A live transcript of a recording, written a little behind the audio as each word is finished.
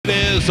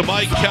the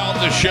Mike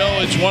Calta Show.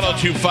 It's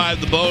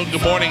 102.5 The Bone.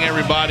 Good morning,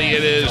 everybody.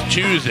 It is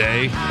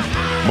Tuesday,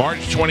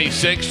 March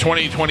 26,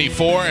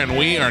 2024, and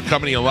we are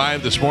coming to you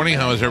live this morning.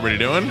 How is everybody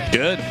doing?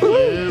 Good.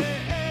 Woo.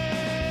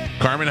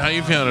 Carmen, how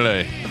you feeling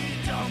today?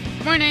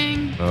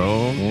 Morning.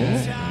 Oh.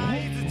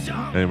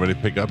 Anybody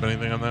pick up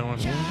anything on that one?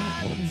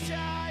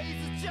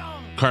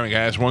 Carmen,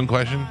 can I ask one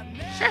question?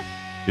 Sure.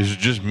 Is it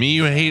just me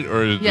you hate,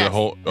 or is Yes. the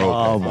whole...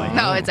 Oh, my God.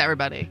 No, it's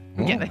everybody.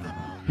 I'm kidding.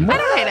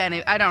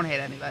 I don't hate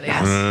anybody.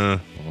 Yes.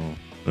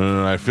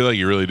 I feel like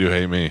you really do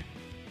hate me.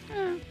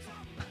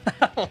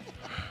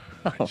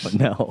 Oh,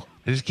 no.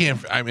 I just can't...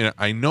 I mean,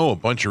 I know a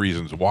bunch of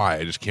reasons why.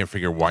 I just can't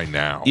figure why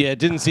now. Yeah, it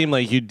didn't seem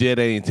like you did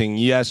anything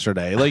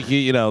yesterday. Like,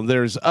 you know,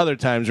 there's other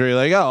times where you're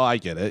like, oh, I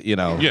get it. You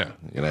know, Yeah.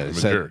 you know, I'm a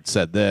jerk.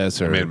 said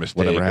this or I made a mistake.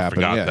 whatever I happened.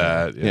 forgot Yeah.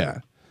 that. Yeah.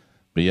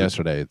 But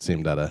yesterday it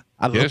seemed out of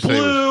the Yesterday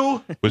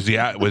blue. was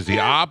the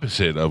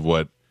opposite of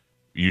what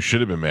you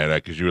should have been mad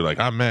at, because you were like,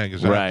 I'm mad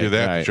because I Right, did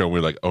that right. show.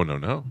 We're like, oh,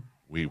 no.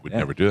 We would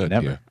never do that. to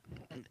never. you.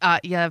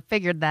 Yeah,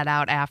 figured that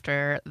out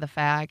after the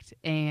fact,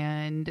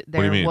 and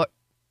there What do you mean?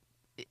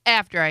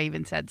 After I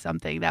even said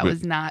something that But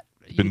was not.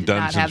 You Been did done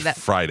not have since that.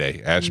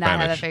 Friday. Ask Not have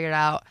that Spanish. figured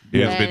out.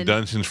 Yeah, it's been And-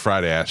 done since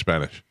Friday. Ask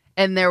Spanish.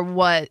 And there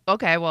was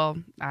well,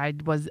 I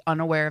was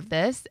unaware of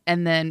this,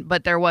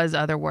 but there was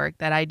other work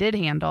that I did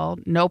handle,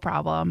 no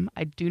problem.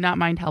 I do not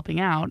mind helping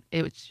out.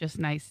 It was just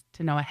nice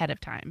to know ahead of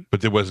time.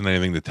 But there wasn't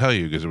anything to tell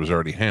you because it was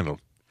already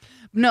handled.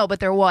 No, but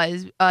there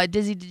was.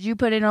 Dizzy, did you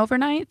put in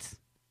overnights?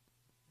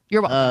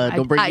 You're welcome.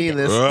 Don't bring I me in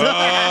did. this.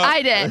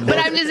 I did, but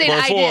I'm just saying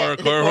I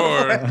did.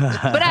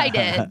 But I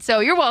did. So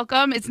you're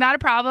welcome. It's not a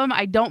problem.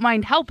 I don't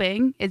mind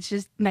helping. It's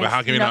just nice. Well, how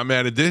come you're not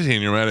mad at Disney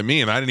and you're mad at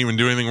me, and I didn't even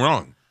do anything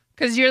wrong?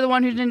 Because you're the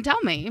one who didn't tell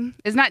me.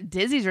 It's not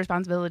Dizzy's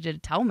responsibility to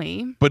tell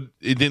me. But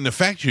it didn't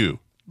affect you.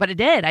 But it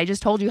did. I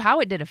just told you how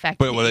it did affect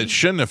But me. well, it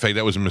shouldn't affect.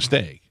 That was a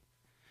mistake.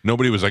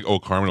 Nobody was like, oh,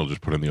 Carmen will just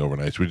put in the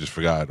overnights. We just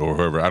forgot. Or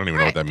whoever. I don't even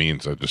know what that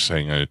means. I'm just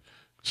saying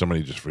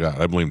somebody just forgot.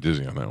 I blame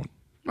Disney on that one.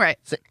 Right.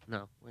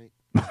 No, wait.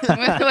 That's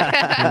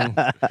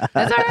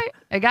all right.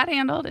 It got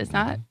handled. It's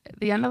not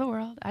the end of the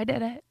world. I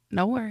did it.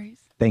 No worries.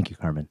 Thank you,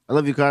 Carmen. I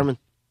love you, Carmen.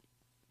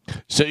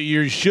 So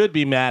you should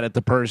be mad at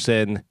the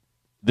person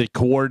that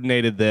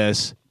coordinated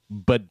this,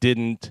 but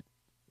didn't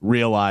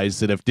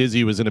realize that if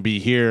Dizzy was going to be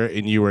here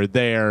and you were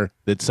there,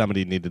 that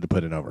somebody needed to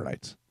put in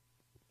overnights.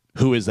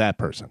 Who is that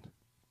person?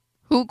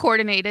 Who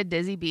coordinated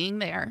Dizzy being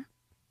there?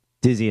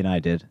 Dizzy and I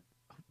did.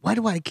 Why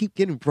do I keep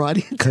getting brought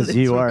into Because this?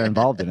 you are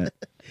involved in it.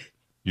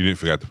 You didn't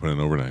forget to put in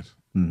overnights.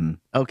 Mm-hmm.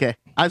 Okay.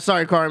 I'm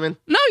sorry, Carmen.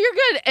 No, you're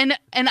good.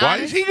 And Why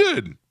is he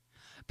good?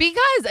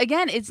 Because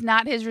again, it's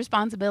not his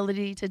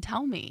responsibility to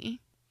tell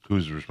me.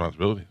 Whose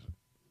responsibility?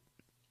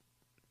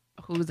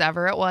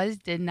 Whoever it was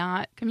did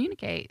not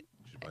communicate.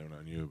 She's blaming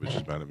on you, but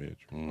she's mad at me.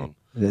 Well,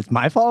 It's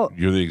my fault?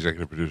 you're the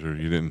executive producer.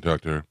 You didn't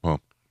talk to her. Well,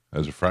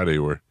 as of Friday,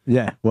 you were.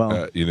 Yeah.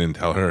 Well, You didn't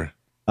tell her.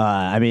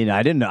 I mean,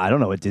 I didn't know. I don't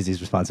know what Dizzy's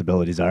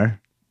responsibilities are.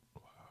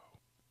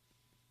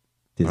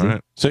 Dizzy? All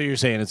right. So you're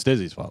saying it's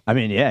Dizzy's fault. I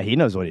mean, yeah, he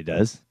knows what he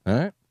does. All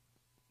right.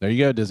 There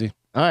you go, Dizzy.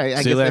 All right.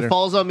 I See you guess later. it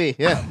falls on me.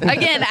 Yeah.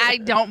 Again, I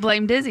don't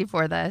blame Dizzy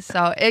for this.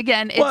 So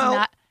again, it's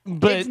not.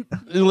 But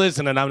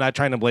listen, and I'm not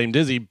trying to blame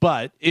Dizzy,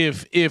 but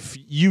if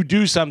you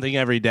do something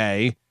every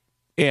day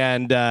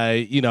and,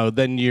 you know,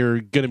 then you're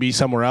going to be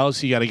somewhere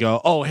else, you got to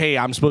go, oh, hey,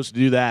 I'm supposed to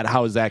do that.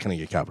 How is that going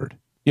to get covered?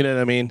 You know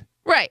what I mean?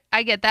 Right.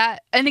 I get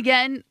that. And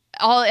again,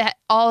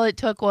 all it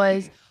took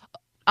was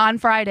on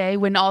Friday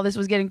when all this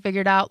was getting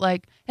figured out,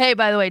 like, hey,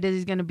 by the way,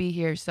 Dizzy's going to be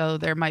here, so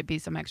there might be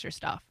some extra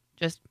stuff.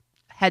 Just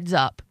heads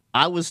up.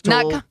 I was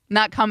told.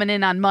 Not coming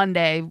in on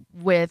Monday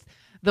with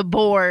the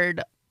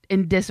board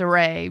in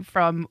disarray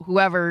from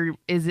whoever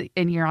is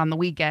in here on the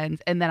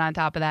weekends, and then on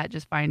top of that,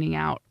 just finding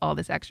out all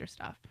this extra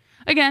stuff.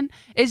 Again,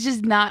 it's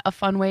just not a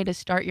fun way to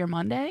start your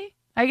Monday,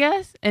 I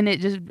guess, and it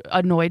just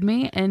annoyed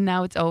me, and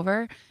now it's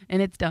over,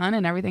 and it's done,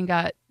 and everything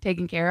got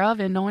taken care of,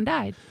 and no one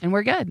died, and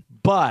we're good.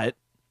 But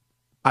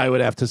I would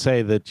have to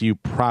say that you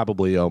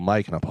probably owe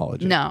Mike an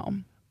apology. No.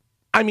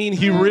 I mean,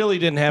 he really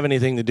didn't have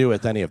anything to do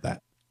with any of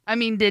that. I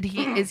mean,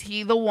 is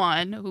he the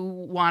one who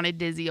wanted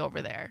Dizzy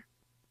over there?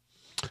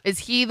 Is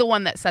he the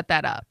one that set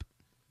that up?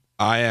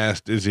 I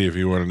asked Izzy if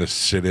he wanted to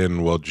sit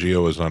in while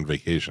Gio was on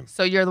vacation.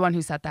 So you're the one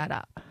who set that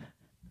up.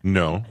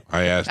 No,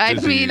 I asked. I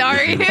Izzy mean, are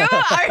if he- you?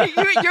 Are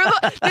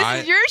you?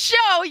 This is your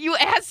show. You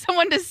asked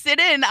someone to sit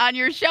in on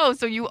your show,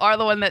 so you are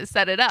the one that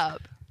set it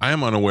up. I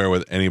am unaware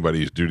what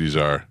anybody's duties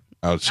are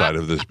outside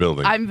of this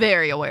building. I'm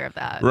very aware of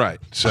that. Right.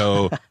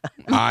 So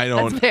I That's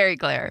don't. very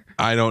clear.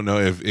 I don't know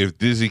if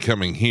Dizzy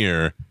coming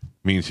here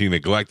means he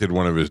neglected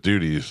one of his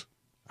duties.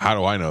 How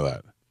do I know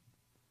that?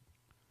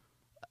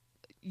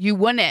 You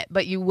wouldn't,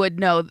 but you would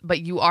know.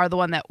 But you are the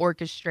one that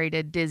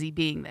orchestrated Dizzy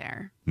being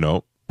there.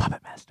 No.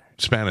 Puppet master.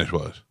 Spanish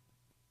was.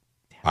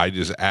 I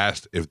just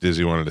asked if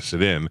Dizzy wanted to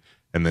sit in,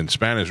 and then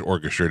Spanish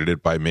orchestrated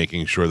it by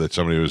making sure that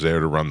somebody was there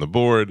to run the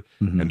board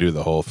and do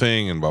the whole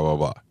thing and blah, blah,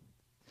 blah.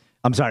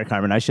 I'm sorry,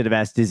 Carmen. I should have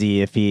asked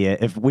Dizzy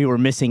if we were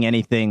missing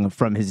anything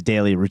from his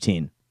daily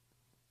routine.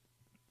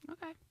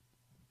 Okay.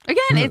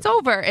 Again, it's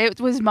over.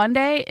 It was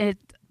Monday.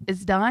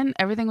 It's done.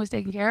 Everything was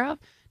taken care of.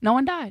 No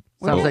one died.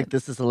 We're Sounds good. like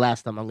this is the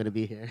last time I'm going to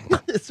be here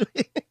this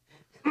week.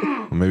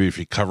 Maybe if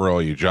you cover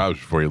all your jobs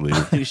before you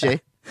leave.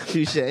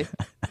 Touche.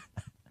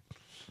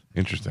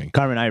 Interesting.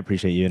 Carmen, I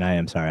appreciate you, and I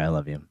am sorry. I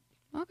love you.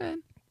 Okay.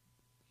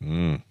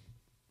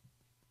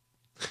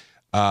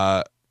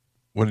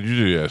 What did you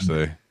do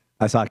yesterday?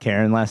 I saw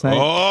Karen last night.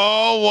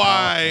 Oh,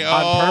 why?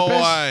 On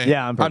purpose? Why?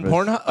 Yeah, on On purpose.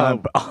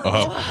 Pornhub?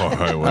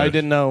 I I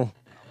didn't know.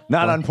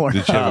 Not on Pornhub.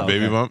 Did she have a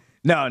baby okay. bump?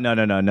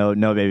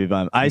 No baby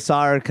bump. I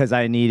saw her because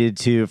I needed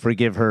to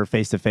forgive her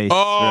face to face.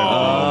 Oh,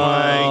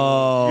 my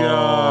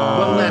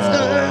God. One last.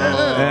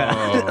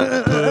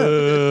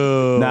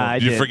 Nah, I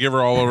Did you did. forgive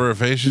her all over her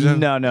face, you said?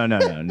 No. What I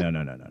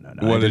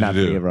did did not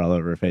you do? forgive her all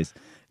over her face.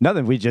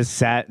 Nothing. We just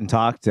sat and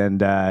talked,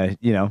 and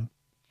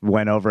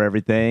went over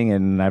everything,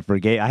 and I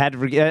forgave. I had to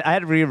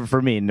forgive her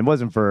for me, and it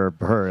wasn't for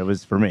her. It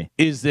was for me.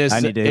 Is this I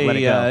need to let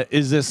it go.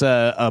 is this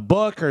a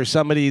book or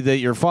somebody that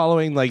you're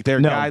following, like their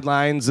No.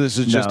 guidelines? This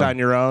is just No. on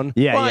your own?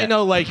 Yeah, Well, I yeah.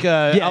 know, like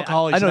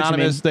Alcoholics I know what you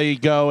Anonymous, they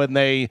go and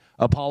they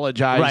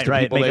apologize to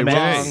Right, people make they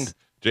amends. wronged.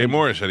 Jay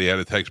Morris said he had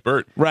to text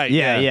Bert. Right.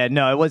 Yeah.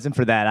 No, it wasn't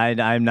for that.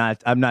 I'm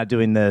not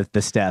doing the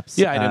steps.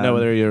 Yeah, I didn't know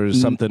whether there was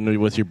something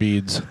with your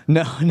beads.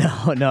 No.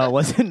 It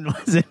wasn't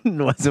with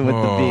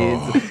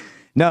the beads.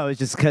 No, it's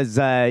just because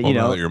Now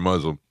that you're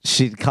Muslim.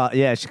 she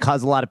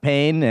caused a lot of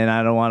pain, and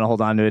I don't want to hold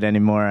on to it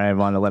anymore. I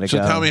want to let it So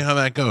go. tell me how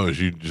that goes.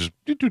 You just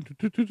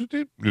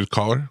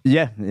call her?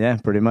 Yeah,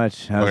 pretty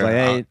much. I was Okay,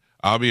 like, hey,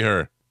 I'll be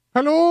her.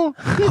 Hello?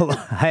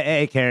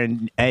 hey,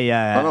 Karen. Hey,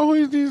 Hello, who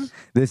is this?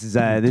 this is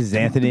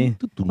Anthony.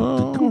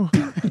 Oh,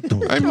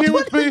 I'm here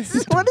with my...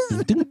 What is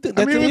it? That's the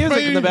with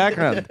music in the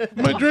background.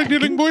 My drug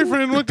dealing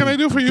boyfriend. What can I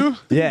do for you?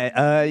 Yeah,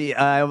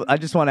 I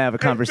just want to have a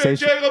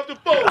conversation. up the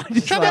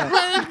phone. Shut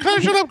up,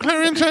 Clarence. Shut up,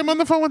 Clarence. I'm on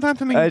the phone with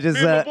Anthony. I just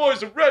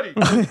boys are ready.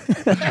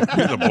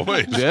 You're the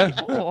boys. Yeah.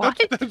 What?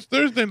 That's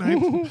Thursday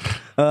night.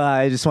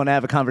 I just want to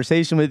have a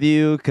conversation with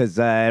you because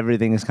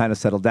everything is kind of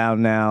settled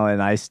down now,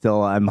 and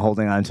I'm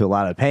holding on to a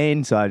lot of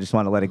pain, so I just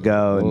want to let it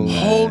go. And,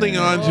 Holding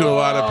on to a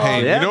lot of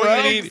pain. Yeah, you know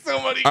what bro. you need?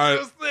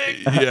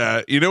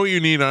 Yeah. You know what you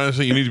need,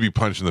 honestly? You need to be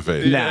punched in the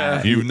face.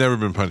 Nah. You've never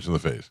been punched in the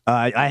face.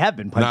 I have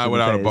been punched Not in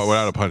without the face.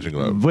 without a punching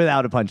glove.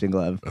 Without a punching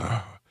glove.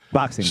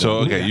 Boxing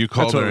So, glove. okay, you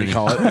called That's what her. we and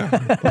call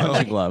it.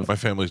 Punching glove. My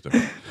family's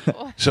different.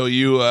 So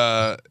you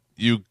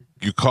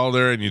called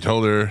her and you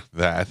told her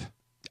that.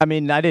 I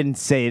mean, I didn't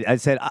say it. I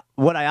said,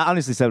 what I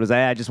honestly said was,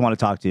 I just want to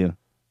talk to you.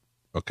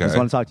 Okay. I just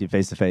want to talk to you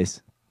face to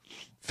face.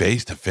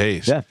 Face to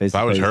face. Yeah, face If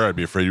I to was face. her, I'd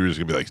be afraid you were just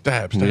gonna be like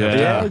stab, stab.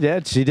 Yeah. stab. Yeah,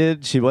 she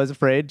did. She was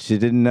afraid. She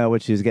didn't know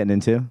what she was getting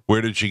into.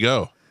 Where did she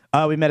go?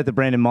 We met at the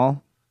Brandon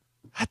Mall.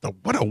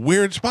 What a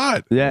weird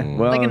spot. Yeah.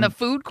 Well, Like in the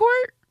food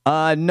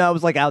court? no, it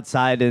was like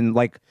outside and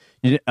like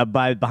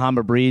by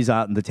Bahama Breeze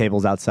on the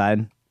tables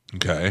outside.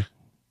 Okay.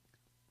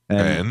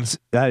 And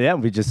yeah,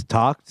 we just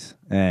talked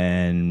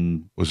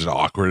and Was it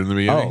awkward in the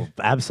beginning?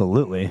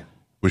 absolutely.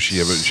 Was she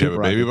have a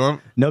Super baby awkward.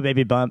 bump? No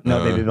baby bump.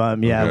 No baby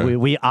bump. Yeah, okay.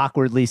 we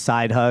awkwardly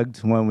side hugged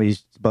when we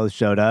both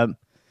showed up.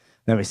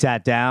 Then we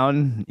sat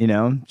down.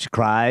 She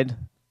cried.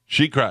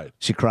 She cried.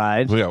 She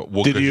cried. Yeah,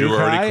 well, Did because you you were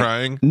already cry?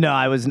 crying. No,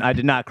 I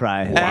did not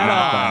cry.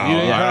 Wow. You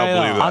didn't I cry don't at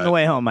believe all? that. On the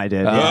way home, I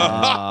did.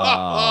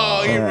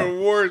 Oh,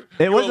 even worse.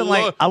 It You wasn't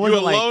like I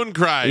wasn't you like alone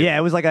cried. Yeah,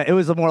 it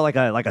was more like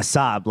a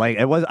sob. Like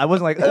I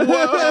wasn't like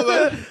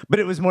but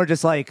it was more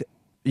just like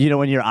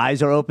when your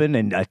eyes are open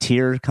and a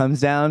tear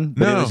comes down.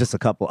 But it No. was just a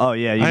couple. Oh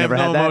yeah, you I never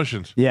have had no that?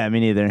 emotions. Yeah, me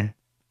neither.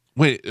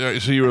 Wait,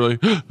 so you were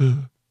like,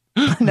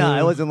 No,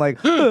 I wasn't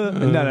like no.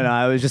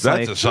 I was just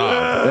that's like a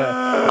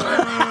sob.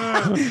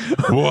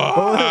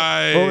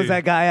 Why? what was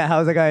that guy? How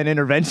was that guy in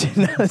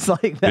Intervention? I was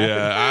like that.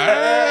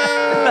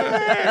 Yeah.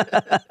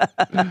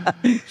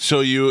 So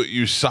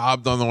you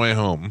sobbed on the way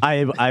home.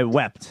 I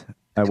wept.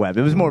 I wept.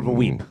 It was more of a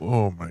weep.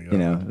 Oh my god.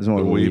 It was more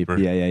The of a weep.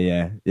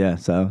 weeper. Yeah.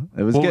 So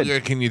it was Well,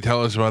 good. can you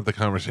tell us about the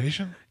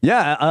conversation?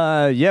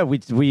 Yeah.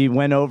 We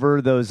went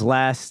over those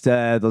last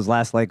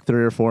like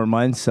 3 or 4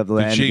 months of the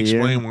Did end she of the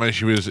year. explain why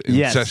she was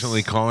Yes.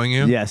 incessantly calling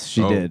you? Yes,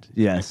 she Oh, did.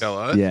 Yes. tell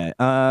us? Yeah.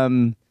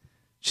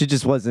 She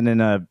just wasn't in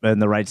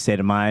the right state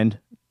of mind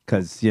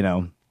because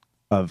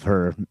of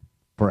her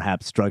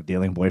perhaps drug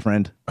dealing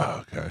boyfriend.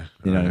 Oh, okay.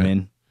 You know what I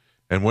mean?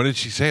 And what did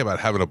she say about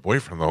having a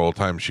boyfriend the whole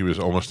time she was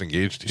almost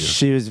engaged to you?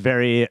 She was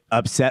very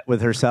upset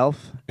with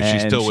herself. Is she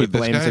and still she with this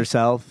blames guy?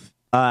 herself.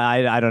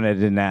 I don't know. I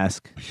didn't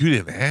ask. You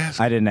didn't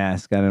ask? I didn't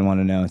ask. I didn't want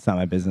to know. It's not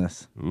my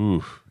business.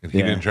 Oof. And he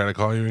Yeah. didn't try to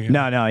call you again?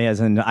 No, he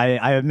hasn't.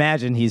 I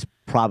imagine he's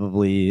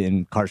probably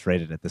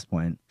incarcerated at this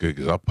point. Good,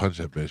 because I'll punch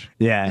that bitch.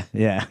 Yeah.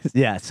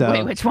 So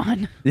Wait, which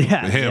one?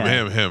 yeah,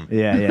 Him.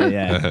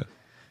 Yeah.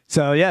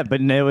 So yeah, but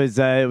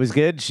it was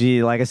good.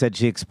 She, like I said,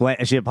 she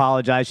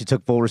apologized. She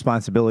took full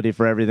responsibility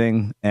for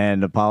everything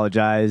and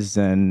apologized.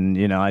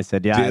 And I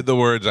said, yeah. Did the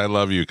words "I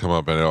love you" come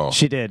up at all?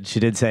 She did. She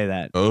did say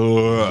that.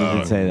 Oh, She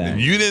did say that.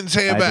 And you didn't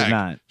say it I back. did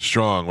not.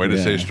 Strong. Way to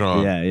Yeah, say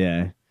strong.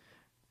 Yeah.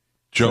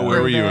 Joe, So-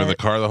 where were you in the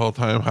car the whole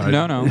time?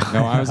 No,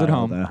 I was at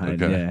home.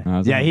 Okay. I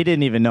was Yeah, at he home.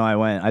 didn't even know I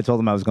went. I told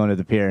him I was going to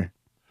the pier.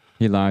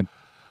 He lied.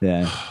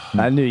 Yeah.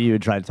 I knew you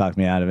would try to talk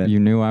me out of it. You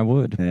knew I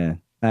would. Yeah.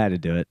 I had to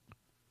do it.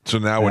 So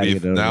now what do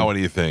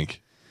you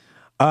think?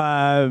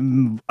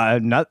 Nothing.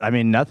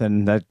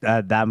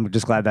 I'm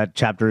just glad that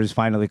chapter is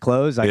finally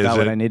closed. I got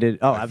what I needed.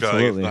 Oh,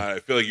 absolutely. I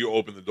feel like you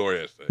opened the door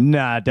yesterday.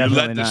 Nah,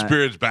 definitely You let the not.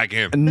 spirits back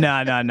in.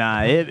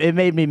 Nah. It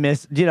made me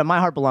miss. My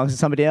heart belongs to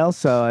somebody else,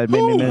 so it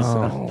made me miss.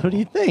 What do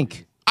you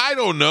think? I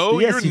don't know.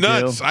 Yes, You're you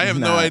nuts. do. I have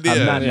no idea.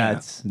 I'm not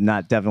nuts.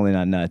 Definitely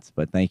not nuts.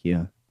 But thank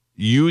you.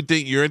 You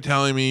think you're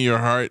telling me your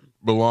heart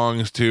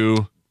belongs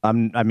to?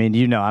 I'm not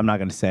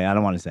going to say. I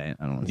don't want to say it.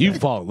 I don't want to. You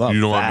fall in love.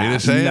 You don't want me to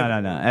say it? No.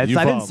 I You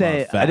fall didn't in say.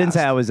 love I didn't say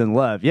fast. I was in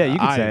love. Yeah, you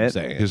can say it.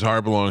 Saying His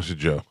heart belongs to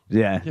Joe.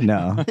 Yeah.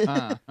 No.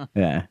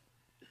 Yeah.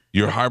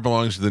 Your heart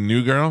belongs to the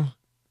new girl?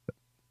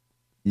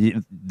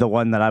 The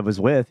one that I was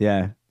with.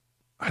 Yeah.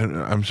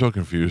 I'm so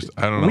confused.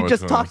 I don't know. We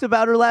just talked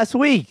about her last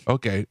week.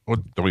 Okay. Well,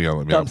 don't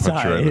yell at me. I'll I'm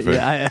punch you right in the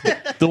sorry. face.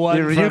 Yeah, the one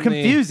you're from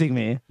confusing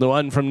me. The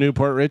one from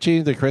Newport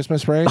Richie, the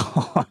Christmas parade.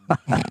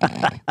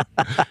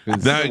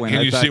 Now,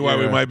 can you see why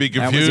we might be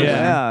confused?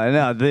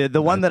 No.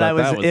 The one that I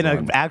was in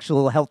an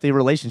actual healthy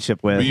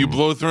relationship with. But you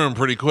blow through him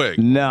pretty quick.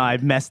 No, I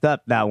messed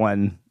up that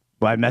one.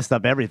 Well, I messed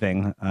up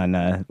everything on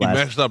You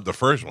messed up the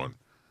first one.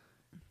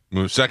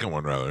 The second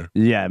one, rather.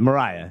 Yeah,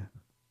 Mariah.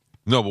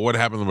 No, but what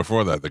happened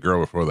before that? The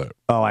girl before that.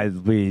 Oh,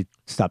 we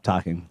stopped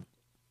talking.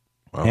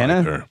 I Hannah?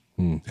 liked her.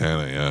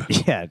 Hannah, yeah.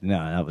 Yeah, no,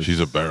 that was. She's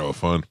a barrel of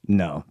fun.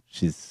 No,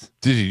 she's.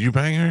 Did you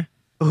bang her?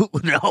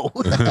 No.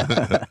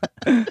 I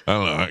don't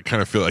know. I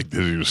kind of feel like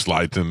Dizzy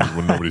slides in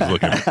when nobody's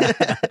looking.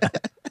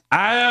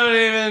 I don't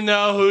even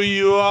know who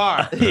you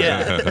are.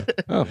 Yeah.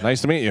 Oh,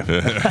 nice to meet you.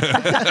 We're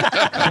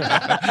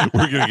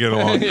gonna get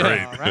along great.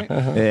 Yeah, right?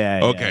 Yeah.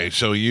 Okay,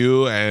 so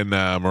you and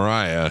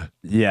Mariah,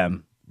 Yeah.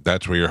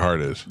 that's where your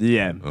heart is.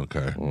 Yeah.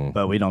 Okay.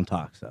 But we don't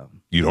talk, so.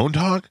 You don't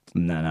talk?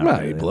 No, not Well,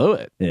 really. you blew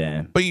it.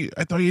 Yeah. But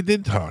I thought you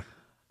did talk.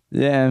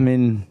 Yeah, I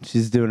mean,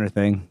 she's doing her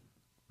thing.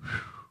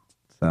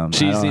 So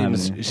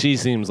She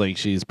seems like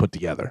she's put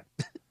together.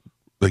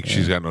 Like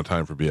she's got no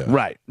time for BS.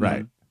 Right.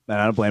 And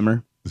I don't blame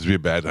her. This would be a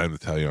bad time to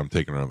tell you I'm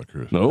taking her on the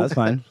cruise. Nope. That's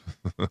fine.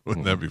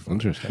 Wouldn't that be fun?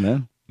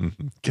 Interesting. Yeah.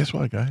 Guess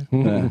what, guys?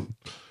 Yeah.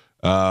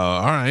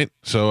 All right.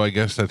 So I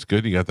guess that's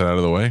good. You got that out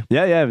of the way.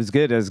 Yeah, it was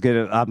good. It was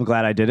good. I'm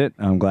glad I did it.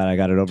 I'm glad I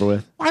got it over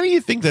with. Why do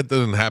you think that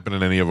doesn't happen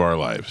in any of our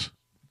lives?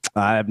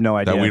 I have no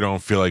idea. That we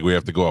don't feel like we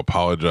have to go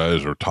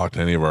apologize or talk to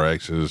any of our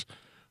exes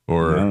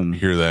or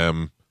hear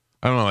them.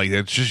 I don't know. Like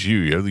it's just you.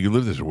 You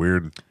live this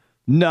weird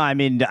No, I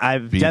mean,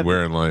 I've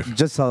beware in life. it's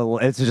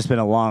just been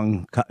a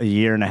long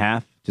year and a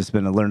half. Just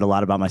learned a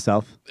lot about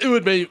myself. It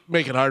would make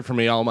it hard for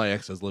me. All my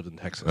exes lived in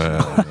Texas.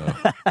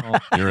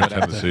 You're in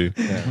Tennessee.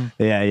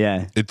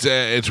 Yeah.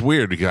 It's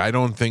weird because I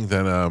don't think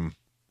that I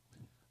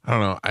don't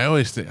know. I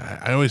always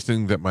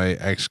think that my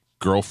ex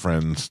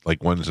girlfriends,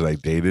 like ones that I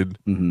dated,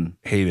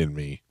 hated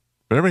me,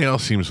 but everybody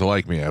else seems to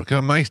like me because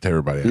I'm nice to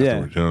everybody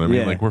afterwards. You know what I mean?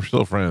 Yeah. Like we're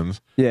still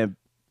friends. Yeah.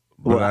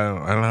 But Well,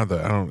 I don't have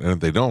that. And if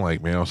they don't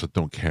like me, I also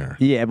don't care.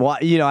 Yeah, well,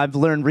 I've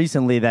learned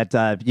recently that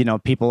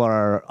people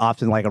are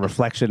often like a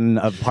reflection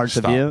of parts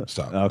of you.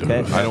 Stop.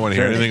 Okay. I don't want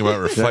to hear anything about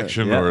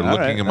reflection Yeah, or all looking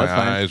right, in my that's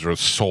fine. eyes or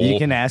soul. You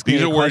can ask me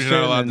These a are words you're not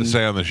question allowed to and-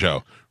 say on the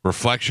show.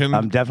 Reflection.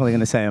 I'm definitely going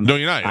to say them. No,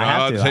 you're not. You're I not have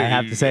allowed to. to say. I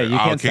have to say it. You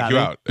I'll can't kick stop you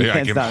me. out. You Yeah, I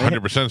can't can stop me.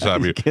 100%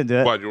 stop you. You can do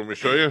it. What? You want me to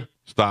show you?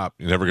 Stop.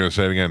 You're never going to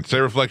say it again. Say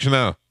reflection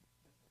now.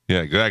 Yeah,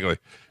 exactly.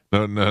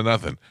 No,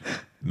 nothing.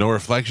 No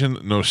reflection.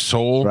 No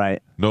soul.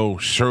 Right. No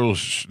soul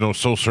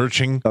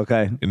searching.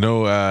 Okay.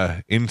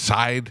 No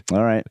inside.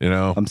 All right. You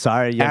know. I'm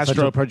sorry. You have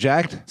Astro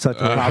project. such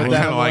a I problem,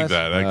 kind of like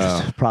that. I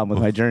guess. problem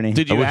with my journey.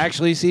 Did you wish-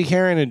 actually see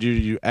Karen, or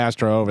did you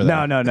Astro over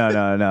there? No.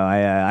 I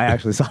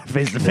actually saw her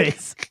face to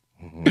face.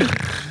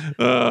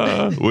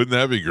 Wouldn't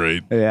that be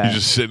great? Yeah. You're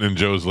just sitting in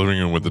Joe's living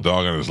room with the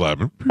dog on his lap.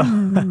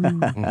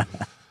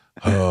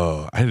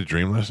 Oh, I had a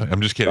dream last night.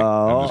 I'm just kidding.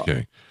 I'm just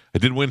kidding. I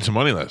did win some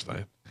money last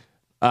night.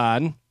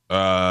 On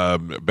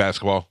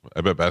Basketball.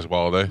 I bet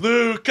basketball all day.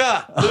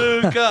 Luca.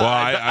 Well,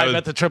 I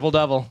bet the triple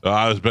double.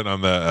 I was betting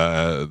on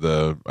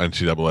the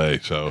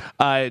NCAA. So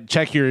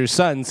Check your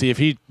son, see if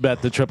he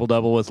bet the triple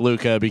double with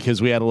Luca,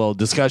 because we had a little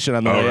discussion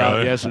on the way out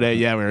really? yesterday.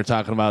 Yeah, we were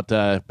talking about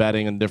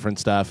betting and different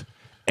stuff,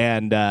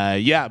 and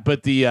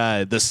but the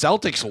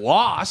Celtics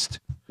lost,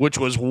 which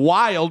was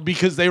wild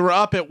because they were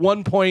up at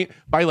one point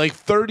by like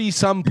 30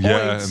 some points.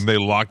 yeah, and they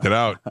locked it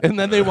out. And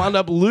then they wound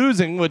up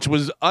losing, which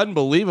was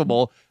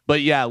unbelievable.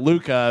 But yeah,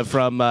 Luca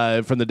from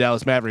the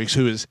Dallas Mavericks,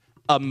 who is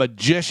a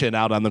magician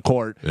out on the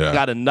court,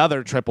 got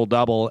another triple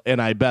double,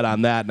 and I bet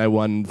on that, and I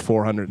won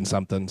 400 and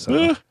something.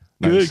 So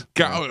nice.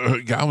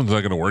 Galvin's not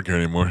going to work here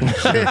anymore.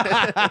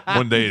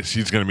 One day his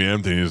seat's going to be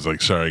empty. And he's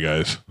like, "Sorry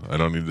guys, I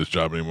don't need this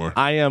job anymore."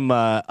 I am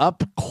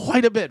up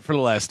quite a bit for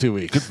the last 2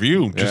 weeks. Good for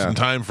you. Just in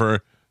time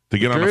to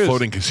get on a Cruise.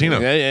 floating casino.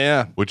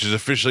 Yeah. Which is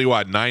officially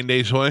what, 9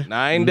 days away?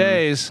 9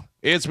 days.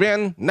 It's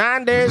been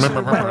 9 days.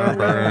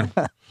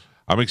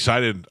 I'm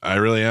excited. I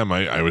really am.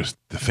 I was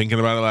thinking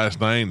about it last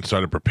night and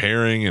started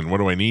preparing. And what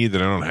do I need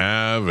that I don't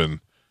have? And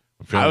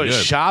I'm feeling I was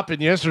good. shopping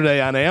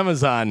yesterday on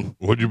Amazon.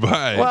 What'd you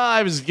buy? Well,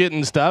 I was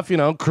getting stuff,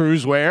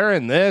 cruise wear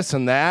and this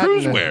and that.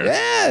 Cruise wear?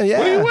 Yeah.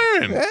 What are you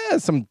wearing? Yeah,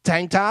 some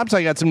tank tops.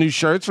 I got some new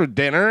shirts for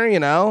dinner,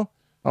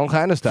 all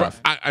kind of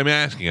stuff. I'm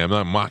asking. I'm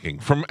not mocking.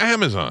 From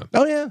Amazon.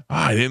 Oh yeah. Oh,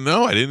 I didn't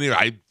know.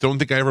 I don't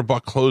think I ever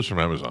bought clothes from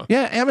Amazon.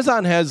 Yeah,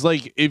 Amazon has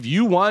like if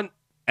you want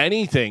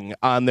anything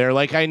on there,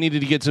 like I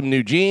needed to get some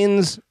new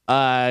jeans.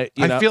 I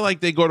feel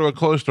like they go to a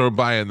clothes store,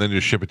 buy it, and then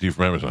just ship it to you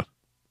from Amazon.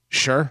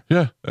 Sure.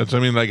 Yeah, that's.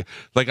 I mean, like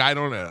I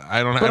don't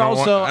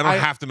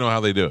have to know how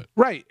they do it.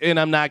 Right, and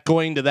I'm not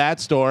going to that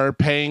store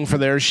paying for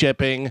their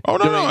shipping. Oh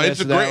no, doing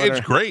it's this, great. that,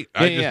 It's great.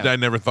 I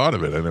never thought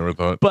of it. I never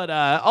thought. But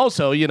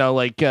also,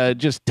 like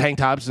just tank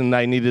tops, and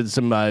I needed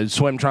some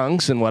swim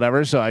trunks and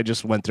whatever. So I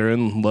just went through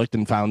and looked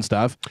and found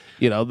stuff.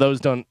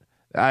 Those don't.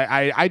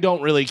 I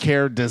don't really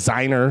care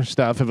designer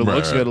stuff. If it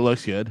looks good, it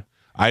looks good.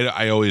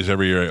 I always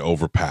every year I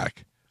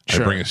overpack.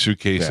 Sure. I bring a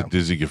suitcase that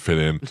Dizzy can fit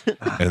in,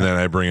 and then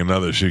I bring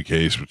another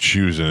suitcase with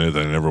shoes in it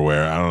that I never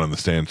wear. I don't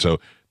understand. So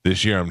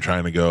this year I'm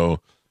trying to go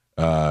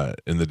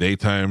in the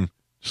daytime,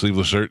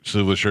 sleeveless shirt,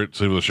 sleeveless shirt,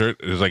 sleeveless shirt.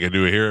 It's like I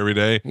do it here every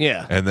day.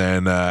 Yeah. And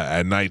then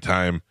at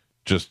nighttime,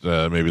 just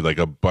maybe like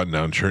a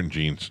button-down shirt and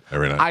jeans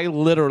every night. I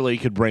literally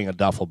could bring a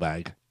duffel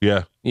bag.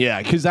 Yeah.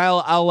 Yeah, because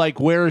I'll like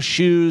wear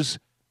shoes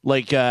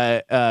like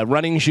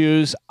running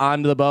shoes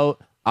onto the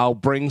boat. I'll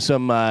bring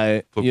some,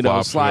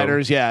 Flip-flops,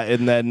 sliders,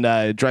 and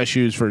then dress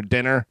shoes for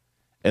dinner,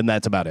 and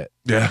that's about it.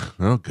 Yeah.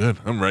 Oh, good.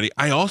 I'm ready.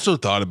 I also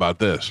thought about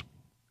this.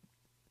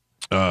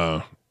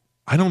 I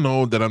don't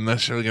know that I'm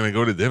necessarily going to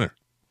go to dinner.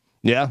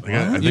 Yeah.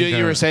 I think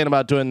you were saying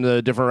about doing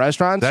the different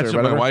restaurants? That's or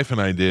what my whatever? wife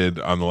and I did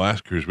on the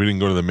last cruise. We didn't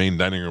go to the main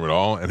dining room at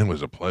all, and it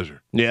was a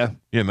pleasure. Yeah.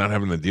 Yeah, not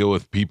having to deal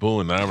with people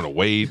and not having to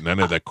wait, and not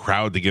have that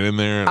crowd to get in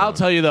there. I'll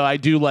tell you, though, I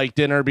do like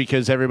dinner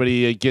because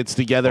everybody gets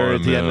together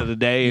at the end of the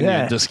day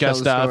and you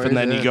discuss Tell stuff, and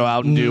then you go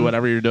out and do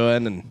whatever you're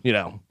doing, and, I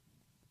don't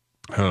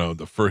know.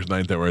 The first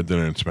night that we're at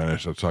dinner in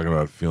Spanish, I was talking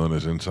about feeling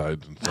his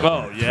insides. And stuff.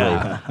 Oh,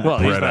 yeah. Well,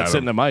 he's bread not at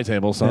sitting him. at my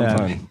table, so I'm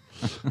fine.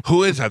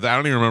 Who is that? I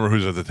don't even remember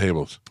who's at the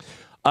tables.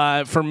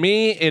 For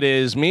me, it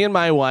is me and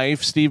my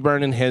wife, Steve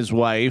Byrne and his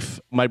wife,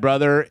 my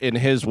brother and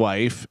his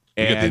wife,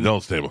 You get the and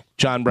adults table.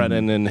 John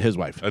Brennan and his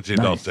wife. That's the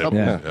adults table.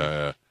 Yeah.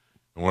 Yeah.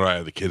 And what do I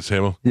have? The kids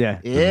table? Yeah.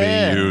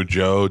 Yeah. Me, you,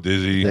 Joe,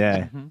 Dizzy.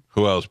 Yeah.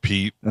 Who else?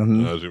 Pete.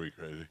 Mhm. That was going to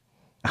be crazy.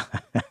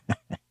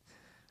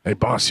 Hey,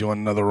 boss, you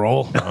want another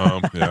roll?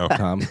 Yeah.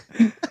 Tom,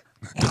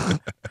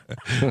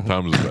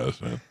 Tom's the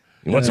best, man.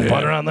 you want some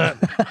butter on that?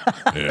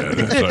 Yeah,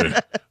 that's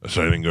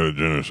why I didn't go to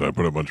dinner, so I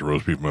put a bunch of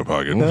roast beef in my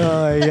pocket.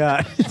 Oh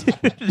yeah.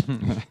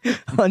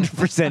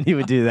 100% he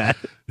would do that.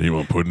 You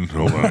want pudding?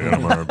 Hold on, I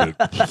got a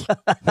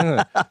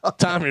armpit.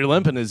 Tom, you're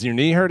limping. Is your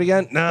knee hurt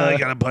again? No, I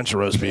got a bunch of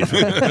roast beef.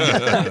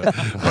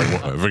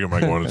 I figured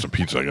Mike wanted some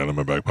pizza. I got in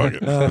my back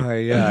pocket. Oh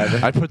my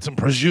god. I put some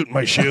prosciutto in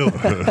my shoe.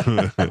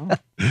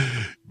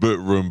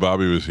 But when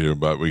Bobby was here,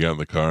 we got in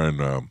the car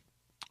and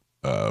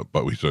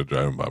but we started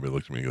driving. Bobby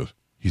looked at me and goes,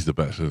 "He's the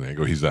best, isn't he?" I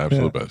go, "He's the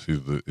absolute best.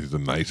 He's the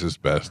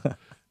nicest, best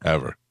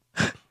ever."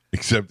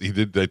 Except he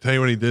did. Did I tell you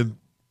what he did?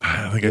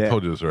 I think I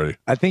told you this already.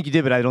 I think you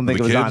did, but I don't think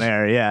The it was kids? on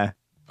air. Yeah.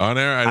 On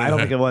air? I don't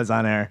think it was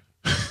on air.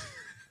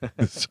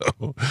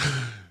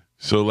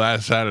 So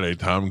last Saturday,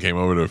 Tom came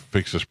over to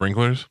fix the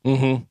sprinklers.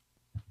 Mm-hmm.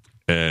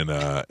 And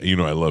I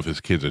love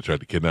his kids. I tried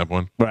to kidnap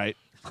one. Right.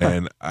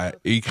 And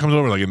he comes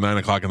over like at 9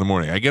 o'clock in the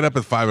morning. I get up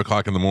at 5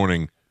 o'clock in the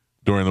morning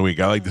during the week.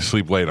 I like to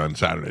sleep late on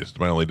Saturdays. It's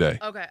my only day.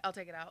 Okay, I'll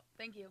take it out.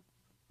 Thank you.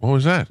 What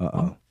was that?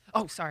 Uh-oh.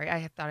 Oh, sorry.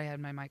 I thought I had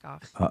my mic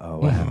off. Uh-oh.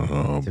 What happened?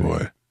 Oh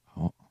boy.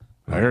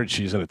 I heard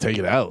she's going to take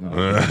it out. Take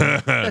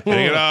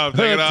it off.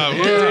 Take it off.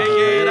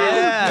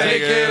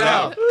 Take it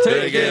out.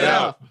 Take it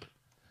out.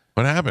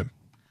 What happened?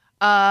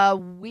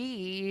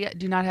 We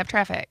do not have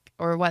traffic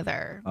or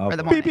weather Oh, for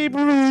the boy.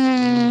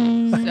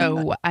 morning.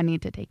 So I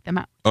need to take them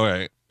out.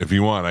 Okay. If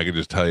you want, I could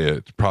just tell you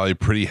it's probably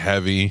pretty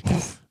heavy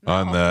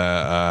on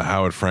the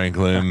Howard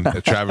Franklin.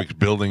 The traffic's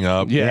building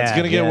up. Yeah, it's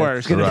going to get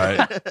worse. Right.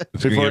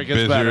 It's going Before to it get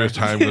gets busier better. as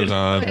time goes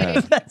on.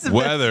 That's the best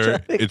Weather,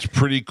 traffic. it's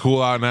pretty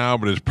cool out now,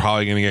 but it's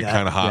probably going to get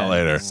kind of hot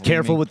later.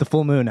 Careful with the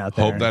full moon out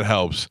there. Hope that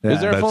helps. Yeah.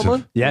 Is there a That's full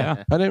moon?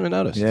 Yeah. I didn't even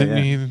notice. Yeah.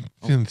 Didn't he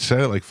didn't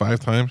say it like 5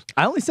 times?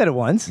 I only said it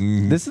once.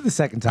 Mm. This is the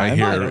second time. I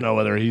hear I it. don't know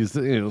whether he's.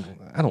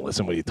 I don't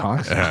listen when he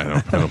talks.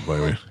 Yeah, I don't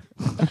blame me.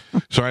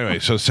 So anyway,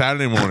 so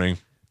Saturday morning,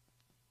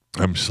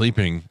 I'm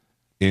sleeping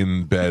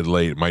in bed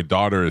late. My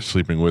daughter is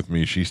sleeping with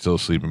me. She's still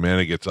sleeping.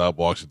 Amanda gets up,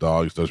 walks the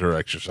dogs, does her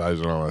exercise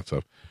and all that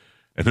stuff.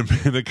 And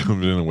Amanda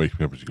comes in and wakes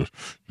me up and she goes,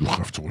 "You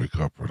have to wake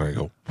up." And I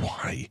go,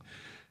 "Why?"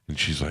 And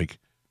she's like,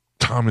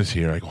 "Tom is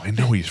here." I go, "I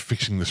know, he's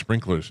fixing the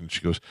sprinklers." And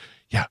she goes,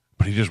 "Yeah,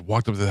 but he just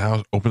walked up to the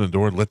house, opened the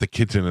door, let the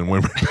kids in, and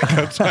went right back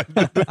outside."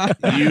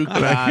 You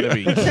gotta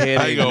be kidding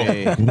I go,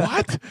 me.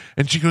 "What?"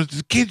 And she goes,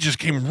 "The kids just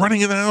came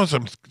running in the house.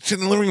 I'm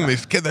sitting in the living room. They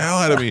scared the hell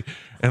out of me."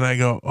 And I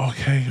go,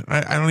 "Okay,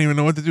 I don't even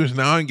know what to do." So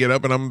now I get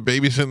up and I'm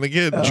babysitting the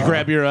kid. Did you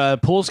grab your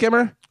pool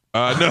skimmer? No,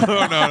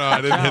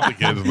 I didn't hit the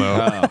kids.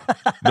 No,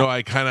 no,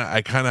 I kind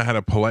of had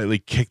to politely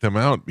kick them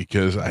out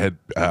because I had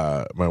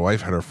my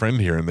wife had her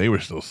friend here and they were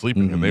still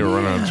sleeping and they were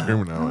running around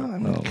screaming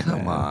out.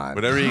 Come on.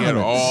 Whenever you get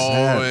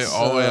all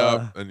the way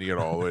up and you get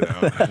all the way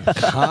down.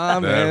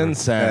 Common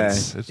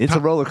sense. It's a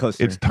roller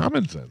coaster. It's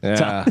common sense.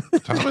 Yeah.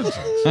 Common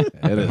sense.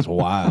 It is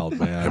wild,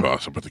 man. I've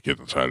also put the kids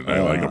inside and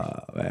I like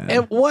them. Man.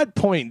 At what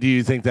point do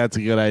you think that's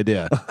a good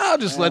idea? I'll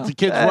just let the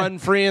kids run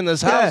free in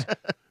this house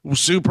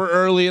super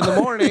early in the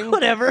morning.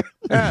 Whatever.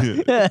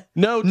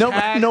 No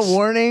tax. No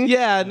warning.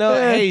 Yeah, no.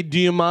 Hey, do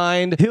you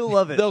mind? He'll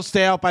love it. They'll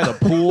stay out by the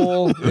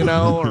pool,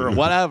 or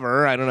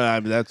whatever. I don't know. I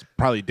mean, that's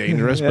probably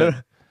dangerous,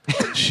 but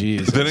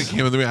jeez. Then it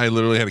came to me. I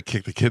literally had to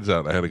kick the kids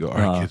out. I had to go. All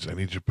right, kids. I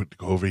need you to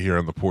go over here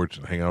on the porch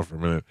and hang out for a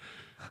minute.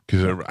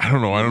 Because I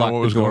don't know. I don't know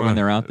what was going on when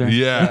they're out there.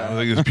 Yeah, I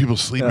think there's people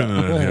sleeping in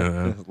it.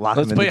 Yeah.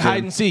 Let's play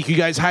hide and seek. You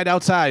guys hide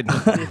outside.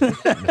 Then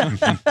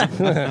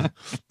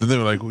they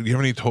were like, "Do you have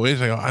any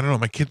toys?" I go, "I don't know.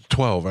 My kid's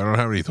 12. I don't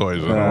have any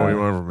toys. I don't know what you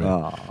want from me."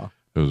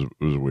 It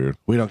was weird.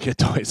 We don't get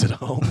toys at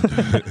home.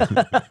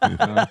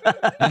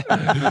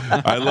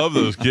 I love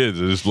those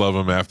kids. I just love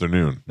them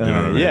afternoon. You know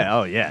what I mean? Yeah.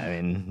 Oh, yeah.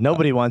 I mean,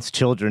 nobody wants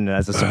children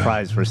as a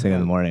surprise first thing in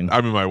the morning.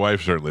 I mean, my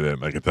wife certainly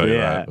didn't. I can tell you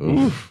Yeah. that.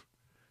 Oof.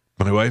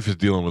 My wife is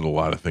dealing with a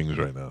lot of things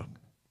right now.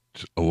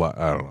 Just a lot.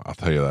 I don't know. I'll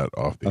tell you that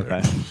off the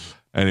air.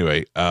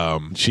 Anyway,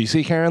 Did she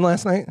see Karen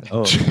last night?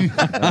 Oh, she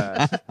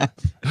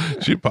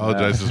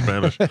apologized in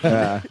Spanish.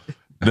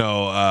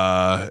 No,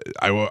 I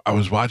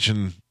was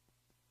watching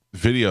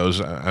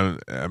videos.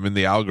 I'm in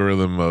the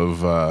algorithm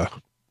of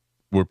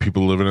where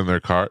people living in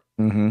their cars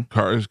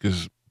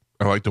because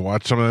I like to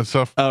watch some of that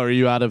stuff. Oh, are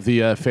you out of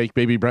the fake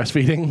baby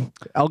breastfeeding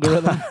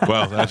algorithm?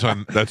 Well, that's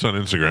on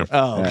Instagram.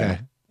 Oh, okay.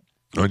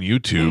 On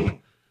YouTube,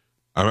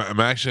 I'm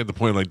actually at the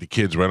point like the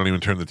kids where I don't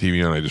even turn the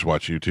TV on. I just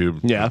watch YouTube.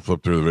 Yeah. And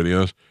flip through the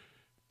videos.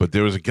 But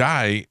there was a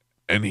guy,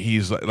 and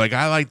he's like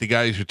I like the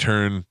guys who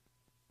turn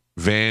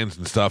vans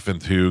and stuff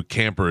into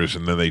campers,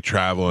 and then they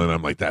travel. And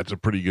I'm like, that's a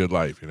pretty good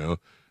life, A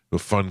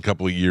fun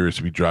couple of years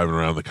to be driving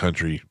around the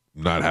country,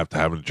 not have to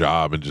have a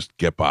job, and just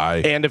get by.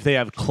 And if they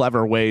have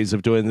clever ways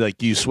of doing,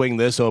 like you swing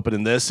this open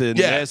and this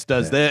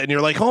does that, and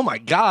you're like, oh my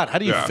god, how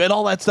do you fit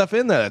all that stuff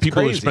in there? That's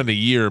People crazy. who spend a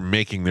year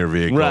making their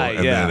vehicle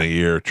and then a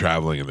year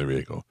traveling in their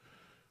vehicle.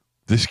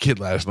 This kid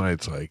last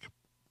night's like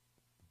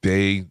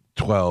day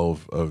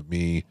 12 of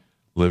me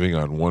living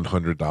on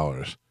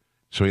 $100.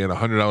 So he had a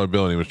 $100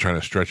 bill and he was trying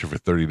to stretch it for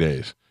 30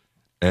 days.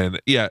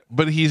 And yeah,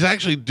 but he's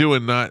actually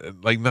doing not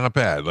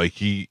bad. Like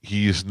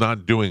he's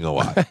not doing a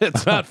lot.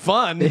 It's not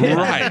fun.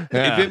 Right.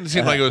 It didn't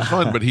seem like it was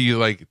fun, but he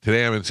like,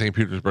 today I'm in St.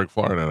 Petersburg,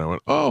 Florida. And I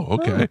went, oh,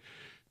 okay.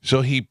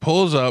 So he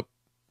pulls up,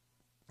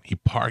 he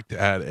parked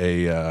at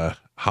a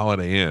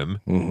Holiday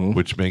Inn,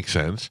 which makes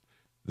sense.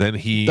 Then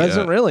he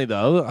doesn't really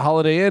though.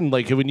 Holiday Inn,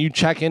 like when you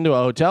check into a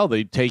hotel,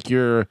 they take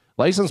your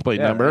license plate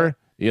number. Right.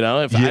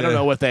 If I don't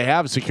know what they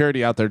have,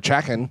 security out there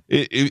checking.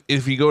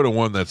 If you go to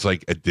one that's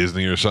like at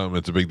Disney or something,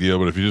 it's a big deal.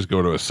 But if you just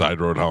go to a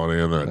side road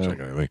Holiday Inn, they're not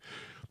checking anything.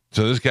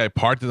 So this guy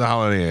parked at the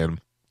Holiday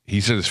Inn.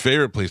 He said his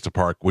favorite place to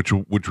park, which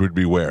would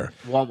be where?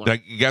 Walmart. Now,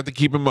 you got to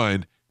keep in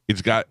mind,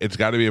 it's got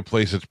to be a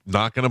place that's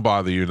not going to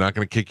bother you, not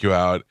going to kick you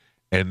out,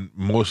 and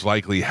most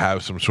likely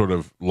have some sort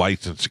of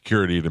lights and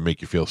security to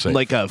make you feel safe.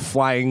 Like a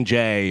Flying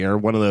J or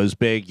one of those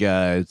big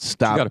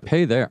stop. You got to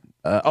pay there.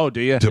 Do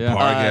you? To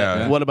park,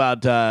 yeah. What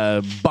about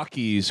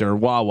Buc-ee's or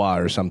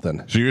Wawa or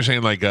something? So you're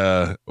saying like,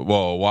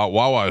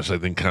 Wawa is I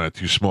think kind of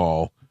too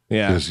small.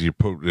 Yeah. Because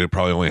they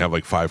probably only have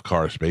like 5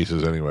 car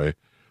spaces anyway.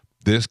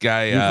 This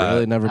guy, You've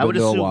really never I been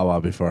to a assume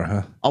Wawa before,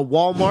 huh? A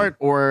Walmart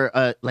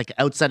or like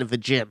outside of a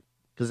gym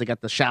because they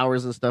got the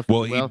showers and stuff.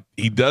 well,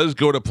 he does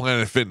go to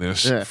Planet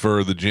Fitness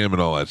for the gym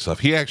and all that stuff.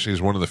 He actually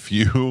is one of the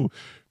few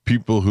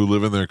people who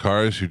live in their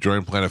cars who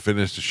join Planet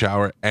Fitness to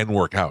shower and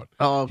work out.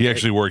 Oh, okay. He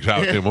actually works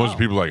out. Most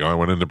people are like, I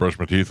went in to brush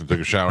my teeth and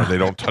took a shower, and they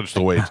don't touch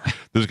the weights.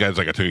 This guy's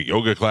like, I took a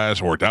yoga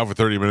class, worked out for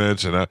 30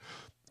 minutes, and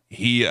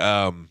he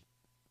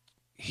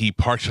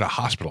parks at a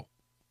hospital.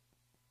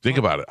 Think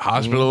about it.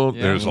 Hospital,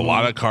 there's a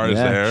lot of cars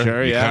there.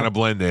 Sure, you kind of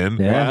blend in.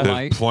 Yeah.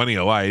 There's plenty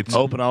of lights.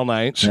 Open all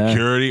night.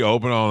 Security,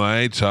 open all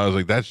night. So I was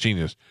like, that's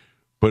genius.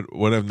 But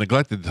what I've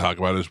neglected to talk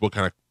about is what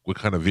kind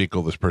of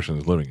vehicle this person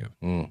is living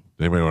in.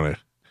 Anybody want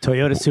to?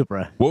 Toyota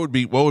Supra. What would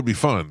be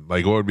fun?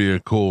 Like what would be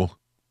a cool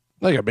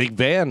Like a big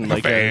van.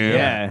 like a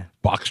van,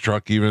 box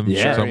truck even,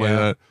 something like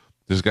that.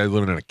 This guy's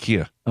living in a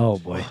Kia. Oh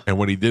boy. And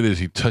what he did is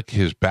he took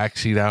his back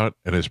seat out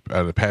and his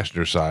on the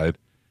passenger side.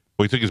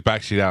 Well, he took his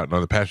back seat out, and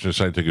on the passenger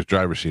side, he took his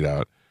driver's seat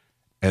out.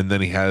 And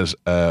then he has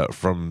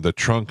from the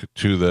trunk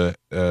to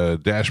the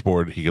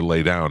dashboard, he could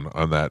lay down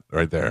on that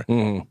right there.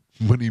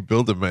 When he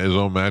built his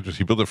own mattress,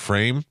 he built a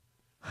frame,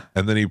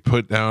 and then he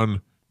put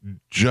down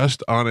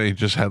just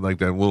had like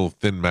that little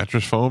thin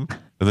mattress foam,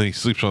 And then he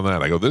sleeps on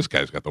that. I go, this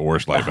guy's got the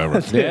worst life ever.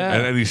 Yeah.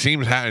 And he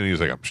seems happy. And he's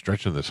like, I'm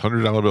stretching this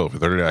 $100 bill for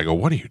 30 days. I go,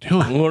 what are you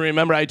doing? Well,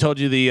 remember I told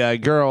you the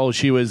girl,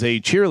 she was a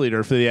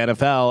cheerleader for the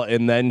NFL,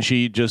 and then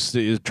she just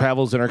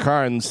travels in her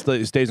car and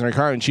stays in her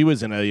car, and she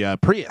was in a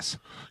Prius.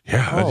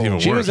 Yeah, that's even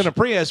worse. She was in a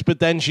Prius, but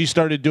then she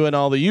started doing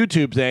all the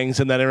YouTube things,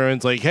 and then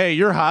everyone's like, hey,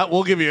 you're hot,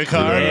 we'll give you a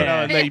car. You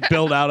know, and they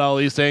build out all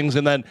these things,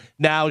 and then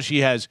now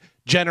she has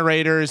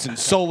generators and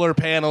solar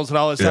panels and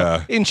all this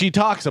stuff. And she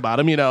talks about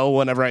them, you know,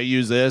 whenever I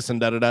use this and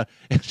da-da-da.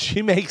 And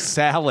she makes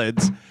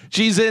salads.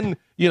 She's in,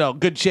 you know,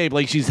 good shape,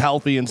 like she's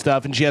healthy and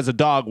stuff, and she has a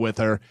dog with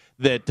her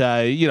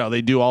that, you know,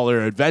 they do all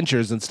their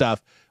adventures and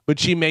stuff. But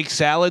she makes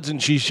salads,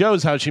 and she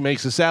shows how she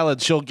makes the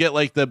salads. She'll get,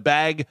 like, the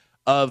bag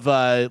of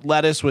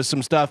lettuce with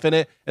some stuff in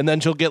it, and then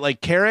she'll get,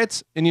 like,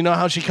 carrots. And you know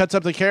how she cuts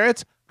up the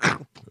carrots? She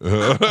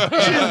just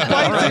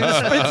bites it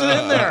and spits it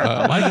in there.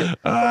 I like it.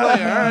 I'm like,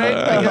 all right,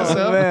 I guess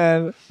so.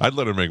 Man. I'd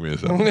let her make me a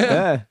salad.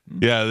 Yeah.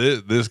 Yeah,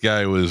 this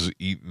guy was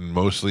eating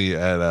mostly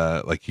at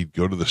like he'd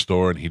go to the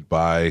store and he'd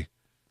buy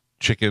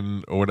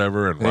chicken or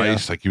whatever and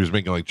rice. Like he was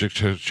making like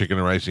chicken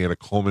and rice. He had a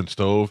Coleman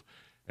stove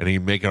and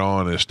he'd make it all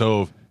on his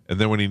stove. And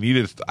then when he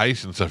needed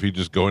ice and stuff, he'd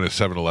just go into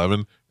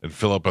 7-Eleven and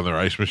fill up on their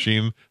ice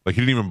machine. Like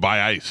he didn't even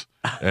buy ice.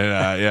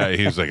 And yeah,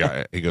 he's like,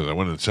 he goes, I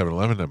went to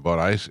 7-Eleven and bought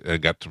ice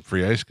and got some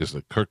free ice because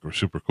the clerk was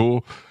super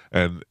cool.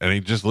 And he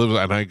just lives.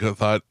 And I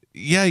thought,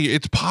 yeah,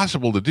 it's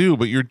possible to do,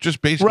 but you're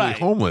just basically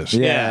homeless.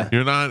 Yeah.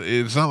 You're not,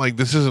 it's not like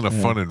this isn't a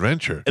fun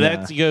adventure.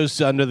 That goes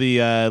under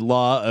the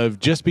law of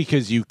just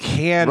because you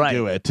can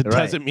do it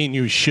doesn't mean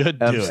you should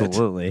do it.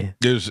 Absolutely.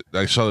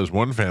 I saw this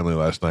one family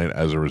last night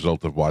as a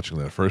result of watching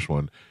that first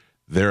one.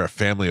 They're a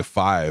family of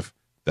 5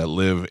 that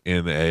live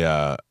in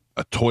a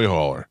toy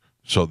hauler.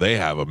 So they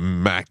have a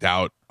macked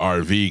out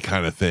RV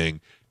kind of thing.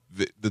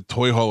 The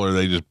toy hauler,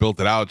 they just built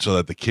it out so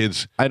that the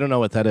kids. I don't know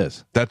what that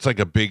is. That's like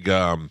a big,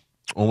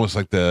 almost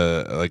like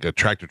a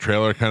tractor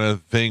trailer kind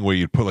of thing where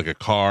you'd put like a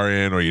car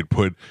in or you'd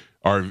put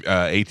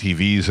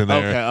ATVs in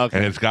there. Okay.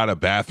 And it's got a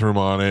bathroom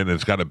on it and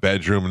it's got a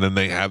bedroom. And then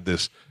they have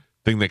this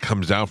thing that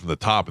comes down from the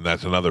top and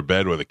that's another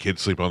bed where the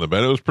kids sleep on the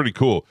bed. It was pretty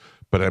cool.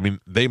 But I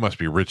mean, they must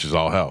be rich as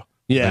all hell.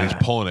 Yeah. And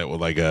he's pulling it with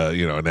like an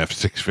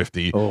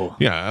F650. Oh.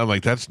 Yeah. I'm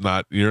like,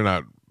 you're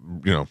not,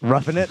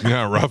 Roughing it? You're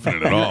not roughing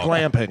it at all.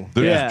 Glamping.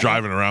 They're just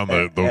driving around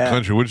the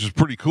country, which is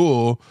pretty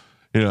cool.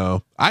 You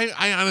know,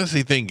 I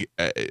honestly think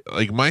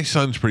like my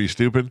son's pretty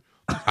stupid.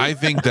 I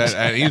think that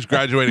and he's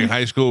graduating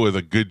high school with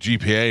a good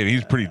GPA and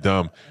he's pretty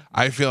dumb.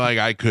 I feel like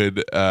I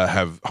could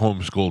have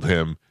homeschooled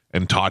him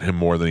and taught him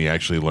more than he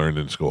actually learned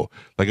in school.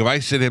 Like if I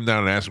sit him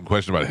down and ask him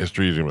questions about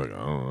history, he's gonna be like,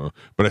 I don't know.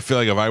 But I feel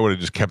like if I would have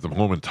just kept him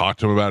home and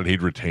talked to him about it,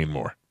 he'd retain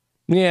more.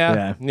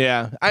 Yeah.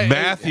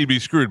 Math, he'd be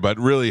screwed. But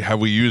really, have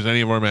we used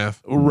any of our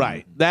math?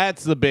 Right.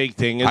 That's the big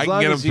thing. I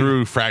can get him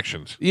through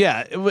fractions.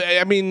 Yeah.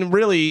 I mean,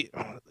 really,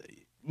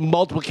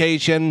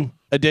 multiplication,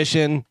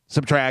 addition,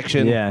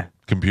 subtraction. Yeah.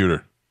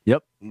 Computer.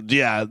 Yep.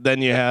 Yeah.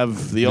 Then you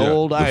have the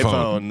old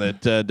iPhone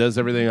that does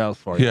everything else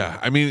for you. Yeah.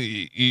 I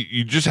mean,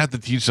 you just have to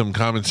teach them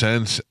common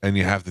sense and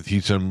you have to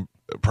teach them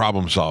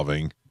problem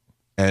solving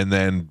and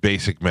then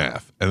basic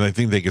math. And I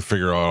think they could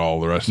figure out all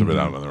the rest of it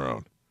out on their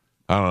own.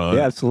 I don't know.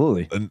 Yeah,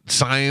 absolutely. And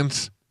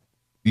science,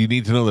 you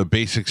need to know the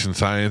basics in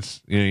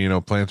science. You know,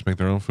 plants make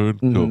their own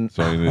food. Cool. That's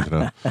all you need to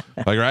know.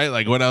 Like, right?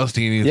 Like, what else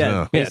do you need to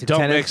know? Yeah, Basic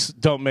don't tenets.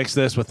 mix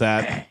this with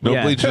that. No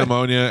Yeah. bleach and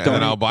ammonia, and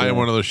then I'll buy him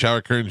one of those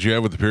shower curtains you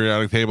have with the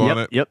periodic table on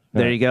it. Yep.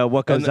 There you go.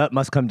 What goes up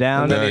must come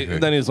down.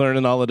 Then he's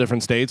learning all the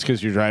different states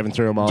because you're driving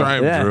through them all.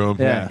 Driving through them.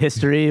 Yeah.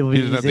 History will be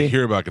He doesn't have to easy.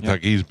 hear about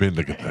Kentucky. He's been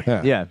to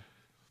Kentucky. Yeah.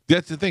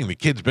 That's the thing. The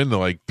kid's been to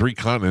like 3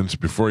 continents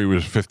before he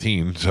was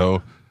 15.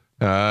 So,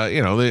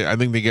 I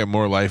think they get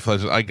more life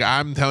lessons. Like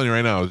I'm telling you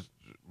right now,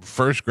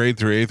 1st grade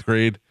through 8th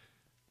grade,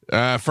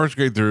 1st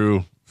grade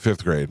through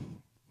 5th grade.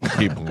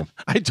 Keep them.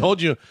 I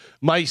told you,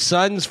 my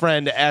son's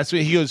friend asked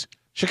me, he goes,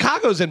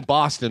 Chicago's in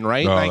Boston,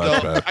 right? Oh, And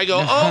that's bad. I go,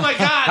 oh my God.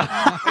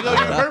 I go, you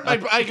hurt my,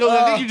 I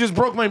think you just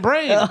broke my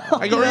brain.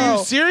 I go, are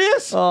you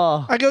serious?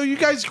 Oh. I go, you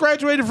guys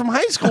graduated from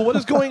high school. What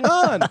is going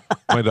on?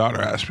 My daughter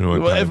asked me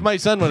one Well, time. if my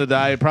son would have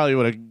died, I probably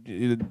would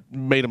have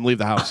made him leave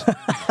the house.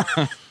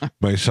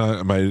 My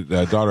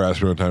daughter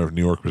asked me one time if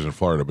New York was in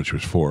Florida, but she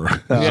was 4.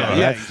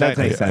 That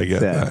exactly. makes sense. I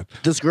get yeah. that.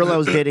 This girl I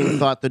was dating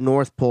thought the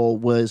North Pole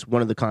was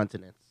one of the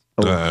continents.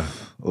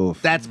 Oof.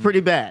 That's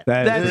pretty bad.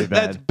 That is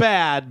That's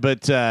bad,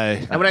 but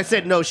And when I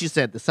said no, she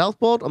said the South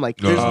Pole. I'm like,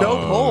 there's no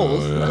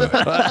poles.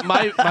 Yeah.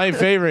 my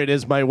favorite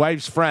is my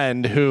wife's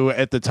friend who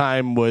at the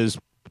time was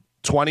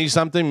 20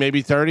 something,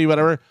 maybe 30,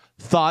 whatever,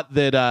 thought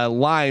that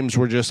limes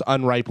were just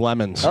unripe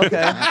lemons. Okay.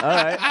 All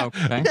right.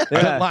 Okay.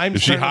 Yeah. Limes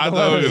Is she turned hot into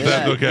though? lemons. If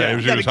that's okay. If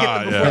she Gotta was get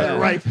hot, them before yeah. they're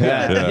ripe.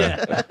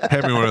 Yeah.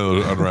 Hand me one of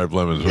those unripe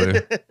lemons, will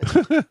you?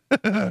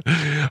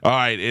 All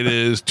right, it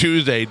is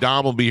Tuesday.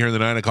 Dom will be here in the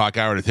 9 o'clock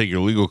hour to take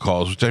your legal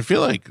calls, which I feel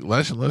like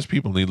less and less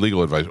people need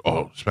legal advice.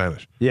 Oh,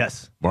 Spanish.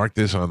 Yes. Mark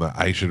this on the.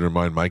 I should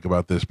remind Mike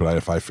about this, but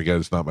if I forget,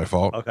 it's not my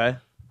fault. Okay.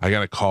 I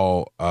got to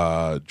call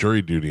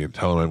jury duty and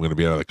tell him I'm going to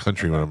be out of the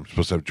country when I'm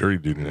supposed to have jury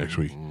duty next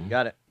week.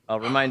 Got it. I'll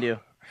remind you.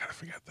 gotta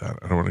forget that.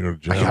 I don't want to go to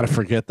jail. I gotta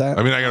forget that.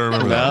 I mean, I gotta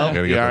remember that. I No,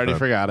 gotta you get that already done.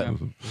 forgot it.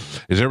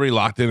 Is everybody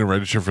locked in and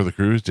registered for the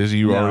cruise? Dizzy,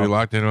 you No. already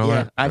locked in and all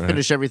Yeah, that? I All right.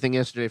 finished everything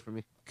yesterday for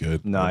me.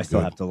 Good. No, I Good, still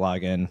good. have to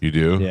log in. You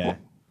do? Yeah.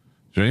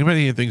 Is there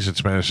anybody who thinks that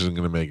Spanish isn't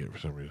going to make it for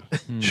some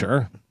reason?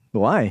 Sure.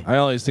 Why? I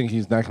always think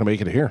he's not gonna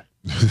make it here.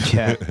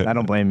 Yeah, I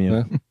don't blame you.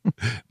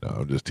 No,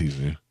 I'm just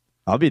teasing you.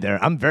 I'll be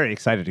there. I'm very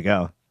excited to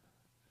go.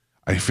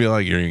 I feel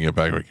like you're going to get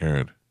back with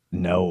Karen.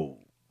 No,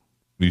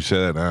 You say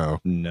that now.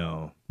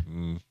 no,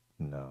 Mm.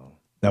 no.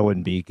 That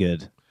wouldn't be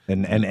good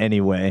in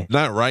any way.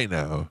 Not right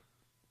now.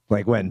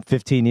 Like when?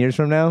 15 years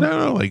from now?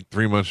 No, like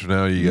 3 months from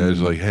now, you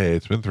guys are like, hey,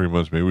 it's been 3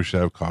 months. Maybe we should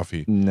have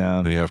coffee. No.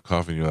 And then you have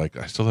coffee and you're like,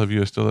 I still love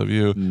you. I still love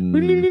you.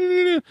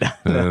 Mm.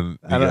 And then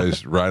you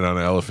guys ride on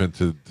an elephant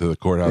to the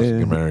courthouse and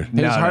get married. His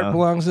No, heart no.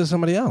 belongs to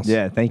somebody else.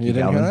 Yeah, thank you,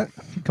 didn't hear Calvin.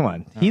 that? Come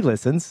on. He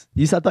listens.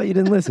 I thought you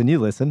didn't listen. You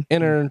listen.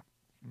 Inner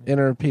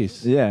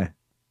peace. Yeah.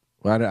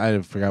 Well,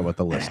 I forgot what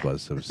the list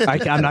was. It was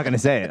I'm not going to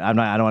say it. I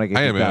don't want to get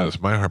I am kicked out.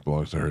 honest. My heart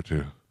belongs to her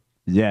too.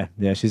 Yeah,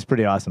 she's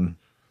pretty awesome.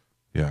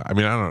 Yeah, I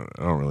mean, I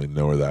don't really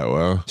know her that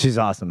well. She's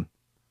awesome.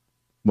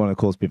 One of the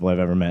coolest people I've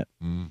ever met.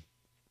 I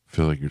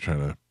feel like you're trying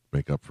to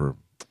make up for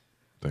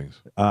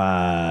things.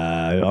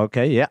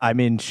 Okay, yeah. I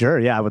mean, sure,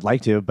 yeah, I would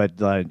like to,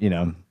 but I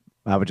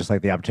would just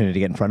like the opportunity to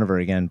get in front of her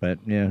again. But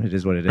yeah, it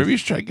is what it Maybe is. you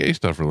should try gay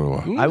stuff for a little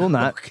while. I will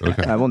not.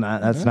 Okay. I will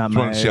not. That's not Just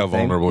my. wanna see how thing.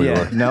 vulnerable you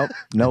Yeah, are.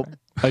 Nope.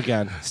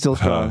 again. Still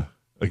strong.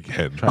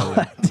 Again.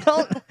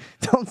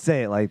 Don't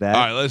say it like that.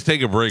 All right, let's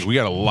take a break. We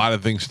got a lot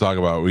of things to talk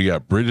about. We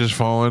got bridges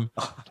falling.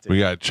 We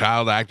got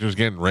child actors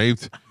getting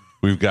raped.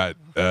 We've got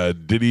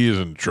Diddy is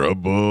in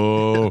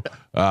trouble.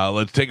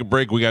 Let's take a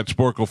break. We got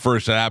Sporkle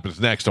first. That happens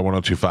next on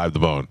 102.5 The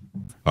Bone.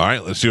 All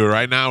right, let's do it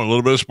right now. A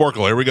little bit of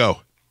Sporkle. Here we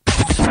go.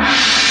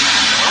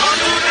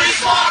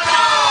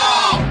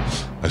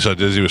 I saw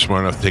Dizzy was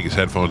smart enough to take his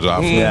headphones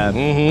off. Yeah.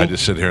 I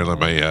just sit here and let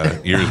my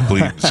ears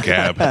bleed and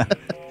scab.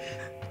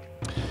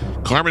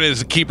 Carmen is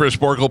the keeper of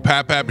Sporkle.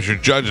 Pap is your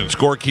judge and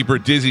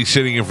scorekeeper. Dizzy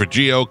sitting in for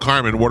Gio.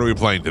 Carmen, what are we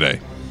playing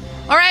today?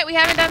 All right, we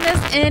haven't done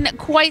this in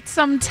quite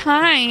some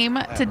time.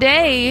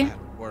 Today,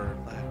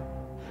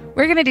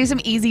 we're going to do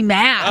some easy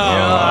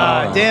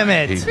math. Damn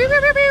it. Pew, pew,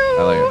 pew,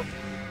 pew.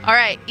 All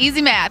right,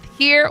 easy math.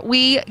 Here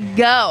we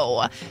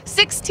go.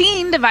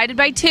 16 divided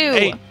by 2.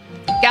 8.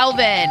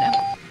 Galvin.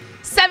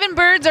 7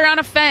 birds are on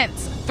a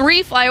fence.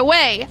 3 fly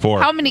away.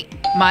 4. How many?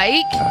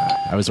 Mike.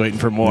 I was waiting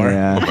for more.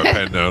 Yeah. Put my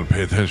pen down.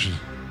 Pay attention.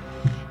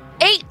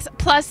 8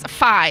 plus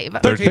 5.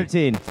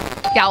 13.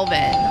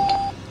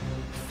 Galvin.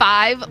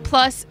 5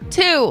 plus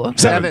 2.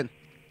 7.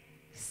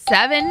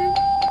 7.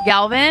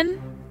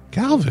 Galvin.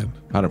 Calvin.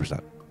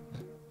 100%.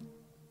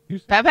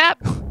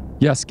 Pap.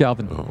 Yes,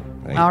 Calvin. Oh,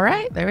 All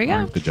right, there we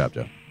go. Good job,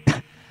 Joe.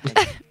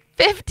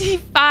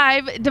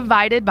 55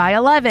 divided by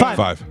 11.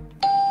 5.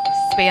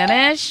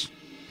 Spanish.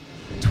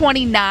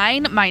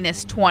 29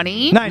 minus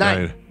 20.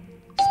 9.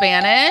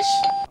 Spanish.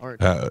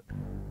 Uh,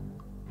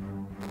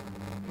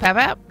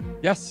 Pap.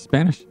 Yes,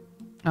 Spanish.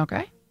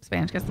 Okay.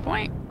 Spanish gets the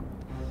point.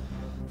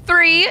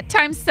 3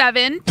 times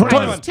 7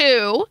 21. times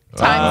 2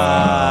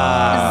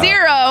 times 0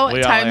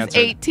 We all times answered.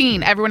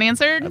 18. Everyone I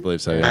answered?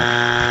 believe so,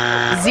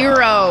 yeah.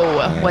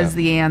 0 was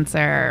the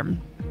answer.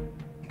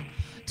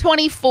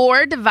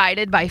 24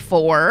 divided by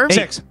 4.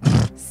 6.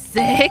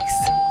 6.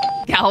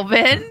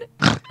 Calvin.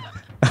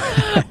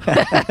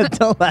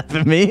 Don't laugh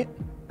at me.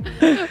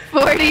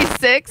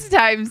 46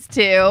 times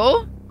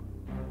 2.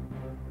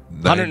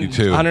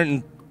 92.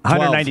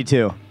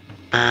 192.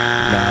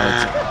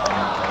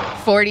 No,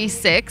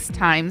 46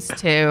 times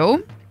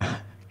 2.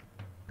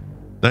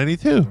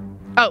 92.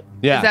 Oh,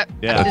 Yeah, Is that,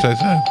 yeah. That's what I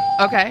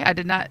said. okay, I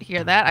did not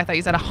hear that. I thought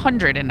you said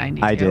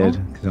 192. I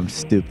did because I'm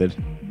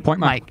stupid. Point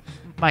Mike.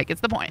 Mike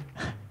gets the point.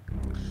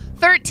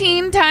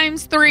 13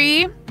 times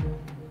 3.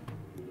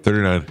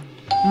 39.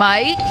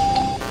 Mike.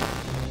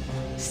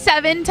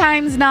 7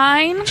 times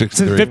 9.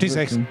 63.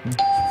 56.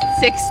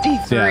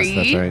 63. Yes,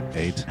 that's right.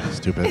 8.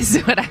 Stupid. Is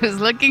what I was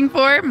looking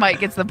for. Mike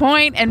gets the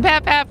point, and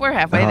Pap, we're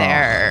halfway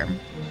there.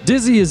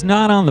 Dizzy is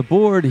not on the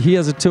board. He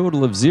has a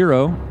total of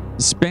 0.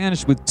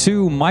 Spanish with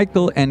 2.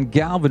 Michael and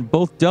Galvin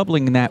both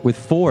doubling that with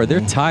 4. They're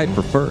tied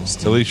for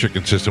first. At least you're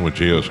consistent with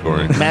Geo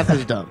scoring. Math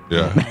is dumb.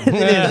 Yeah. It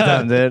is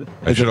dumb, dude.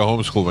 I should have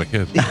homeschooled my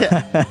kids.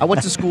 I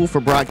went to school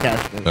for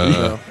broadcasting.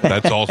 so,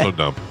 That's also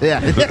dumb. yeah.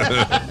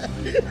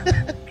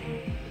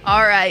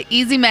 All right,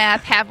 easy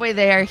math, halfway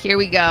there. Here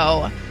we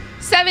go.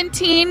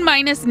 17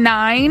 minus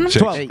 9. 6.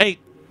 12. 8.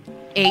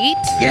 8.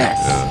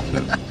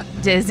 Yes.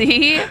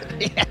 Dizzy.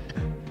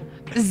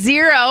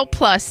 0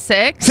 plus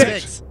 6.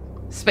 6.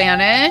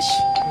 Spanish.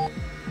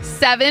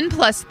 7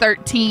 plus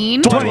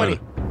 13. 20.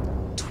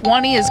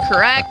 20 is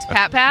correct.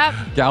 Pap.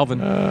 Galvin.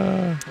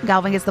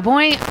 Galvin gets the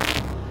point.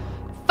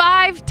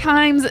 5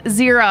 times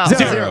 0.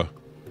 0.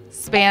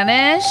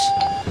 Spanish.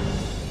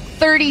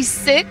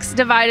 36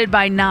 divided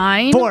by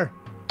 9. 4.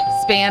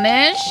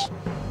 Spanish.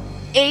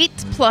 8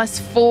 plus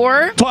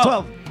 4.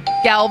 12.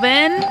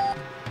 Galvin.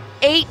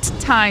 8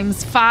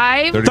 times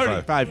 5.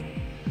 35. 35.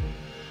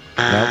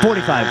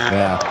 45.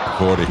 Yeah.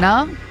 40.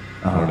 No?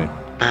 40.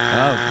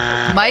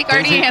 Mike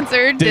already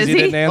answered. Dizzy Dizzy.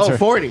 didn't answer. Oh,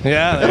 40.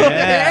 Yeah.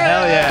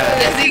 Hell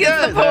yeah. Dizzy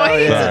gets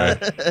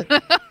the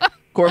point.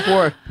 Core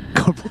 4.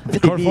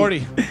 Core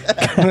 40.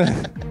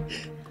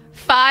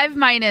 5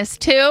 minus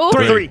 2.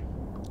 3.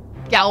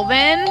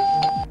 Galvin.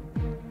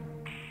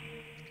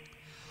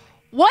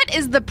 What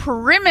is the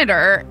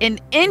perimeter in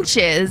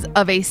inches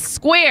of a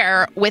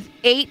square with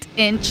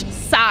 8-inch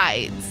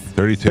sides?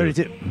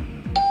 32.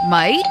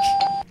 Mike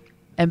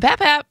and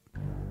Pap.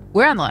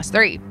 We're on the last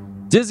 3.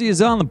 Dizzy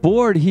is on the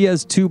board. He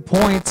has 2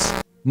 points.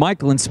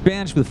 Michael in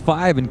Spanish with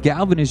 5, and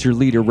Galvin is your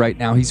leader right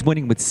now. He's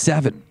winning with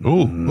 7.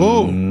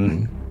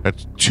 Ooh.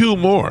 That's 2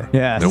 more.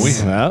 Yes. than we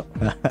Well,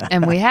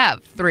 And we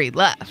have 3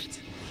 left.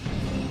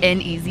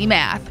 In easy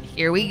math,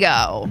 here we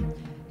go.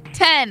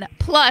 10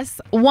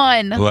 plus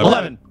 1.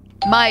 11.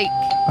 Mike.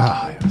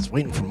 I was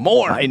waiting for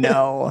more. I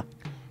know.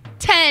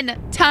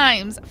 10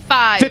 times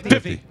 5.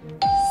 50.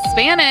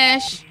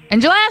 Spanish.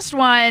 And your last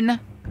one.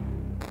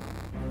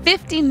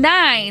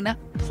 59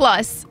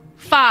 plus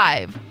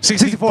 5.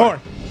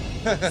 64.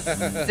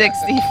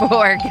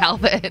 64,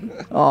 Galvin.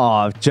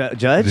 Oh,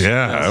 Judge?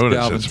 Yeah, I would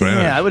have Galvin. said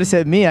Spanish. Yeah, I would have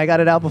said me. I got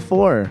it out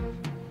before.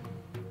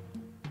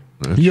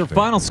 Your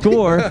final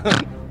score,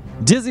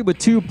 Dizzy with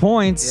 2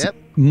 points. Yep.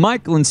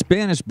 Michael and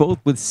Spanish both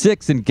with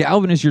 6, and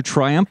Galvin is your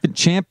triumphant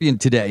champion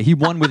today. He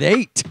won with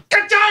 8.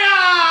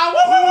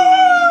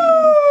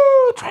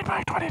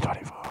 Trademark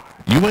 2024.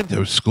 You went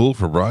to school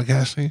for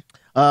broadcasting?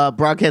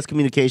 Broadcast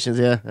communications,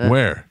 yeah.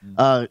 Where?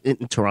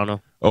 In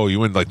Toronto. Oh, you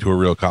went like to a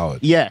real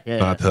college? Yeah.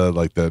 Not to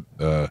like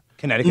that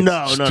Connecticut.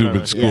 No,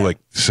 stupid school yeah. like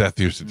Seth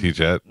used to teach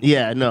at.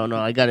 Yeah, no.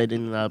 I got it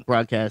in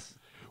broadcast.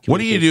 What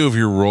do you do if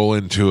you roll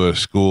into a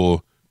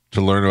school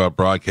to learn about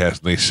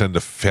broadcast and they send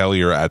a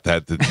failure at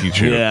that to teach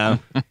you? Yeah.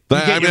 get your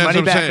that's money what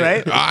I'm back, saying.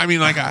 right? I mean,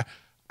 like,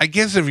 I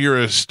guess if you're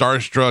a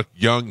starstruck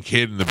young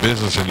kid in the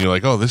business and you're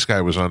like, oh, this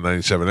guy was on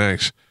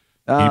 97X,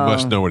 he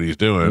must know what he's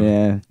doing.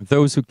 Yeah.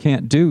 Those who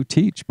can't do,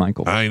 teach,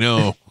 Michael. I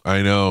know.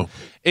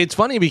 It's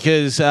funny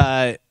because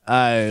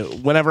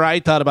whenever I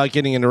thought about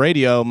getting into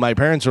radio, my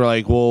parents were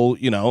like, well,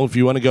 if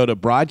you want to go to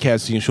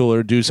broadcasting school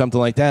or do something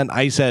like that,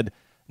 I said,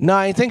 no,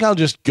 I think I'll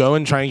just go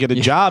and try and get a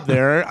job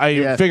there.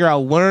 I figure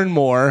I'll learn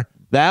more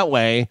that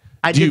way.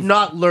 I did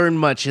not learn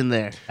much in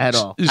there at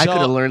all. I So-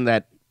 could have learned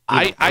that.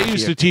 I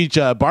used to teach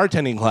a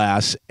bartending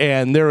class,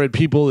 and there were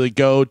people that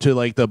go to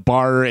like the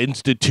Bar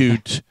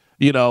Institute,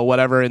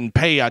 whatever, and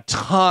pay a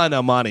ton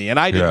of money. And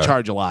I didn't Yeah.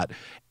 charge a lot.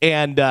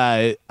 And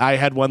I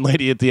had one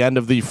lady at the end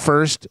of the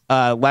first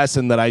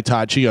lesson that I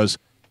taught. She goes,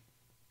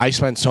 I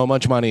spent so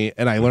much money,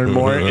 and I learned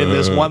more in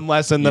this one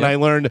lesson than I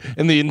learned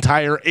in the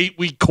entire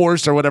 8-week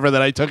course or whatever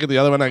that I took in the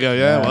other one. I go,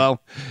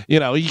 well,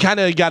 you kind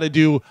of got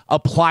to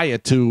apply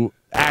it to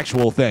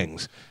actual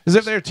things. Because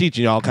if they're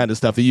teaching you all kind of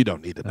stuff that you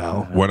don't need to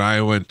know. When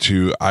I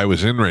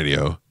was in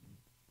radio,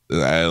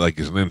 like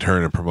as an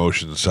intern and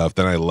promotion and stuff.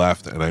 Then I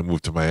left and I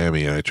moved to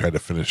Miami and I tried to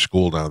finish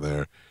school down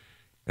there.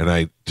 And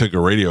I took a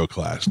radio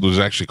class. It was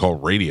actually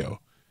called radio.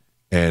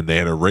 And they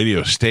had a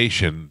radio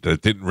station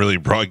that didn't really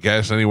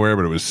broadcast anywhere,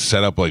 but it was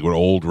set up like with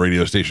old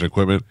radio station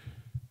equipment.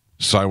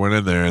 So I went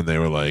in there and they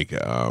were like,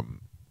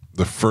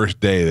 the first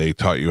day they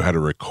taught you how to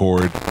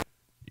record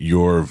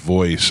your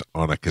voice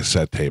on a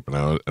cassette tape,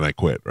 and I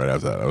quit right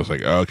after that. I was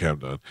like, oh, okay, I'm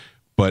done.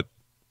 But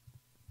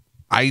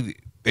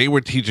they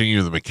were teaching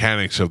you the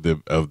mechanics of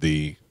the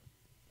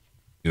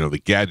the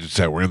gadgets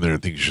that were in there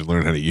and things you should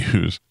learn how to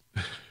use.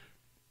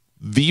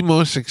 The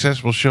most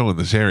successful show in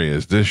this area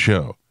is this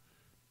show.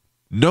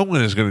 No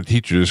one is going to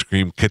teach you to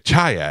scream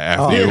 "Kachaya"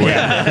 after you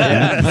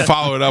win.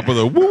 Follow it up with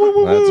a woo woo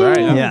woo. That's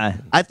right. Yeah.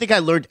 I think I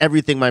learned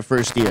everything my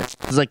first year.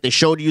 It's like they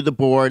showed you the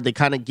board, they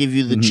kind of give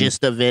you the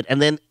gist of it,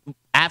 and then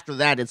after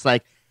that, it's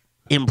like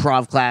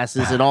improv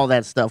classes and all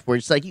that stuff. Where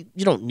it's like you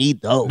don't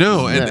need those.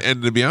 No, Yeah.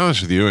 and to be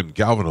honest with you, and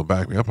Galvin will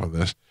back me up on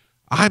this,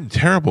 I'm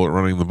terrible at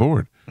running the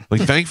board.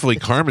 Like, thankfully,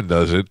 Carmen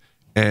does it,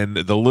 and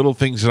the little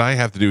things that I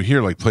have to do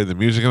here, like play the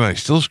music, and I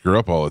still screw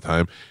up all the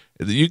time.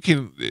 You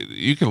can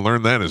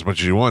learn that as much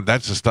as you want.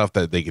 That's the stuff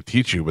that they could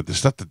teach you, but the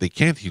stuff that they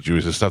can't teach you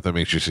is the stuff that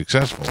makes you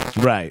successful.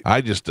 Right.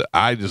 I just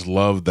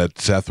love that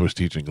Seth was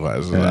teaching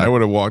classes. I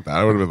would have walked.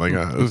 I would have been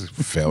like, this is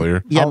a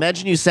failure. Yeah,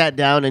 imagine you sat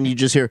down and you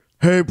just hear,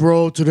 "Hey,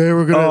 bro, today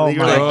we're gonna." Oh,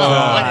 you're my like,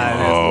 God.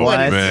 Oh what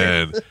is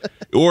man!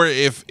 Or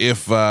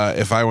if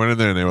I went in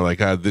there and they were like,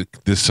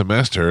 this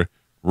semester,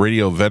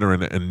 radio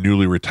veteran and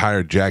newly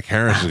retired Jack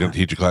Harris is going to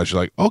teach a class.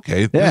 You're like,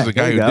 okay, this Yeah, is a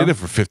guy there who you go. did it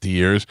for 50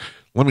 years.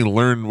 Let me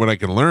learn what I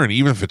can learn,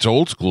 even if it's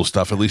old school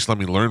stuff. At least let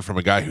me learn from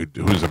a guy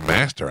who's a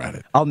master at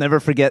it. I'll never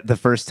forget the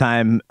first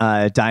time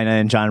Dinah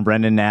and John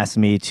Brennan asked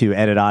me to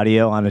edit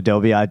audio on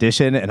Adobe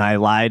Audition, and I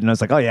lied, and I was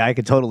like, oh, yeah, I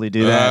could totally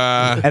do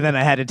that. And then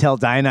I had to tell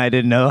Dinah I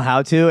didn't know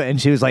how to, and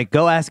she was like,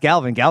 go ask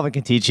Galvin. Galvin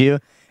can teach you.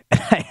 And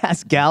I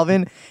asked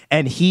Galvin,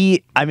 and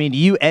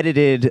you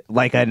edited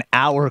like an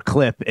hour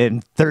clip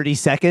in 30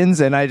 seconds,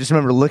 and I just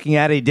remember looking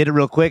at it. He did it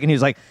real quick, and he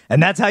was like,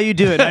 and that's how you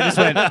do it. And I just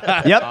went,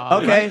 yep,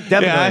 okay,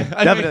 definitely,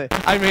 Yeah, definitely.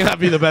 I may not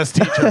be the best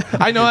teacher.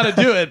 I know how to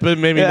do it, but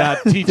maybe Yeah.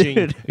 not teaching.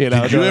 Dude. You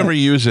know, Did you ever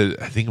use it?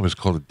 I think it was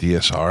called a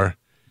DSR.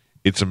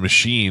 It's a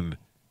machine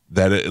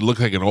that it looked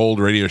like an old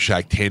Radio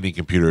Shack Tandy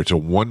computer. It's a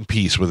one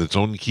piece with its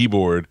own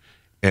keyboard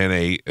and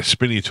a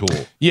spinny tool.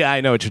 Yeah, I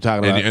know what you're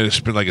talking about. And it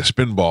spin like a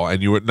spin ball,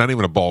 and you would not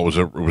even a ball,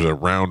 it was a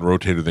round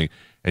rotated thing.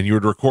 And you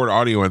would record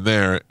audio in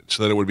there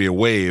so that it would be a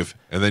wave,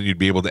 and then you'd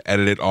be able to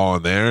edit it all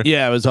in there.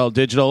 Yeah, it was all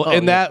digital,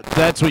 and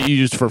that's what you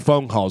used for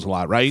phone calls a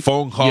lot, right?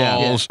 Phone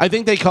calls. I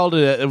think they called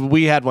it.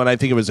 We had one. I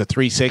think it was a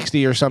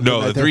 360 or something.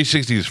 No, the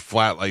 360 is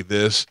flat like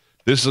this.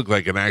 This looked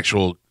like an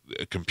actual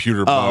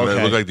computer monitor. okay.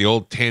 It looked like the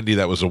old Tandy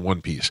that was a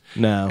one piece.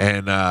 No,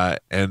 and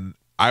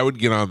I would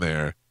get on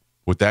there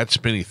with that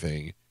spinny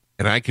thing,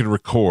 and I could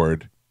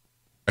record.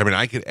 I mean,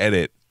 I could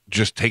edit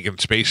just taking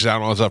spaces out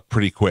and all that stuff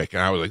pretty quick,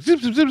 and I was like zip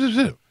zip zip zip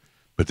zip.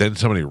 But then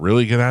somebody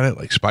really good at it,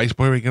 like Spice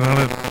Boy would get on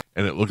it,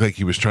 and it looked like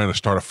he was trying to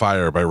start a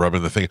fire by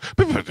rubbing the thing.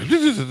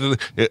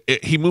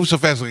 He moves so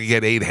fast like he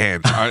had 8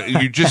 hands.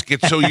 You just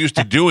get so used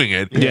to doing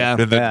it. Yeah.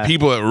 And the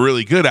people that were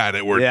really good at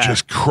it were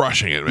just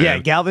crushing it, man. Yeah,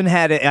 Galvin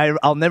had it.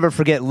 I'll never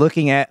forget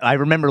I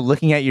remember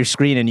looking at your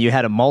screen and you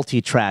had a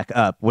multi-track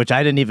up, which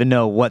I didn't even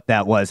know what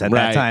that was at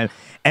that time.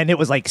 And it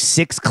was like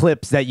 6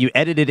 clips that you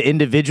edited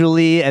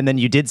individually, and then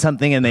you did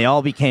something and they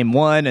all became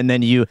one, and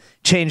then you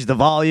changed the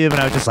volume,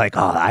 and I was just like,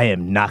 oh, I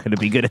am not going to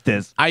be good at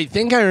this. I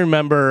think I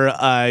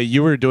remember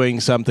you were doing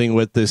something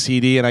with the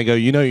CD, and I go,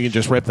 you can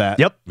just rip that.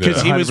 Yep.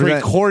 Because he was 100%.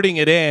 recording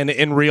it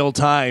in real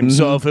time.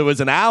 So if it was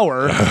an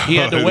hour, he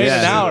had to wait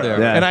an hour.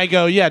 Yeah. And I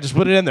go, just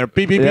put it in there.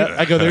 Beep, beep, beep.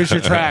 I go, there's your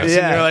tracks.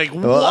 And you're like,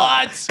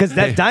 what? Because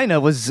that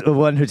Dinah was the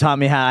one who taught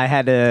me how I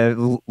had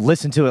to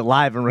listen to it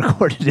live and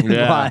record it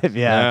live.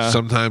 Yeah.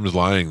 Sometimes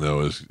lying,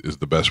 though, is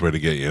the best way to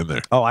get you in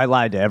there. Oh, I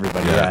lied to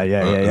everybody.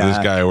 Yeah. This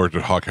guy worked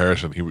at Hawk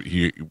Harrison.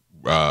 He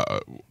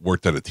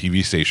worked at a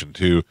TV station,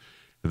 too.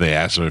 And they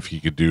asked him if he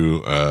could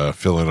do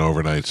fill-in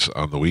overnights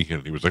on the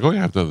weekend. He was like, oh,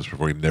 yeah, I've done this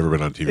before. He'd never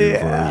been on TV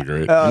before. It was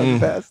great. Oh, the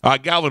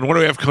best. Galvin, what do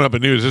we have coming up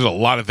in news? There's a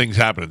lot of things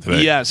happening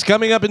today. Yes,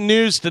 coming up in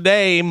news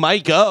today,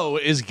 Mike O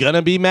is going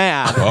to be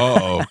mad.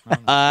 Uh-oh.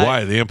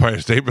 Why? The Empire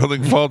State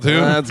Building fall,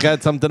 too? It's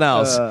got something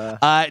else.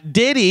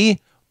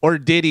 Diddy or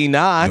Diddy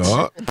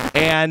not,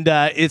 and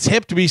it's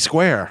hip to be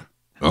square.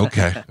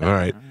 Okay. All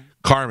right.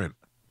 Carmen.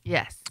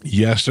 Yes.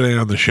 Yesterday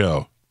on the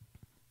show,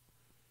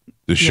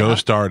 the show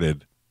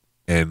started,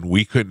 and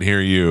we couldn't hear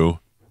you,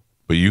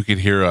 but you could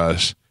hear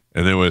us,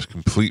 and there was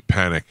complete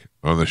panic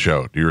on the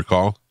show. Do you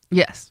recall?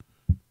 Yes.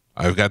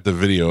 I've got the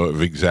video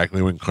of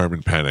exactly when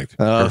Carmen panicked.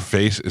 Her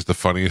face is the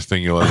funniest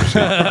thing you'll ever see.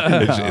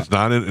 It's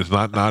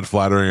not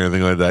flattering or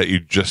anything like that. You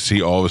just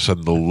see all of a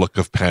sudden the look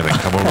of panic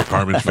come over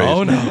Carmen's face.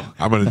 Oh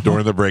no!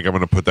 During the break, I'm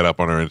gonna put that up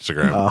on our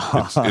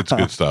Instagram. It's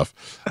good stuff.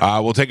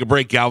 We'll take a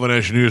break. Galvin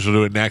Ash News will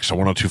do it next on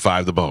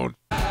 102.5 The Bone.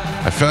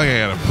 I feel like I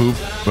got to poop,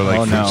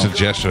 but since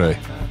yesterday.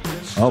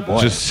 Oh boy!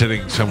 Just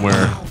sitting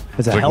somewhere.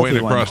 It's a like healthy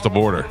waiting one. across the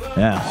border.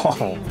 Yeah.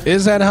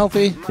 Is that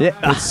healthy? Yeah.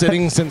 It's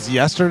sitting since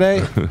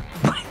yesterday.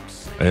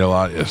 I ate a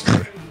lot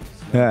yesterday.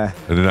 Yeah.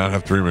 I did not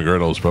have 3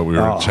 McGriddles, but we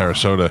were in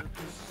Sarasota.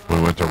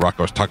 We went to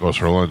Rocco's Tacos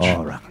for lunch.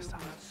 Oh, Rocco's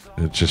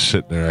Tacos. It's just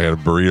sitting there. I got a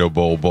burrito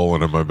bowl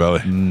bowling in my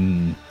belly.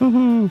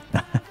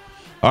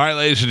 All right,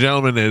 ladies and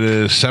gentlemen, it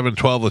is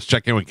 7:12. Let's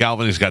check in with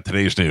Galvin. He's got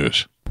today's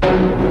news.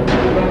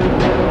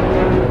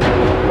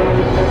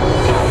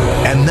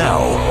 And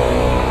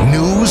now,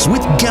 news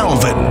with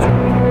Galvin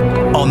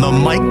on the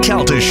Mike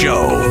Calta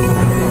Show.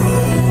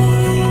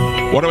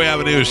 What do we have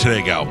in news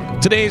today, Galvin?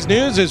 Today's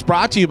news is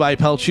brought to you by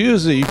Pelt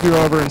Shoes. If you're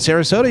over in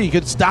Sarasota, you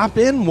could stop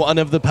in one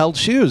of the Pelt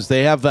Shoes.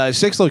 They have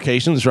 6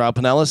 locations throughout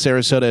Pinellas,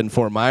 Sarasota, and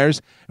Fort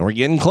Myers. And we're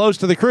getting close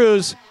to the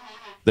cruise.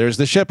 There's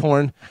the ship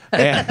horn.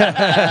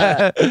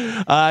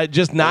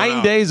 Just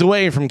 9 days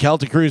away from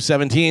Celtic Cruise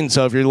 17.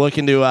 So if you're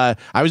looking to,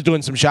 I was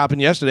doing some shopping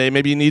yesterday.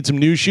 Maybe you need some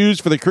new shoes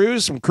for the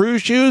cruise, some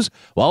cruise shoes.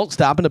 Well,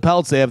 stop into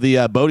Pelts. They have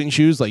the boating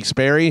shoes like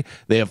Sperry.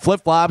 They have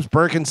flip-flops,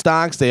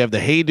 Birkenstocks. They have the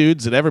Hey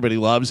Dudes that everybody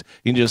loves.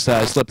 You can just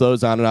slip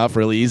those on and off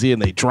really easy,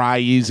 and they dry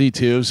easy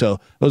too. So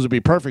those would be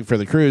perfect for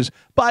the cruise.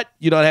 But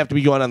you don't have to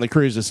be going on the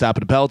cruise to stop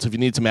into Pelts. If you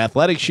need some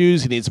athletic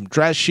shoes, you need some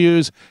dress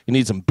shoes, you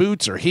need some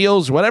boots or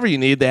heels, whatever you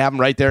need, they have them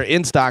right there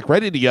in stock,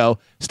 ready to go.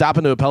 Stop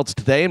into a Pelts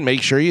today and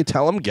make sure you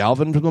tell them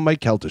Galvin from the Mike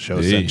Calta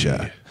Show sent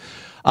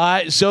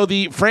you. So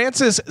the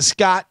Francis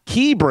Scott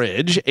Key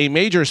Bridge, a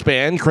major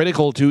span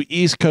critical to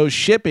East Coast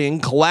shipping,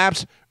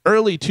 collapsed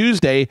early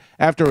Tuesday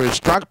after it was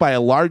struck by a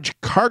large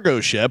cargo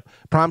ship,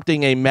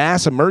 prompting a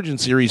mass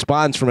emergency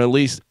response from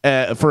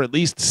for at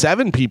least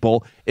 7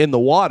 people in the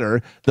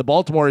water. The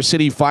Baltimore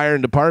City Fire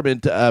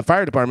Department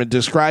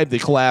described the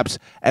collapse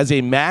as a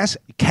mass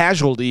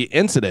casualty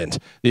incident.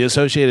 The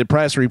Associated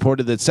Press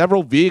reported that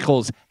several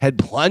vehicles had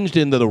plunged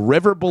into the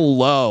river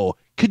below.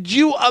 Could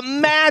you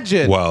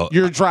imagine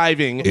you're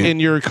driving and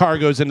your car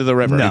goes into the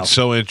river? It's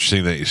so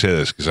interesting that you say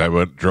this because I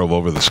drove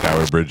over the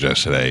Skyway Bridge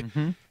yesterday.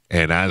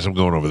 And as I'm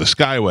going over the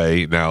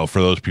Skyway, now for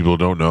those people who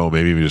don't know,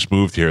 maybe we just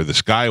moved here, the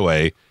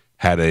Skyway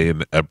had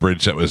a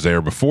bridge that was there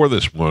before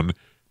this one,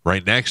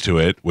 right next to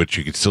it, which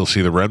you could still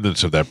see the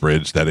remnants of that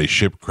bridge that a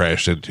ship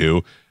crashed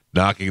into,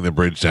 knocking the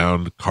bridge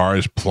down,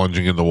 cars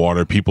plunging in the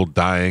water, people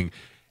dying.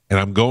 And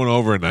I'm going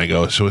over and I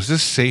go, so is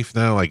this safe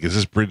now? Like, is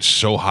this bridge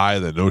so high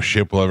that no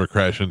ship will ever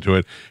crash into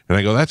it? And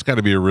I go, that's got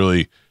to be a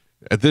really,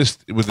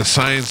 with the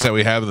science that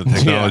we have and the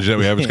technology that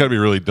we have, it's got to be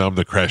really dumb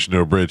to crash into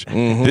a bridge.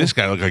 This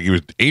guy looked like he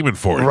was aiming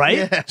for it. Right?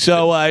 Yeah.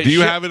 So, Do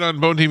you have it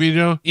on Bone TV,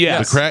 Joe?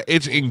 Yes.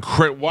 It's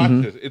incredible. Watch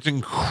this. It's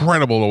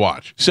incredible to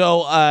watch. So,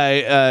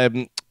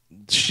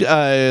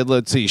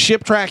 let's see.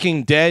 Ship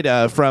tracking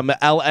data from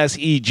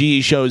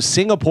LSEG shows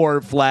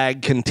Singapore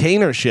flag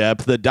container ship,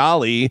 the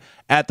Dolly,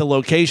 at the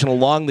location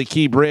along the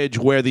Key Bridge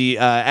where the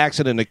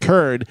accident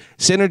occurred.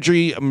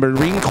 Synergy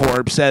Marine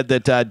Corps said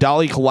that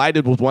Dolly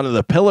collided with one of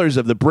the pillars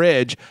of the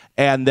bridge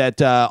and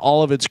that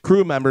all of its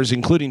crew members,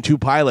 including 2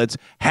 pilots,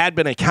 had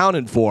been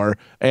accounted for,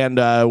 and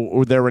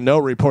there were no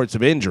reports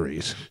of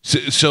injuries.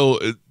 So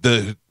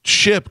the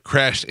ship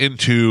crashed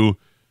into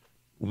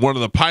one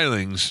of the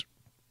pilings,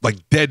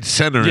 like dead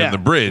center in the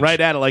bridge, right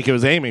at it, like it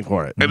was aiming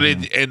for it.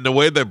 And the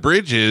way the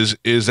bridge is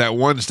that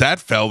once that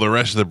fell, the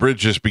rest of the bridge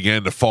just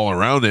began to fall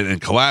around it and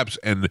collapse.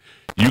 And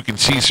you can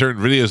see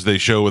certain videos they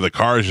show where the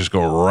cars just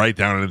go right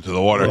down into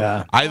the water.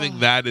 Yeah. I think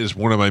that is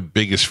one of my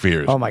biggest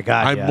fears. Oh my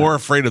God, I'm yeah. more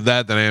afraid of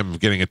that than I am of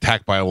getting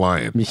attacked by a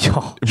lion.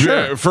 Sure.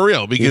 Yeah, for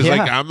real, because Yeah.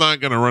 like I'm not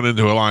going to run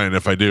into a lion.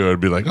 If I do, I'd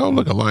be like, oh,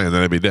 look, a lion,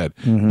 then I'd be dead.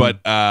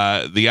 But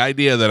the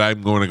idea that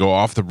I'm going to go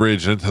off the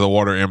bridge into the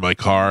water in my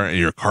car, and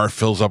your car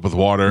fills up with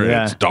water, Yeah.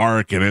 and it's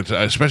dark, and it's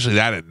especially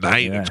that at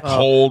night, Yeah. it's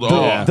cold.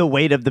 The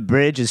weight of the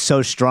bridge is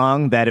so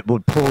strong that it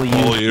would pull you.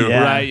 Pull you.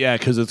 Yeah. Right, yeah,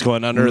 because it's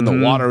going under and the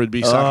water would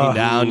be sucking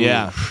down.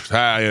 Yeah.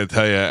 I gotta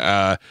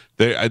tell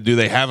you, do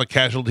they have a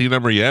casualty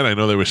number yet? I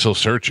know they were still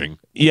searching.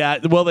 Yeah,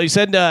 well, they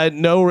said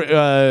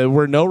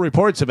were no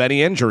reports of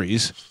any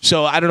injuries.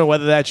 So I don't know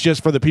whether that's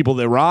just for the people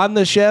that were on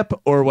the ship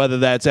or whether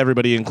that's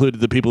everybody,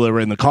 included the people that were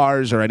in the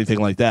cars or anything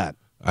like that.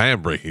 I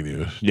am breaking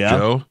news. Yeah?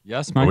 Joe?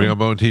 Yes, Are we Michael? on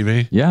Bone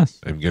TV? Yes.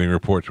 I'm getting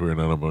reports we are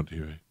not on Bone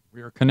TV.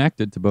 We are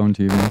connected to Bone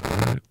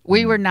TV.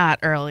 We were not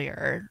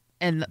earlier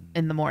in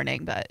the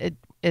morning, but it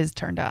is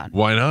turned on.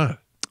 Why not?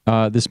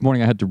 This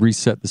morning I had to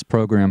reset this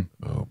program,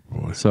 Oh,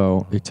 boy.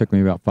 so it took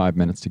me about 5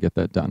 minutes to get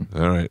that done.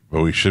 All right.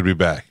 But we should be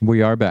back.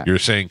 We are back. You're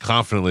saying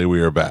confidently we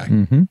are back.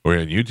 Mhm. We're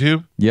on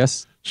YouTube?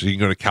 Yes. So you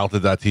can go to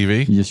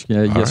calta.tv? Yes,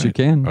 All yes, you right.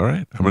 can. All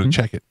right. I'm going to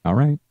check it. All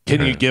right.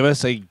 Can you give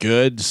us a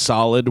good,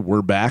 solid,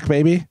 we're back,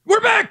 maybe? We're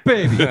back,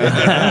 baby.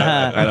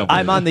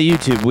 I'm on the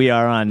YouTube. We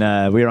are on the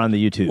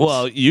YouTube.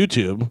 Well,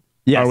 YouTube.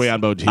 Yes. Are we on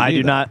Bone TV? I do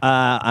then? not.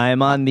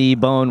 I'm on the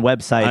Bone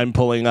website. I'm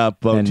pulling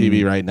up Bone And-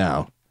 TV right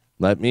now.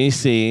 Let me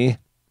see.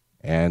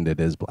 And it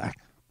is black.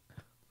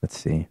 Let's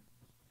see.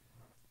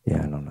 Yeah,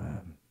 I don't know.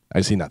 I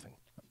see nothing.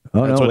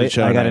 Oh That's no! what it's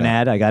Wait, showing I got right an now.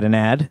 ad. I got an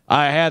ad.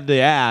 I had the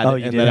ad, Oh,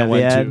 you and did then I have the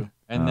went ad? to.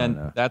 And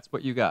then that's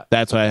what you got.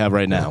 That's what I have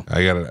right now.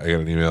 I got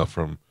an email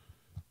from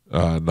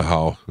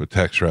Nahal, a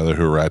text rather,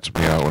 who rats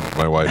me out when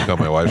my wife got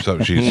my wife's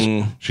up.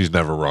 She's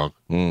never wrong.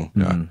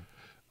 Yeah.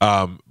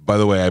 By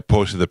the way, I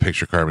posted the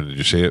picture, Carmen. Did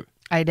you see it?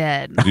 I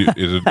did.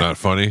 Is it not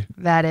funny?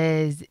 That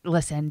is,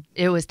 listen,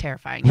 it was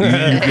terrifying. You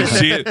can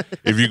see it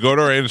if you go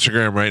to our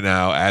Instagram right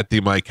now at the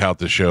Mike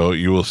Calta Show.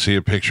 You will see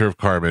a picture of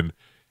Carmen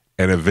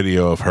and a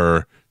video of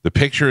her. The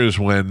picture is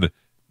when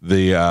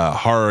the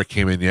horror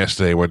came in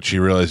yesterday, when she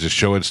realized the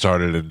show had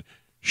started and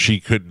she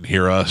couldn't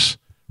hear us,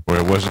 or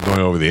it wasn't going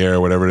over the air,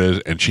 or whatever it is,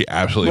 and she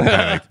absolutely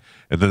panicked.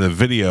 And then the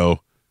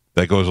video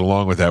that goes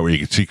along with that, where you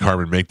can see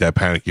Carmen make that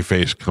panicky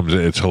face, comes in.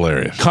 It's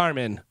hilarious.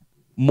 Carmen,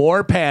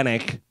 more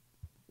panic.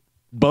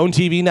 Bone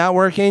TV not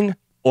working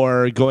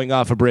or going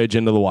off a bridge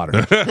into the water?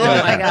 Oh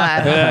my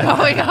God.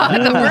 Going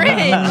on the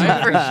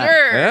bridge for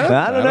sure.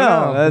 I don't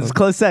know. That's a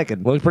close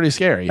second. Looks pretty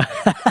scary.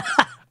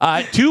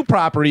 2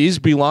 properties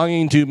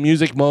belonging to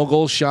music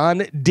mogul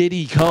Sean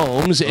Diddy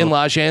Combs in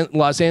Los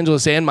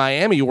Angeles and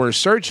Miami were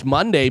searched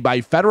Monday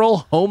by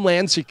federal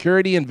Homeland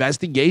Security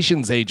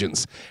investigations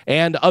agents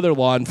and other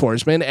law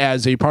enforcement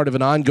as a part of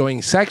an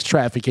ongoing sex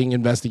trafficking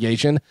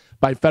investigation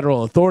by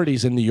federal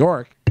authorities in New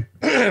York.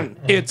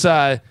 It's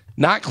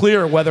not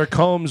clear whether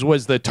Combs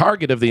was the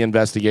target of the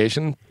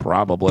investigation.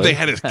 Probably. They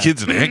had his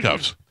kids in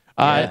handcuffs.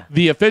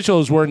 The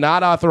officials were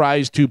not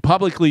authorized to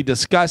publicly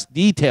discuss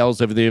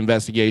details of the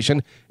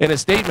investigation. In a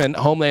statement,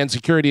 Homeland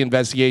Security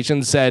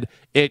Investigations said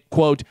it,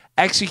 quote,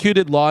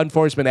 executed law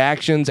enforcement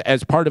actions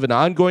as part of an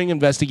ongoing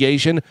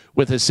investigation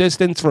with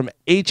assistance from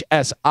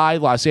HSI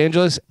Los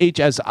Angeles,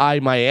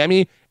 HSI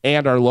Miami,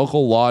 and our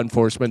local law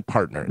enforcement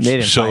partners. They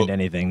didn't find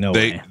anything. No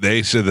way.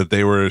 They said that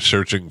they were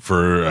searching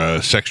for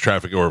sex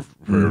trafficking or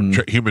for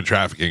human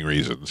trafficking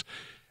reasons,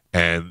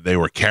 and they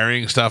were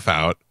carrying stuff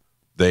out.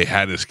 They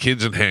had his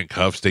kids in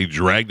handcuffs. They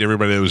dragged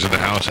everybody that was in the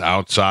house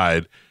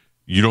outside.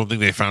 You don't think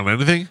they found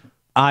anything?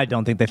 I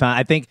don't think they found.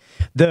 I think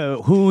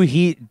who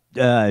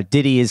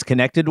Diddy is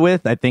connected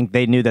with. I think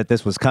they knew that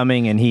this was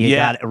coming, and he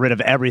got rid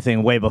of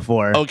everything way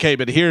before. Okay,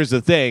 but here's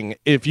the thing: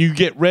 if you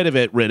get rid of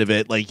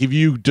it. Like if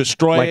you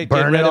destroy Like it, get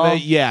burn rid it of all?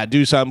 it. Yeah,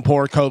 do some,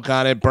 pour Coke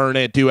on it, burn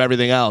it, do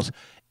everything else.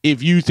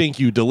 If you think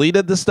you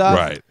deleted the stuff,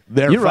 Right.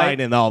 they're You're fine right.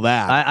 in all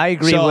that. I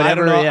agree, So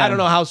whatever, I don't know. yeah. I don't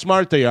know how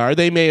smart they are.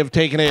 They may have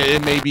taken it.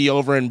 It may be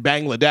over in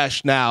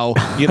Bangladesh now.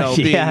 You know,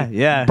 being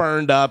Yeah.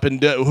 burned up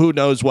and who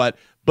knows what.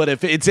 But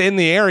if it's in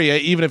the area,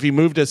 even if he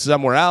moved it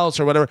somewhere else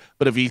or whatever,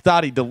 but if he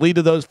thought he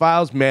deleted those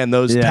files, man,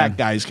 those tech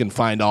guys can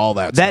find all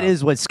that stuff. That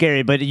is what's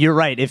scary, but you're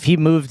right. If he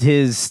moved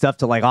his stuff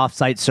to like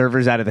off-site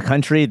servers out of the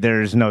country,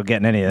 there's no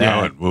getting any of that. Yeah,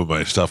 I would move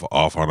my stuff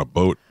off on a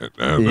boat,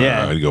 and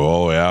Yeah. I'd go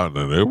all the way out,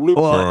 and then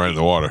throw it right in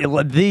the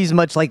water. These,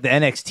 much like the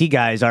NXT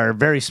guys, are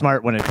very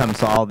smart when it comes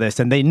to all this,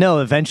 and they know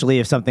eventually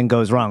if something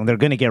goes wrong, they're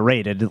going to get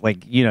raided.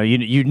 Like,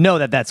 you know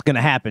that's going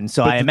to happen.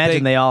 So I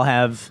imagine they all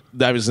have.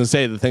 I was going to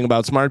say the thing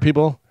about smart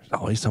people.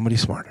 Always somebody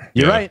smarter.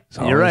 You're Yeah. right.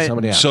 There's You're always right.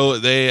 somebody else. So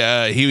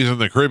he was in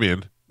the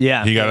Caribbean.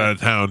 Yeah. He got out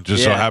of town.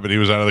 Just so Yeah. happened he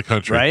was out of the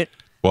country. Right.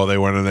 Well, they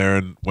went in there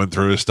and went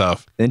through his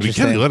stuff.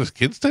 Interesting. Can he let his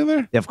kids stay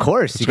there? Of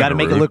course, you got to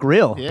kinda make it rude. look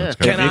real. Yeah. That's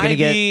Can kinda- you're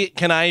gonna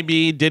Can I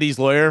be Diddy's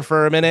lawyer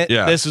for a minute?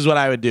 Yeah. This is what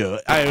I would do.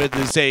 I would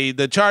say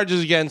the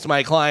charges against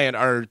my client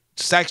are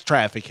sex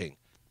trafficking.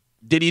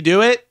 Did he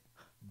do it?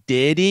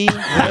 Did he?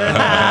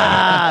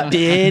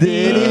 Did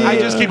he? I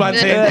just keep on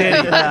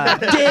saying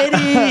did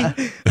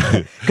he.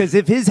 Because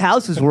if his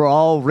houses were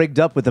all rigged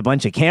up with a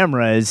bunch of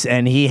cameras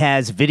and he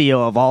has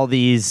video of all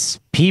these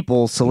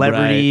people,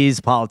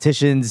 celebrities,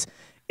 politicians,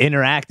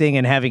 interacting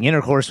and having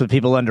intercourse with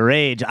people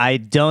underage, I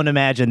don't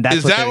imagine that's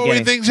Is what that they're what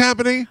getting. we think's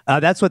happening?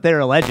 That's what they're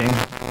alleging.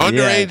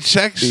 Underage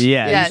sex?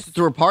 Yeah. Yes. Used to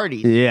throw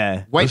parties.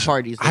 Yeah. White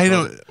parties. they I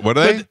call don't. it. What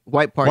are they?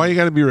 White Why parties. you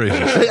got to be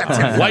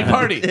racist? White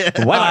party.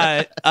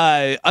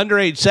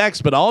 Underage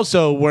sex, but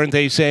also weren't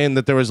they saying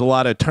that there was a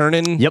lot of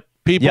turning Yep.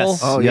 people?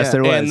 Yes. Oh, yes, yeah.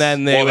 there was. And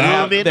then they Well, would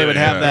have, grooming. they would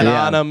have that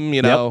Yeah. on them,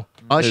 you know.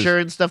 Usher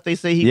and stuff they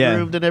say he yeah.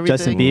 groomed and everything.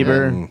 Justin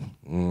Bieber.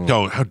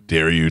 Oh, how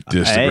dare you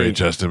disagree, Hey,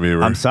 Justin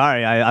Bieber? I'm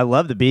sorry. I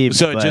love the Biebs.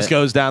 So it just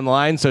goes down the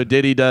line. So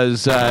Diddy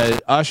does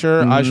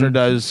Usher, Usher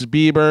does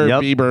Bieber,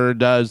 Yep. Bieber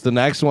does the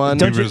next one.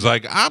 Bieber's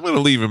like, I'm going to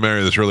leave and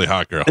marry this really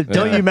hot girl.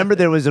 Don't you remember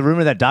there was a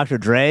rumor that Dr.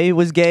 Dre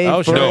was gay Oh,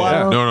 for sure. a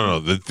while? No.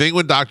 The thing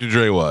with Dr.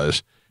 Dre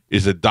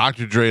is that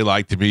Dr. Dre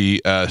liked to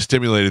be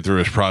stimulated through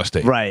his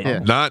prostate. Right. Yeah.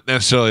 Not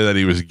necessarily that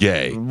he was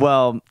gay.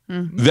 Well,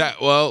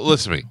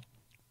 Listen to me.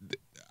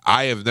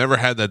 I have never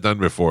had that done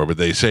before, but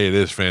they say it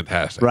is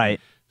fantastic. right.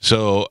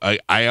 So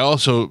I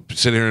also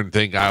sit here and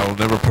think I will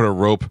never put a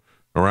rope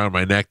around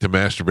my neck to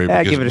masturbate Yeah,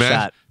 because give it a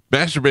shot.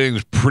 masturbating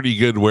is pretty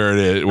good where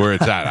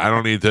it's at. I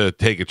don't need to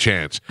take a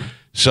chance.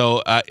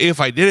 So if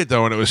I did it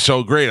though and it was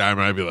so great, I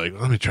might be like,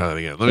 let me try that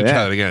again. Let me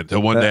try that again.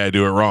 Until one day I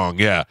do it wrong.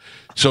 Yeah.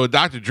 So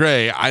Dr.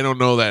 Dre, I don't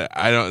know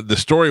that the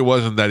story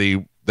wasn't that he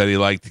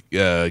liked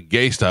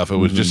gay stuff. It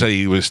was just that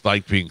he was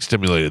like being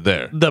stimulated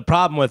there. The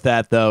problem with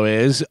that, though,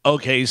 is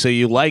okay, so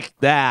you like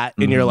that,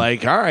 and you're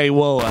like, all right,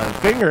 well, a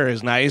finger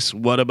is nice.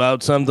 What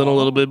about something a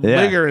little bit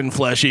Yeah. bigger and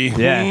fleshy?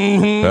 Yeah.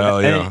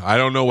 Well, yeah, I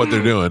don't know what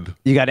they're doing.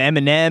 You got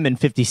Eminem and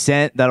 50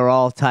 Cent that are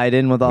all tied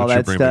in with all Don't you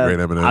that bring the stuff. great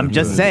Eminem I'm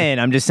just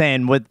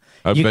saying. With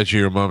I bet you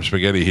your mom's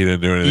spaghetti, he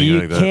didn't do anything you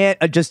like that.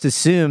 can't just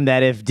assume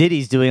that if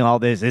Diddy's doing all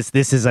this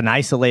is an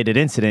isolated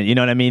incident. You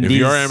know what I mean? If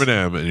you're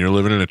Eminem and you're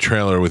living in a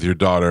trailer with your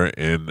daughter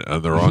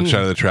on the wrong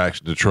side of the tracks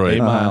in Detroit, 8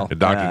 Mile. and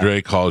Dr.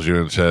 Dre calls you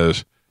and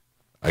says,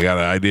 I got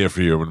an idea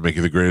for you. I'm going to make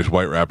you the greatest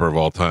white rapper of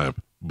all time,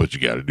 but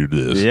you got to do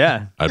this.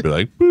 Yeah. I'd be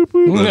like, boop,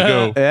 boop, let's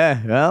go. Yeah,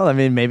 well, I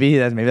mean, maybe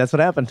that's what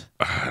happened.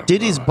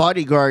 Diddy's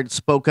bodyguard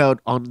spoke out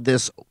on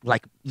this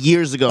like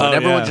years ago, and Oh,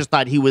 everyone yeah. just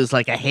thought he was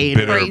like a hater,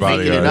 Bitter making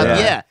bodyguard, it up. yeah.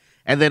 Yeah.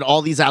 And then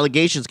all these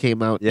allegations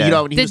came out. Yeah. You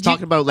know, and he Did was you-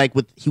 talking about like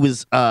he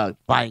was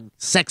buying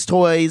sex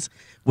toys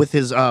with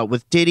his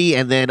with Diddy,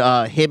 and then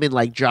him and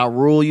like Ja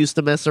Rule used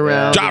to mess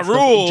around. Ja and stuff.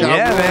 Rule! Yeah,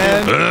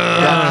 man.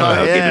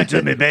 Yeah.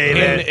 to me, baby.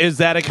 And is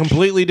that a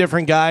completely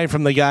different guy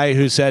from the guy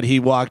who said he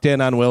walked in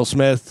on Will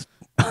Smith?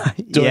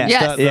 Doing Yeah.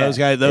 Yes. stuff? Those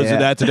guys,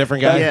 that's a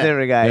different guy. That's a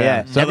different guy,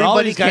 yeah. So all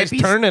Everybody these guys can't be-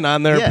 turning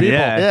on their Yeah. people.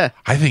 Yeah. Yeah.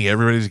 I think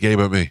everybody's gay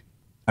but me.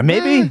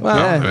 Maybe. Well,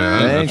 yeah.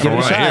 that's give it from a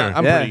what I shot. hear.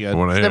 I'm Yeah. pretty good. From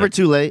what I It's hear. never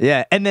too late.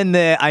 Yeah, and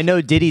then I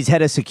know Diddy's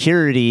head of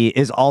security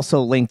is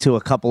also linked to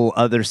a couple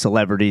other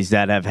celebrities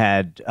that have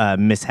had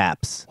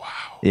mishaps. Wow.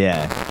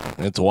 Yeah,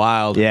 It's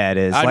wild. Yeah, it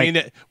is. I Like-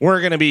 mean, we're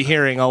going to be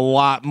hearing a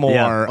lot more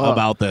Yeah.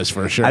 about this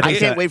for sure. I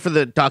can't wait for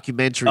the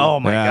documentary. Oh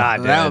my Yeah.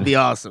 God, that dude. would be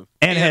awesome.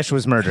 Anne Hesh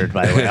was murdered,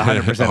 by the way,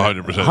 100%.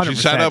 100%. She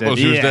sat up while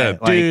she was dead.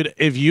 Dude,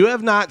 if you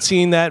have not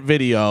seen that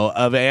video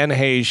of Anne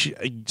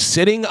Heche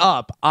sitting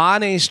up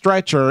on a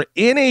stretcher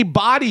in a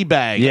body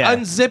bag, Yeah.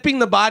 unzipping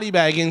the body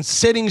bag and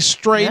sitting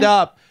straight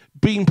up,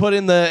 being put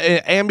in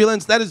the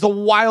ambulance, that is the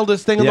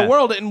wildest thing in Yeah. the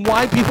world. And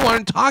why people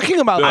aren't talking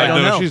about that, I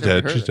don't no, know. she's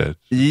dead. She's dead.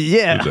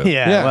 Yeah, She's dead.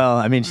 yeah, Yeah. Well,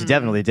 I mean, she's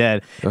definitely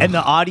dead. And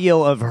the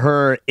audio of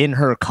her in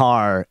her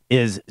car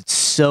is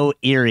so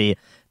eerie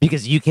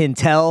because you can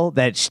tell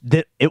that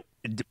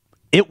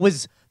it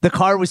was the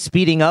car was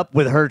speeding up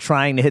with her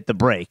trying to hit the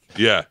brake.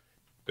 Yeah.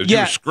 She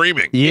Yeah. was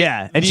screaming.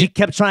 Yeah, and she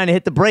kept trying to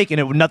hit the brake,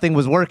 and nothing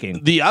was working.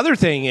 The other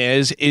thing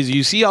is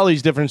you see all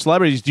these different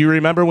celebrities. Do you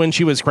remember when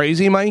she was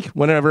crazy, Mike?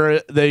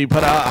 Whenever they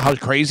put out how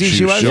crazy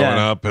she was? showing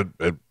Yeah. up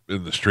in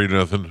the street or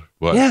nothing.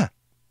 What? Yeah.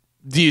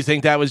 Do you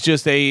think that was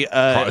just a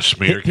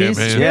Smear hit piece?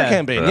 campaign? smear Yeah.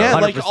 campaign? Yeah,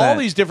 like 100%. all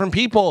these different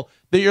people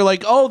that you're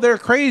like, oh, they're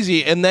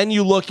crazy, and then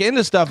you look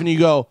into stuff and you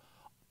go,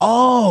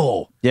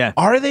 oh, Yeah.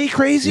 are they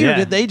crazy or Yeah.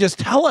 did they just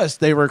tell us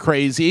they were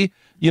crazy?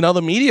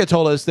 the media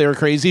told us they were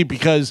crazy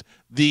because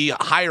the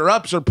higher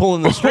ups are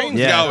pulling the strings.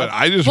 Galvin,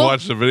 I just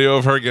watched the video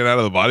of her get out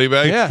of the body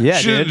bag. Yeah,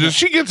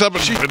 she gets up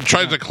and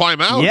tries to climb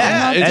out.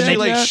 Yeah. And she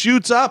like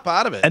shoots up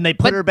out of it. And they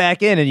put her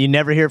back in, and you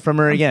never hear from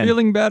her again.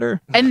 Feeling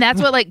better. And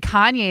that's what like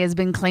Kanye has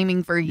been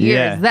claiming for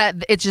years, that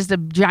it's just a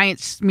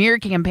giant smear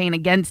campaign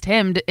against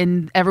him,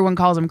 and everyone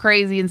calls him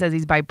crazy and says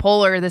he's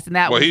bipolar, this and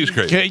that. Well, he's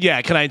crazy.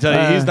 Can I tell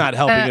you, he's not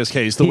helping his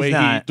case. The way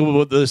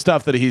the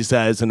stuff that he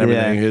says and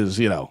everything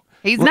is,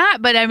 He's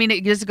not, but I mean,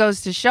 it just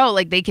goes to show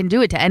like they can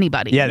do it to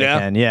anybody. Yeah, they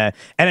can. Yeah,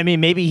 and I mean,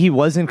 maybe he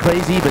wasn't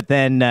crazy, but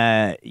then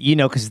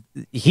because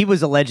he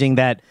was alleging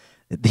that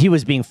he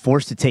was being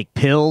forced to take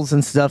pills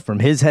and stuff from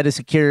his head of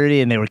security,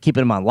 and they were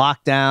keeping him on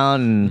lockdown.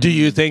 And do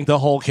you think the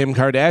whole Kim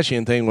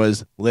Kardashian thing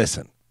was,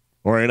 listen,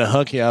 we're going to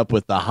hook you up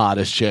with the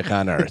hottest chick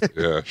on earth?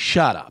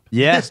 Shut up.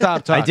 Yeah.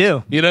 Stop talking. I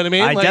do. You know what I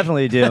mean? I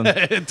definitely do.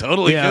 It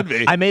totally could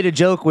be. I made a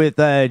joke with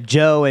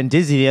Joe and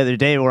Dizzy the other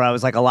day where I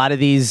was like, a lot of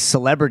these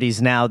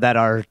celebrities now that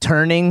are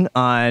turning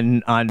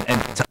on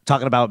and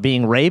talking about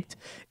being raped,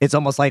 it's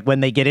almost like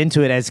when they get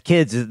into it as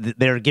kids,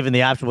 they're given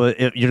the option, well,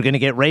 you're going to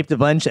get raped a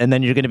bunch and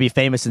then you're going to be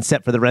famous and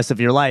set for the rest of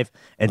your life,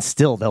 and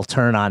still they'll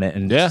turn on it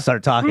and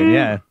start talking.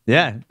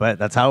 Yeah, but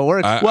that's how it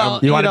works. Well,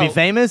 you want to be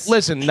famous?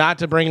 Listen, not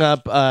to bring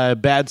up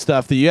bad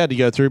stuff that you had to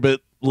go through,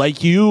 but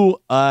like you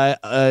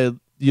apologize.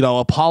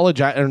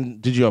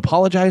 Did you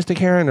apologize to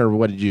Karen, or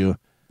what did you?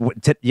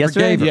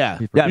 Yesterday? Forgave Yeah,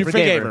 you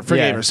forgave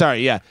her.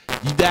 Sorry,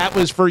 that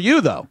was for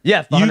you though.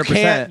 Yeah, 100%. You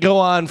can't go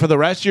on for the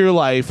rest of your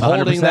life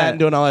holding 100%. that and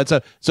doing all that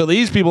stuff. So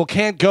these people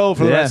can't go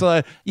for the rest of their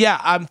life.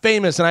 Yeah, I'm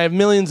famous and I have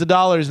millions of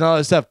dollars and all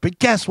that stuff. But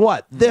guess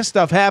what? This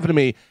stuff happened to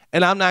me,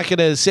 and I'm not going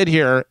to sit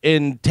here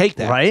and take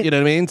that. Right? You know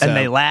what I mean? And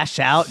they lash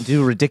out and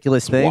do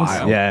ridiculous things.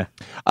 wild. Yeah.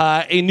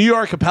 A New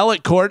York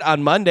appellate court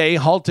on Monday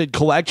halted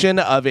collection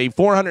of a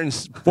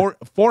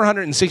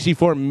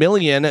 $464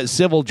 million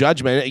civil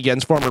judgment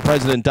against former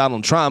President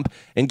Donald Trump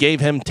and gave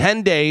him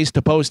 10 days to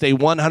post a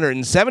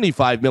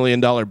 $175 million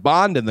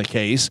bond in the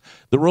case.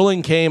 The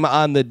ruling came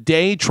on the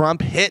day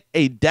Trump hit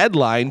a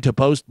deadline to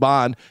post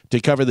bond to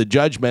cover the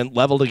judgment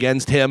leveled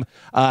against him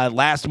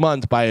last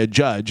month by a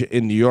judge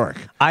in New York.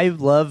 I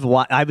love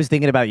what I was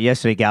thinking about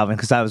yesterday, Galvin,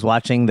 because I was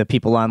watching the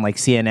people on like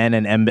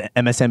CNN and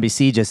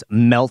MSNBC just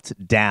melt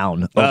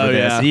down over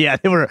this. Yeah,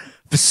 they were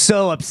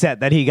so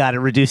upset that he got it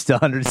reduced to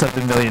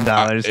 $100-something million.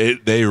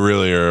 They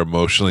really are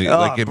emotionally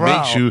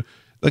makes you.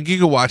 Like, you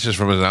can watch this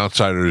from an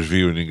outsider's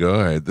view and you go,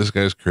 all right, this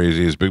guy's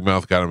crazy. His big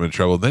mouth got him in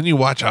trouble. Then you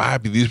watch how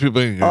happy these people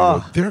are and you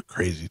go, they're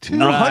crazy too.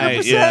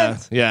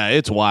 100%. Yeah,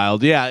 it's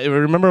wild. Yeah,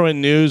 remember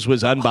when news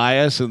was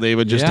unbiased and they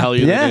would just tell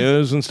you the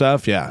news and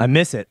stuff? Yeah. I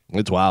miss it.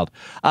 It's wild.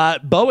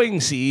 Boeing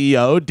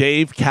CEO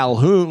Dave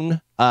Calhoun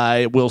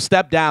will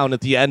step down at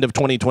the end of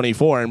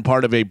 2024 in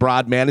part of a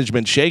broad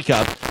management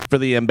shakeup for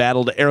the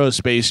embattled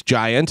aerospace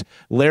giant.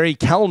 Larry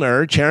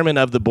Kellner, chairman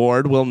of the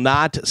board, will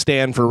not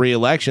stand for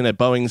re-election at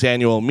Boeing's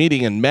annual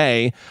meeting in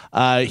May.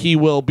 He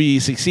will be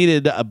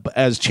succeeded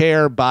as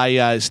chair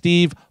by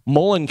Steve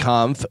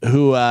Mollenkopf,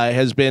 who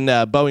has been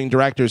Boeing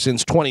director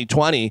since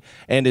 2020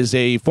 and is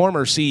a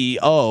former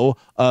CEO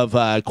of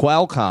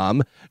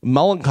Qualcomm.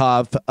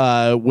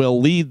 Mollenkopf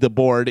will lead the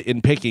board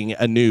in picking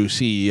a new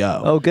CEO.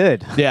 Oh,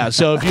 good. Yeah,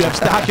 so if you have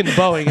stock in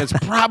Boeing, it's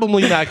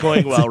probably not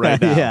going well right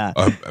now. Yeah.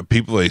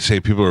 They say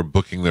people are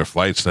booking their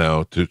flights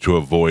now to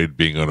avoid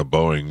being on a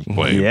Boeing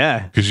plane.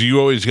 Yeah. Because you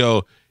always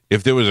go,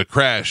 if there was a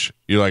crash,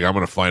 you're like, I'm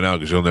going to fly now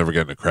because you'll never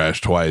get in a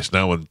crash twice.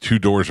 Now when 2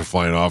 doors are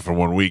flying off in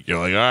 1 week, you're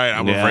like, all right,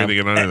 I'm afraid to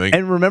get on anything.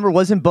 And remember,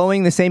 wasn't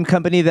Boeing the same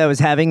company that was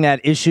having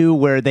that issue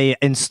where they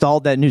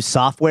installed that new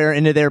software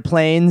into their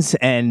planes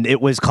and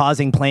it was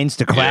causing planes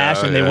to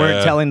crash and they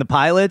weren't telling the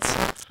pilots?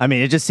 I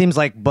mean, it just seems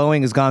like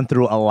Boeing has gone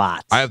through a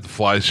lot. I have to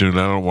fly soon.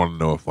 I don't want to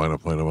know what flying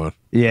plane I'm on.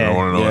 Yeah. I don't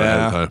want to know it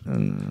ahead of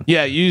time.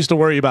 Yeah, you used to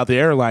worry about the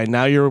airline.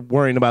 Now you're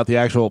worrying about the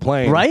actual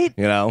plane. Right?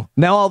 You know?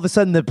 Now all of a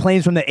sudden the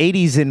planes from the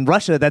 80s in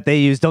Russia that they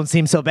use don't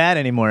seem so bad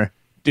anymore.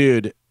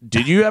 Dude,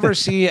 did you ever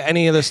see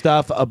any of the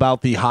stuff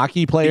about the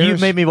hockey players? You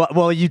made me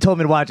you told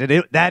me to watch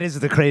it. That is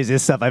the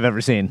craziest stuff I've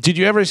ever seen. Did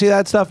you ever see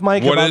that stuff,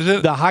 Mike? What about is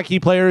it? The hockey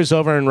players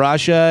over in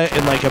Russia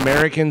and like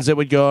Americans that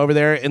would go over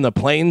there in the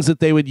planes that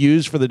they would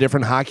use for the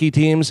different hockey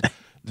teams.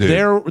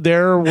 Dude.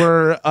 There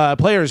were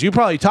players you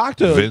probably talked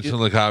to. Vincent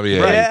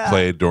Lecavalier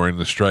played during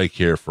the strike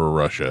here for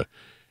Russia.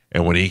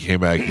 And when he came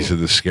back, he said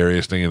the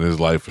scariest thing in his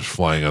life was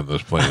flying on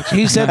those planes.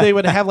 He said they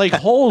would have like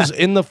holes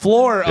in the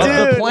floor of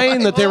the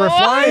plane that they were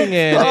flying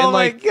in. Oh, and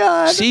like my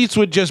God. seats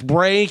would just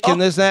break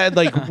and this, that.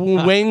 Like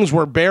wings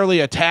were barely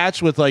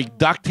attached with like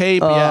duct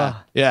tape.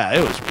 Yeah,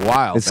 it was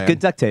wild. It's man. good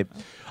duct tape.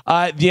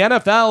 The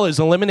NFL is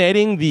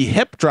eliminating the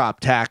hip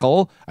drop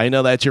tackle. I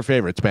know that's your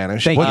favorite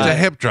Spanish. What's a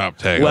hip drop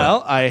tackle?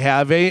 Well, I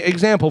have a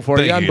example for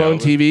you on Bone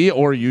Alvin. TV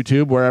or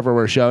YouTube, wherever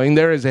we're showing.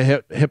 There is a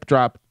hip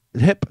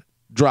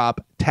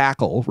drop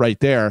tackle right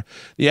there.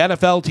 The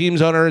NFL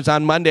team's owners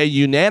on Monday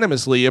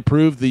unanimously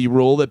approved the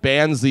rule that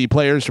bans the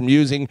players from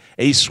using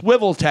a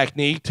swivel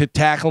technique to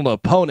tackle an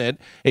opponent.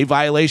 A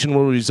violation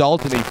will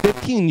result in a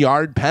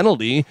 15-yard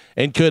penalty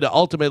and could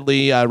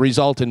ultimately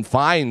result in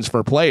fines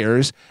for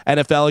players.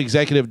 NFL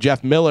executive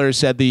Jeff Miller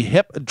said the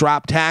hip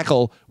drop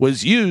tackle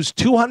was used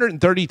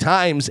 230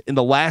 times in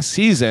the last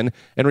season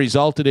and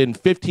resulted in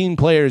 15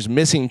 players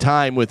missing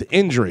time with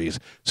injuries.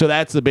 So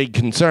that's the big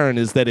concern,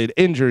 is that it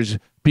injures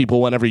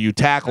people whenever you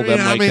tackle them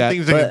how like many that.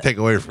 things they can take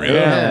away from you?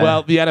 Yeah.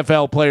 Well, the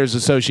NFL Players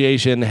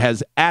Association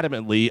has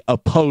adamantly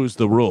opposed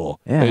the rule.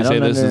 Yeah, They I say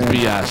don't this is under-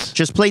 BS.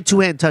 Just play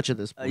two-hand touch at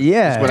this point.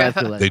 Yeah. is what I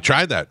feel like. They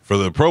tried that for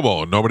the Pro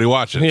Bowl and nobody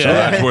watched it. So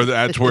Yeah.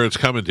 that's where it's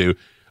coming to.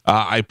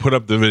 I put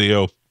up the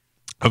video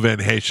of Van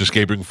Hayes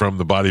escaping from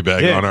the body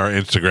bag on our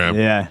Instagram.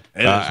 Yeah.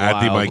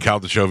 At the wild. Mike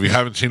Calta Show. If you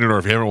haven't seen it or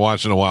if you haven't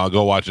watched it in a while,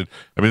 go watch it.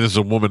 I mean, this is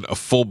a woman, a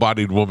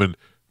full-bodied woman,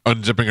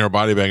 unzipping her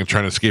body bag and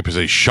trying to escape as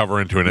they shove her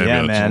into an Yeah,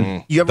 ambulance.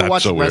 man. You ever That's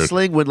watch so weird.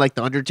 wrestling when like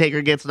the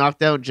Undertaker gets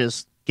knocked out,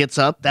 just gets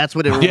up? That's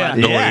what it reminds Yeah,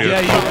 me. No yeah,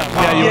 idea.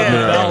 you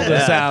Yeah. rebel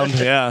the sound.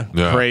 Yeah,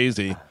 Yeah.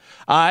 crazy.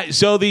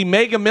 So the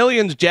Mega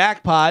Millions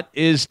jackpot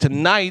is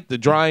tonight. The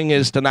drawing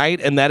is tonight,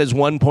 and that is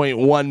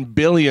 $1.1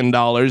 billion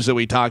that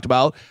we talked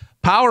about.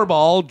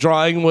 Powerball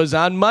drawing was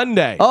on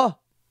Monday. Oh,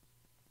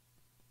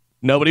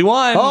 Nobody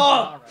won.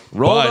 Rolled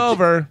But-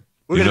 over.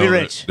 we're going to be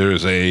rich.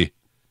 There's a $1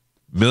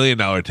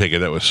 million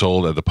ticket that was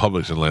sold at the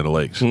Publix in Land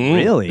O'Lakes.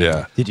 Really?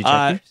 Yeah. Did you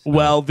check yours?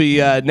 Well,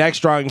 the next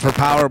drawing for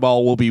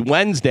Powerball will be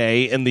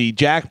Wednesday, and the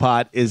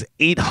jackpot is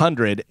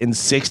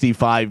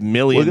 $865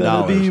 million. We're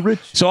gonna be rich.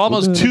 So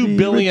almost We're gonna $2 be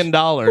billion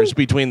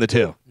between the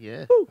two.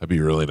 Yeah. That'd be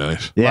really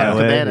nice. Yeah, Wow.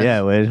 Wade, Bananas.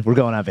 yeah, Wade. We're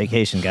going on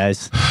vacation,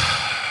 guys.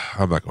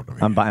 I'm not going to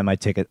be. I'm buying my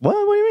ticket. What do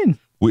you mean?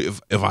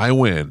 If I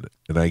win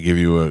and I give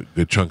you a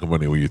good chunk of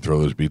money, will you throw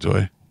those beads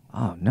away?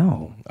 Oh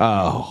no,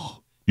 Oh,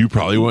 You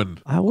probably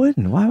wouldn't. I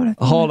wouldn't. Why would I?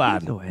 throw hold my on.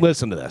 kids away?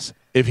 Listen to this.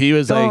 If he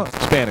was Don't- like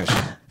Spanish,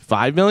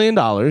 $5 million,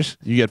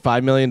 you get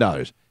 $5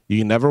 million. You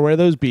can never wear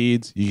those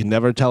beads. You can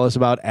never tell us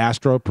about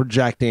astro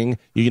projecting.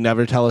 You can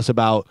never tell us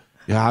about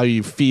how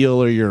you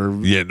feel or your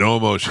Yeah, no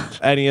emotions.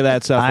 any of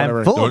that stuff. I'm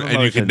Whatever. full- Don't, and you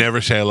emotion. can never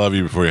say I love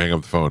you before you hang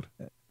up the phone.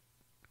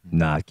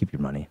 Nah, keep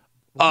your money.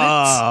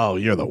 Oh,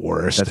 you're the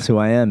worst. That's who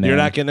I am, man. You're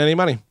not getting any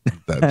money.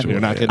 That's You're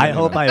what not I- getting. I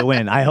hope I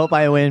win. I hope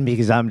I win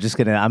because I'm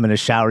gonna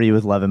shower you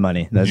with love and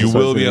money. That's You just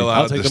what will it's be gonna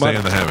allowed take to the stay money.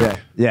 in the hammock.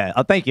 Yeah.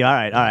 Oh, thank you. All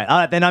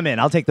right. Then I'm in.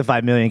 I'll take the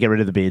 $5 million and get rid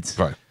of the beads.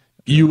 Fine.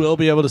 You will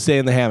be able to stay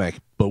in the hammock,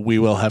 but we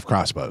will have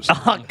crossbows.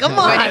 Oh, come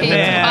on, Wait,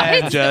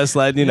 man. what? Just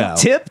letting you know.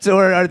 Tipped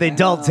or are they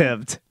dull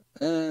tipped?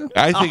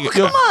 I think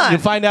You'll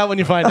find out when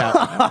you find out.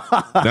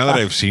 now that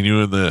I've seen you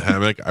in the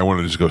hammock, I want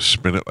to just go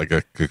spin it like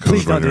a cocoon.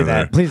 Please don't when do you're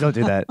that. Please don't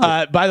do that.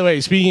 By the way,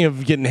 speaking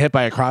of getting hit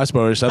by a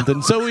crossbow or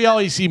something, so we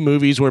always see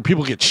movies where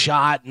people get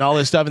shot and all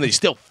this stuff, and they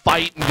still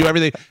fight and do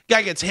everything.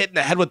 Guy gets hit in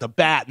the head with the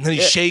bat, and then he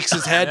shakes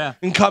his head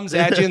and comes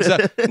at you and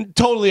stuff.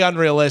 Totally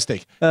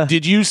unrealistic.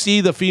 Did you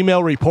see the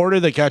female reporter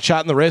that got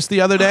shot in the wrist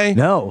the other day?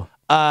 No.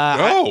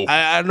 Oh.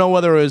 I don't know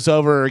whether it was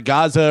over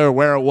Gaza or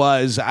where it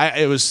was.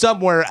 It was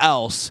somewhere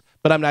else,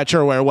 but I'm not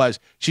sure where it was.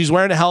 She's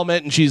wearing a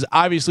helmet, and she's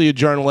obviously a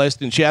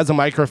journalist, and she has a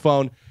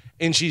microphone,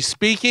 and she's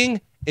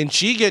speaking, and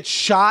she gets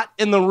shot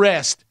in the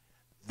wrist.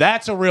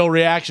 That's a real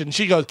reaction.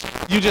 She goes,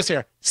 you just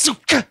hear,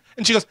 "Suka,"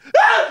 and she goes,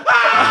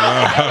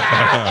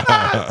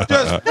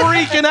 just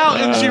freaking out,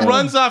 and she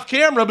runs off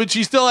camera, but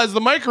she still has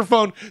the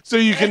microphone, so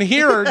you can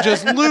hear her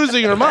just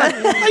losing her mind.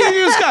 You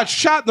just got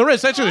shot in the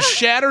wrist. That's going to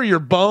shatter your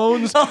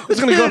bones. It's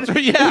going to go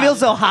through. Yeah, It feels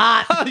so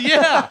hot.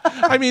 yeah.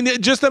 I mean,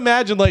 just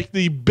imagine like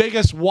the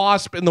biggest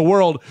wasp in the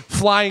world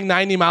flying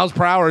 90 miles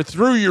per hour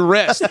through your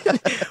wrist.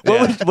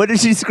 What did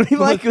she scream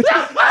like?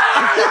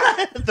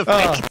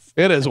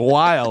 It is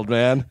wild,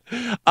 man.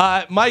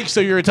 Mike, so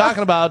you were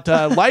talking about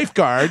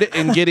lifeguard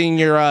and getting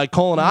your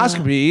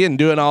colonoscopy and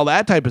doing all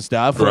that type of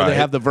stuff where they Right.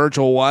 have the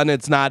virtual one.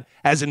 It's not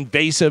as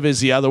invasive as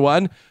the other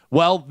one.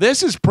 Well,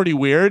 this is pretty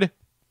weird.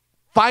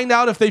 Find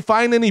out if they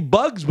find any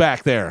bugs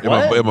back there. In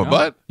my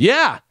butt?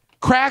 Yeah.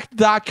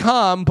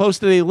 Cracked.com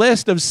posted a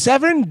list of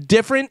 7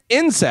 different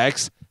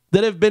insects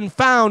that have been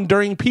found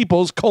during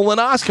people's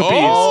colonoscopies.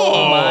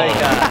 Oh, my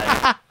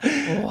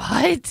God.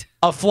 What?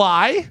 A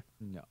fly,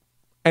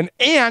 an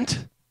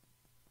ant,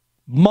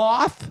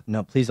 moth,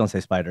 No, please don't say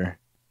spider.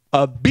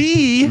 a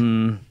bee,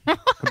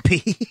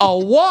 a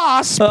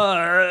wasp,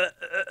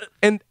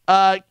 and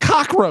a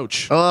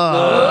cockroach.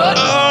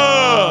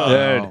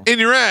 In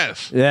your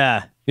ass.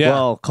 Yeah. Yeah.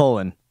 Well,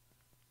 colon.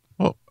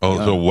 Oh,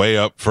 so way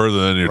up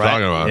further than you're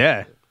talking about.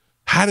 Yeah.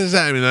 How does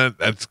that? I mean,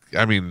 that's.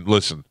 I mean,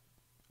 listen.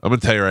 I'm gonna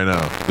tell you right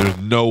now. There's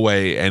no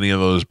way any of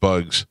those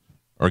bugs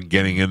are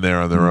getting in there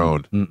on their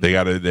own. They'd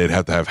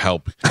have to have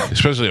help,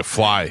 especially a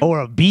fly. Or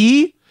a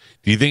bee?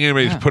 Do you think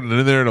anybody's putting it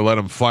in there to let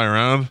them fly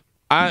around?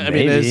 I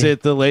mean, Maybe. is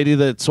it the lady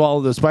that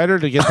swallowed the spider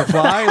to get the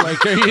fly?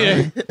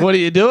 Like, what are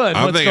you doing?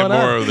 I'm What's thinking going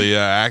more on? of the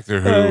actor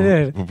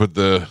yeah. who put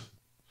the.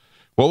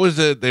 What was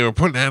it? They were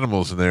putting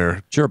animals in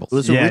there. Gerbils.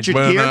 Was it Yeah, Richard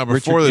Well, Gere? no,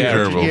 before the Gere.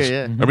 gerbils. Richard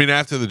Gere, yeah. I mean,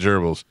 after the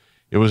gerbils,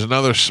 It was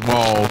another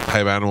small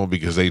type animal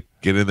because they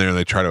get in there and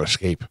they try to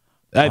escape.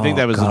 I think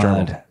that was the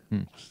gerbil.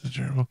 The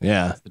gerbil.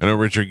 Yeah. I know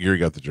Richard Gere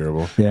got the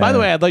gerbil. Yeah. By the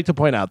way, I'd like to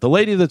point out the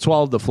lady that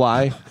swallowed the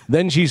fly,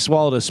 then she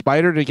swallowed a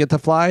spider to get the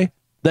fly.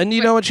 Then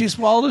you know what she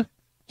swallowed?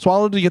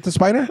 Swallowed to get the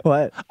spider?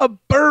 What? A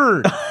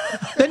bird.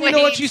 Then you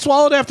know what she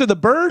swallowed after the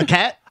bird?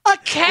 Cat? A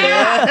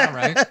cat. All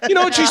right. You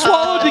know what she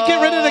swallowed to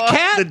get rid of the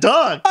cat? The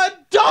dog. A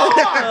dog.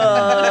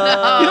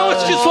 You know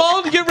what she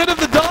swallowed to get rid of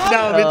the dog?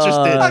 Now I'm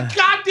interested. A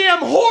goddamn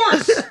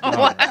horse.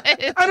 What?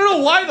 I don't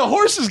know why the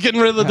horse is getting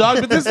rid of the dog,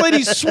 but this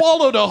lady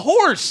swallowed a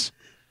horse.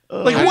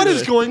 Like, what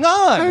is going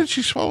How on? did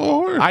she swallow a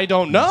horse? I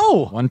don't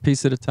know. One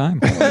piece at a time.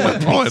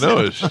 All I know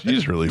is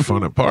she's really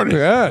fun at parties.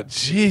 Yeah,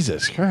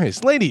 Jesus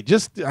Christ. Lady,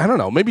 just, I don't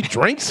know, maybe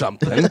drink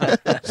something.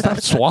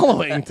 Stop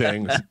swallowing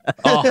things.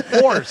 A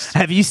horse.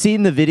 Have you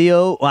seen the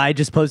video I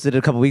just posted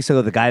a couple weeks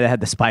ago? The guy that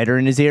had the spider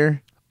in his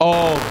ear.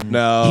 Oh,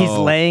 no. He's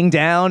laying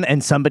down,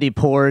 and somebody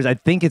pours. I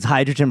think it's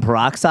hydrogen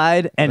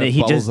peroxide, and It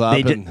he bubbles just up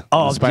they and just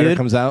the spider dude.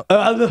 comes out.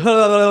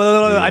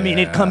 I mean,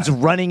 it comes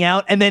running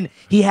out, and then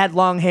he had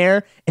long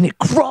hair, and it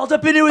crawled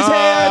up into his hair,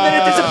 and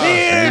then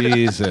it disappeared.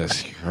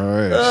 Jesus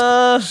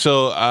Christ.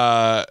 So,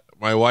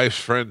 my wife's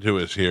friend who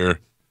was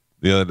here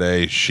the other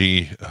day,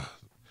 this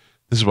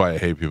is why I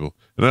hate people,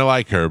 and I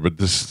like her,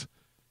 but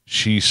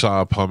she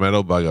saw a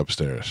palmetto bug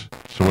upstairs.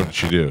 So what did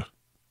she do?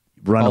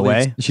 Run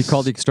away. She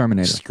called the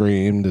exterminator.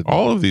 Screamed. and-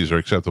 All of these are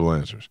acceptable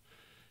answers.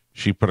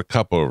 She put a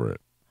cup over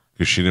it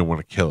because she didn't want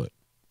to kill it.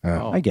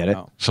 I get it.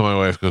 So my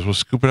wife goes, well,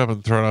 scoop it up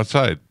and throw it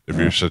outside if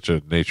you're such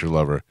a nature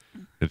lover.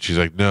 And she's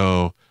like,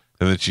 no.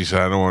 And then she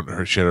said, I don't want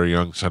her, she had her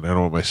young son, I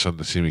don't want my son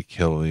to see me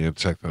kill the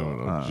insect.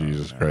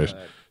 Jesus Christ.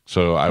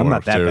 So I I'm went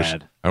not that upstairs.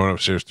 bad. I went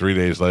upstairs 3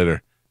 days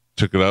later,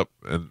 took it up,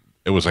 and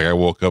it was like I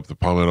woke up, the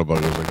palmetto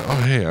bug. I was like,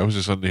 oh, hey, I was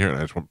just under here. And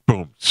I just went,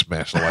 boom,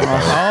 smashed the light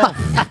out.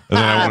 And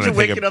then I wanted to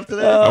Waking up to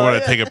that. I want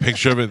to take a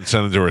picture of it and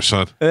send it to her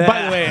son.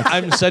 By the way,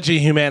 I'm such a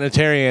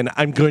humanitarian.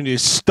 I'm going to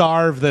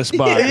starve this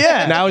bug.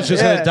 Yeah. Now it's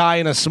just going to die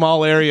in a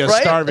small area,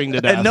 Right? starving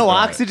to death. And no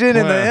oxygen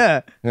in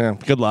the Yeah,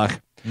 good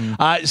luck.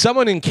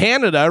 Someone in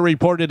Canada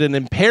reported an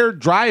impaired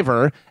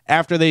driver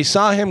after they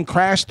saw him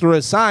crash through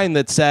a sign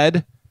that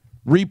said,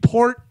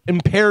 report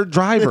impaired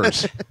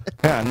drivers.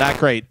 Yeah, not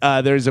great.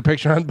 There's a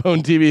picture on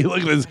Bone TV.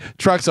 Look at his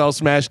truck's all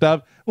smashed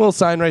up. Little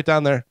sign right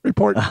down there.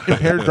 Report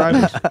impaired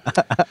drivers.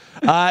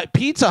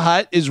 Pizza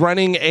Hut is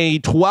running a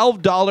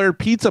 $12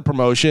 pizza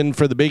promotion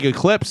for the big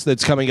eclipse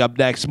that's coming up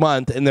next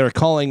month, and they're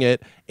calling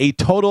it a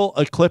total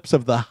eclipse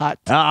of the hut.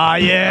 Ah,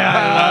 yeah.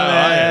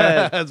 I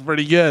love it. That's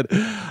pretty good.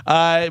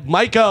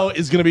 Mike O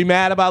is going to be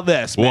mad about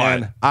this,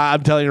 man. What?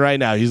 I'm telling you right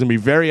now, he's going to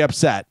be very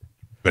upset.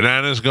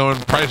 Prices going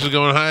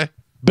high?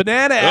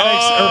 Banana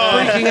addicts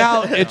are freaking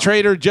out at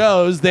Trader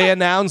Joe's. They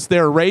announced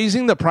they're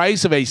raising the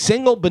price of a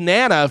single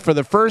banana for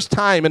the first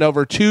time in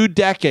over 2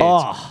 decades.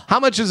 Oh. How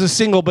much is a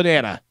single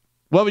banana?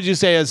 What would you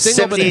say a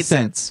single 78 banana?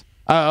 cents.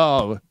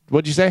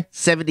 What'd you say?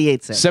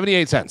 78 cents.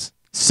 78 cents.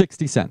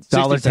 60 cents.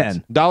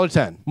 $1.10.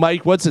 $1.10.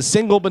 Mike, what's a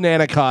single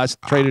banana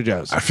cost? Trader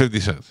Joe's.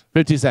 50 cents.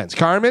 50 cents.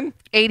 Carmen?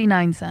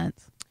 89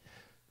 cents.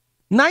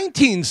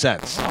 19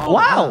 cents.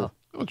 Wow.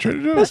 Oh,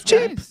 Trader Joe's. That's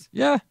cheap.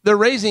 Yeah. They're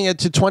raising it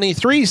to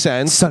 23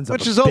 cents, Sons of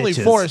which a is only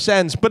bitches. 4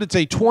 cents, but it's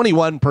a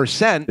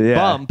 21% Yeah.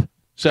 bump.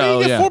 So,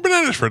 You get yeah. 4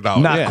 bananas for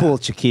 $1. Not Yeah. cool,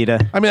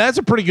 Chiquita. I mean, that's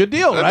a pretty good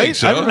deal, I right? think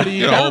so. Everybody,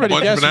 You get a whole everybody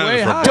bunch of guessed bananas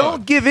way for a high. buck.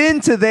 Don't give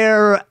in to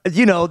their,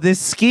 this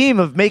scheme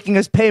of making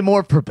us pay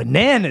more for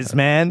bananas,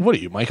 man. What are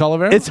you, Mike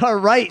Olivera? It's our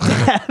right to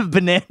have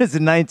bananas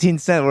at 19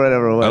 cents,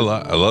 whatever it was.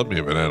 I love me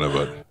a banana,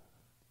 but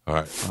all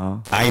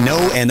right. I know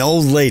an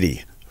old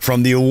lady.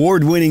 From the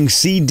award-winning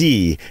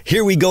CD,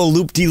 Here We Go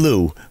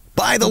Loop-De-Loo,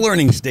 by the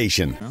Learning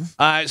Station.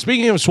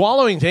 Speaking of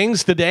swallowing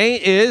things,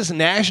 today is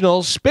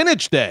National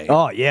Spinach Day.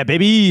 Oh, yeah,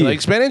 baby. You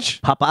like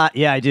spinach? Papa?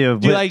 Yeah, I do.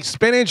 Do you like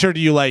spinach or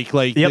do you like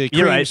Yep, the you're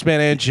cream right.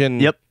 spinach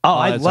and Yep. Oh, all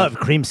I that love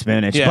stuff? cream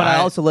spinach, Yeah, but I I-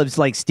 also love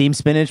like steamed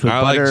spinach with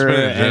I like butter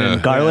spinach, and yeah.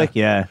 garlic.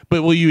 Yeah.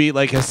 But will you eat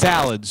like a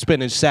salad,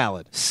 spinach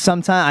salad?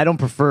 Sometimes I don't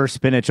prefer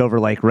spinach over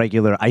like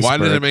regular Why iceberg.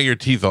 does it make your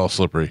teeth all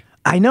slippery?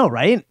 I know,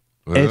 right?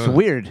 It's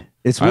weird.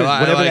 It's weird. I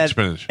Whatever like that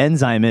spinach.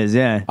 enzyme is,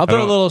 yeah. I'll throw a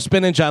don't- little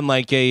spinach on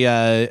like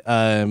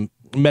a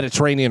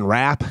Mediterranean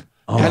wrap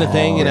kind of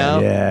thing, you know?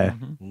 Yeah.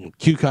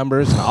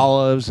 Cucumbers and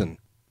olives and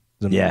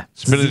some Yeah.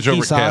 Spinach tzatziki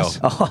over sauce.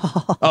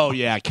 Oh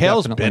yeah,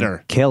 kale's Definitely.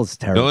 bitter. Kale's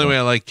The terrible. only way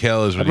I like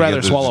kale is when I'd you rather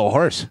get the swallow a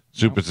horse.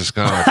 Zuppa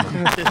Toscana.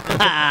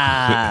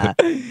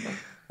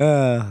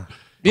 Yeah,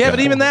 but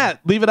even that,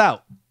 leave it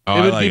out. Oh, it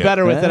I would like be it.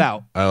 better with Yeah. it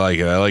out. I like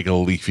it. I like a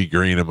leafy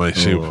green in my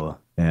soup. Ooh,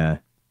 yeah.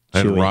 I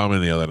had Chewy.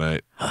 ramen the other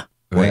night.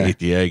 And I Where? ate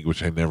the egg,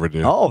 which I never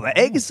do. Oh, the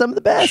egg is some of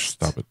the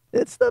best. Stop it.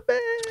 It's the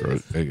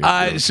best. Egg is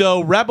gross.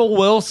 So Rebel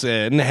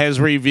Wilson has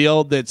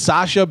revealed that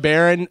Sacha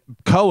Baron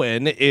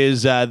Cohen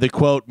is the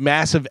quote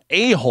massive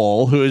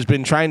a-hole who has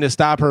been trying to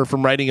stop her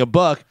from writing a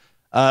book,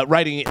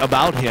 writing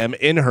about him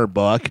in her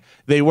book.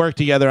 They worked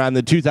together on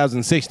the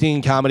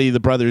 2016 comedy The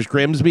Brothers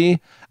Grimsby,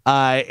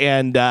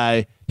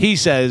 and he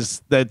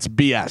says that's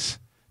BS.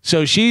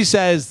 So she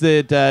says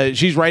that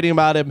she's writing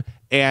about him,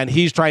 and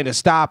he's trying to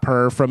stop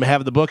her from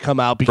having the book come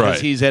out because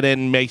Right. he's in it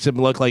and makes him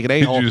look like an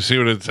Did a-hole. you see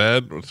what it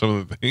said? Some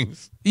of the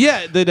things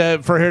Yeah,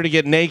 that for her to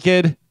get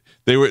naked.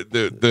 they were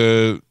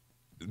the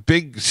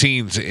big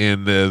scenes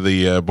in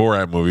the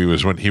Borat movie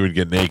was when he would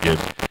get naked,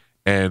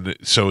 and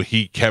so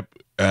he kept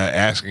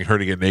asking her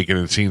to get naked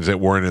in scenes that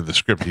weren't in the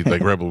script. He's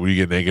like, "Rebel, will you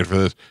get naked for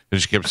this?"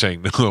 And she kept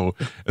saying no.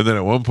 And then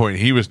at one point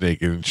he was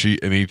naked,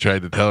 and he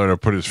tried to tell her to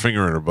put his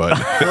finger in her butt.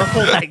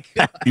 Oh my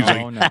god. He's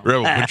like, no.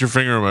 "Rebel, put your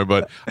finger in my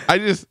butt." I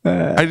just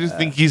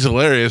think he's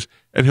hilarious,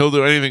 and he'll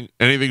do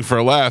anything for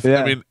a laugh.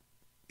 Yeah. I mean,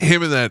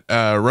 him and that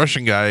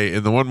Russian guy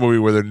in the one movie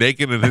where they're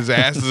naked and his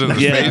ass is in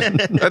his Yeah.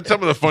 face. That's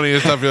some of the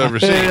funniest stuff you'll ever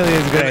see. It really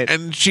is great.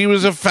 And she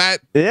was a fat,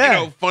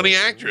 Yeah. funny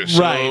actress.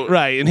 So,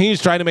 Right. And he's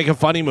trying to make a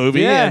funny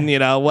movie Yeah.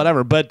 and,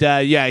 whatever. But,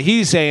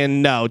 he's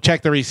saying no.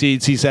 Check the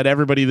receipts. He said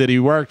everybody that he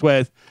worked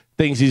with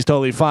thinks he's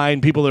totally fine.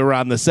 People that were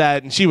on the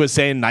set. And she was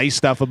saying nice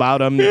stuff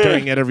about him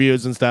during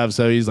interviews and stuff.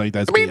 So he's like,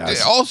 that's I mean,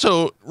 BS.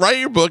 also write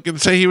your book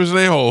and say he was an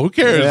a-hole. Who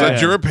cares? Yeah. That's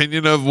your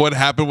opinion of what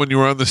happened when you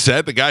were on the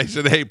set. The guy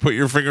said, "Hey, put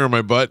your finger in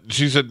my butt." And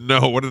she said,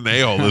 "No, what an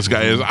a-hole this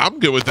guy is." I'm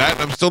good with that,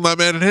 and I'm still not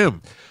mad at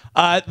him.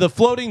 The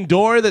floating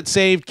door that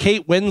saved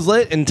Kate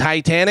Winslet in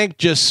Titanic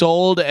just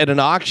sold at an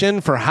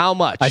auction for how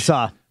much? I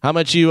saw. How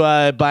much you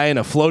buying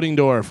a floating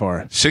door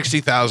for?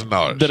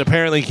 $60,000. That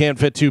apparently can't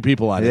fit two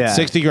people on Yeah. it.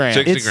 60 grand.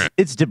 60 grand.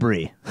 It's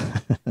debris.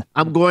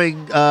 I'm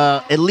going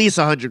at least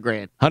 100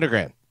 grand. 100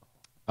 grand.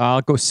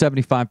 I'll go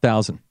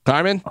 75,000.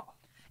 Carmen?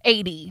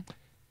 80.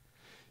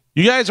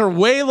 You guys are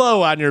way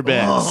low on your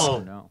bids.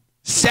 Oh no.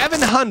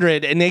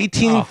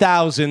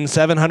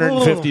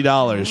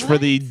 $718,750 for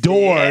the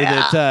door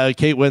that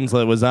Kate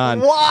Winslet was on.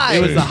 Why?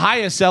 It was the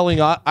highest selling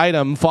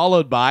item,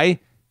 followed by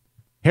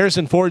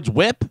Harrison Ford's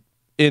whip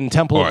in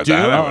Temple Oh, of Doom.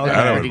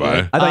 that I would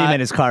buy. I thought you meant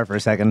his car for a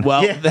second.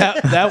 Well,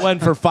 that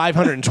went for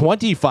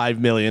 $525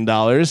 million.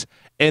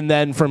 And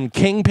then from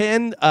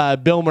Kingpin,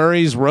 Bill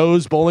Murray's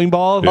Rose bowling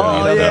ball.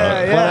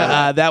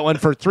 Yeah. Oh, that one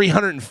for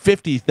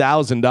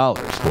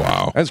 $350,000.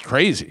 Wow. That's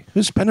crazy.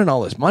 Who's spending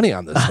all this money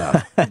on this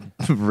stuff?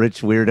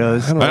 Rich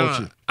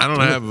weirdos. I don't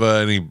have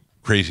any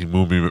crazy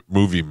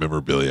movie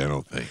memorabilia, I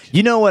don't think.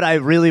 You know what I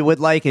really would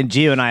like, and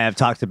Gio and I have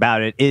talked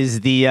about it, is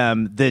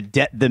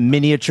the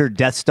miniature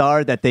Death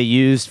Star that they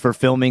used for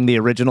filming the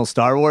original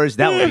Star Wars.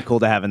 That would be cool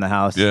to have in the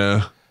house.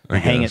 Yeah. I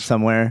Hang it guess.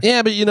 somewhere.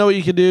 Yeah, but you know what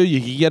you can do? You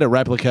can get a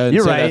replica and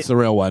You're say right. that's the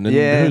real one. And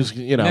Yeah. who's,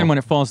 And then when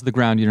it falls to the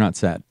ground, you're not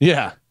sad.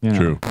 yeah. You know?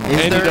 True.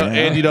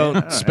 And you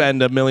don't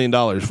spend $1 million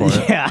for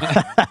it.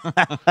 Yeah.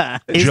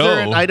 Is there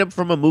an Joe. item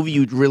from a movie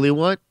you'd really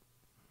want?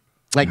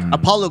 Like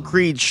Apollo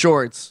Creed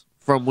shorts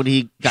from when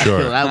he got Sure.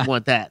 killed. I would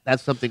want that.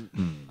 That's something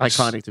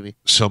iconic to me.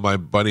 So my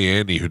buddy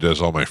Andy, who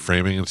does all my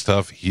framing and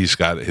stuff, he's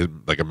got his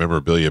like a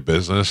memorabilia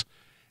business,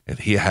 and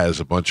he has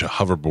a bunch of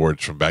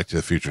hoverboards from Back to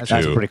the Future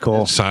That's 2, pretty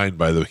cool. signed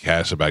by the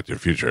cast of Back to the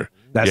Future.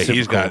 That's yeah,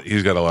 super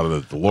he's got a lot of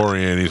the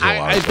DeLorean. He's got a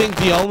lot I of stuff. think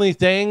the only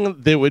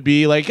thing that would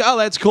be like, oh,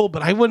 that's cool,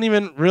 but I wouldn't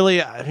even really,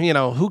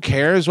 who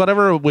cares?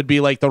 Whatever would be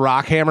like the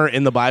rock hammer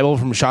in the Bible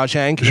from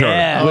Shawshank. Sure.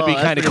 It would be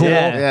that's kind of pretty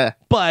cool. cool. Yeah.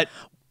 But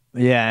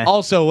Yeah.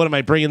 also, what am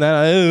I bringing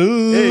that?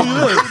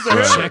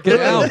 Check it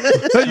out.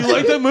 Hey, you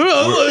like that movie?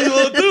 I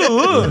like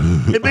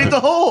that too. It made the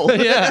hole.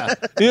 Yeah.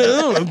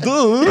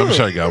 I'm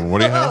sorry, Galvin. What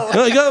do you have?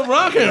 I got a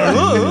rock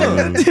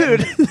hammer. Dude.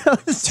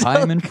 that was so-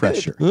 Time and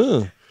pressure.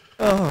 Oh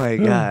my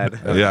God.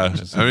 Yeah,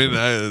 I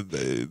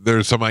mean,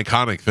 there's some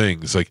iconic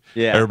things. Like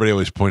Yeah. everybody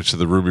always points to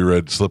the ruby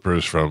red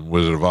slippers from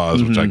Wizard of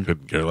Oz, which I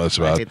couldn't care less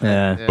about. hate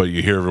that. Yeah. But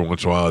you hear every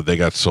once in a while that they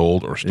got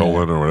sold or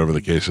stolen or whatever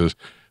the case is.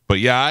 But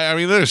yeah, I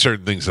mean, there's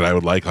certain things that I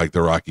would like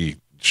the Rocky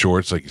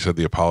shorts, like you said,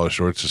 the Apollo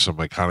shorts. There's some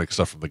iconic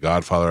stuff from The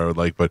Godfather I would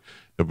like, but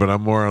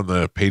I'm more on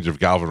the page of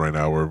Galvin right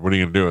now. Where what are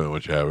you gonna do with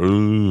what you have?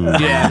 Ooh.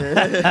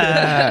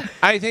 Yeah.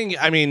 I think,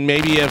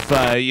 maybe if,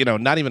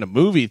 not even a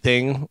movie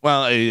thing.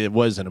 Well, it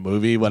wasn't a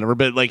movie, whatever,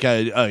 but like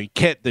a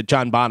kit that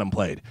John Bonham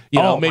played.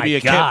 Oh, Maybe my a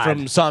God. kit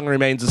from Song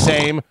Remains the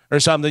Same or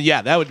something.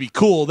 Yeah, that would be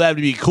cool. That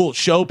would be a cool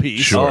showpiece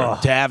Sure.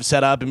 to have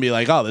set up and be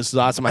like, oh, this is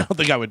awesome. I don't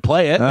think I would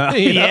play it.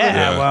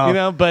 yeah,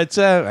 well. But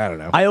I don't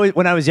know.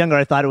 When I was younger,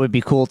 I thought it would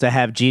be cool to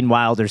have Gene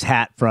Wilder's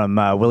hat from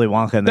Willy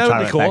Wonka and the That would be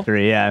Chocolate cool.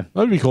 Factory. Yeah. That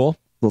would be cool.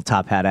 Little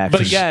top hat action.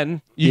 But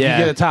again, you Yeah.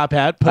 can get a top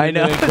hat, put I it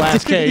know. in a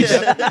glass case,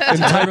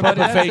 and type up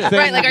a fake thing.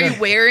 Right, like, are you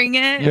wearing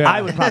it? Yeah.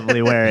 I would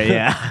probably wear it,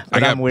 yeah. I But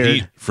got I'm weird.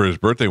 Pete for his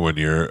birthday one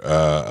year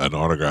an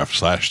autograph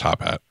 /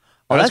 top hat.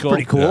 Oh, That's that's cool.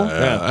 pretty cool.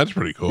 Yeah, that's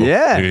pretty cool.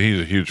 Yeah. He's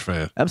a huge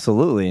fan.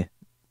 Absolutely.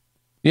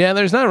 Yeah,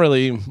 there's not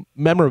really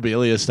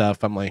memorabilia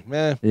stuff. I'm like,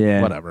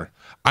 Yeah. whatever.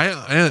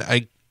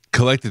 I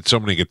collected so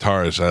many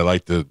guitars. I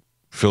like to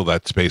fill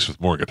that space with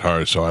more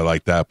guitars, so I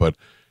like that. But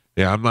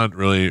yeah, I'm not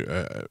really.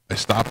 I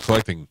stopped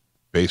collecting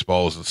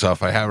baseballs and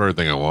stuff. I have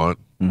everything I want.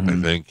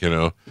 I think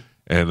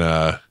and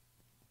I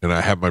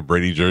have my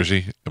Brady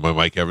jersey and my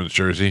Mike Evans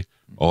jersey.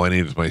 All I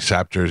need is my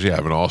Sap jersey. I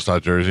have an All-Star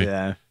jersey.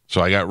 Yeah.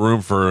 So I got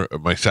room for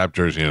my Sap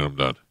jersey, and I'm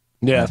done.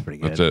 Yeah, That's pretty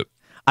good. That's it.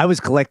 I was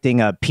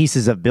collecting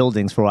pieces of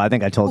buildings for a while. I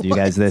think I told you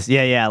guys this.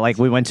 Yeah. Like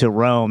we went to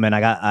Rome and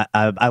I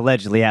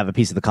allegedly have a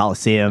piece of the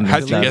Colosseum. and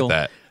How'd you stuff. get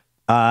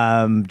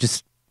that?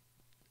 Just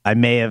I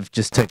may have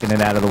just taken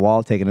it out of the wall.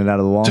 You took it right out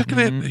of the wall?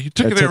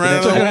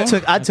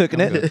 I took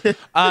it.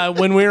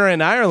 When we were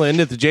in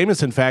Ireland at the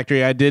Jameson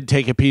factory, I did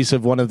take a piece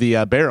of one of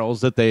the barrels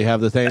that they have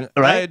the thing.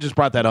 Right. I just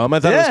brought that home. I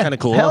thought it was kind of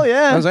cool. Hell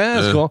yeah. I was like,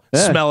 that's cool.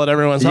 Yeah. Smell it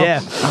every once in a while.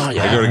 Yeah. Oh,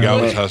 yeah. I go to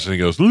Galvin's house and he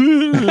goes,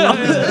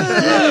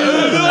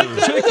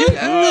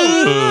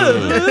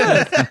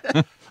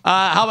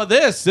 how about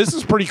this? This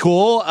is pretty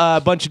cool.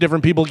 A bunch of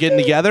different people getting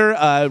together.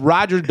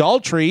 Roger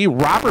Daltrey,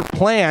 Robert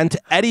Plant,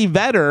 Eddie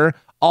Vedder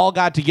all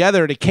got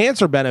together at a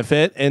cancer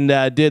benefit and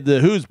did the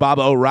Who's Bob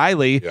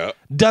O'Reilly. Yeah.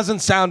 Doesn't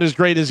sound as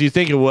great as you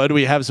think it would.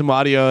 We have some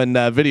audio and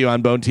video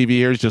on Bone TV.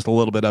 Here's just a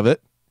little bit of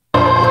it.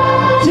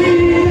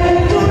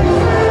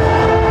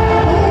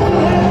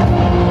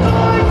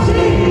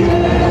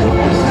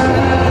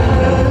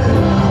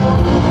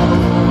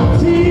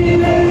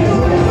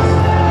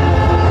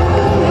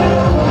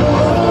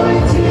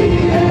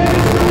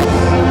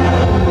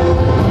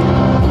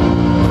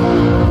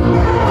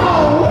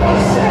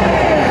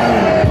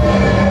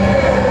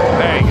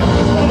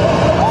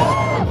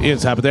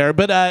 It's happened there,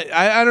 but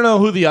I don't know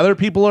who the other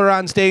people are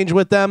on stage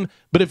with them.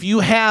 But if you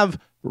have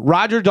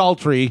Roger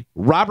Daltrey,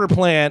 Robert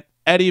Plant,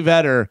 Eddie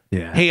Vedder,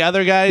 hey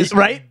other guys,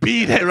 Right?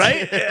 beat it,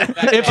 right?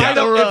 if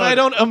I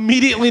don't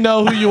immediately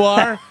know who you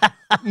are,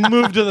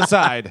 move to the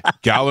side.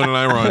 Galvin and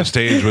I were on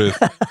stage with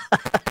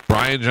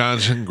Brian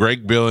Johnson,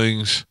 Greg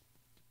Billings,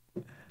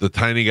 the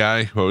tiny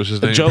guy. What was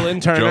his name?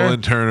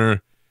 Jolyn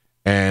Turner,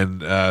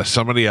 and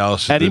somebody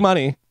else. Eddie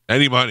Money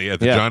at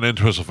the John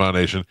Entwistle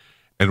Foundation.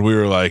 And we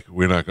were like,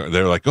 we're not going.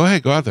 They were like, go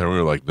ahead, go out there. We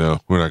were like, no,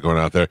 we're not going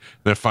out there. And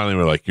then finally,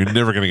 we were like, you're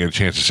never going to get a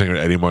chance to sing with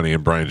Eddie Money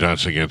and Brian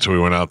Johnson again. So we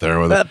went out there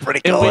with it.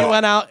 Pretty and cool. we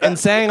went out and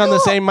sang on the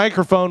same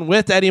microphone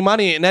with Eddie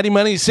Money, and Eddie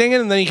Money's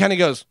singing, and then he kind of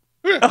goes,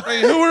 hey,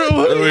 who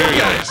are you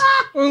guys?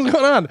 What's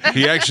going on?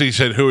 He actually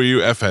said, who are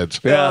you, F-heads?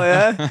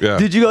 Yeah. Yeah.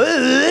 Did you go?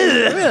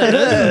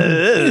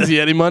 Is he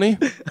Eddie Money?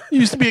 He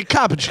used to be a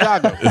cop in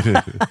Chicago.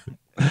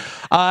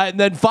 And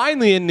then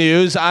finally in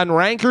news, on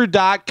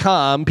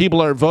Ranker.com, people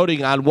are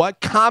voting on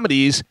what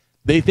comedies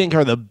they think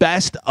are the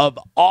best of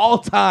all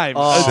time.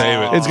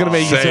 Save it. It's going to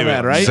make you so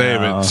mad, right?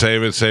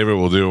 Save it.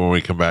 We'll do it when we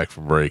come back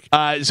from break.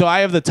 So I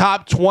have the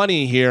top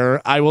 20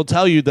 here. I will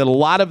tell you that a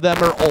lot of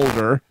them are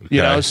older,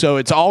 you know, so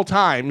it's all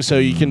time, so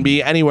you can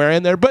be anywhere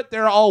in there, but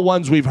they're all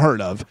ones we've heard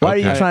of. Why are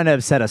you trying to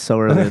upset us so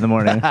early in the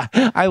morning?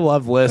 I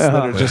love lists that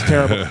are just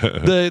terrible.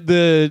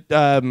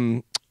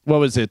 What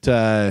was it?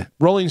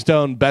 Rolling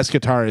Stone best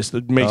guitarist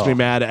that makes me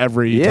mad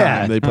every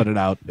time they put it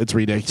out. It's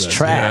ridiculous. It's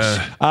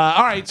trash.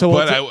 All right, so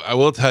But I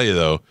will tell you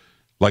though,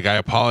 like I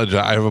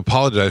apologize. I've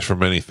apologized for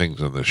many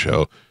things on this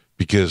show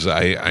because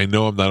I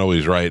know I'm not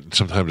always right, and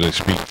sometimes I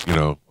speak,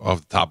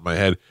 off the top of my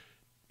head.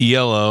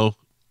 ELO,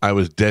 I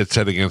was dead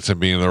set against them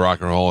being in the Rock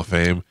and Roll Hall of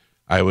Fame.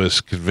 I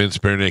was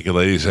convinced Bare Naked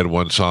Ladies had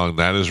one song.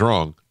 That is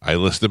wrong. I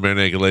listened to Bare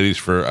Naked Ladies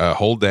for a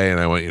whole day, and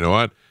I went, you know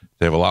what?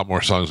 They have a lot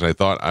more songs than I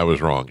thought. I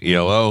was wrong.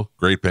 ELO,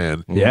 great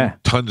band. Yeah.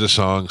 Tons of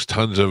songs,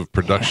 tons of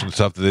production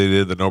stuff that they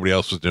did that nobody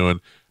else was doing.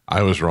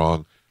 I was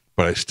wrong.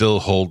 But I still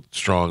hold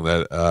strong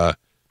that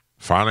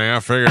finally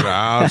I figured it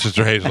out.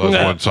 Sister Hazel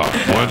has one song.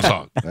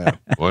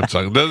 One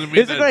song. Doesn't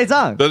mean It's a great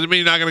song. Doesn't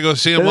mean you're not going to go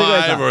see them It's a great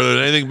live song. or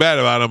there's anything bad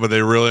about them, but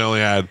they really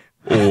only had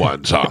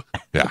one song.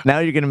 Yeah. Now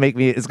you're going to make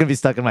me, it's going to be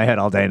stuck in my head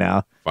all day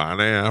now.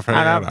 Finally I figured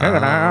it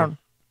out.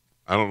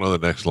 I don't know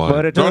the next line.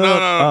 But it No, took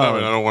I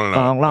don't want to know.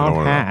 long, I don't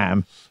wanna know.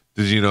 time.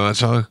 Did you know that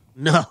song?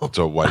 No. It's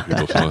a white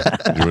people song.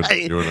 You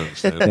wouldn't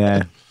understand.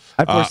 Yeah.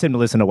 I forced him to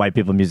listen to white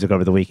people music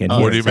over the weekend. He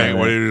What do you was saying make?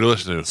 What that. do you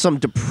listen to? Some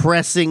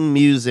depressing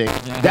music.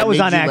 That was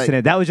made on you, like-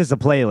 accident. That was just a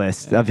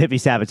playlist of hippie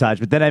sabotage.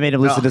 But then I made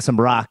him listen to some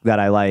rock that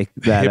I like.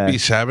 That, Hippie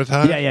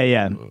Sabotage?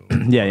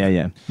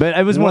 yeah. But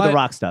it was more the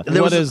rock stuff.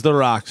 What is the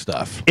rock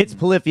stuff? It's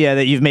Polyphia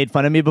that you've made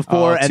fun of me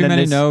before. and too then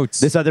many this, notes.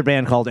 This other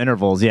band called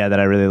Intervals, that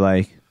I really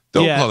like.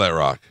 Don't Yeah. call that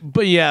rock.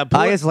 But yeah,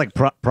 I guess it's like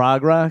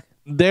prog rock.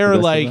 they're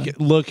Listen like,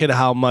 look at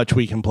how much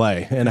we can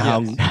play and how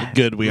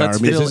good we Let's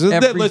are. Musicians. fill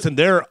every- Listen,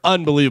 they're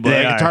unbelievable.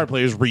 They That are. guitar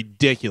player is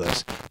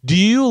ridiculous. Do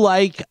you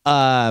like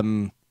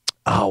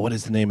what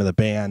is the name of the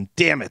band?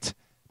 Damn it.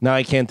 Now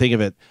I can't think of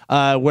it.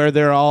 Where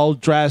they're all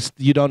dressed,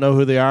 you don't know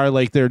who they are.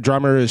 Like their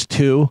drummer is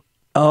two.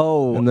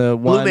 Oh, And the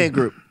Blue one Man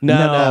Group.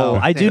 No.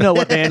 I do know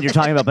what band you're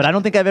talking about, but I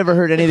don't think I've ever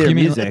heard any of their You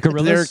mean music.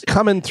 Gorillaz? They're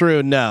coming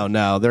through.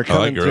 No, they're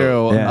coming like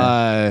through.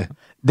 Gorillaz.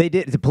 They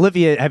did the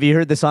Polyphia. Have you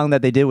heard the song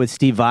that they did with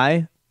Steve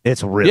Vai?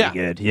 It's really Yeah.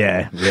 good.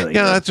 Yeah, really.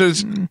 Yeah, good. that's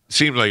what it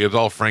seems like. It's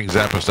all Frank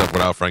Zappa stuff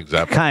without Frank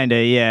Zappa.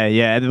 Kinda,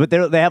 yeah. But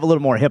they have a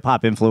little more hip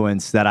hop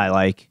influence that I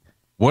like.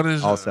 What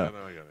is Also,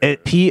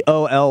 it? Polyphia.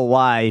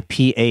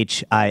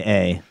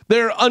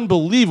 They're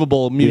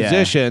unbelievable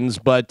musicians,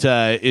 but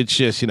it's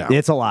just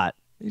It's a lot.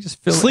 You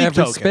just fill Sleep every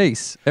Token.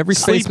 space. Every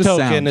Sleep space with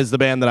Token sound. is the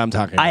band that I'm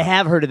talking about. I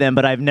have heard of them,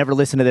 but I've never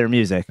listened to their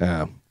music.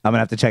 Yeah. I'm gonna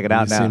have to check it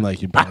out You now. seem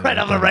like you'd All right,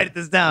 I'm gonna write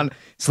this down.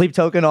 Sleep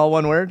Token, all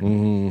one word.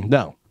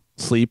 No.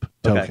 Sleep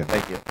Token. Okay,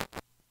 thank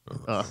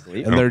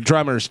you. And they're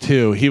drummers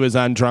too. He was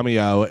on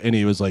Drumeo and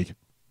he was like,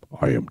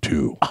 I am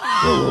too.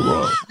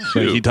 So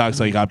he talks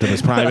like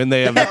Optimus Prime, and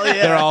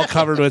they're all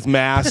covered with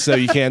masks, so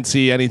you can't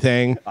see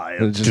anything.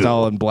 It's just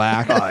all in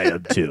black. I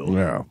am too.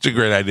 Yeah. It's a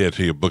great idea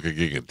until you book a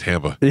gig in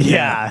Tampa.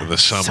 Yeah. In the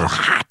summer. So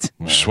hot.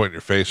 Sweating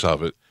your face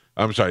off it.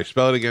 I'm sorry.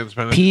 Spell it again,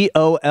 Spanish. POLY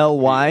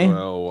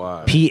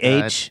P-O-L-Y.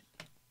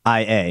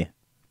 PHIA.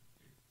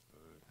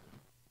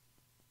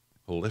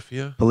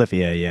 Polyphia?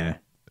 Polyphia, yeah.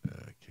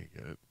 I can't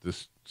get it.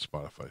 This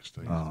Spotify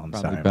thing. Oh, I'm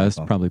Probably sorry. best.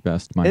 Michael. Probably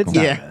best, Michael. It's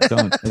not Yeah. best.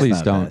 Don't please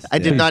not don't. best. I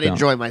did Please not don't.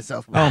 enjoy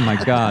myself. Oh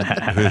my God!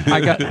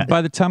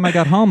 By the time I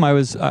got home, I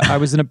was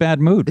in a bad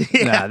mood.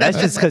 Nah, that's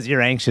just because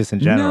you're anxious in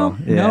general.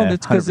 No,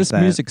 that's because this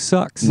 100%. music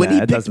sucks. When he it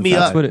picked doesn't me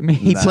sound- up, That's what it means.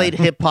 he played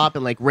hip hop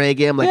and like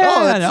reggae. I'm like, Yeah,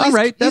 oh, that's all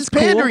right, he's that's cool.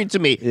 pandering to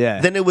me.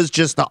 Yeah. Then it was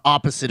just the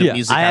opposite of Yeah,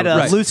 music. I had to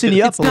was- loosen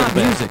you up It's a little not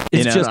bit. music. It's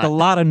you know? just a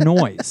lot of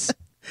noise.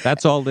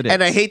 That's all it is.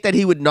 and I hate that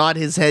he would nod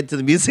his head to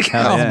the music.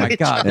 Oh Yeah. my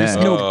God! There's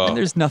Yeah. and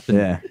there's nothing.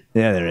 Yeah,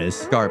 yeah, there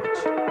is. Garbage.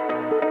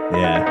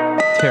 Yeah,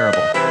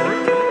 Terrible.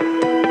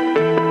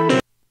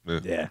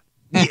 yeah,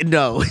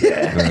 No,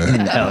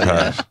 hell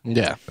yeah,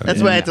 Yeah.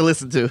 that's what I had to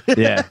listen to.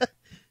 yeah.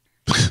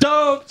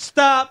 Don't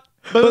stop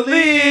Believing.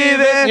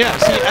 Yeah,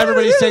 see,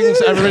 everybody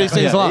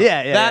sings along.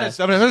 Yeah, yeah, That yeah. is,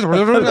 I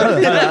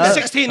mean,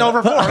 16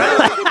 over 4.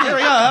 Here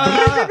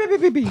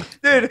we go.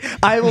 Dude,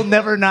 I will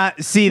never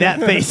not see that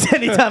face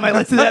anytime I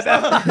listen to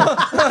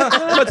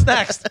that. What's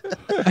next?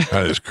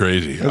 That is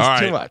crazy. All right.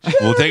 too much.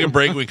 We'll take a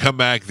break. We come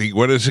back.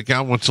 What is it,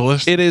 Count? What's the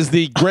list? It is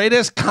the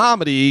greatest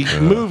comedy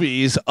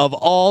movies of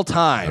all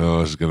time. Oh,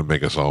 this is going to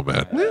make us all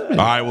mad. All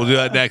right, we'll do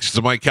that next. It's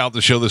the Mike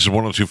Calta Show. This is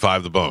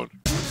 102.5 The Bone.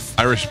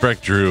 I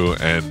respect Drew,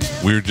 and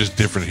we're just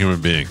different human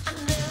beings.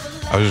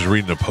 I was just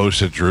reading a post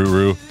that Drew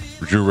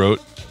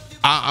wrote.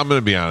 I'm going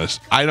to be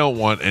honest. I don't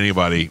want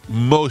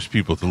most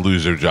people to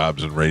lose their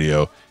jobs in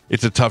radio.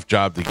 It's a tough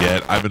job to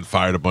get. I've been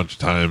fired a bunch of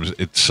times.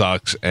 It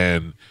sucks,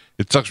 and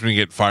it sucks when you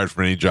get fired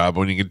from any job.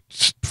 When you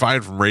get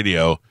fired from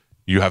radio,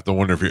 you have to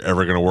wonder if you're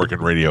ever going to work in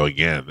radio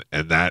again,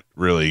 and that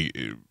really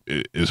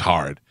is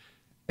hard.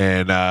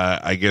 And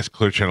I guess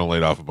Clear Channel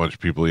laid off a bunch of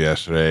people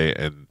yesterday,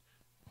 and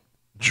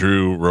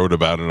Drew wrote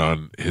about it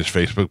on his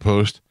Facebook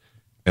post,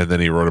 and then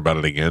he wrote about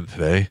it again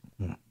today.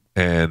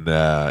 And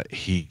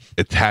he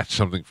attached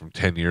something from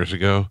 10 years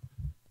ago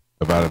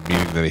about a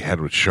meeting that he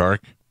had with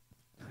Shark.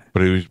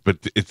 But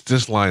it's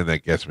this line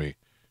that gets me.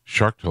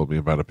 Shark told me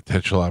about a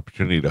potential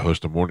opportunity to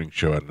host a morning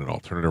show at an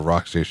alternative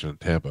rock station in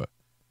Tampa.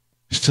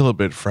 Still a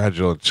bit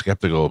fragile and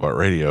skeptical about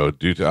radio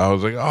I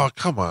was like, oh,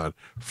 come on.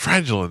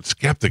 Fragile and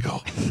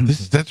skeptical. I'm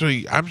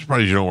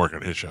surprised you don't work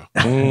on his show.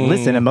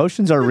 Listen,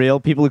 emotions are real.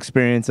 People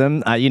experience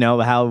them. You know,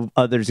 how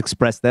others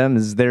express them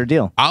is their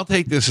deal. I'll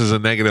take this as a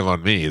negative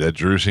on me that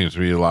Drew seems to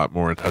be a lot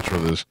more in touch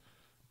with his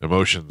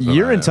emotions. than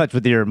You're I in am. touch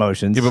with your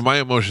emotions. Yeah, but my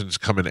emotions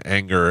come in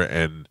anger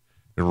and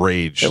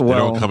rage. They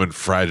Well, don't come in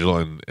fragile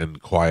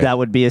and quiet. that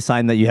would be a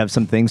sign that you have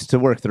some things to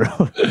work through.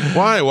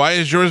 Why? Why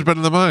is yours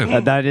better than mine? I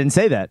didn't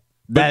say that.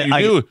 But you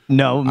I do.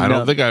 No, I no.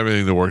 don't think I have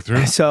anything to work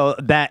through. So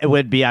that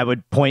would be, I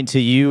would point to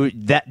you.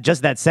 That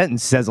just that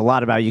sentence says a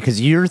lot about you because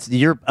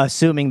you're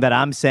assuming that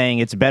I'm saying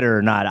it's better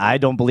or not. I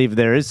don't believe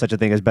there is such a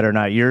thing as better or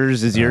not.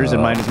 Yours is yours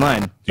and mine is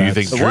mine. Do you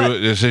think That's-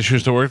 Drew has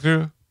issues to work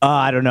through?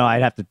 I don't know.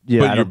 I'd have to. Yeah,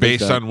 I But you're don't think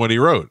based so. on what he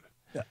wrote.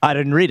 I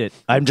didn't read it.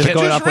 I'm just Can't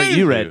going just off what read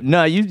you it. read.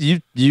 No,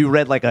 you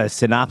read like a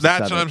synopsis.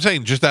 That's of what it. I'm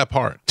saying. Just that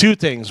part. Two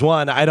things.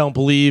 One, I don't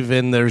believe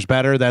in there's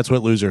better. That's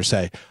what losers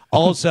say.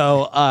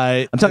 Also,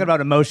 I'm talking about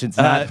emotions,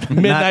 not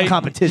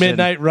competition.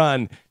 Midnight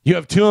Run. You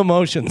have two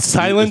emotions: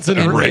 silence and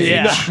And rage.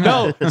 rage.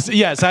 No,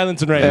 yeah,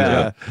 silence and rage.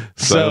 Yeah. Yeah.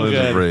 So Silence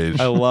good. and rage.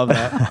 I love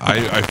that.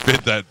 I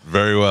fit that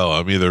very well.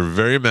 I'm either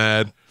very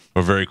mad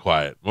or very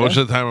quiet. Most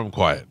of the time, I'm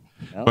quiet.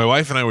 My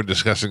wife and I were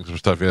discussing some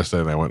stuff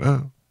yesterday, and I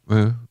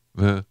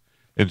went,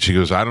 and she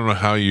goes, I don't know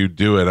how you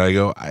do it. I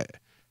go,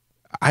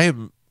 I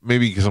am,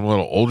 maybe because I'm a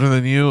little older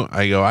than you,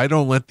 I go, I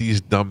don't let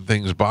these dumb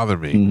things bother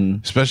me,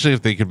 especially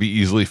if they can be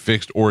easily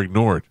fixed or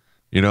ignored.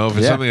 You know, if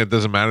it's Yeah. something that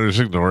doesn't matter, just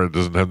ignore it. It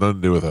doesn't have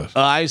nothing to do with us.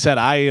 I said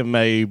I am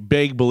a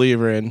big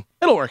believer in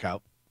it'll work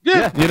out.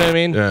 Yeah. You know what I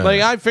mean? Yeah.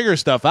 Like, I figure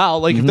stuff out.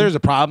 Like, if there's a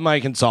problem, I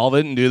can solve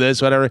it and do this,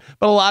 whatever.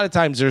 But a lot of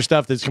times there's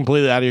stuff that's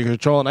completely out of your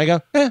control, and I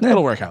go,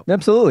 it'll work out.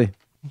 Absolutely.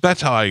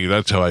 That's how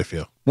I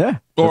feel. Yeah,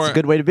 Or- that's a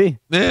good way to be.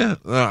 Yeah,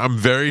 I'm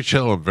very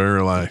chill. I'm very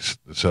relaxed.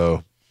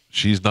 So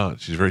she's not.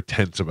 She's very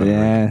tense about it.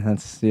 Yeah,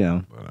 that's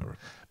Whatever.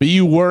 But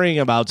you worrying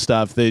about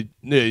stuff that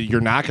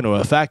you're not going to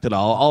affect at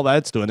all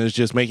that's doing is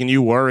just making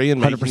you worry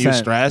and making you 100%.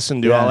 stress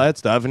and do Yeah. all that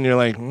stuff. And you're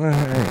like, all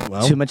right,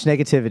 well, too much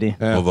negativity.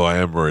 Yeah. Although I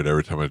am worried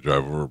every time I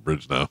drive over a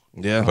bridge now.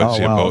 yeah. If I Oh,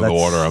 see a wow, boat in the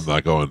that's- water, I'm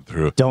not going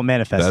through. Don't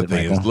manifest That it,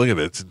 thing Michael. is, look at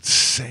it. It's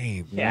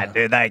insane. Yeah,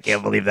 dude, I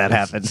can't believe that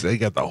happened. They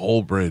got the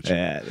whole bridge.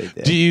 Yeah, they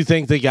did. Do you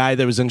think the guy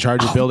that was in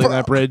charge of building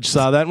that bridge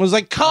saw that and was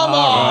like, come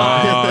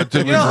on? Oh, it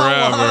took me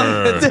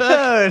forever.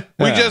 Dude.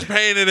 We just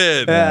painted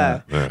it.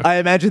 Yeah. Yeah. I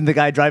imagine the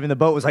guy driving the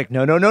boat was like,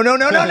 no.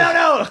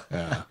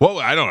 Well,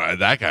 I don't know.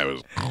 That guy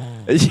was.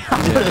 probably.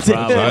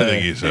 I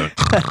think he's.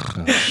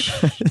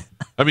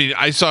 I mean,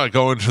 I saw it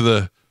going to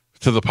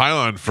the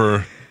pylon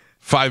for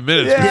 5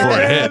 minutes before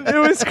it hit. it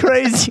was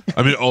crazy.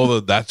 I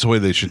mean, that's the way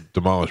they should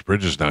demolish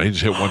bridges now. He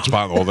just hit one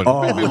spot and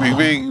all the bing, bing,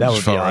 bing, That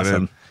just would be fell right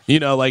awesome. in. You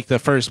know, like the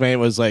first mate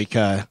was like,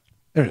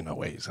 there's no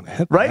way he's gonna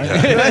hit. Right?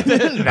 I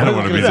don't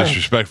want to be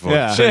disrespectful.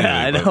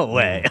 Yeah. No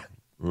way.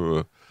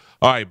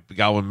 All right,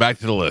 Galvin, back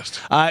to the list.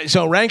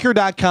 So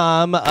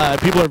ranker.com,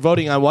 people are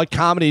voting on what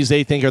comedies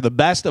they think are the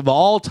best of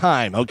all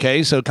time.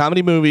 Okay, so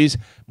comedy movies,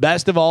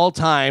 best of all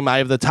time. I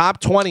have the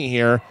top 20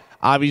 here.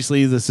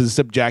 Obviously, this is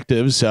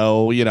subjective,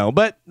 so,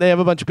 but they have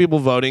a bunch of people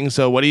voting.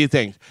 So what do you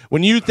think?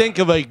 When you think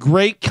of a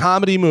great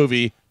comedy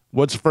movie,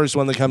 what's the first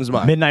one that comes to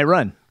mind? Midnight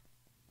Run.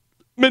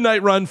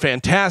 Midnight Run,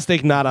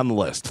 fantastic, not on the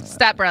list.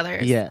 Step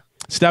Brothers. Yeah.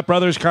 Step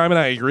Brothers, Carmen,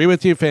 I agree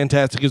with you,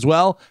 fantastic as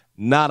well.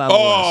 Not on the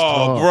list.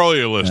 Oh, throw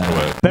your list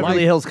away.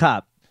 Beverly Hills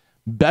Cop.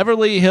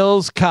 Beverly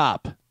Hills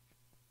Cop,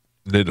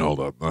 Didn't hold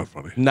up. Not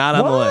funny. not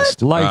on the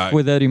list. Life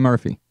with Eddie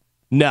Murphy.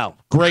 No,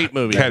 great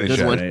movie. Caddyshack.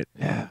 Good one.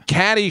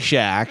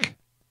 Caddyshack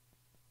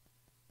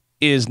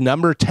is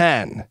number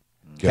 10.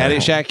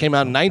 Caddyshack came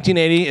out in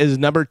 1980, is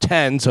number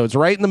 10, so it's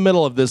right in the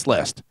middle of this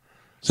list.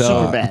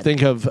 So Superbad.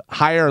 think of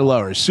higher or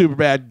lower.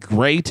 Superbad,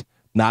 great,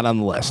 not on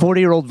the list.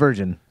 40-Year-Old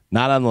Virgin.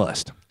 Not on the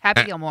list.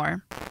 Happy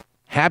Gilmore.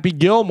 Happy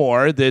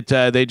Gilmore, that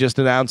they just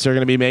announced they're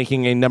going to be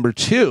making a number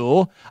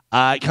 2,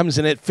 comes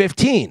in at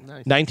 15,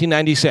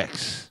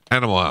 1996.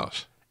 Animal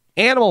House.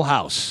 Animal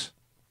House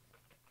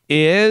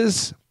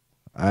is,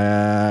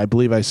 I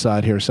believe I saw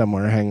it here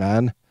somewhere. Hang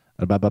on.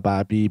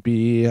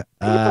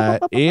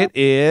 It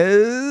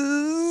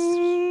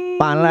is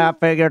Finally, I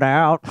figured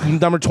out.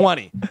 number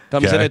 20.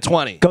 Comes in Okay. at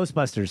 20.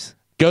 Ghostbusters.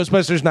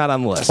 Ghostbusters not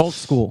on the list. Old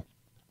school.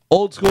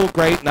 Old school,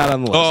 great, not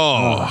on the list.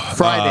 Oh,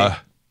 Friday.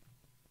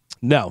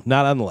 No,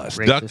 not on the list.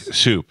 Duck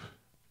Soup.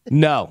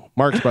 No,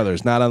 Marx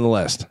Brothers not on the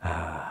list.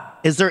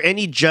 Is there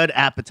any Judd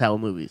Apatow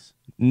movies?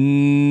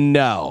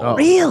 No.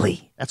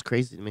 Really? That's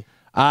crazy to me.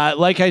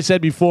 Like I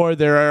said before,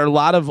 there are a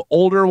lot of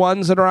older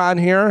ones that are on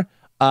here.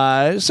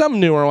 Some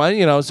newer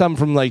ones, some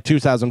from like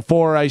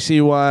 2004. I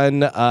see one.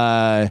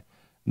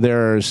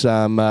 There's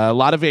some a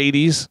lot of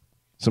 80s,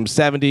 some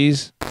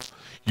 70s.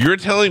 You're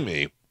telling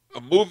me a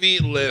movie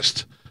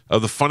list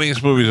of the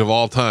funniest movies of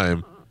all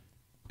time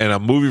and a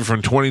movie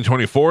from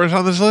 2024 is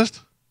on this list?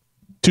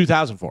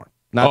 2004,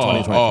 not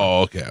 2024.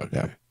 Oh, okay.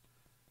 Yeah.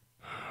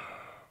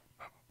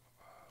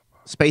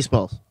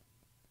 Spaceballs.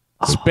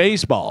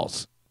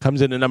 Spaceballs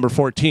comes in at number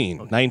 14,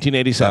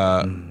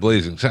 1987.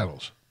 Blazing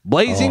Saddles.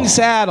 Blazing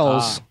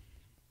Saddles,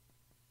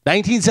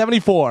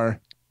 1974,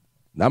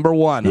 number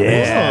 1.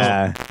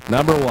 Yeah.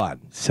 Number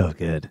 1. So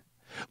good.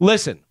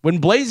 Listen, when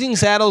Blazing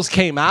Saddles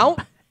came out,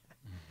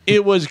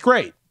 it was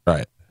great.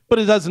 Right. But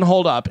it doesn't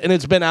hold up, and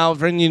it's been out,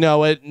 and you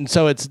know it, and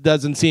so it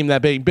doesn't seem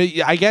that big. But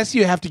I guess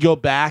you have to go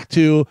back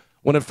to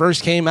when it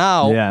first came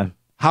out, Yeah.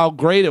 how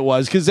great it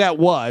was, because there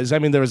was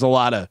a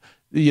lot of,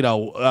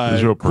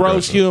 real gross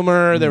progressive.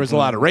 humor. There was a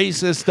lot of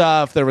racist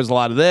stuff. There was a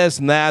lot of this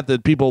and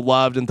that people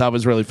loved and thought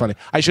was really funny.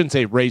 I shouldn't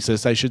say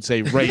racist. I should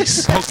say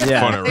race. Yeah.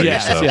 Fun at race,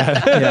 Yes, though.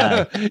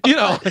 yeah. Yeah. you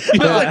know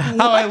like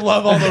how I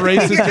love all the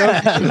racist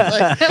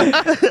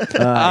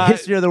jokes.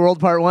 History of the World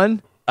Part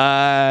 1.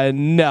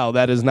 No,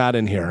 that is not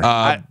in here.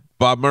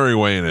 Bob Murray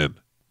weighing in.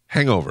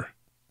 Hangover.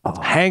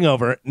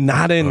 Hangover,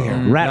 not in here.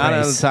 Rat not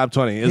on the Race. top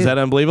 20. Is that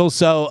unbelievable?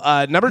 So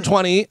number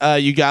 20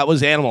 you got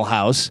was Animal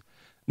House.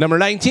 Number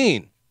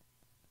 19,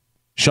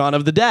 Shaun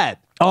of the Dead.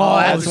 Oh,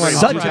 that's that's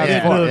such a one. good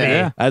Yeah. movie.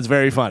 Yeah. That's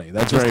very funny.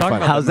 That's very talking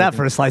funny. about How's that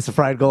for a slice of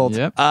fried gold?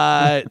 Yep.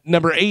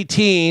 Number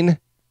 18,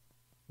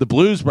 The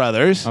Blues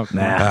Brothers. Okay.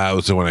 Nah. That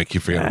was the one I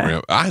keep forgetting to bring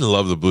up. I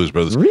love the Blues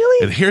Brothers.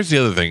 Really? And here's the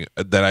other thing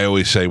that I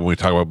always say when we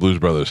talk about Blues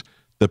Brothers.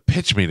 The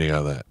pitch meeting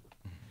on that.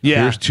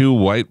 Yeah. Here's two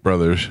white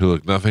brothers who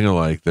look nothing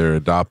alike. They're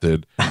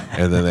adopted,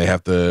 and then they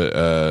have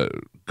to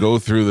go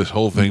through this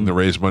whole thing to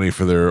raise money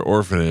for their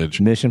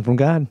orphanage. Mission from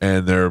God.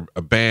 And they're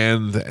a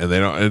band, and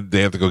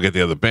they have to go get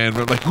the other band.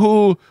 But like,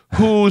 who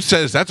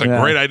says that's a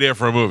Yeah. great idea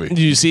for a movie? Did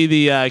you see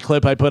the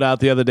clip I put out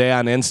the other day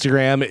on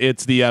Instagram?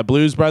 It's the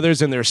Blues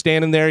Brothers, and they're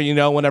standing there,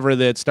 whenever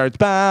it starts,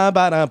 ba,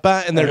 ba, da,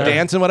 ba, and they're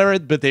dancing, whatever,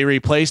 but they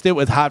replaced it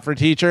with Hot for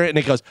Teacher, and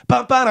it goes,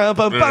 ba, ba, da,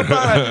 ba, ba,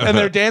 ba, and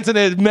they're dancing,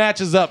 and it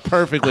matches up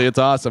perfectly. It's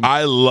awesome.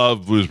 I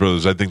love Blues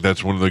Brothers. I think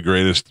that's one of the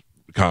greatest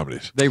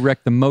comedies. They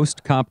wrecked the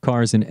most cop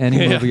cars in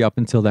any movie up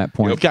until that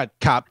point. You've got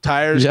cop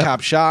tires, Yep. cop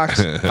shocks.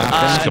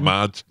 Come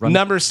on.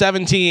 Number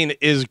 17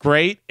 is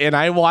great, and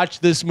I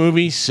watched this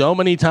movie so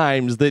many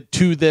times that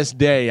to this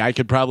day I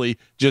could probably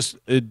just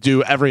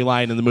do every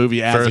line in the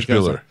movie as Ferris it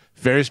goes. Bueller.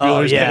 Ferris Oh,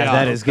 Bueller's yeah, Day Off.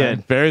 that is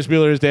good. Ferris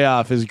Bueller's Day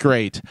Off is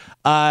great.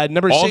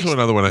 Number Also, 6.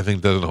 another one I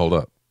think doesn't hold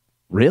up.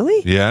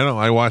 Really? Yeah, I know.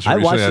 I watched it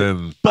recently. I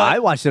didn't. I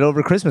watched it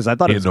over Christmas. I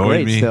thought it was annoyed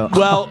great me. still.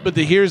 Well, but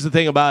here's the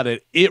thing about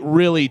it. It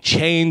really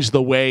changed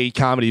the way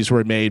comedies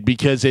were made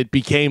because it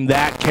became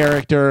that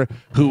character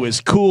who was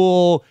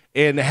cool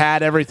and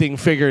had everything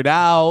figured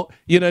out.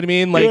 You know what I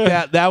mean?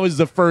 Like that was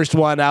the first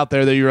one out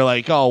there that you were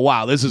like, oh,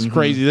 wow, this is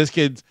crazy. This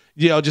kid's,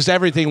 just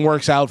everything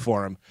works out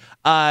for him.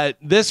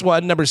 This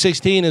one, number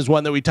 16, is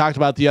one that we talked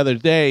about the other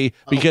day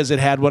because it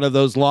had one of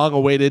those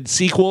long-awaited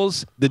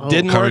sequels that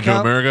didn't Coming work to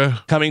out.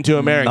 America. Coming to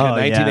America, Oh, yeah.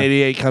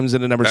 1988 comes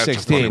into number That's a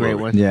 16. funny Great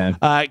movie. one.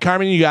 Yeah.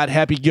 Carmen, you got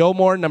Happy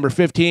Gilmore, number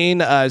 15.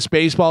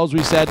 Spaceballs,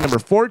 we said, number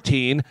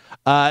 14.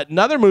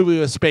 Another movie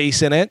with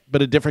space in it,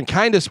 but a different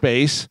kind of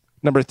space.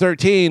 Number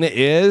 13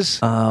 is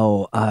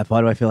Oh,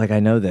 why do I feel like I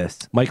know this?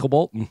 Michael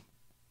Bolton.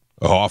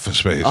 Oh, Office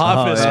Space.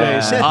 Office yeah.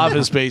 Space.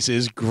 Office Space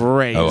is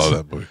great. I love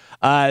that movie.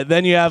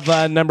 Then you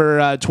have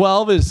number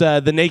 12 is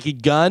The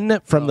Naked Gun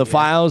from the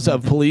Files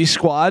of Police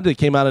Squad that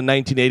came out in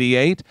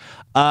 1988.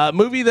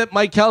 Movie that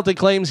Mike Calta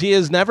claims he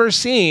has never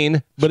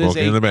seen, but Smokey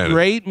is and the a Bandit.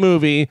 great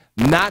movie.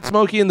 Not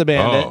Smokey and the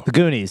Bandit. Oh. The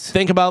Goonies.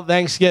 Think about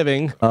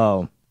Thanksgiving.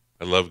 Oh.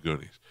 I love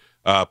Goonies.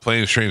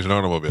 Planes, Trains, and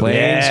Automobiles.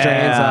 Planes,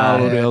 Trains,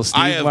 Automobiles. Steve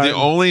I have Martin. the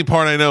only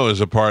part I know is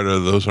a part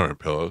of Those Aren't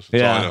Pillows.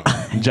 That's all I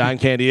Yeah, know. John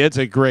Candy. It's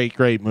a great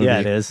movie. Yeah,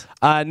 it is.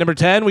 Number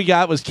 10 we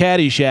got was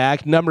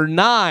Caddyshack. Number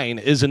 9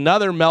 is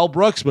another Mel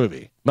Brooks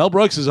movie. Mel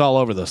Brooks is all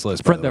over this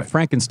list. By the The way.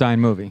 Frankenstein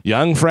movie.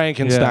 Young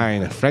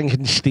Frankenstein.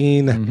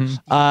 Frankenstein.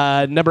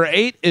 Number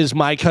 8 is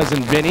My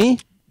Cousin Vinny.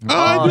 Oh,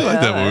 I do like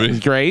that It's movie.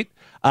 great.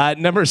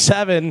 Number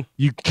 7,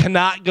 you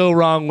cannot go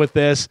wrong with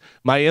this.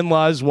 My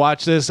in-laws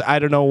watch this. I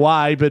don't know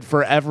why, but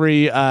for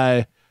every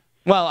well,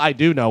 I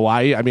do know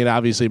why. I mean,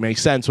 obviously it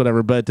makes sense,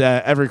 whatever. But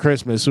every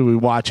Christmas we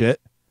watch it.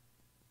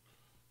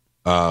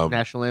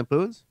 National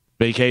Lampoons.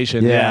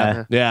 Vacation,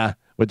 yeah,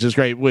 which is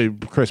great.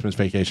 Christmas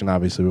Vacation,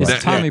 obviously. We Is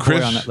watch. Tommy Chris-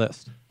 Boy on that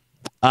list?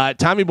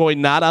 Tommy Boy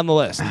not on the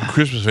list.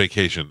 Christmas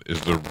Vacation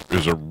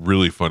is a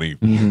really funny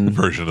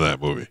version of that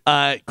movie.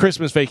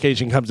 Christmas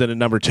Vacation comes in at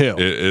number 2.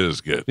 It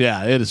is good.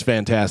 Yeah, it is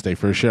fantastic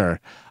for sure.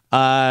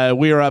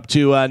 We are up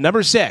to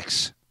number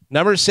 6.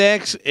 Number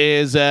 6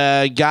 is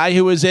a guy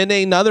who was in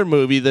another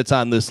movie that's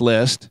on this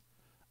list.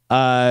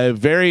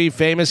 Very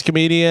famous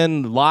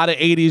comedian, a lot of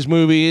 80s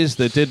movies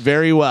that did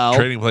very well.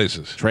 Trading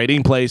Places.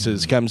 Trading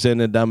Places comes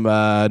in at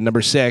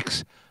number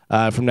 6 from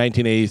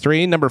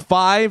 1983. Number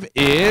 5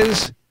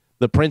 is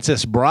The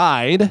Princess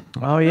Bride,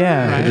 Oh,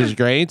 yeah. which is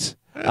great.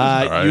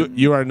 right.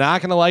 You are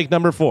not going to like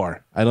number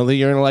 4. I don't think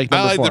you're going to like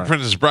number I like 4. The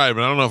Princess Bride,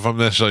 but I don't know if I'm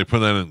necessarily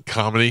putting that in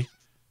comedy.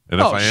 And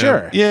if Oh, I am,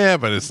 sure. yeah,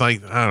 but it's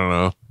like I don't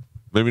know.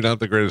 Maybe not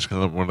the greatest,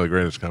 one of the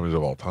greatest comedies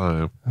of all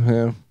time.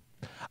 Number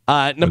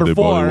Anybody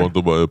 4, want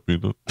to buy a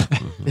peanut?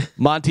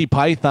 Monty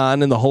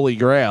Python and the Holy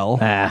Grail.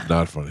 Ah.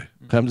 Not funny.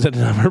 Comes in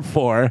at number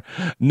 4.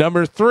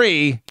 Number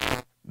 3,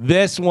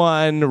 this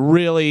one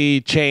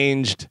really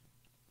changed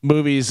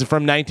movies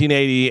from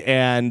 1980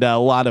 and a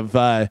lot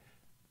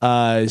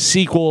of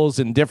sequels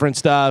and different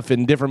stuff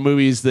and different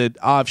movies that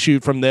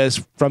offshoot from this,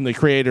 from the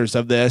creators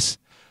of this.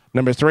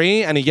 Number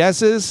 3, any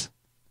guesses?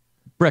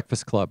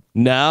 Breakfast Club.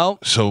 No.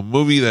 So,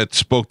 movie that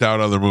spoke out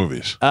other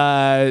movies.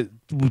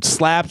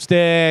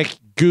 Slapstick,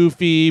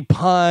 goofy,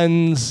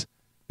 puns.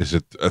 Is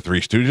it a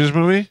Three Stooges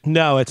movie?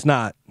 No, it's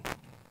not.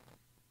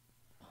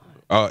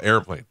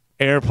 Airplane.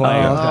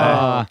 Airplane. Oh,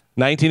 okay.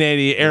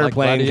 1980 Airplane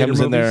Gladiator comes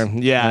in there.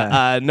 movies?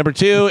 Yeah. Number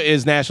 2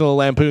 is National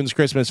Lampoon's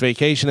Christmas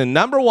Vacation. And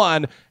number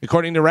 1,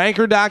 according to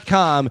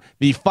Ranker.com,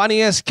 the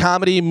funniest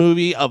comedy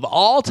movie of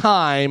all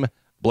time,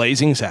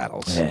 Blazing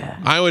Saddles.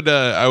 I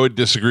would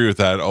disagree with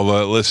that. Although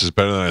that list is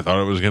better than I thought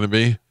it was going to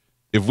be.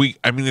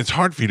 It's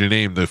hard for you to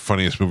name the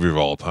funniest movie of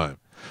all time.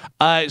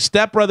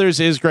 Step Brothers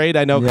is great.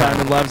 I know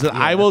Carmen loves it.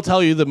 I will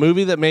tell you, the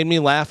movie that made me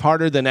laugh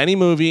harder than any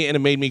movie and it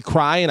made me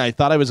cry and I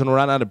thought I was going to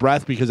run out of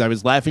breath because I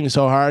was laughing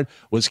so hard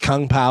was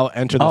Kung Pao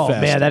Enter the Oh,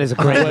 Fist. man, that is a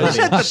great It was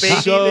movie.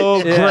 so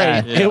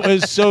Yeah. great. It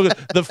was so good.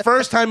 The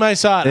first time I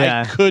saw it,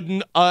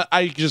 Yeah.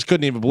 I just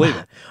couldn't even believe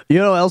it. You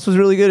know what else was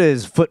really good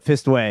is Foot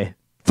Fist Way.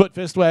 Foot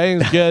Fist Way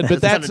is good, but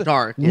It's that's kinda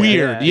dark.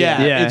 weird.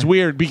 Yeah. Yeah, it's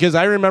weird because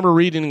I remember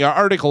reading an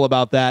article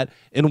about that,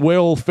 and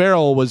Will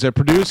Ferrell was a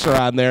producer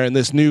on there, and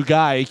this new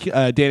guy,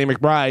 Danny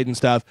McBride and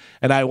stuff,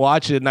 and I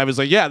watched it, and I was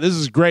like, yeah, this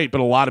is great,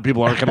 but a lot of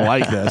people aren't going to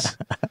like this.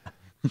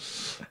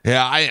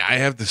 Yeah, I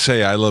have to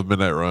say I love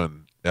Midnight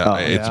Run. Yeah,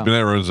 yeah.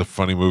 Midnight Run is a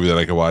funny movie that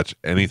I could watch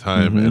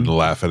anytime and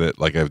laugh at it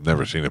like I've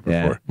never seen it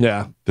Yeah. before.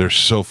 Yeah, They're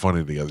so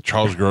funny together.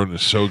 Charles Grodin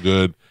is so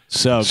good.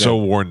 so good. So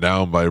worn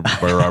down by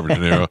Robert De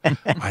Niro.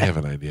 I have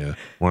an idea.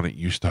 Why don't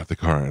you start the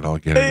car and I'll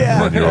get it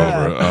and run you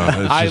over?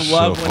 It's I just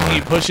love so when he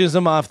funny. pushes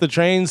him off the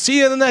train. See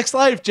you in the next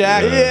life,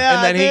 Jack. Yeah.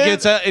 And then he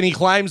gets up and he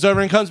climbs over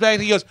and comes back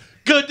and he goes,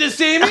 "Good to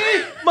see me.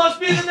 Must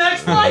be the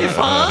next life,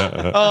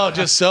 huh?" Oh,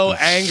 just so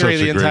angry such a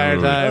the great entire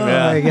movie. time. Oh,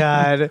 Yeah. my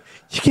God.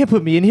 You can't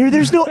put me in here.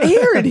 There's no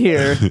air in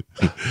here.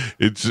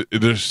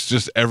 There's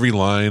just every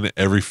line,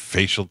 every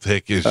facial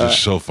tick is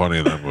just so funny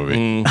in that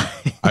movie.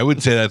 I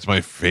would say that's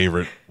my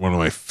favorite, one of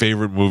my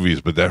favorite movies,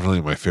 but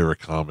definitely my favorite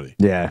comedy.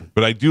 Yeah.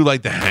 But I do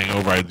like The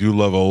Hangover. I do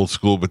love Old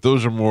School, but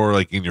those are more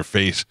like in your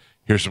face.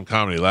 Here's some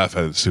comedy, laugh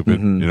at it, stupid.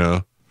 You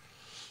know.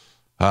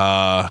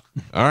 All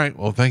right.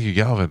 Well, thank you,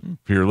 Galvin,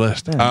 for your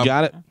list. You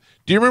got it.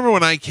 Do you remember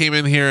when I came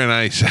in here and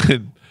I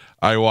said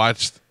I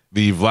watched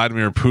the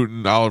Vladimir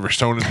Putin Oliver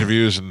Stone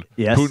interviews and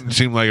Yes. Putin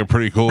seemed like a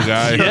pretty cool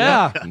guy?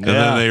 Yeah. And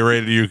then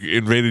they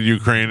invaded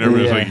Ukraine.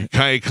 Everybody's like,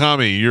 "Hey,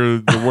 commie, you're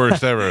the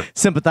worst ever."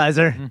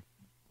 Sympathizer.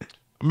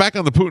 I'm back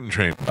on the Putin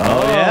train.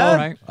 Oh, yeah? All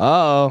right.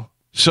 Oh,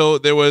 So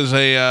there was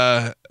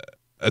a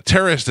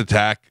terrorist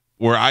attack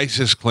where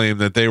ISIS claimed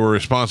that they were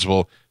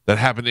responsible that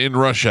happened in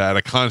Russia at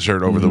a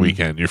concert over the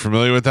weekend. You're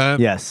familiar with that?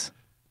 Yes.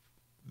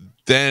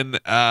 Then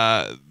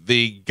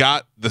they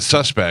got the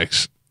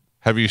suspects.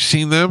 Have you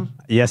seen them?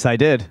 Yes, I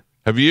did.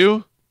 Have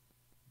you?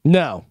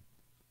 no.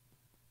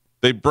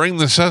 They bring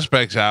the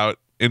suspects out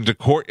into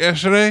court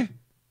yesterday.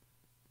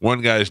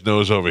 One guy's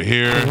nose over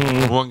here,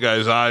 one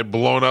guy's eye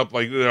blown up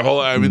like their whole.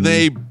 I mean,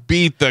 they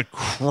beat the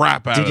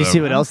crap out of them. Did you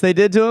see what else they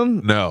did to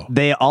him? No.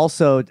 They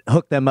also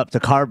hooked them up to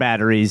car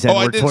batteries and Oh,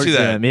 I were did see torturing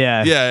that. them.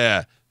 Yeah.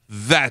 Yeah.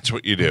 That's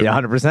what you do. Yeah,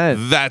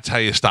 100%. That's how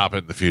you stop it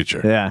in the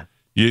future. Yeah.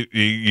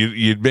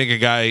 You'd make a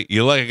guy,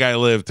 you let a guy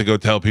live to go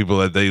tell people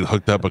that they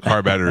hooked up a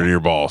car battery to your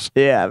balls.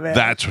 Yeah, man.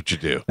 That's what you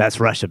do. That's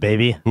Russia,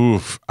 baby.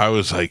 Oof. I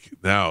was like,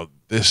 now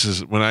this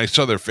is when I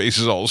saw their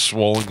faces all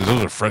swollen because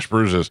those are fresh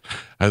bruises.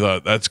 I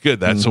thought that's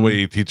good. That's the way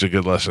you teach a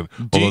good lesson.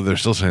 Although they're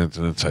still saying it's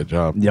an inside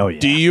job. Oh, yeah.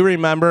 Do you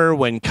remember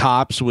when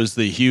Cops was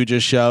the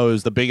hugest show? It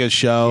was the biggest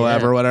show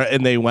ever, whatever,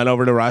 and they went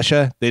over to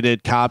Russia? They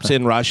did Cops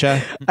in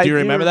Russia. Do you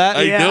remember that?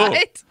 I do.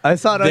 Right? I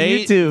saw it on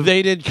YouTube.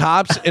 They did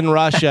Cops in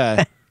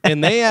Russia.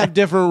 And they have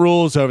different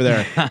rules over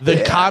there.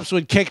 The cops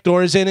would kick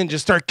doors in and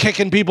just start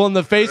kicking people in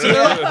the face. And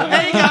they're like,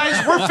 hey,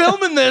 guys, we're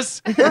filming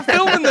this. We're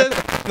filming this.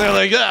 And they're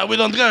like, we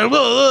don't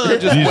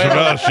just These wait. are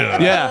all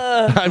shut.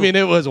 Yeah. I mean,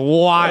 it was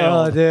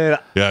wild. Oh, dude.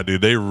 Yeah,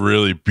 dude, they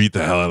really beat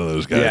the hell out of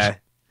those guys.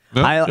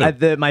 Yeah.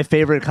 No? My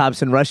favorite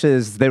cops in Russia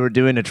is they were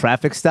doing a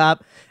traffic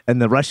stop,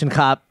 and the Russian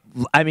cop,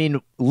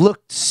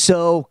 looked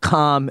so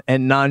calm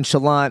and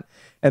nonchalant.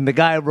 And the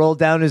guy rolled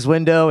down his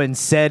window and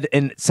said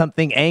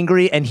something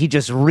angry, and he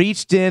just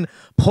reached in,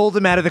 pulled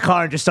him out of the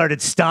car, and just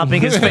started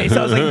stomping his face.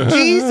 I was like,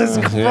 Jesus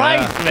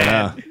Christ,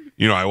 man.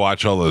 You know, I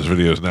watch all those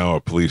videos now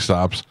of police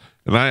stops,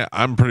 and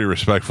I'm pretty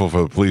respectful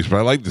for the police, but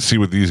I like to see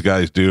what these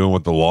guys do and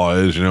what the law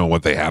is, you know,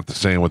 what they have to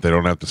say and what they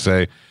don't have to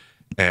say.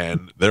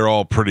 And they're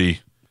all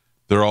pretty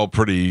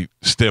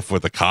stiff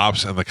with the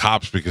cops, and the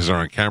cops, because they're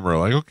on camera, are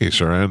like, okay,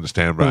 sir, I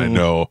understand, but I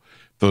know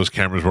those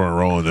cameras weren't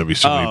rolling, there'd be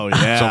so many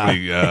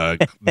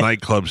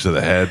nightclubs to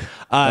the head.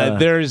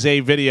 There's a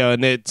video,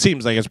 and it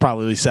seems like it's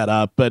probably set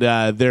up, but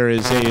there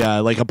is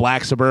a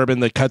black Suburban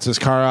that cuts his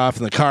car off,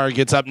 and the car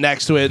gets up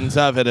next to it and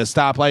stuff at a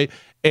stoplight,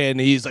 and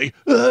he's like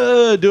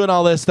doing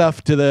all this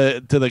stuff to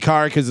the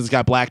car because it's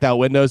got blacked out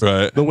windows.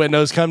 Right. The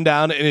windows come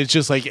down, and it's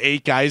just like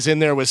 8 guys in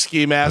there with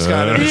ski masks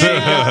on. And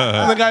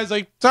the guy's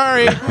like,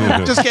 sorry,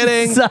 just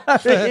kidding.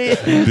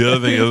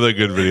 The other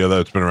good video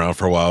that's been around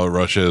for a while in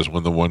Russia is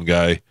when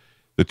the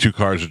 2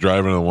 cars are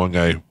driving, and one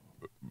guy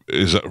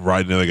is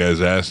riding the other guy's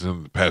ass,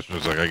 and the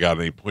passenger's like, I got it.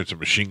 And he points a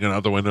machine gun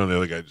out the window, and the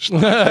other guy just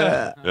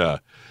yeah.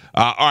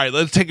 All right,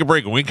 let's take a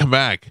break. When we come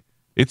back,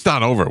 it's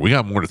not over. We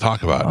got more to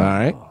talk about. All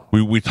right.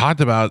 We talked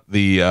about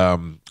the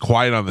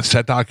Quiet on the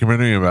Set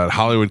documentary about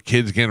Hollywood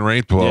kids getting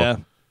raped.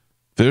 Well,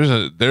 there's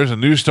a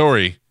new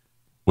story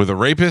with a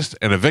rapist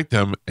and a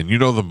victim, and you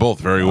know them both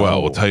very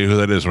well. We'll tell you who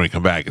that is when we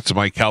come back. It's the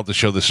Mike Calta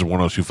Show. This is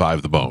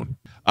 102.5 The Bone.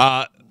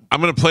 I'm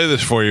going to play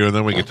this for you, and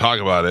then we can talk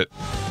about it.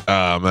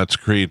 That's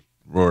Creed,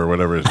 or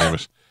whatever his name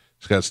is.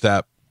 Scott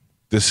Stapp.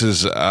 This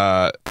is,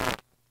 I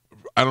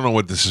don't know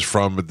what this is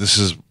from, but this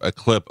is a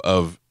clip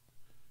of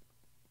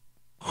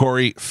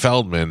Corey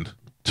Feldman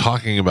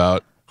talking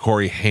about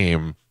Corey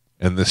Haim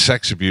and the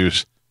sex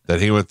abuse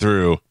that he went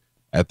through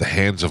at the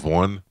hands of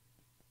one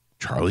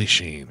Charlie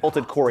Sheen.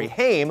 Assaulted Corey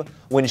Haim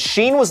when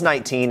Sheen was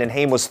 19 and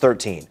Haim was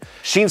 13.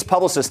 Sheen's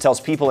publicist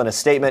tells People in a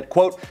statement,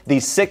 quote,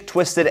 "These sick,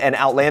 twisted, and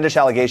outlandish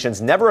allegations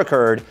never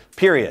occurred,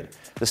 period."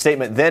 The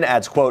statement then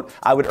adds, quote,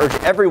 "I would urge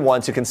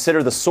everyone to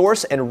consider the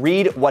source and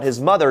read what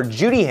his mother,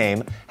 Judy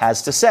Haim,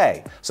 has to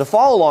say." So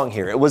follow along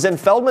here. It was in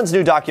Feldman's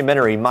new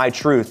documentary, My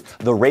Truth,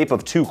 The Rape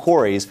of Two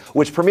Coreys,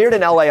 which premiered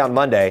in LA on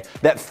Monday,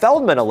 that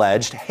Feldman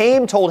alleged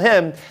Haim told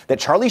him that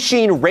Charlie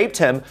Sheen raped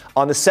him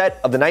on the set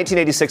of the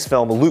 1986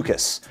 film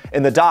Lucas.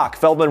 In the doc,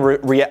 Feldman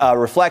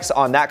reflects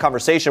on that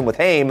conversation with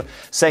Haim,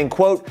 saying,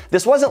 quote,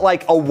 "This wasn't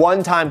like a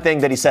one-time thing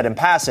that he said in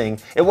passing.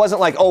 It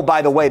wasn't like, oh,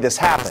 by the way, this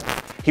happened."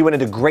 He went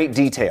into great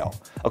detail.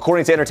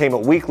 According to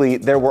Entertainment Weekly,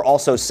 there were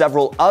also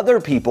several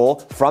other people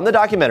from the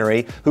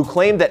documentary who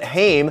claimed that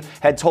Haim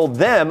had told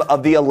them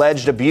of the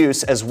alleged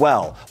abuse as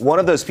well, one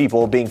of those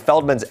people being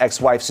Feldman's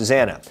ex-wife,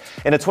 Susanna.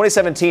 In a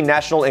 2017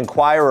 National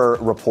Enquirer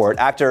report,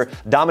 actor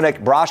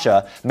Dominic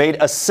Brasha made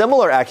a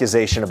similar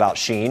accusation about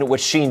Sheen,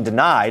 which Sheen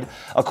denied.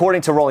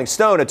 According to Rolling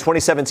Stone, a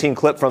 2017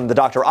 clip from The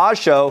Dr. Oz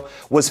Show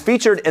was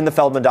featured in the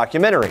Feldman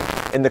documentary.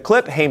 In the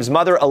clip, Haim's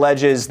mother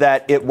alleges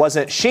that it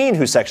wasn't Sheen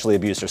who sexually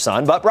abused her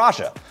son, but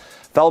Brasha.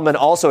 Feldman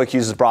also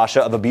accuses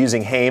Brasha of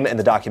abusing Haim in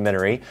the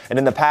documentary, and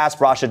in the past,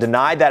 Brasha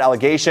denied that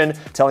allegation,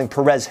 telling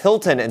Perez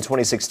Hilton in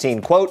 2016,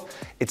 quote,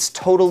 "It's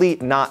totally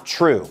not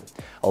true."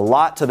 A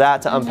lot to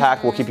that to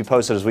unpack. We'll keep you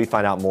posted as we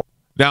find out more.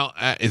 Now,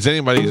 is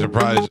anybody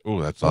surprised?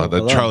 Oh, that's odd.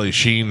 That Charlie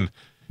Sheen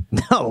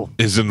No.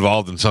 is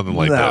involved in something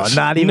like this.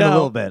 Not even a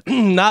little bit.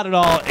 Not at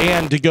all.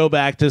 And to go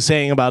back to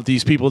saying about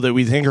these people that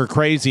we think are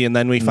crazy and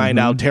then we find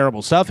out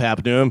terrible stuff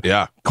happened to him.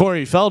 Yeah.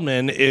 Corey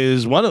Feldman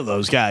is one of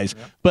those guys.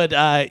 But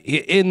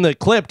in the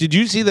clip, did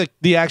you see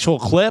the actual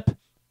clip?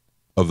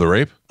 Of the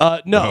rape?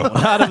 No,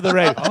 not of the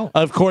rape.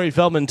 Of Corey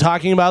Feldman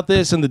talking about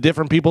this and the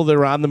different people that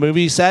were on the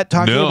movie set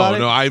talking about it?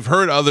 No, I've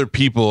heard other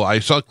people. I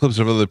saw clips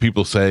of other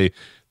people say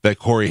that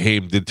Corey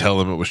Haim did tell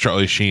them it was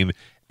Charlie Sheen,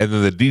 and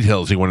then the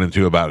details he went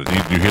into about it.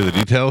 Did you hear the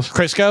details?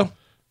 Crisco,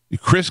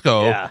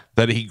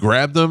 that he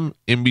grabbed them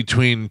in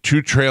between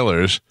two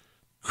trailers,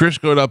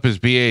 Crisco'd up his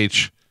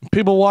BH,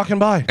 people walking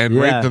by, and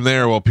raped them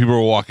there while people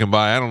were walking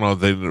by. I don't know if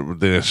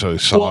they necessarily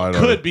saw it.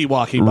 Could be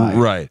walking by.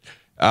 Right.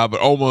 But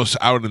almost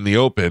out in the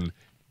open.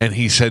 And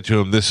he said to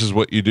him, "This is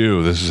what you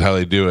do. This is how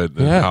they do it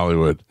in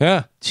Hollywood."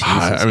 Yeah.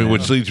 Jesus,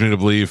 which leads me to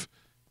believe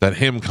that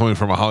him coming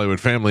from a Hollywood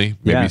family,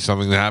 maybe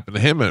something that happened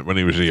to him when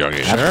he was a young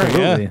age.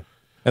 Absolutely. Yeah.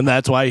 And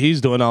that's why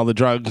he's doing all the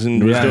drugs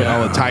and was doing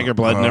all the tiger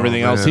blood and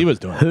everything else he was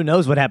doing. Who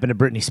knows what happened to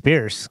Britney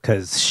Spears?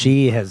 Because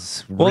she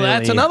has Well,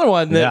 that's another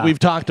one that we've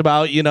talked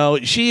about. You know,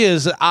 she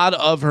is out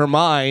of her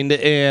mind,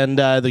 and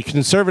the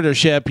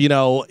conservatorship, you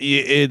know,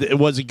 it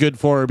wasn't good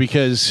for her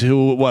because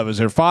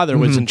her father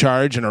was in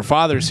charge, and her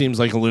father seems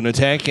like a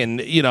lunatic, and,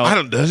 you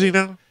know. Does he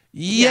now?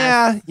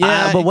 Yeah.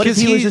 but what if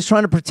he was just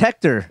trying to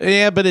protect her?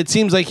 Yeah, but it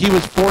seems like he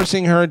was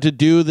forcing her to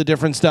do the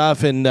different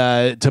stuff and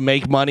to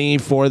make money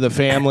for the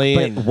family.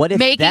 But what if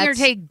making her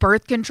take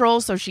birth control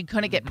so she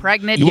couldn't get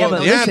pregnant?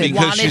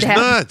 Because she's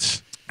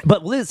nuts.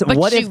 But listen, But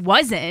what she if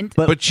wasn't.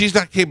 But she's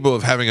not capable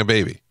of having a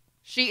baby.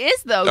 She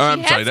is, though.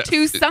 I'm She sorry, has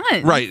two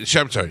sons. Right.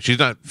 I'm sorry. She's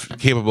not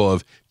capable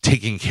of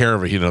taking care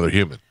of another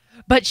human.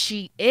 But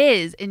she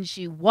is, and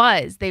she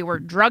was. They were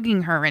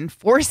drugging her and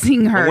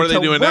forcing her. What are they to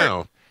doing work.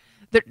 now?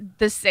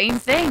 The same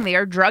thing. They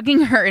are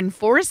drugging her and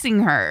forcing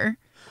her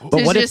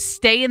to just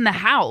stay in the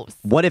house.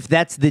 What if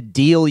that's the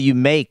deal you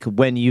make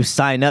when you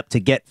sign up to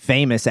get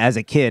famous as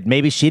a kid?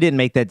 Maybe she didn't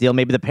make that deal.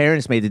 Maybe the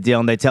parents made the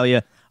deal, and they tell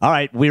you, all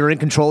right, we're in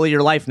control of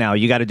your life now.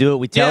 You got to do what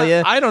we tell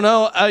you. I don't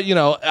know.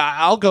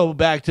 I'll go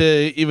back to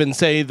even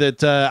say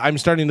that I'm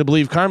starting to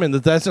believe, Carmen,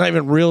 that's not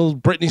even real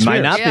Britney Spears.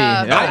 Might not be.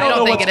 Yeah, Yeah. I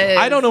don't think it is.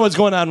 I don't know what's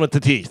going on with the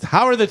teeth.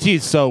 How are the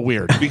teeth so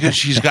weird? Because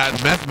she's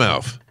got meth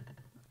mouth.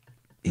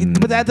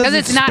 But that doesn't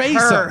it's not space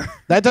her. them.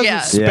 That doesn't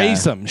Yeah.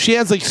 space them. She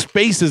has like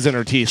spaces in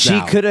her teeth She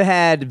now. could have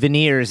had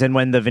veneers, and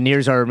when the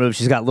veneers are removed,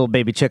 she's got little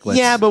baby chiclets.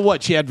 Yeah, but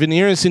what? She had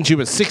veneers since she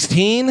was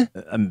 16?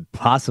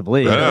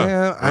 Possibly.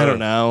 Yeah. I don't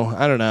know.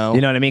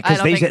 You know what I mean? I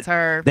don't think it's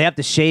her. They have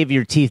to shave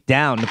your teeth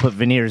down to put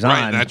veneers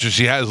Right. on. That's what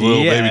she has,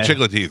 little baby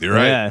chiclet teeth. You're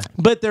right. Yeah.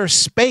 But they're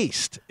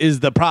spaced is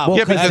the problem.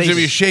 Yeah, because if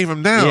you shave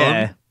them down,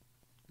 Yeah.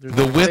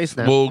 the width Space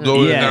now. will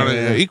go Yeah.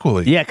 down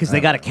equally. Yeah, because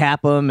they got to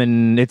cap them,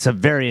 and it's a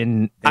very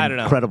I don't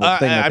know. incredible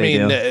thing that I they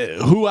mean,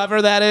 do.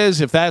 whoever that is,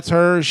 if that's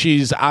her,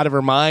 she's out of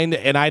her mind,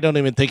 and I don't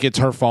even think it's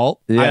her fault.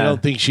 I Yeah.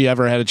 don't think she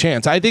ever had a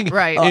chance. I think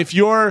Right. if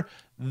you're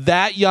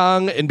that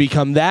young and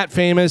become that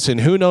famous,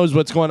 and who knows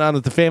what's going on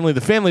with the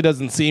family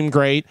doesn't seem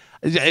great.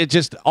 It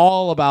just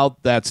all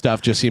about that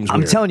stuff just seems I'm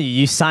weird. telling you,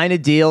 you sign a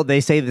deal.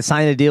 They say they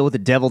sign a deal with the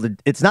devil.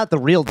 It's not the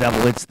real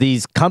devil. It's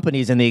these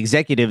companies and the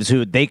executives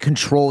who they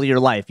control your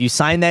life. You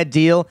sign that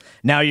deal.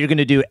 Now you're going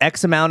to do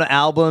X amount of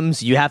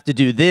albums. You have to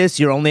do this.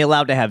 You're only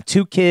allowed to have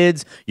 2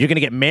 kids. You're going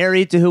to get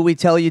married to who we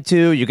tell you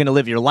to. You're going to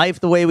live your life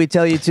the way we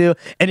tell you to.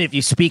 And if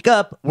you speak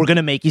up, we're going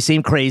to make you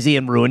seem crazy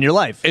and ruin your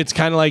life. It's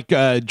kind of like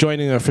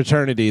joining a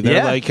fraternity. They're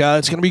Yeah. like,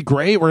 it's going to be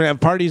great. We're going to have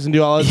parties and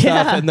do all this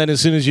Yeah. stuff. And then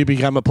as soon as you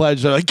become a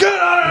pledge, they're like, get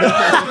out of here!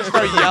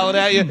 Start yelling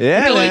at you.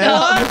 Yeah, You're like, man.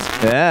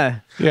 what? Yeah.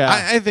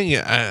 Yeah. I think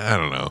I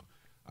don't know.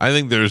 I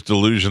think there's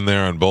delusion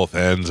there on both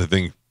ends. I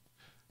think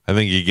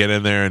you get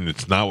in there and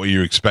it's not what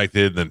you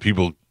expected, and then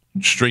people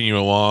string you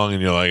along,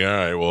 and you're like, all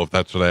right, well, if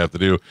that's what I have to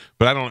do.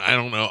 But I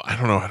don't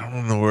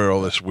know where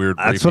all this weird.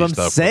 That's what I'm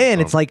stuff saying.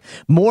 comes It's like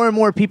more and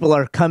more people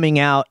are coming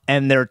out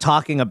and they're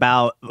talking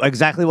about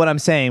exactly what I'm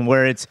saying,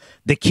 where it's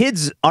the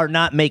kids are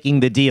not making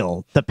the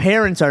deal. The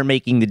parents are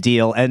making the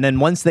deal. And then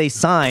once they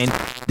sign,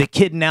 the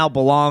kid now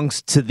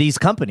belongs to these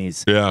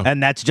companies. Yeah.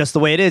 And that's just the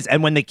way it is.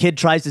 And when the kid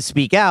tries to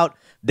speak out,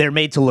 they're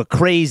made to look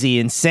crazy,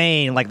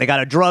 insane, like they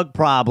got a drug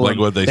problem. like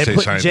what they say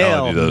put in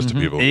jail. Scientology does to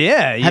people.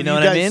 Yeah, you Have know you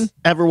what guys I mean?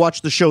 ever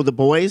watched the show The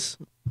Boys?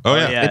 Oh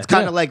yeah. yeah. It's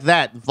kind of like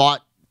that.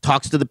 Vought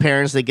talks to the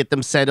parents, they get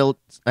them settled,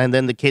 and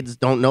then the kids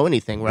don't know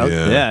anything, right?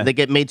 Yeah. Yeah. They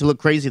get made to look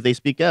crazy if they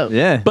speak out.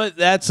 Yeah. But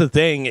that's the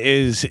thing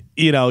is,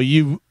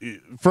 you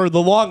for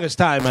the longest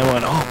time I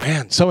went, oh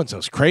man, so and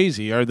so's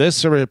crazy, or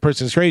this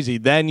person's crazy.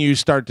 Then you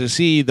start to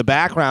see the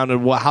background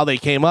and how they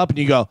came up, and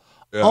you go,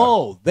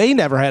 oh, they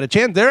never had a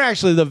chance. They're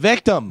actually the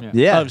victim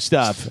of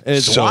stuff. And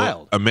it's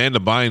wild. Amanda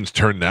Bynes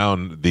turned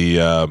down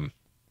the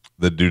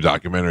new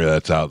documentary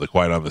that's out, The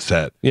Quiet on the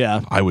Set.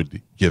 Yeah. I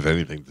would give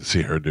anything to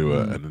see her do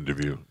an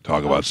interview,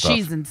 talk about stuff.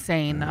 She's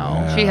insane,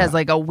 though. She has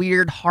like a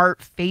weird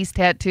heart face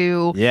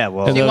tattoo. Yeah,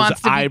 well, And She those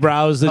wants to be-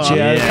 eyebrows that she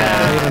has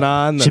painted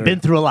on. she's been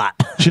through a lot.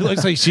 She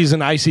looks like she's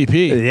an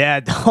ICP. Yeah.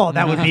 Oh,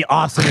 that would be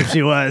awesome if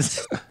she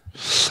was.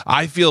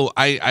 I feel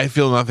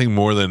nothing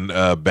more than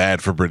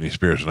bad for Britney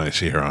Spears when I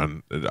see her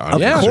on Of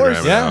Instagram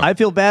course, now. I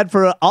feel bad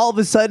for all of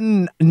a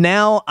sudden.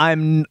 Now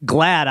I'm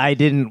glad I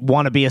didn't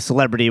want to be a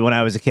celebrity when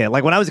I was a kid.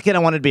 Like when I was a kid, I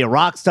wanted to be a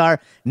rock star.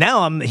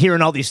 Now I'm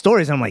hearing all these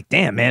stories, and I'm like,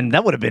 damn, man,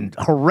 that would have been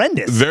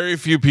horrendous. Very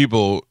few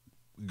people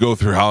go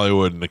through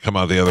Hollywood and come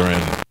out the other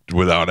end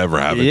without ever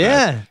having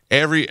that.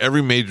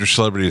 Every major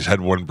celebrity has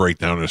had one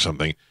breakdown or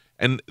something.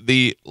 And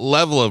the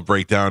level of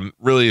breakdown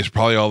really is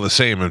probably all the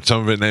same, and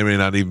some of it may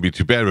not even be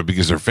too bad, but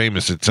because they're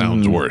famous, it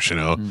sounds worse. You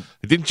know,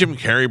 didn't Jim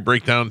Carrey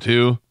break down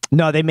too?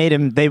 No, they made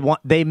him.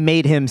 They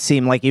made him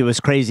seem like he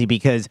was crazy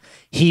because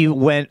he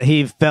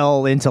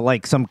fell into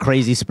like some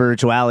crazy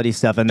spirituality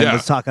stuff, and then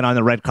was talking on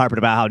the red carpet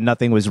about how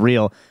nothing was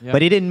real. Yeah.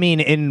 But he didn't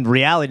mean in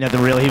reality nothing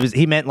real.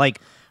 He meant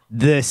like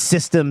the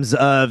systems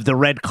of the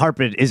red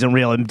carpet isn't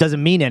real. It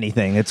doesn't mean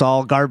anything. It's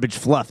all garbage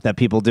fluff that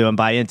people do and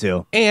buy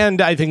into. And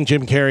I think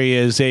Jim Carrey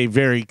is a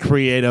very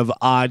creative,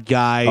 odd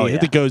guy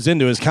that goes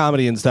into his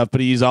comedy and stuff,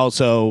 but he's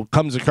also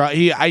comes across.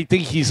 I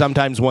think he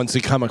sometimes wants to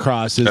come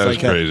across as like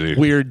crazy. A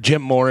weird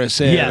Jim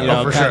Morrison,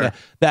 for sure.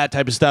 That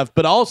type of stuff.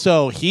 But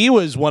also, he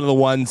was one of the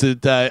ones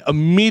that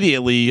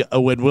immediately,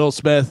 when Will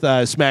Smith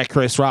smacked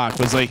Chris Rock,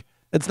 was like,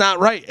 it's not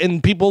right.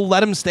 And people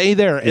let him stay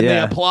there, and they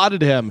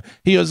applauded him.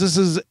 He goes, this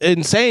is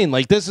insane.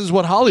 Like, this is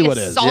what Hollywood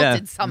is.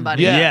 Assaulted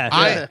somebody.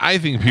 I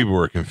think people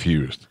were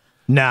confused.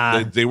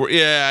 Nah. They were.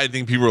 Yeah, I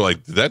think people were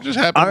like, did that just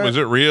happen? Was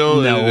it real?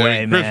 No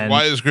way, man.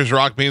 Why is Chris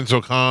Rock being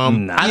so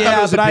calm? I thought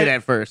it was a bit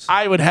at first.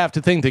 I would have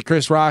to think that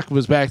Chris Rock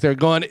was back there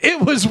going, it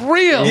was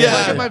real. Yeah.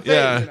 Look at my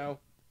face, you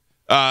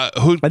know?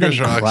 Who'd Chris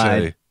Rock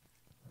say?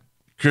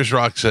 Chris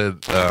Rock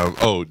said,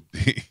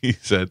 he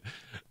said,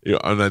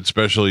 on that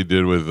special he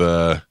did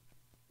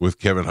with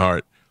Kevin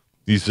Hart,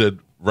 he said,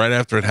 right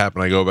after it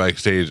happened, I go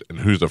backstage, and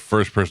who's the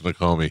first person to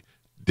call me?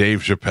 Dave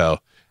Chappelle.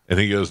 And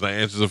he goes, and I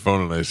answered the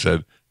phone, and I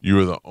said, you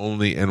were the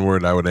only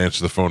N-word I would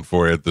answer the phone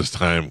for at this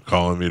time,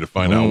 calling me to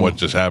find out what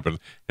just happened.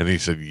 And he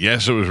said,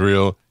 yes, it was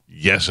real.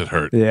 Yes, it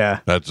hurt.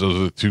 Yeah. Those are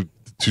the two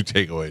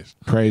takeaways.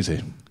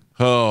 Crazy.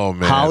 Oh,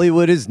 man.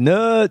 Hollywood is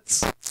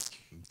nuts.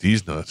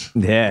 These nuts.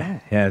 Yeah,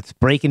 it's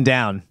breaking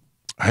down.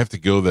 I have to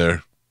go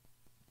there.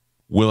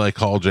 Will I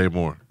call Jay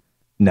Moore?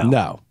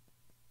 No.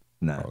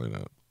 Probably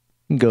not.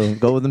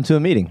 Go with them to a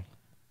meeting.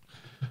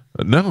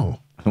 No.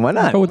 Why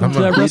not? Go with them to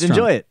that You'd restaurant.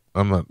 enjoy it.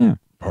 I'm not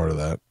part of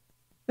that.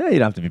 Yeah, you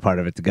don't have to be part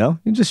of it to go. You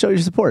can just show your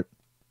support.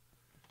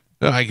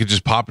 No, I could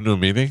just pop into a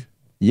meeting.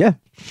 Yeah.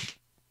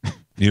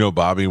 You know,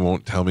 Bobby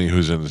won't tell me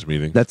who's in this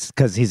meeting. That's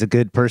because he's a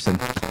good person.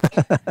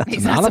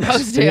 He's not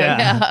supposed to.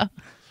 Yeah.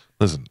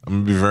 Listen, I'm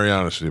going to be very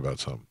honest with you about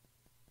something.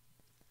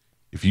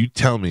 If you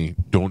tell me,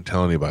 don't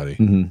tell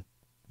anybody,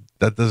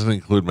 that doesn't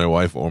include my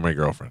wife or my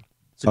girlfriend.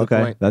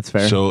 Okay, that's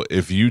fair. So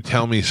if you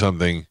tell me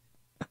something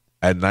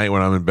at night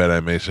when I'm in bed,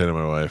 I may say to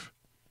my wife,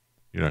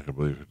 you're not going to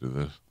believe I did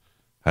this.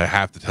 I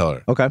have to tell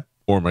her. Okay.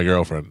 Or my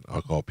girlfriend.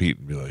 I'll call Pete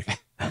and be like,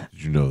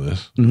 did you know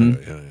this?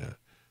 Yeah.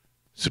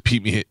 So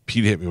Pete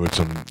hit me with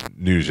some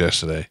news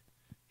yesterday.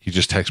 He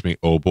just texted me,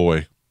 oh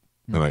boy.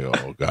 And I go,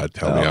 oh God,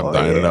 tell me. I'm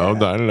dying to know. I'm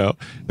dying to know.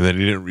 And then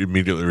he didn't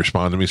immediately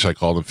respond to me, so I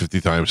called him 50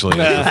 times. So he's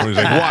like,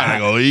 what? I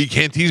go, you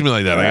can't tease me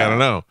like that. I got to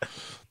know.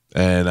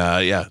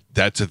 And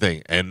that's the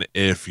thing. And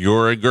if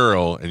you're a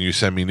girl and you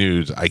send me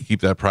nudes, I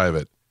keep that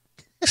private.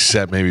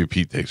 Except maybe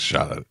Pete takes a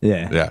shot at it.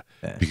 Yeah.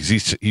 Because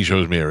he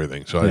shows me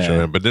everything, so I show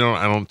him. But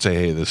I don't say,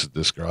 hey, this is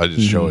this girl. I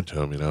just show it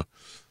to him, you know.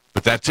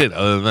 But that's it.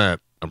 Other than that,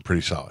 I'm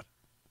pretty solid.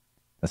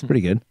 That's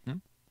pretty good.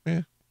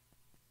 Yeah.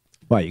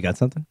 Why, you got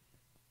something?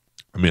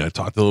 I mean, I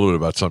talked a little bit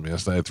about something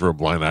yesterday. I threw a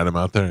blind item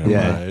out there, and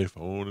my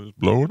phone is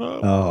blowing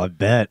up. Oh, I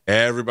bet.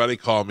 Everybody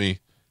called me.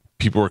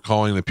 People were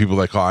calling. The people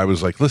that call, I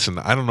was like, listen,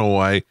 I don't know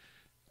why.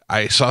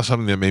 I saw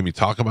something that made me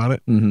talk about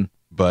it.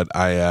 But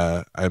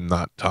I'm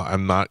not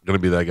going to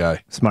be that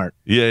guy. Smart.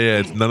 Yeah.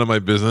 It's none of my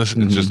business.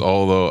 It's just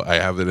although I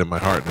have it in my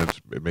heart, and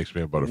it makes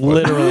me a butterfly.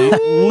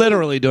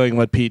 Literally doing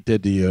what Pete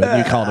did to you,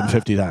 and you called him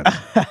 50 times.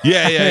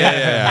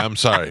 Yeah. I'm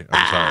sorry.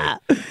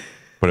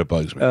 But it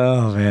bugs me.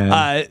 Oh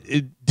man.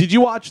 Did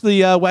you watch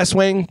the West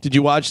Wing? Did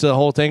you watch the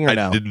whole thing or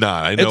no? I did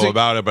not. I know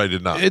about it, but I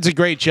did not. It's a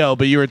great show,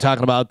 but you were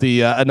talking about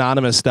the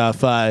anonymous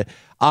stuff.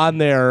 On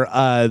there,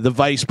 the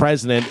vice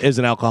president is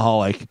an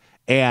alcoholic.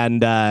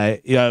 And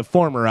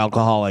former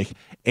alcoholic,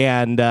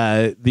 and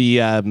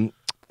the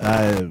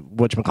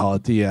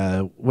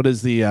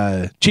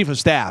chief of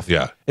staff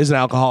is an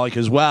alcoholic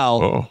as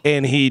well.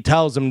 And he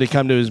tells him to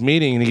come to his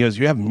meeting, and he goes,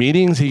 you have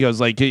meetings? He goes,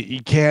 like,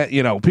 you can't,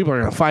 people are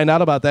gonna find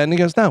out about that. And he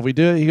goes, no, we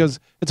do it. He goes,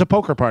 it's a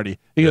poker party.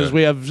 He goes,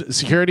 we have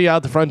security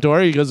out the front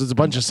door. He goes, it's a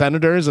bunch of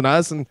senators and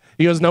us, and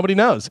he goes, nobody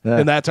knows.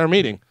 And that's our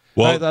meeting.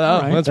 Well, I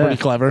thought, that's pretty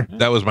clever.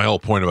 That was my whole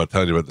point about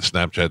telling you about the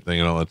Snapchat thing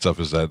and all that stuff,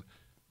 is that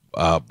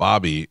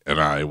Bobby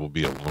and I will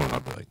be alone. I'll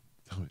be like,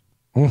 tell me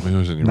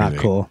who's in your Not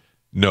meeting. cool.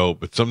 No,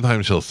 but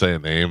sometimes he'll say a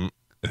name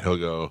and he'll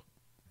go,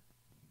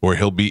 or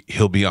he'll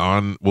be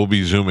on, we'll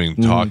be Zooming,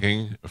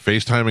 talking,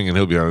 FaceTiming, and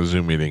he'll be on a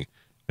Zoom meeting,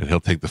 and he'll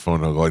take the phone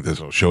and he'll go like this,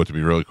 and he'll show it to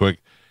me really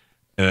quick.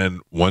 And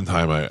then one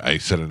time I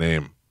said a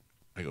name.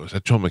 I go, is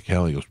that Joe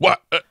McHale? He goes,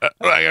 what?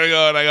 I I gotta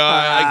go. And I go,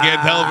 I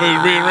can't tell if it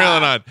was being real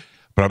or not.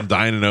 But I'm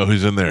dying to know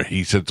who's in there.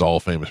 He said it's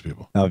all famous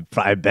people.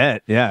 I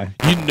bet. Yeah.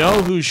 You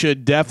know who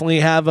should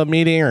definitely have a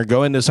meeting or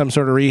go into some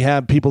sort of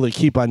rehab? People that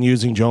keep on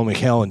using Joel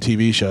McHale in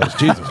TV shows.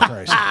 Jesus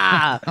Christ.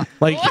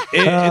 Like,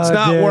 it's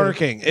not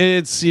working.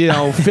 It's,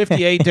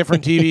 58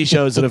 different TV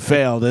shows that have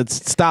failed.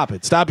 Stop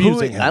it. Stop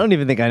using him. I don't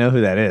even think I know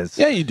who that is.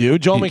 Yeah, you do.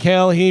 Joel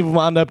McHale, he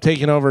wound up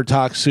taking over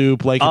Talk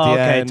Soup at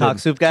the end. Talk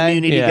Soup guy?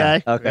 Community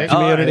guy. Okay.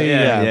 Community,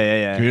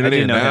 yeah.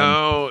 Community. I do And know him.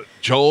 now,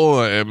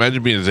 Joel,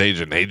 imagine being his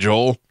agent. Hey,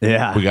 Joel.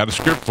 Yeah. We got a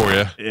script for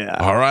you. Yeah.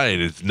 All right.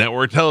 It's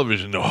network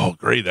television. Oh,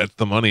 great. That's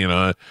the money.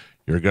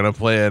 You're going to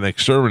play an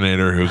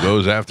exterminator who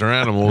goes after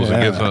animals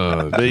and gets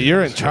But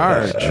you're in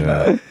charge.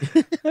 Yeah.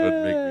 That'd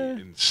make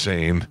me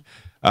insane.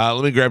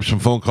 Let me grab some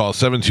phone calls.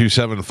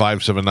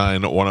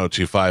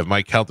 727-579-1025.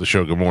 Mike Calta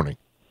Show. Good morning.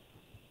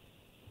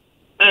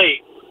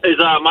 Hey, is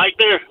Mike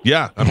there?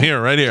 Yeah, I'm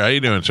here, right here. How you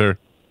doing, sir?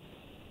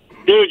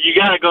 Dude, you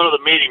got to go to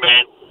the meeting,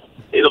 man.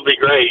 It'll be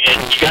great.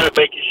 And you got to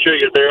make sure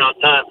you're there on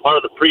time. Part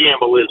of the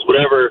preamble is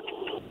whatever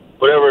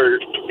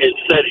is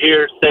said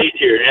here stays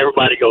here. And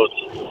everybody goes,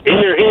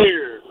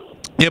 here.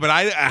 Yeah, but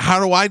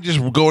how do I just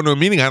go into a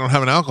meeting? I don't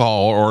have an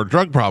alcohol or a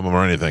drug problem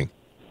or anything.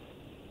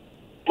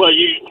 Well,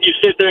 you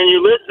sit there and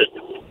you listen.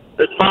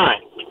 That's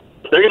fine.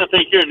 They're going to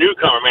think you're a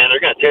newcomer, man.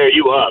 They're going to tear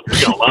you up.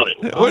 You're going to love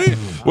it.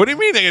 What do you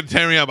mean they can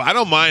tear me up? I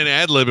don't mind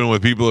ad-libbing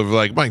with people if you're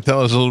like, Mike,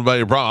 tell us a little about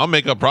your problem. I'll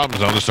make up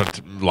problems. I'll just start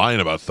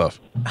lying about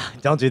stuff.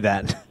 Don't do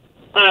that.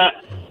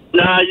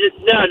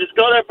 Just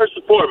go there for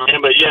support,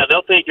 man. But yeah,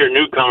 they'll think you're a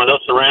newcomer. They'll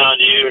surround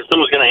you.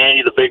 Someone's going to hand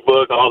you the big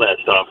book, all that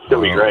stuff. It's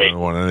going to be great. I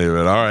don't want any of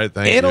it. All right,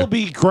 thank you. It'll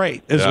be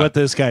great, is what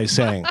this guy's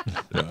saying.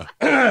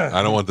 Yeah.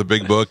 I don't want the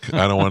big book.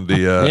 I don't want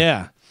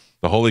the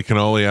the holy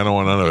cannoli. I don't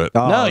want none of it.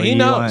 No, he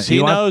knows.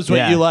 He knows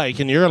what you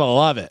like, and you're going to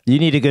love it. You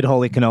need a good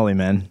holy cannoli,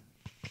 man.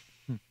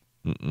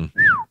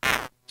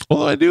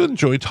 Although I do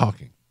enjoy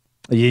talking.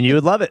 You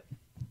would love it.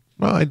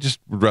 Well, I just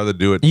would rather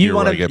do it here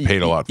where I get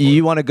paid a lot for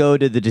You want to go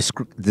to the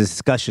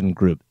discussion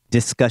group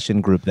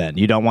then.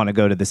 You don't want to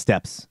go to the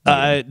steps.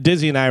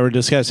 Dizzy and I were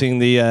discussing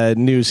the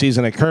new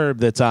season of Curb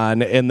that's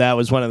on, and that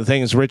was one of the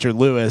things Richard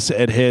Lewis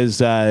at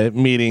his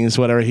meetings,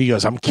 whatever, he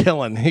goes, I'm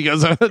killing. He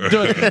goes, I'm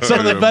doing some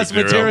of the best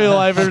material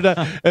I've ever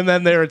done. And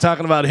then they were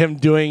talking about him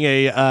doing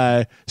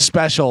a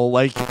special,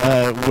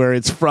 where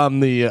it's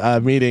from the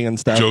meeting and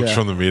stuff. Jokes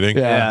from the meeting?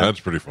 Yeah. That's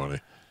pretty funny.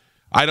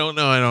 I don't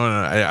know.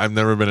 I've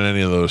never been in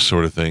any of those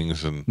sort of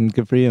things. And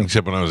good for you.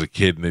 Except when I was a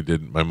kid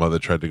and my mother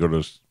tried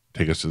to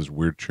take us to this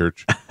weird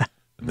church.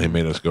 And they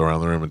made us go around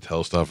the room and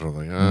tell stuff. And I'm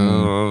like,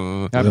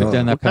 oh. I've been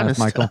down that path,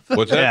 Michael.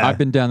 What's that? Yeah. I've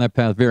been down that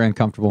path. Very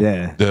uncomfortable.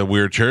 Yeah. The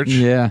weird church?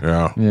 Yeah.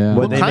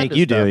 What they make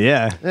you do,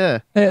 yeah.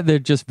 They're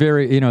just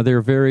very,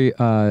 they're very.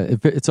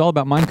 It's all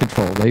about mind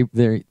control.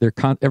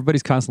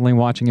 Everybody's constantly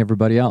watching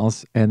everybody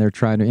else, and they're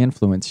trying to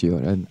influence you.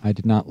 And I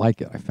did not like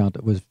it. I found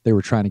they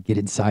were trying to get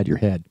inside your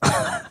head.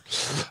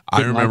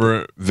 I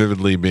remember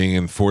vividly being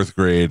in 4th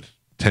grade,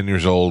 10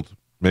 years old.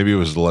 Maybe it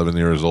was 11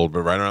 years old,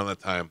 but right around that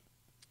time,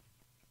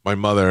 my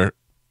mother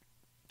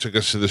took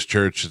us to this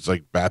church. It's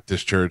like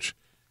Baptist church,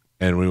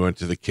 and we went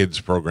to the kids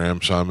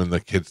program. So I'm in the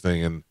kids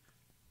thing, and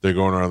they're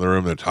going around the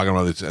room. They're talking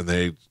about this, and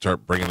they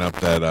start bringing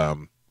up that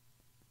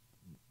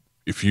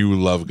if you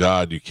love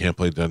God, you can't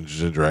play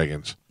Dungeons and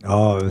Dragons.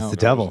 Oh, it's the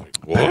devil.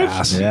 What?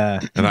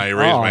 Yeah. And I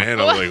raised my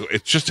hand. I was like,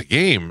 it's just a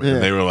game.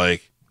 And they were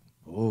like,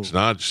 it's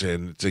not.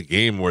 And it's a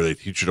game where they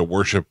teach you to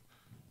worship.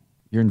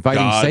 You're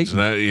inviting gods Satan.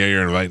 And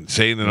you're inviting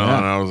Satan and all.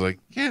 And I was like,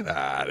 get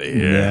out of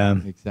here. Yeah.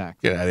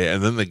 Exactly. Get out of here.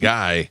 And then the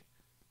guy,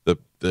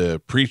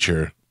 the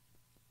preacher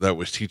that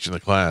was teaching the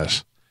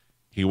class,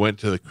 he went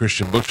to the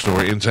Christian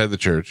bookstore inside the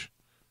church,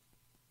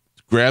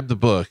 grabbed the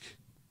book,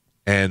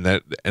 and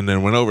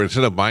then went over,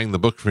 instead of buying the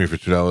book for me for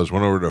 $2,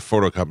 went over to a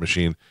photocopy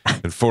machine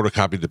and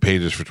photocopied the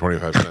pages for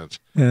 25 cents.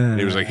 And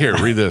he was like, here,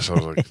 read this. I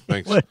was like,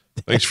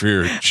 thanks for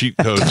your cheat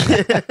codes.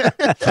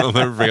 I'll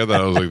never forget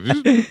that. I was like,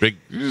 did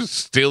you just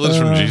steal this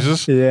from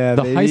Jesus? Yeah.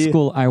 The high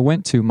school I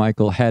went to,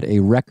 Michael, had a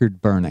record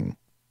burning.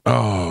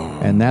 Oh.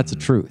 And that's the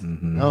truth.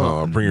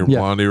 Oh, bring your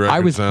Blondie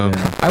records down.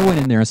 I went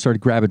in there and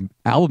started grabbing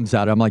albums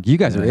out. I'm like, you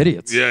guys are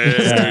idiots.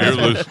 Yeah. You're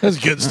loose. That's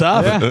good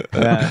stuff.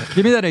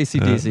 Give me that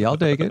AC/DC. I'll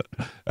take it.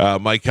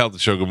 Mike Calta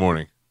Show, good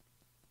morning.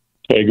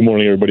 Hey, good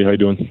morning, everybody. How you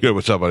doing? Good.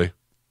 What's up, buddy?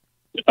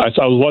 I was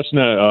watching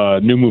that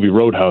new movie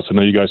Roadhouse. I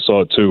know you guys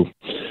saw it too.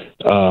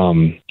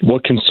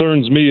 What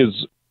concerns me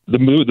is the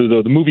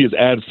movie is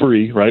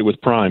ad-free, right,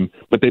 with Prime,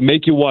 but they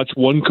make you watch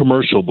one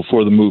commercial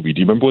before the movie. Do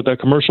you remember what that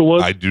commercial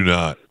was? I do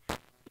not.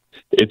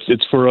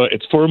 It's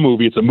for a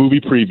movie. It's a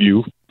movie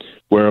preview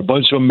where a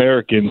bunch of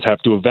Americans have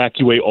to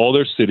evacuate all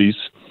their cities,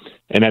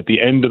 and at the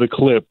end of the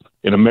clip,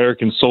 an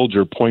American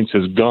soldier points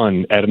his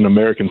gun at an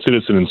American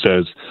citizen and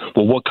says,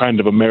 "Well, what kind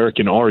of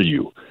American are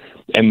you?"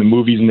 And the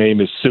movie's name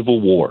is Civil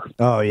War.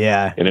 Oh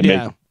yeah. And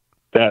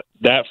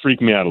that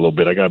freaked me out a little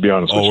bit. I got to be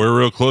honest with you. We're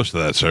real close to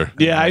that, sir.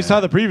 Yeah, I saw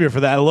the preview for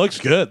that. It looks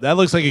good. That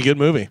looks like a good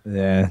movie.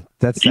 Yeah,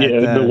 that's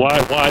But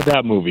why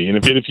that movie? And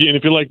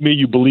if you're like me,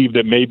 you believe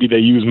that maybe they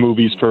use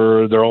movies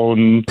for their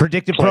own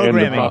predictive plan and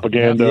programming.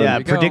 propaganda. Yeah,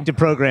 predictive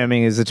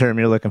programming is the term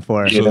you're looking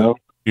for. You know,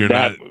 You're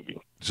that not movie.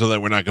 so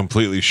that we're not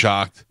completely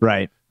shocked.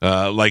 Right.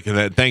 Like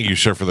that. Thank you,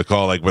 sir, for the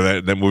call. Like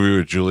with that movie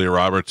with Julia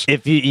Roberts.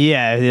 If you,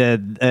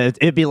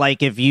 it'd be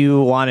like if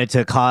you wanted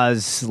to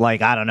cause,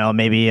 like, I don't know,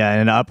 maybe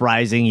an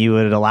uprising, you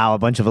would allow a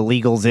bunch of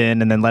illegals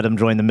in and then let them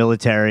join the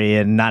military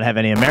and not have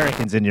any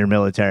Americans in your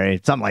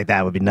military. Something like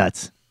that would be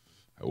nuts.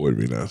 That would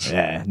be nuts.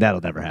 Yeah, that'll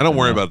never happen. I don't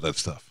worry about that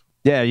stuff.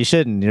 Yeah, you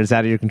shouldn't. It's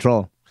out of your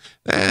control.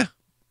 But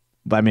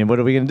I mean, what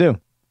are we gonna do?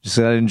 Just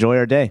enjoy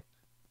our day.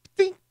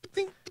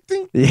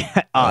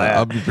 Yeah.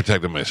 I'll be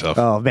protecting myself.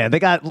 Oh man, they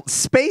got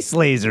space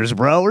lasers,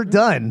 bro. We're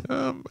done.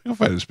 I can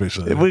find a space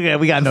laser.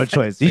 We got no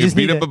choice. You I just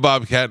can beat need up a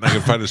bobcat and I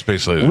can find a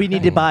space laser. We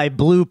need to buy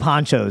blue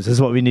ponchos.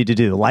 Is what we need to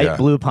do. Light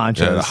blue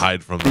ponchos. Yeah, to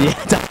hide from the,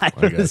 to hide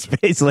from the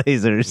space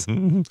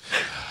lasers.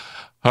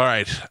 All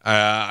right.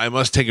 I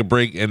must take a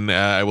break, and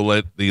I will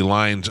let the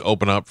lines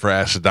open up for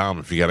Ask Dom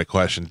if you got a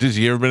question.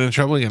 Dizzy, you ever been in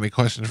trouble? You got any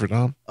questions for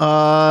Dom?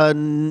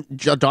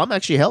 Dom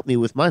actually helped me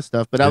with my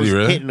stuff, but I was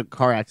really? hit in a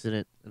car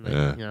accident.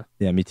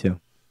 Yeah, me too.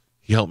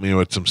 He helped me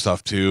with some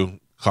stuff too.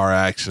 Car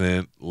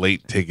accident,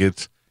 late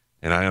tickets,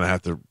 and I'm gonna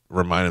have to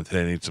remind him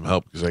today I need some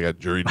help because I got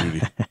jury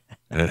duty,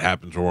 and it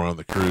happens when we're on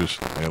the cruise.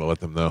 I gotta let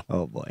them know.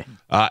 Oh boy.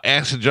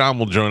 Ask John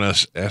will join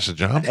us. Ask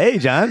John. Hey,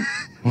 John.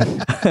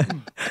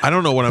 I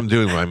don't know what I'm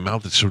doing. My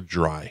mouth is so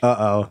dry.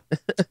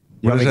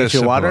 You want me to get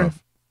you water?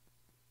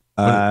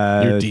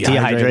 You're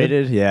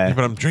dehydrated? Yeah.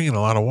 But I'm drinking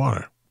a lot of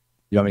water.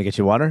 You want me to get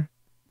you water?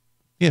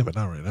 Yeah, but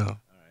not right now.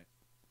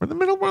 We're in the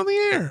middle, we're on the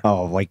air.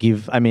 Oh, like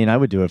I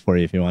would do it for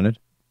you if you wanted.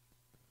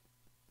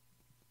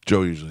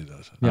 Joe usually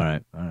does it. Yeah.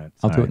 All right.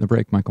 I'll do it in the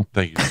break, Michael.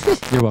 Thank you.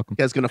 You're welcome.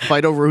 You guys gonna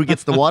fight over who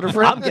gets the water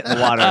for him? I'm getting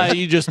the water.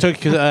 You just took,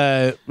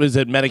 was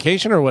it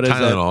medication or what is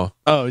Tylenol. it?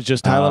 Oh, it's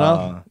just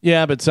Tylenol?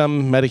 Yeah, but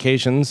some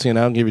medications,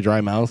 give you dry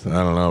mouth.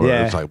 I don't know. But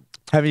Yeah. It's like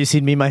Have you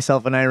seen Me,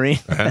 Myself, and Irene?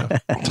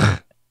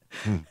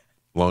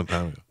 long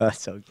time ago. That's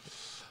so good.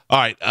 All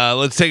right,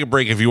 let's take a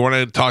break. If you want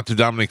to talk to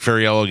Dominic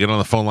Ferriello, get on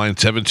the phone line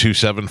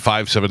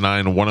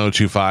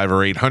 727-579-1025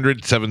 or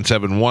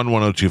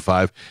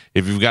 800-771-1025.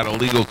 If you've got a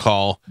legal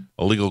call,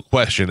 a legal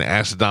question,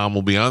 Ask Dom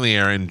will be on the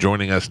air and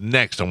joining us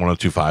next on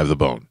 1025 The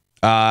Bone.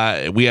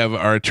 We have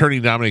our attorney,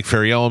 Dominic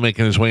Ferriello,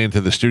 making his way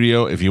into the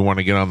studio. If you want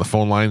to get on the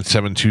phone line,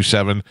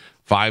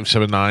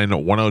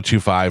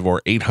 727-579-1025 or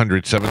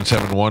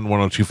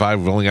 800-771-1025.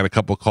 We've only got a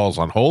couple calls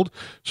on hold,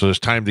 so there's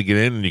time to get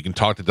in and you can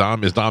talk to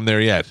Dom. Is Dom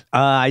there yet?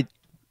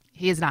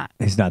 He is not.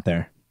 He's not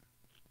there.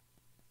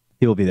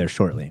 He will be there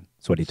shortly.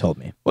 That's what he told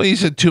me. Well, you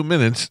said 2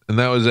 minutes, and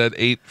that was at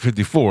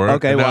 8:54.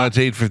 Okay, and now well- it's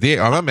 8:58.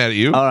 I'm not mad at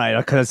you. All right,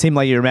 because it seemed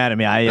like you were mad at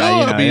me.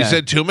 But you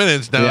said 2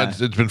 minutes. Now Yeah.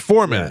 it's been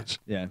 4 minutes.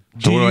 Yeah.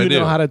 So Do what do I you do?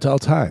 know how to tell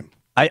time?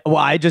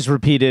 I just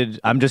repeated.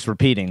 I'm just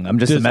repeating. I'm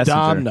just a Does messenger.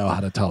 Dom know how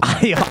to tell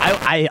time?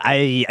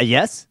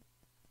 Yes.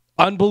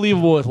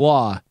 Unbelievable with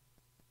law.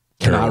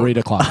 Cannot Terrible. read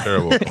a clock.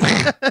 Terrible.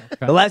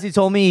 The last he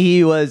told me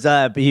he was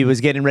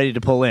getting ready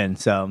to pull in.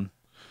 So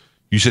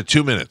You said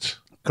 2 minutes.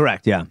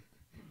 correct. Yeah.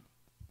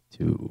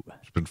 2.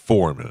 It's been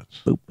 4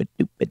 minutes.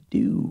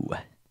 Boop-a-doop-a-doo. I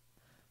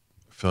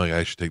feel like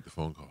I should take the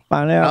phone call.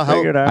 Find out.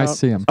 Figure it out. I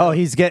see him. Oh,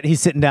 he's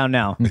sitting down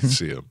now. I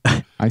see him.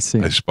 I see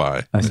I him.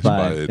 spy. I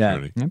spy, the yeah.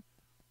 attorney.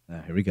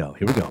 Here we go.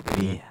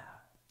 Baby.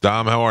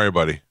 Dom, how are you,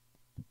 buddy?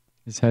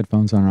 His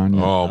headphones aren't on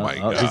yet. Oh, my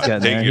oh, God. he's getting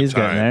there. Take your He's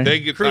getting time. there.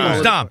 Take your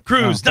time. Dom,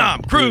 cruise,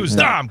 Dom, cruise,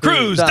 Dom,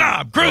 cruise,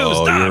 Dom, cruise,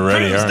 Oh, Dom, you're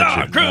ready, cruise, aren't Dom,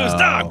 you? cruise,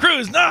 Dom,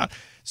 cruise, Dom.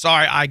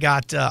 Sorry, I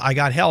got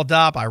held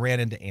up. I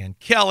ran into Ann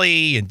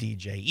Kelly and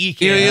DJ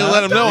EK. You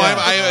let them know.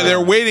 They're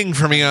waiting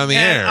for me on the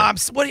air.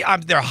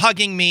 They're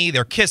hugging me.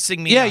 They're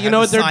kissing me. Yeah, I you had know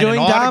to what they're sign an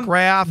doing, Dom?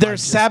 autograph. They're I'm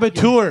just-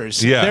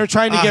 saboteurs. Yeah. They're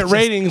trying to get just-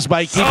 ratings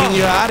by keeping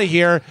you out of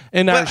here,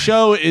 and our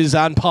show is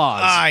on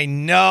pause. I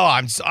know.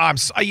 I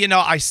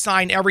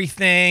sign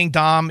everything.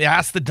 Dom,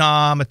 ask the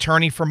Dom,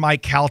 attorney for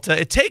Mike Calta.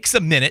 It takes a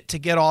minute to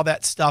get all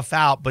that stuff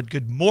out, but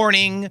good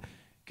morning.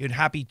 Good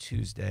happy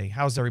Tuesday.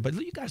 How's everybody?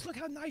 You guys, look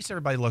how nice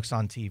everybody looks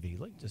on TV.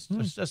 Look, just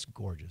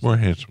gorgeous. We're a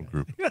handsome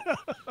group.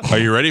 Are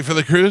you ready for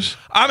the cruise?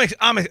 I'm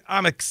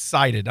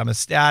excited. I'm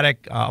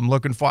ecstatic. I'm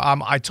looking for. I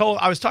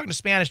was talking to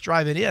Spanish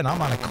driving in.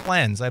 I'm on a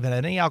cleanse. I haven't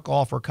had any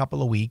alcohol for a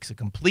couple of weeks. A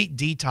complete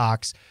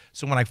detox.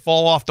 So when I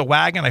fall off the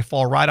wagon, I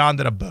fall right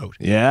onto the boat.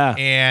 Yeah.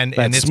 And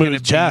That it's smooth gonna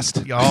be-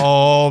 chest.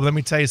 Oh, let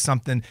me tell you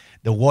something.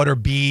 The water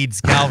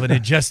beads, Galvin.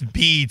 It just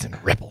beads and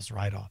ripples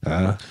right off.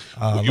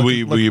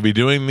 Will you be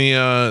doing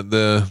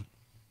the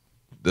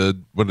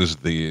what is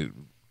it, the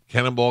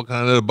cannonball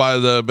contest, by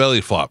the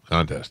belly flop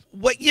contest?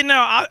 Well,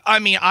 I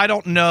mean, I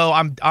don't know.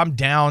 I'm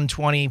down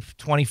 20,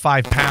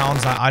 25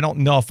 pounds. I don't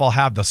know if I'll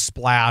have the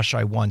splash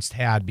I once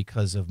had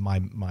because of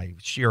my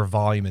sheer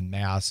volume and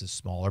mass is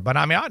smaller. But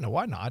I mean, I don't know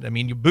why not. I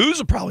mean, Booze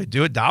will probably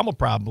do it. Dom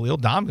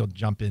will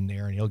jump in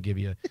there and he'll give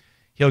you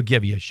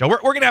a show.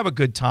 We're gonna have a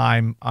good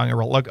time. I'm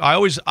gonna look. I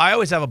always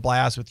have a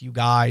blast with you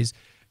guys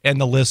and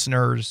the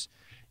listeners.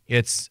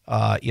 It's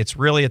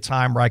really a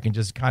time where I can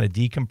just kind of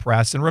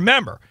decompress. And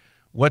remember,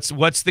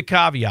 what's the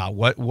caveat?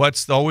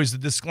 What's always the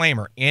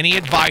disclaimer? Any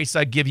advice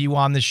I give you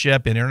on the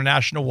ship in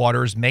international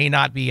waters may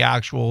not be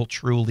actual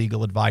true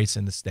legal advice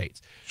in the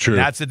States. Sure.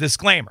 That's a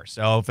disclaimer.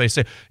 So if they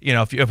say,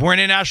 if we're in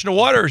international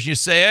waters, you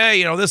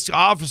say, hey, this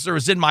officer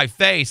is in my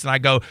face, and I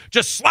go,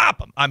 just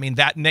slap him. I mean,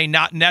 that may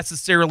not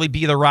necessarily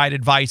be the right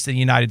advice in the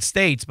United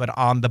States, but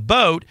on the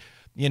boat,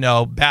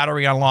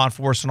 battery on law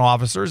enforcement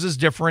officers is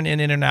different in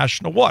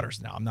international waters.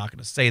 Now, I'm not going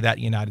to say that in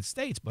the United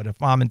States, but if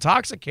I'm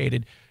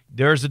intoxicated,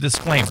 there's a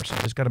disclaimer. So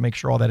just got to make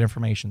sure all that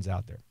information's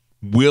out there.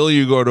 Will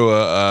you go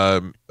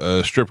to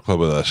a strip club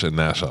with us in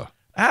Nassau?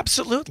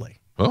 Absolutely.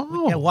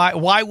 Oh. Yeah,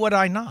 why would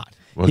I not?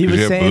 Well, he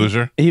was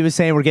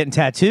saying we're getting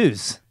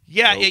tattoos.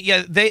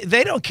 Yeah.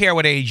 They don't care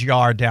what age you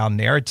are down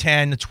there,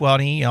 10 to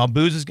 20.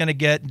 Booze is going to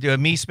get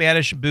me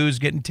Spanish and Booze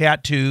getting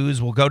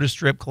tattoos. We'll go to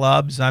strip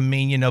clubs. I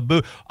mean,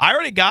 Boo. I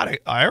already got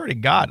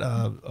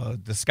a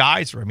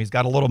disguise for him. He's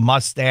got a little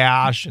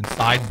mustache and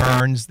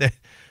sideburns.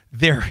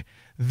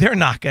 They're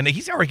not going to.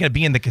 He's already going to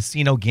be in the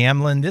casino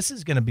gambling. This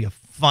is going to be a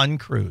fun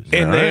cruise.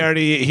 And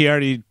he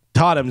already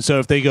taught him. So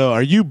if they go,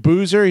 "Are you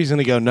Boozer?" He's going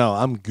to go, "No,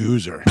 I'm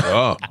Goozer."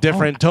 Oh,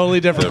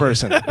 totally different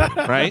person,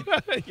 right?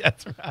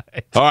 That's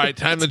right. All right,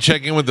 time to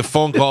check in with the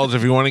phone calls.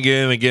 If you want to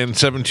get in again,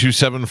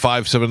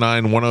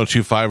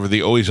 727-579-1025 or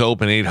the always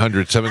open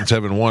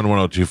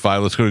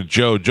 800-771-1025. Let's go to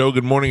Joe. Joe,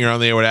 good morning. You're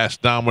on the air with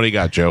Ask Dom. What do you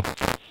got, Joe?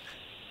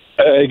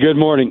 Hey, good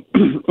morning.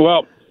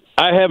 Well,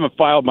 I haven't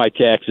filed my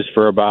taxes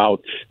for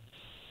about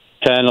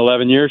 10,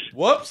 11 years.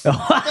 Whoops.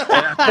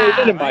 I paid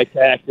into my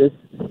taxes.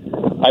 This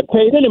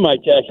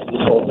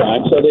whole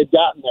time, so they've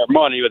gotten their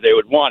money what they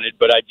would want it,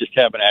 but I just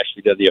haven't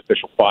actually done the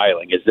official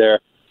filing. If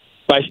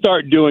I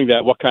start doing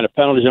that, what kind of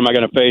penalties am I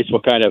going to face?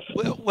 What kind of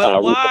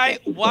why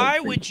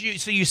would you?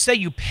 So you say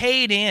you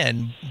paid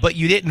in, but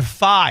you didn't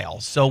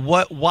file. So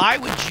why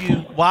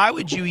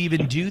would you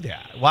even do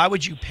that? Why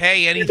would you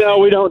pay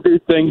anything? We don't do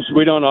things.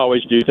 We don't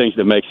always do things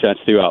that make sense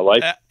throughout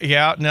life.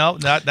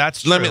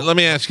 That's true. Let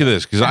me ask you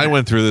this, because I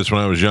went through this when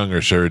I was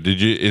younger, sir.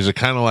 Is it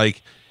kind of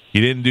like you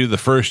didn't do the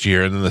first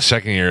year, and then the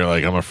second year,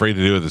 like, I'm afraid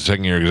to do it the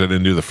second year because I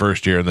didn't do the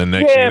first year, and then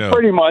next year,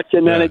 pretty much,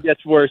 and then it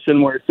gets worse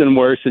and worse and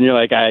worse, and you're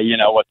like,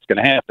 what's going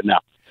to happen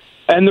now?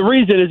 And the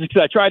reason is because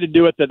I tried to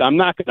do it that I'm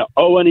not going to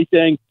owe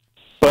anything,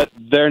 but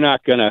they're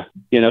not going to,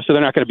 so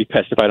they're not going to be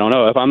pissed if I don't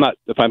owe. If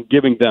I'm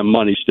giving them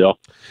money still,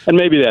 and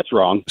maybe that's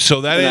wrong.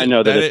 So that is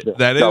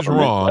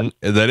wrong.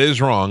 That is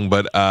wrong.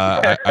 But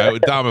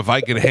Dom, if I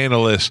can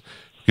handle this,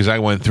 because I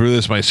went through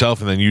this myself,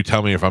 and then you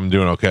tell me if I'm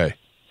doing okay.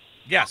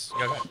 Yes.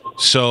 Go ahead.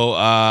 So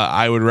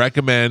I would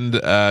recommend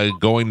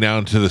going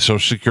down to the Social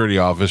Security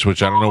office,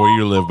 which I don't know where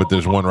you live, but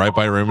there's one right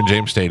by Raymond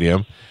James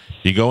Stadium.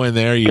 You go in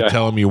there, you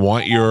tell them you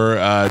want your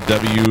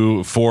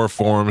W-4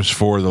 forms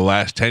for the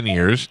last 10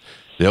 years.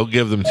 They'll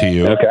give them to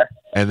you. Okay.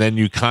 And then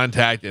you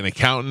contact an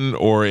accountant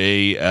or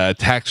a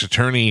tax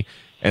attorney,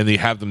 and they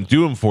have them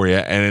do them for you.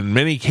 And in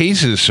many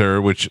cases,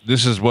 sir, which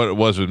this is what it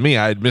was with me,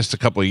 I had missed a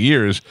couple of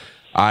years.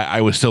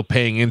 I was still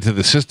paying into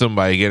the system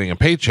by getting a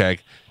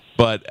paycheck.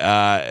 But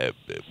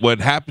what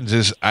happens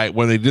is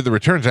when they did the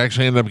returns, I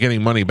actually ended up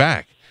getting money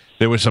back.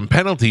 There were some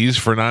penalties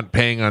for not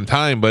paying on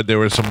time, but there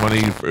was some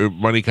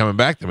money coming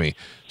back to me.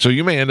 So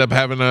you may end up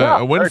having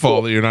a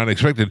windfall that you're not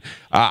expected.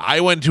 I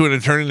went to an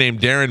attorney named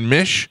Darren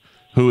Mish,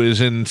 who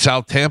is in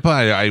South Tampa.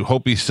 I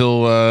hope he's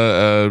still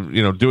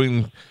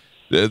doing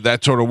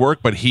that sort of work,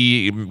 but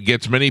he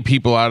gets many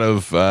people out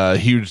of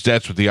huge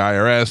debts with the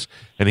IRS,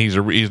 and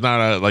he's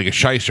not like a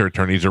shyster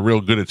attorney. He's a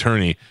real good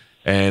attorney.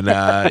 And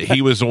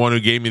he was the one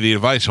who gave me the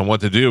advice on what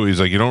to do. He's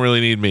like, you don't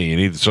really need me. You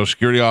need the Social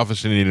Security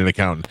office and you need an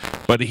accountant.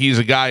 But he's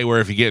a guy where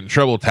if you get in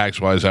trouble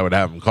tax-wise, I would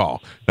have him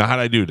call. Now, how'd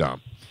I do,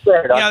 Dom?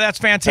 Yeah, that's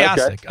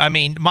fantastic. Okay. I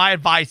mean, my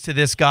advice to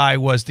this guy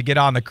was to get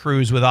on the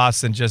cruise with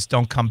us and just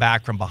don't come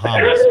back from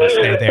Bahamas and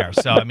stay there.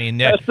 So, I mean,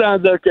 that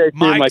sounds okay too.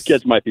 My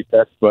kids might be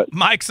pissed, but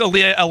Mike's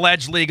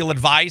alleged legal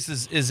advice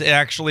is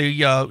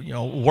actually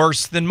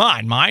worse than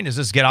mine. Mine is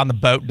just get on the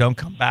boat, don't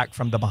come back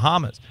from the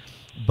Bahamas.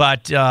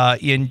 But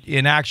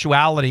in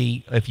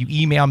actuality, if you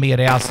email me at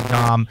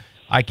AskDom,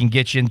 I can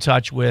get you in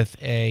touch with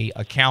a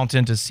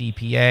accountant, a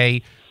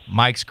CPA.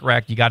 Mike's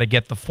correct. You got to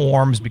get the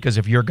forms because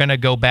if you're going to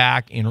go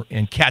back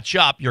and catch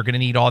up, you're going to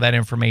need all that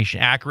information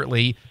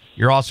accurately.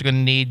 You're also going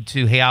to need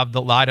to have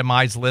the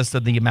itemized list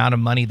of the amount of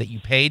money that you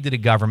paid to the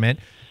government,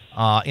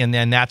 and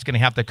then that's going to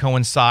have to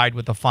coincide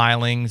with the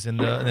filings and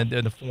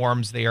the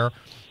forms there,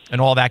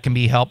 and all that can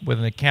be helped with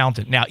an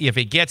accountant. Now, if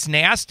it gets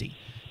nasty,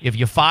 if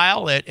you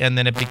file it and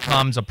then it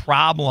becomes a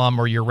problem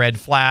or you're red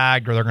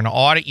flagged or they're going to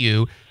audit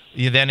you,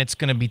 then it's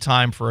going to be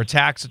time for a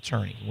tax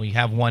attorney. We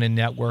have one in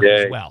network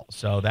as well.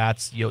 So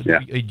that's, do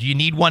you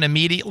need one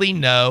immediately?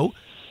 No,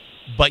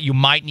 but you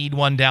might need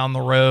one down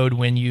the road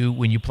when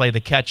you play the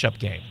catch-up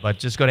game. But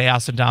just go to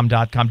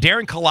AskDom.com.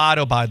 Darren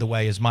Collado, by the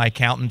way, is my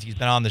accountant. He's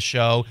been on the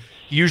show.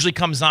 He usually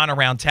comes on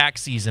around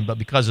tax season, but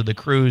because of the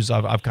cruise,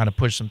 I've kind of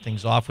pushed some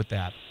things off with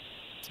that.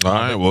 All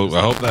right. Well,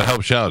 I hope that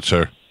helps you out,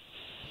 sir.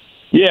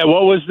 Yeah,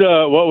 what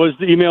was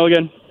the email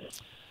again?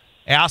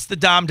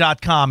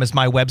 AskTheDom.com is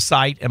my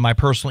website, and my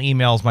personal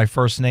email is my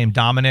first name,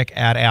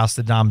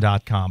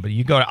 Dominic@AskTheDom.com. But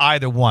you go to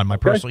either one, my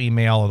personal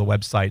email or the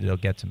website, it'll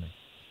get to me.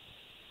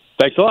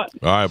 Thanks a lot.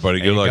 All right, buddy.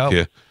 Good luck to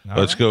you.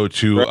 Let's go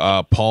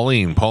to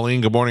Pauline.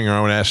 Pauline, good morning.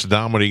 I'm going to ask the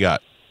Dom. What do you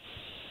got?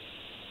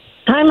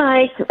 Hi,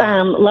 Mike.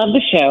 Love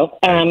the show.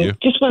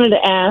 Just wanted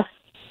to ask,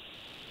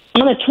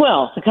 on the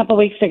 12th, a couple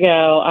weeks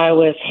ago, I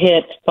was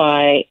hit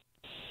by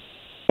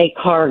a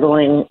car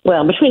going,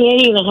 between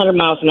 80 and 100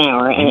 miles an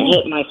hour, and it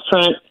hit my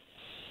front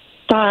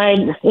side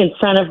in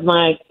front of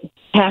my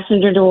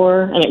passenger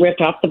door, and it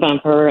ripped off the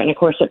bumper, and, of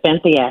course, it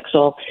bent the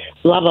axle,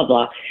 blah, blah,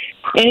 blah.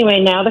 Anyway,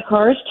 now the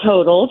car is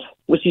totaled,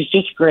 which is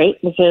just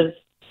great because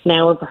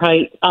now we're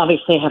probably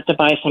obviously have to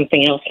buy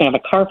something else to have a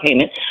car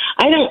payment.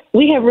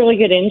 We have really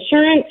good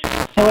insurance.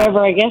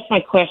 However, I guess my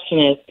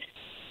question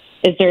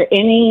is there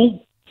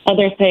any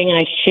other thing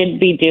I should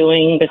be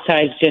doing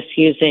besides just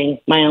using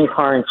my own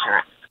car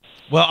insurance?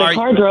 Well, the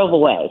car drove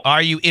away.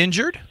 Are you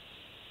injured?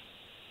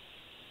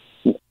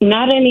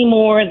 Not any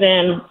more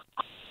than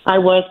I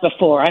was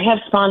before. I have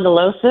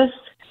spondylosis,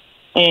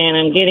 and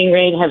I'm getting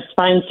ready to have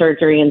spine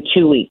surgery in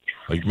 2 weeks.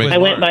 I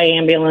went by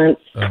ambulance.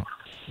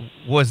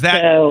 Was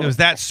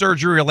that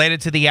surgery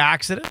related to the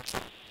accident?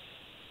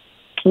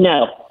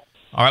 No.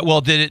 All right.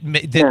 Well, did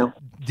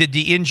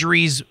the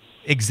injuries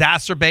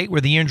exacerbate?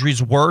 Were the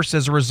injuries worse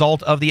as a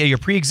result of your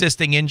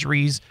pre-existing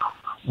injuries?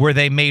 Were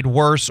they made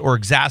worse or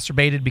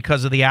exacerbated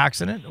because of the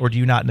accident, or do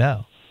you not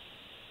know?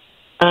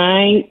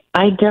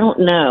 I don't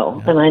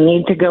know, and I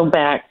need to go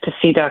back to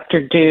see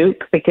Dr.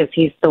 Duke because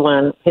he's the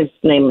one. His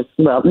name is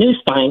New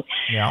Spine.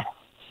 Yeah.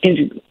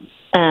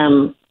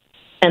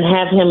 And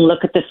have him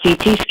look at the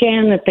CT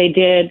scan that they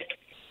did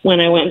when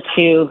I went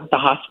to the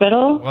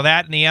hospital. Well,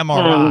 that and the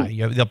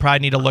MRI. They'll probably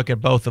need to look at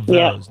both of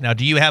those. Now,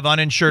 do you have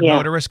uninsured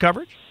motorist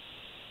coverage?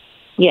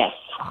 Yes.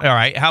 All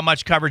right. How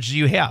much coverage do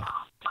you have?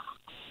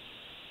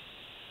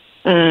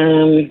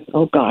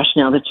 Oh gosh,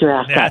 now that you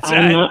asked that,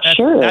 I'm not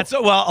sure.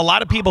 Well, a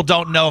lot of people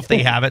don't know if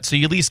they have it, so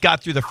you at least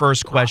got through the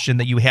first question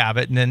that you have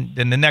it, and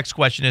then the next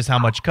question is how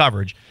much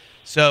coverage.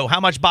 So how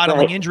much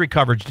bodily injury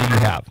coverage do you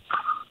have?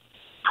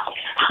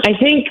 I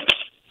think,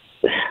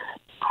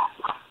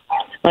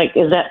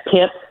 is that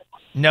PIP?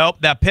 Nope,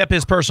 that PIP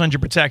is personal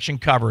injury protection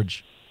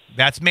coverage.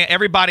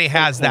 Everybody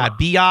has that.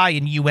 BI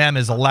and UM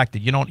is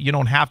elected. You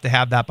don't have to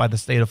have that by the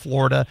state of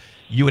Florida.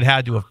 You would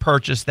have to have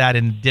purchased that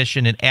in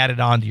addition and added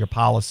on to your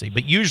policy.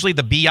 But usually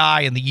the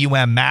BI and the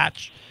UM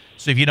match.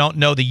 So if you don't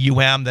know the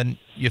UM, then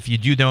if you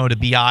do know the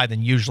BI,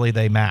 then usually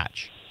they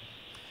match.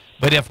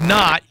 But if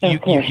not,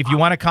 if you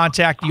want to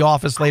contact the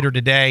office later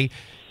today,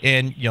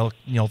 and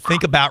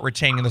think about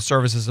retaining the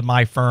services of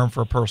my firm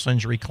for a personal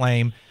injury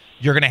claim,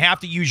 you're going to have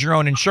to use your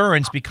own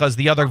insurance because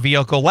the other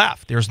vehicle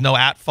left. There's no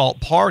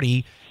at-fault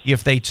party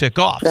if they took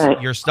off. So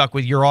you're stuck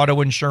with your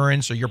auto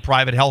insurance or your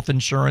private health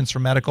insurance for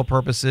medical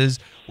purposes,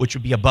 which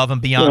would be above and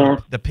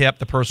beyond the PIP,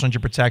 the personal injury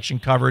protection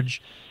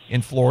coverage.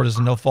 In Florida is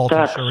a no-fault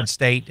insurance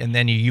state. And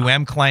then your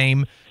UM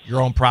claim,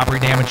 your own property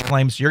damage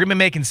claims. So you're going to be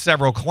making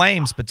several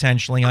claims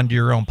potentially under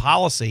your own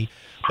policy.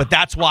 But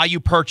that's why you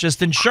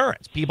purchased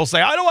insurance. People say,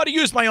 I don't want to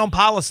use my own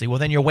policy. Well,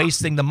 then you're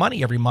wasting the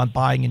money every month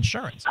buying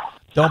insurance.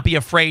 Don't be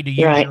afraid to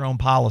use your own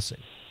policy.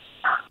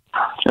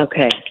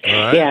 Okay.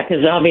 Right. Yeah,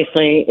 because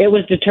obviously it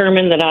was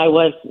determined that I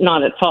was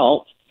not at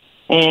fault.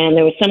 And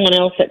there was someone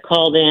else that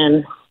called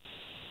in,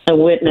 a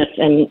witness,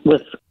 and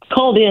was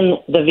called in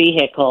the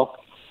vehicle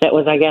that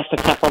was, I guess, a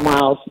couple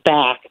miles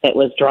back that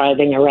was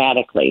driving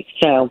erratically.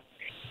 So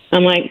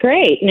I'm like,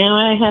 great, now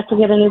I have to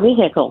get a new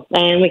vehicle,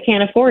 and we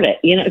can't afford it.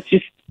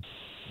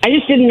 I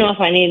just didn't know if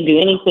I needed to do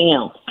anything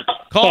else.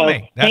 Call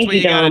me. That's what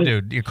you got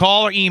to do. You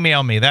call or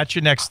email me. That's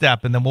your next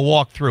step, and then we'll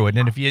walk through it.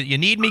 And if you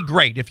need me,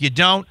 great. If you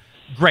don't,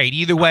 great.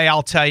 Either way,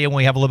 I'll tell you when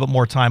we have a little bit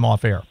more time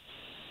off air.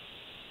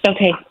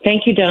 Okay.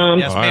 Thank you, Dom.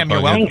 Yes, ma'am.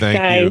 You're welcome.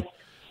 Thanks,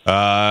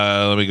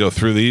 guys. Let me go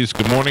through these.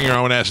 Good morning. I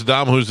want to ask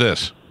Dom, who's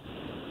this?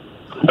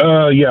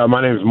 Yeah,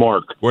 my name is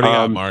Mark. What do you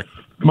got, Mark?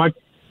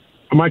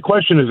 My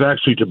question is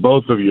actually to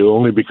both of you,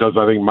 only because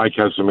I think Mike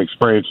has some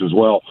experience as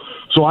well.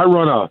 So I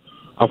run a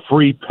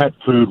free pet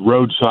food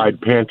roadside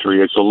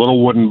pantry. It's a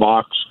little wooden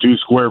box, 2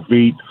 square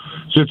feet,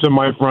 sits in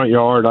my front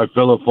yard. I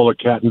fill it full of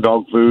cat and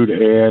dog food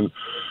and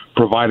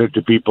provide it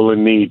to people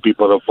in need,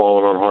 people that have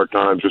fallen on hard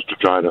times, just to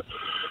try to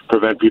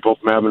prevent people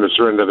from having to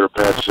surrender their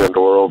pets and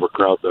or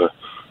overcrowd the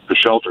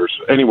shelters.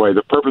 Anyway,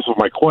 the purpose of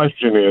my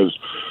question is,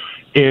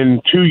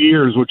 in 2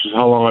 years, which is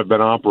how long I've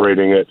been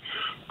operating it,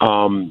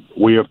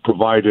 we have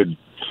provided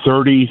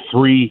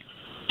 33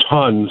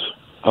 tons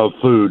of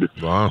food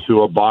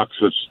to a box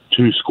that's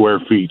 2 square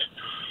feet,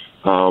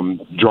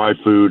 dry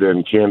food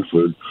and canned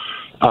food.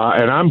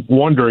 And I'm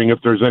wondering if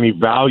there's any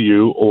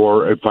value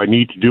or if I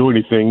need to do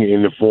anything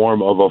in the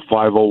form of a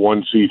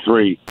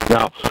 501c3.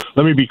 Now,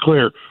 let me be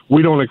clear.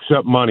 We don't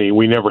accept money.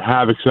 We never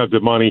have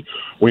accepted money.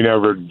 We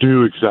never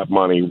do accept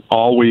money.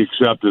 All we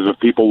accept is if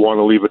people want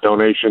to leave a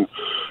donation,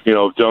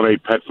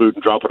 donate pet food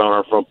and drop it on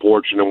our front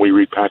porch, and then we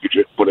repackage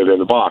it and put it in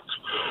the box.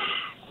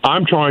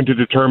 I'm trying to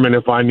determine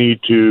if I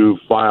need to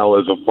file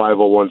as a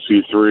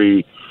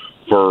 501c3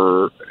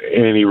 for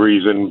any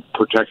reason,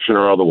 protection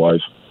or otherwise.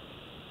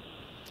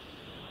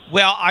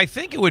 Well, I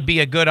think it would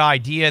be a good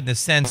idea in the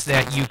sense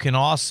that you can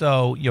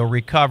also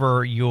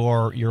recover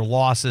your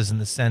losses in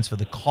the sense for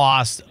the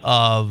cost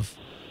of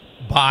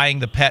buying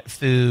the pet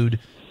food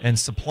and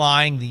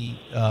supplying the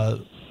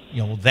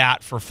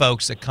that for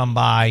folks that come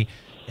by,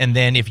 and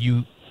then if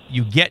you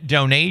get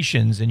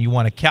donations and you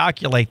want to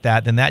calculate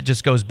that, then that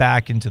just goes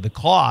back into the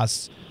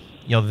costs.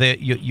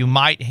 You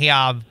might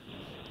have,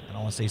 I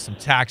don't want to say some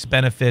tax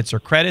benefits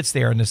or credits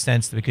there in the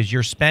sense that because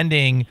you're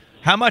spending,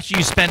 how much are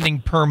you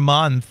spending per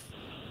month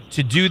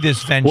to do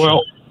this venture?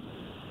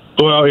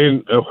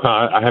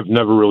 I have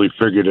never really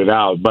figured it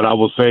out, but I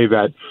will say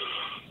that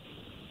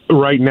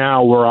right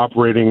now we're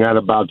operating at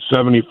about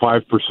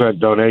 75%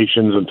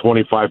 donations and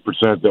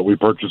 25% that we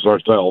purchase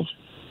ourselves.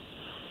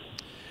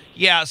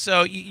 Yeah,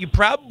 so you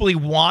probably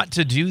want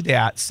to do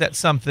that, set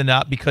something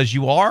up, because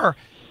you are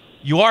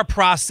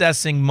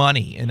processing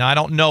money, and I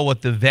don't know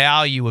what the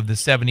value of the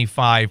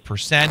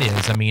 75%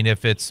 is.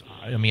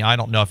 I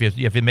don't know if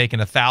you're making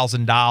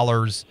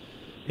 $1,000.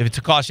 If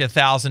it costs you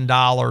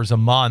 $1,000 a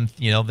month,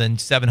 then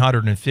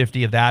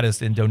 750 of that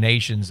is in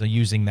donations,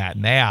 using that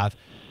math,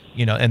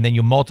 and then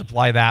you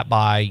multiply that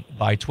by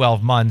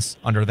 12 months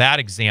under that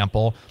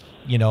example.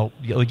 You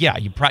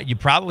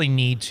probably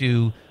need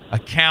to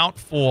account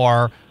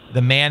for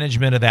the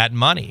management of that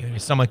money.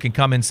 Someone can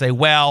come and say,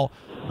 well,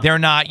 they're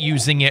not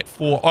using it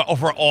for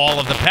all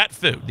of the pet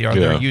food.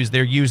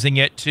 They're using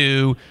it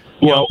to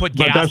put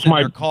gas in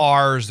their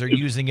cars. They're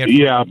using it.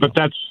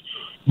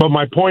 But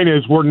my point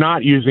is, we're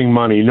not using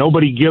money.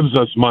 Nobody gives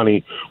us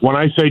money. When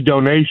I say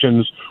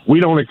donations, we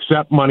don't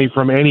accept money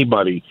from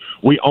anybody.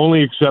 We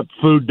only accept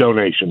food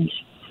donations.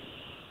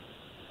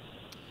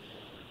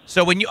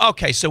 So when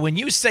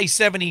you say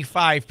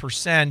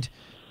 75%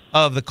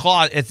 of the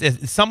cost,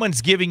 if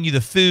someone's giving you the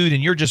food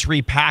and you're just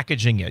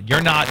repackaging it,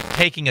 you're not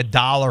taking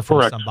 $1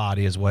 from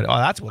somebody.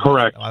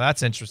 Correct.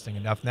 That's interesting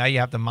enough. Now you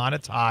have to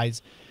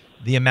monetize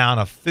the amount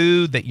of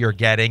food that you're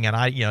getting,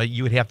 and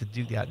you would have to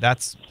do that.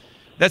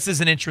 This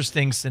is an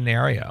interesting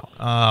scenario.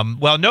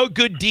 Well, no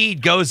good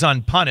deed goes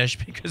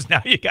unpunished, because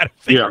now you got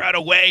to figure out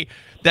a way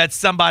that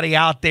somebody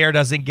out there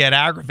doesn't get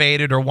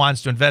aggravated or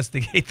wants to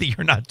investigate that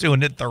you're not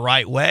doing it the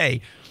right way.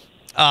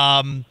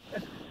 I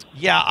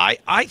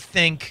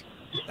think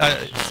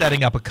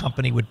setting up a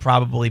company would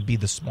probably be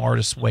the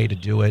smartest way to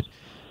do it,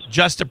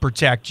 just to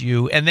protect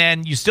you. And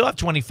then you still have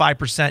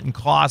 25% in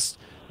costs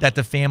that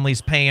the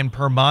family's paying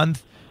per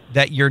month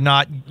that you're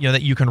not,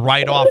 that you can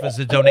write off as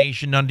a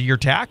donation under your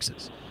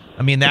taxes.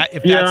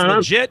 If that's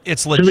legit,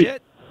 it's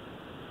legit.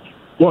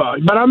 Well,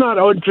 but I'm not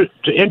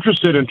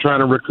interested in trying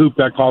to recoup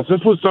that cost. This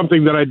was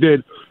something that I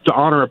did to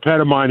honor a pet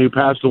of mine who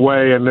passed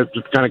away, and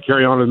to kind of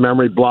carry on his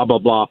memory, blah, blah,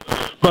 blah.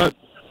 But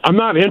I'm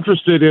not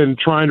interested in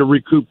trying to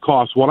recoup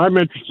costs. What I'm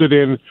interested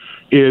in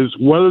is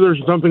whether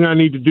there's something I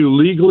need to do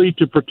legally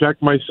to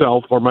protect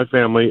myself or my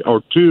family,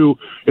 or two,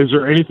 is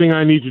there anything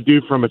I need to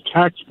do from a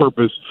tax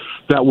purpose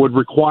that would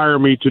require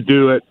me to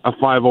do it a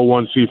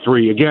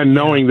 501c3? Again,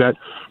 knowing that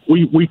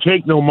we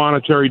take no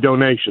monetary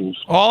donations.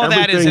 All of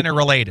that is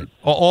interrelated.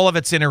 All of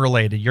it's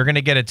interrelated. You're going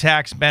to get a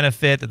tax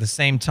benefit at the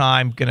same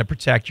time, going to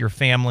protect your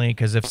family,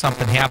 because if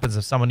something happens,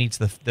 if someone eats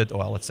let's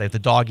say if the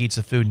dog eats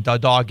the food and the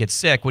dog gets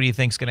sick, what do you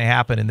think is going to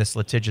happen in this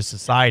litigious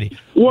society?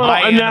 Well,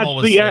 my and animal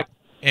was sick,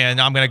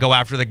 and I'm going to go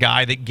after the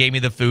guy that gave me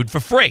the food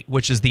for free,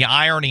 which is the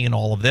irony in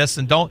all of this.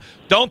 And don't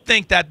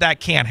think that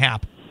can't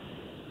happen.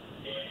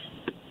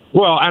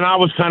 Well, and I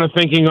was kind of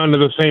thinking under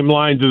the same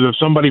lines as if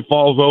somebody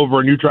falls over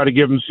and you try to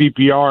give them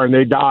CPR and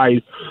they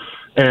die,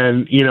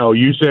 and,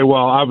 you say,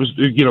 well, I was,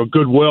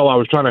 goodwill, I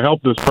was trying to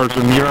help this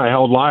person, you're not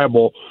held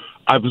liable.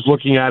 I was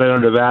looking at it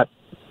under that.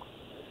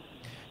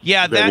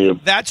 Yeah,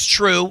 that's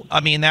true. I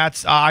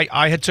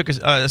had took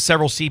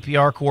several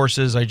CPR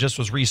courses. I just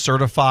was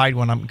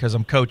recertified because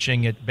I'm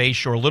coaching at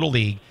Bayshore Little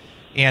League,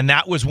 and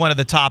that was one of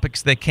the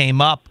topics that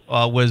came up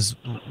was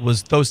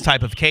those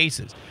type of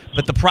cases.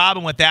 But the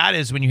problem with that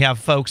is when you have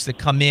folks that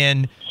come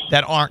in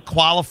that aren't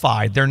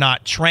qualified, they're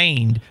not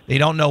trained, they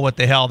don't know what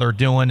the hell they're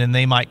doing, and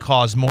they might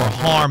cause more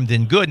harm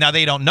than good. Now,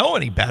 they don't know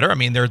any better.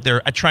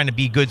 They're trying to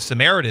be good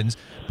Samaritans,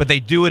 but they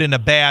do it in a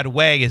bad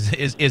way.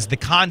 Is the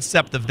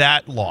concept of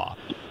that law,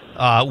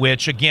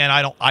 which again,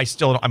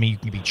 you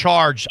can be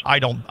charged. I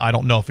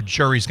don't know if a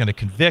jury's going to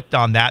convict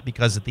on that,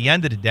 because at the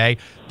end of the day,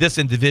 this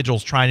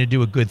individual's trying to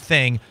do a good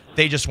thing.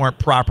 They just weren't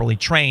properly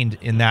trained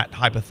in that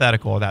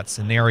hypothetical or that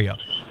scenario.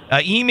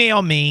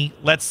 Email me.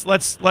 Let's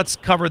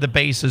cover the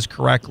bases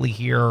correctly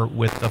here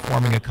with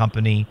forming a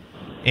company,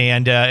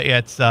 and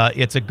it's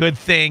a good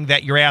thing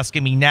that you're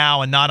asking me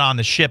now and not on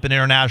the ship in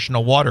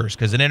international waters,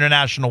 because in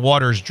international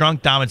waters,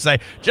 drunk Dom would say,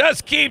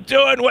 just keep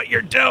doing what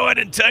you're doing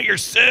until you're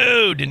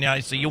sued,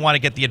 and so you want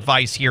to get the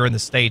advice here in the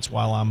States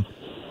while I'm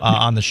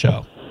on the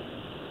show.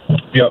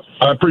 Yep,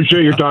 I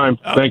appreciate your time.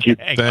 Okay. Thank you.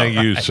 Thank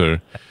you,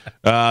 sir.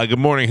 Good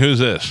morning. Who's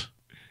this?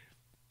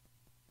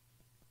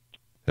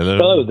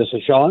 Hello, this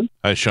is Sean.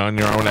 Hi, Sean.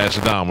 You're on with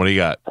Acid Dom. What do you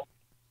got?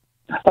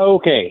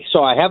 Okay,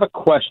 so I have a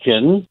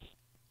question.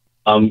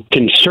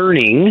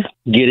 concerning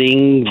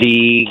getting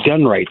the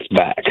gun rights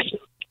back.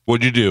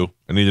 What'd you do?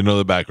 I need to know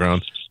the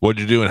background. What'd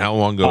you do and how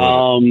long ago?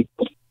 Was it?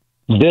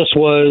 This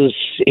was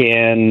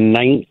in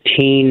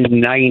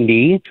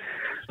 1990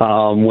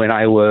 when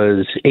I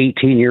was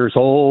 18 years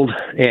old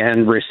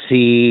and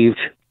receiving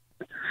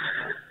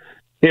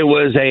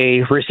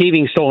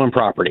stolen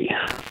property.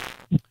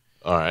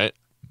 All right.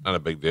 Not a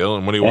big deal.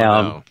 And what do you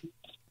want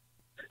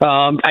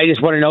now? I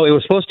just want to know, it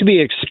was supposed to be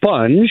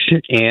expunged,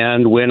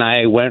 and when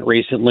I went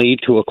recently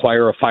to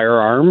acquire a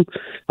firearm,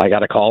 I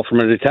got a call from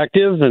a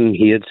detective, and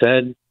he had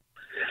said,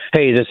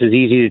 hey, this is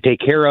easy to take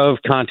care of,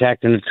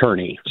 contact an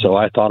attorney. So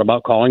I thought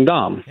about calling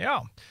Dom.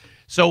 Yeah.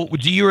 So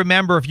do you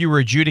remember if you were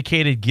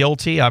adjudicated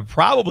guilty?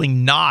 Probably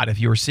not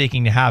if you were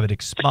seeking to have it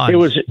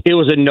expunged. It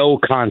was a no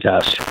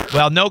contest.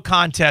 Well, no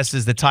contest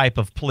is the type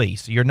of plea,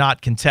 so you're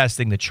not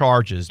contesting the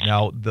charges.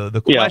 Now,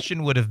 the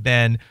question would have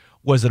been,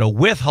 was it a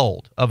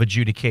withhold of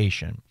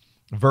adjudication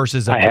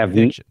versus a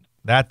conviction?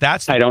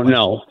 That's the I don't question.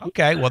 know.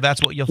 Okay, well,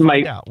 that's what you'll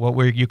find out. What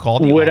were you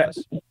called the office?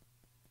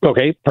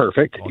 Okay,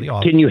 perfect.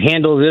 Can you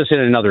handle this in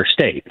another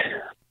state?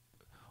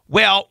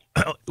 Well,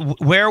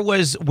 where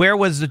was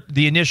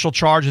the initial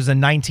charges in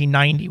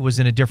 1990? Was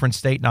in a different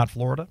state, not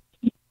Florida?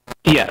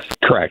 Yes,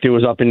 correct. It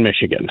was up in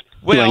Michigan.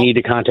 Do I need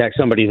to contact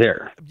somebody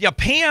there? Yeah,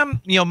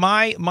 Pam,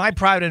 my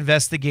private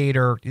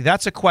investigator,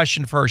 that's a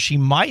question for her. She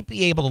might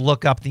be able to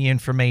look up the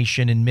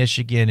information in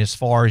Michigan as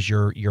far as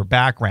your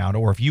background,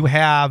 or if you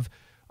have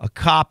a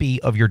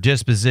copy of your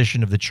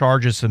disposition of the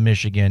charges from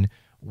Michigan,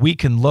 we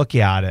can look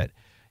at it.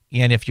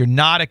 And if you're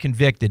not a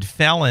convicted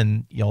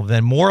felon,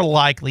 then more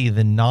likely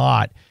than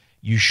not,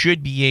 you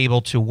should be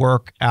able to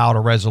work out a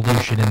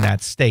resolution in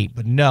that state.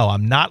 But no,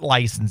 I'm not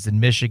licensed in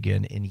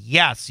Michigan. And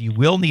yes, you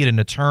will need an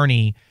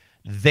attorney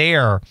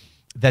there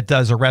that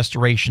does a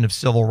restoration of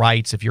civil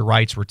rights if your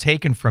rights were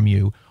taken from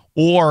you,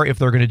 or if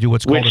they're going to do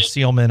what's called a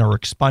sealment or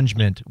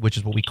expungement, which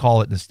is what we call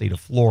it in the state of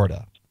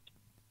Florida.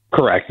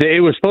 Correct.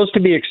 It was supposed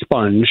to be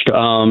expunged,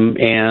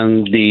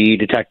 and the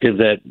detective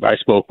that I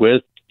spoke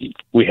with,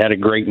 we had a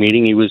great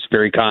meeting. He was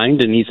very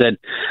kind, and he said,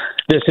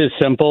 this is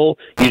simple.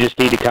 You just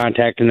need to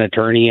contact an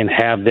attorney and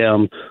have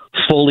them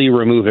fully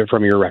remove it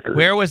from your record.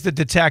 Where was the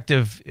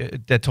detective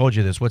that told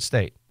you this? What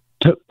state?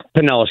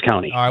 Pinellas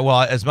County. All right,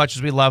 well, as much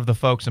as we love the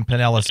folks in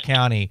Pinellas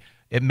County,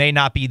 it may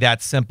not be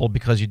that simple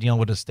because you're dealing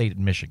with a state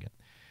in Michigan.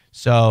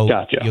 So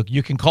gotcha.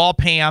 You can call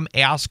Pam,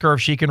 ask her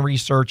if she can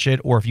research it,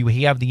 or if you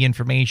have the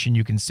information,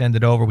 you can send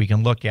it over. We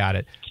can look at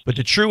it. But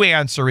the true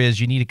answer is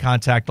you need to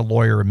contact a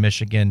lawyer in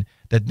Michigan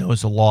that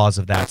knows the laws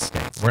of that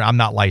state. I'm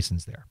not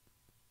licensed there.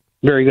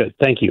 Very good.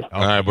 Thank you.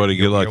 All right, buddy.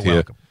 Good luck to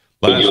you.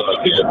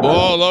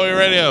 Oh, lower your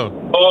radio.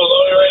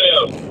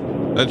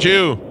 That's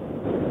you.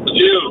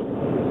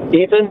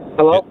 Ethan,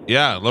 hello?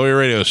 Yeah, lower your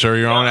radio, sir.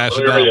 You're on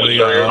acid down. What do you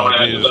got? Oh,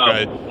 Jesus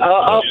Christ.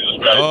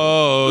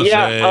 Oh,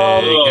 yeah, say,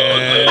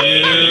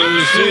 can you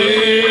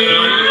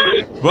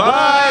see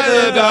by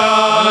the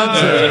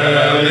dawn's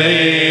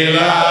early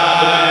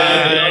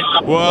light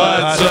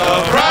what so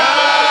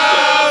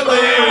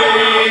proudly we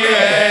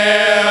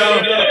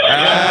hailed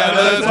at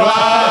the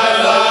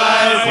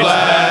twilight's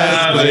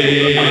last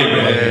gleaming?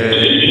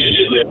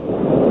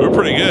 We're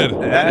pretty good.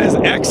 That is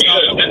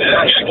excellent.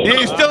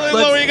 He's still in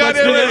low. You got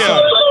the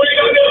radio.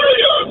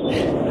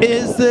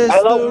 Is this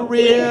the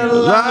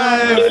real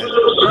life?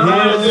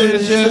 Is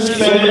it just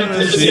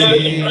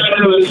fantasy?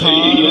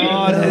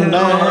 Caught in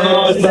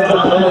all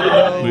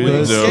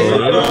This is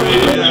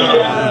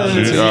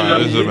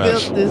a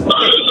mess. All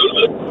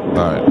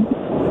right.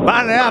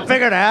 Finally, I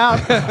figured it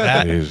out.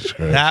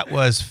 That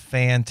was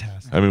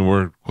fantastic. I mean,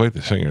 we're quite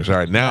the singers. All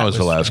right, now is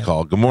the last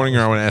call. Good morning,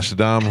 you're on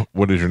Astrodome.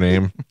 What is your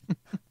name?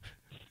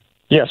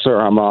 Yes, sir.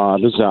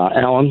 This is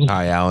Alan.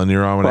 Hi, Alan.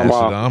 You're on with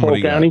Astrodome. What do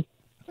you got? All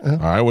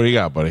right, what do you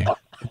got, buddy?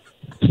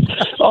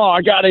 Oh,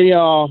 I got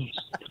I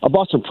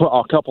bought a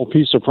couple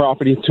pieces of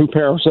property, 2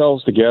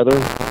 parcels together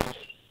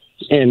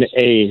in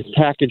a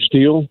package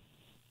deal.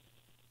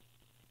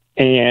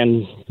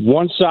 And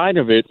one side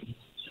of it,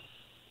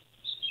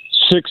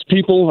 6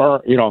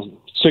 people's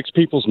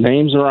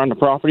names are on the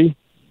property,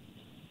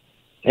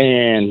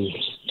 and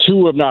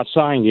 2 have not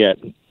signed yet.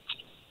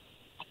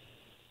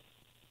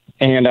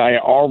 And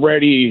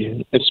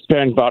it's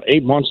been about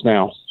 8 months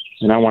now,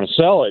 and I want to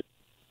sell it.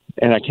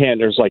 And I can't.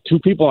 There's like 2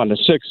 people on the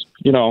 6.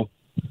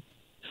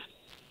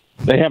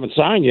 They haven't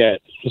signed yet.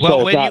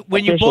 Well, so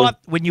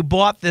when you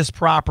bought this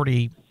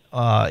property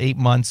 8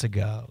 months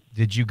ago,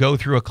 did you go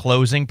through a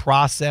closing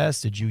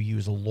process? Did you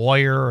use a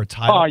lawyer or a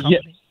title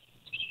company?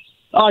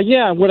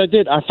 Yeah. What I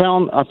did, I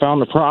found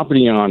the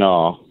property on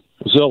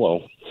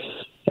Zillow,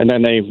 and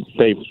then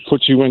they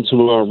put you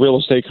into a real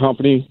estate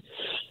company,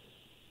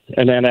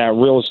 and then that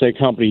real estate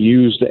company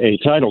used a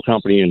title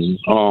company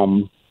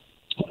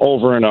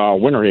over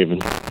in Winter Haven.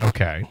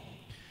 Okay.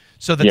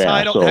 So the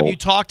title, have you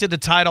talked to the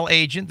title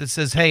agent that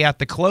says, hey, at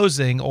the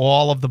closing,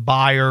 all of the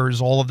buyers,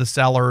 all of the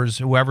sellers,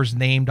 whoever's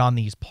named on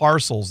these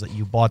parcels that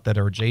you bought that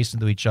are adjacent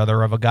to each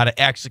other, have got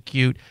to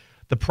execute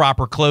the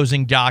proper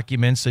closing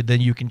documents so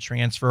then you can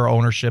transfer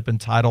ownership and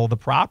title of the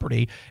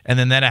property. And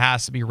then it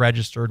has to be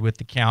registered with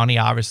the county,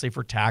 obviously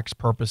for tax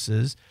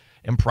purposes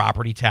and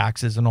property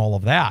taxes and all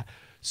of that.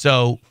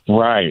 So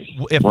right.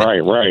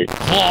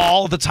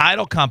 Call the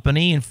title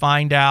company and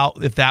find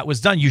out if that was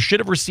done. You should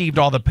have received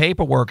all the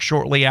paperwork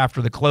shortly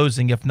after the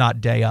closing, if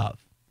not day of.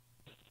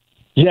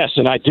 Yes,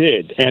 and I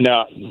did. And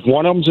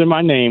one of them's in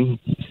my name.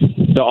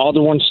 The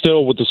other one's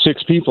still with the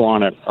 6 people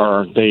on it.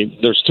 Or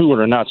there's 2 that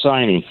are not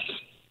signing.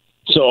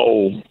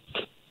 So,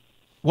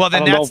 well,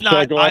 then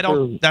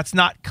that's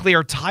not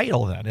clear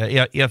title. Then,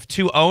 if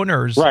 2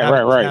 owners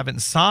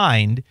haven't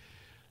signed,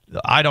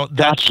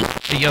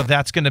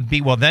 that's going to be,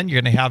 well, then you're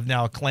going to have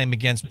now a claim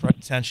against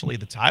potentially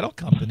the title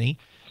company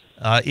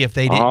if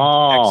they didn't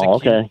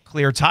execute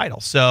clear title.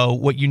 So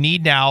what you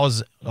need now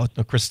is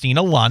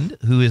Christina Lund,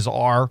 who is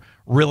our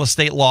real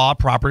estate law,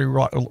 property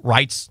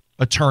rights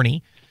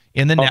attorney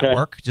in the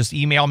network. Just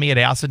email me at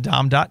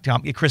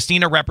aciddom.com.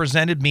 Christina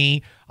represented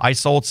me. I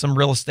sold some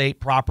real estate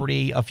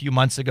property a few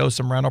months ago,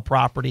 some rental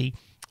property.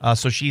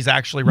 So she's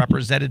actually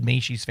represented me.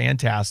 She's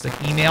fantastic.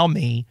 Email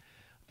me.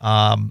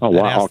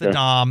 Ask the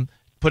Dom,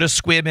 put a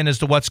squib in as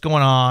to what's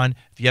going on.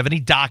 If you have any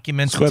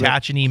documents,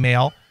 attach an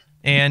email,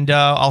 and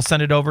I'll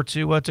send it over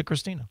to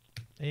Christina.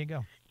 There you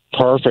go.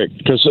 Perfect.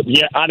 Because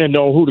I didn't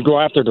know who to go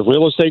after, the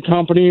real estate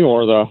company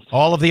or the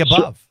all of the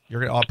above.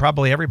 You're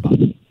probably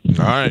everybody.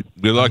 All right.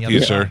 Good luck to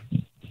you, sir.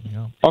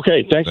 Yeah.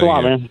 Okay. Thanks a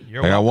lot, man.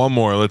 I got one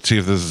more. Let's see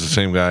if this is the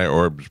same guy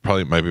or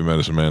probably might be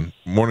Medicine Man.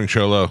 Morning,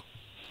 Cholo.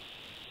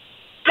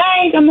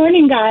 Hi, good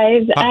morning,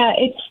 guys.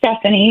 It's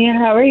Stephanie.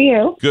 How are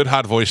you? Good,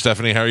 hot voice,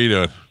 Stephanie. How are you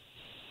doing?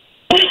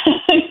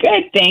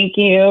 Good, thank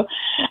you.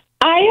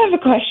 I have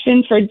a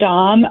question for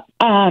Dom.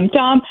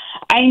 Dom,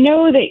 I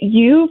know that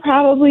you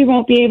probably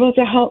won't be able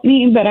to help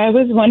me, but I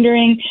was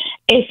wondering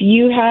if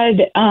you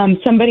had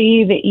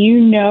somebody that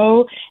you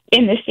know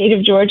in the state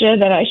of Georgia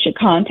that I should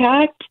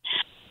contact.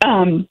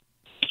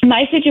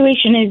 My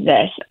situation is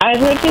this.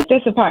 I've lived at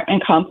this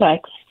apartment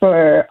complex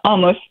for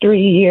almost 3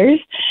 years.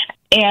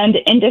 And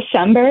in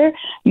December,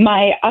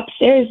 my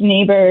upstairs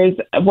neighbor's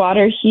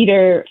water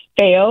heater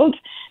failed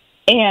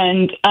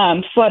and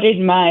flooded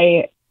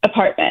my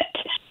apartment.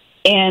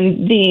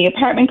 And the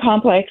apartment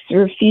complex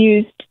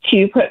refused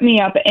to put me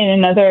up in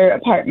another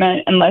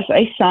apartment unless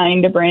I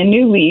signed a brand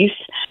new lease.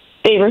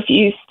 They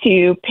refused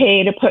to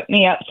pay to put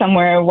me up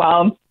somewhere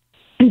while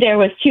there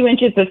was 2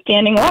 inches of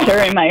standing water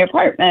in my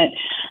apartment.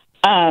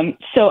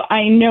 So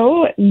I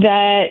know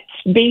that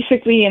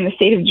basically in the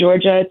state of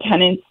Georgia,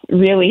 tenants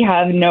really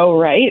have no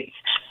rights,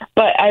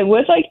 but I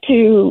would like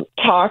to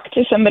talk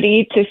to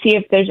somebody to see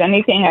if there's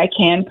anything I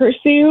can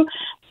pursue,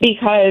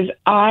 because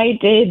I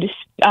did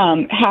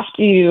have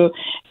to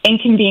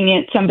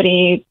inconvenience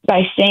somebody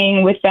by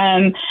staying with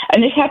them,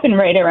 and this happened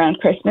right around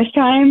Christmas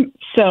time.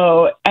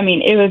 So, I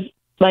mean, it was,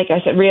 like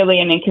I said, really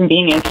an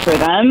inconvenience for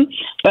them,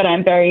 but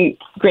I'm very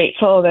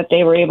grateful that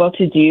they were able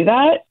to do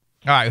that.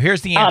 All right,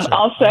 here's the answer.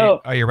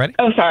 Are you ready?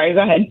 Oh, sorry,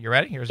 go ahead. You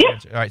ready? Here's the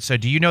answer. All right, so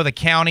do you know the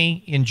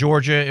county in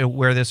Georgia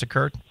where this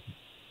occurred?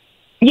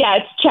 Yeah,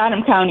 it's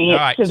Chatham County,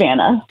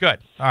 Savannah. Good.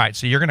 All right,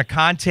 so you're going to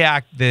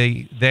contact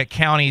that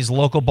county's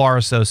local bar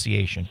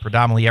association.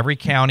 Predominantly every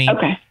county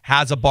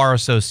has a bar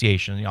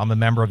association. I'm a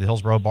member of the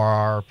Hillsborough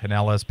Bar,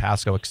 Pinellas,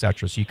 Pasco,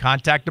 etc. So you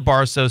contact the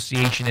bar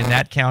association in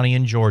that county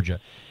in Georgia,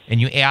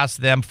 and you ask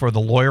them for the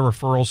lawyer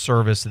referral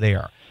service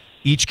there.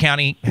 Each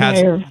county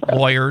has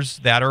lawyers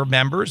that are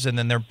members, and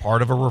then they're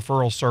part of a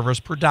referral service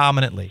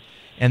predominantly.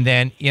 And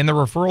then in the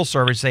referral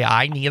service, say,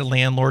 I need a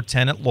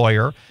landlord-tenant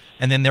lawyer.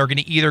 And then they're going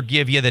to either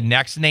give you the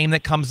next name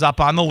that comes up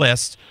on the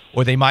list,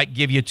 or they might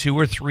give you 2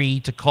 or 3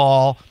 to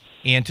call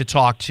and to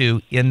talk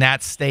to in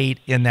that state,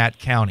 in that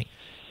county.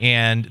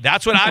 And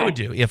that's what I would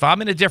do. If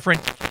I'm in a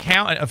different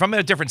county, if I'm in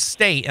a different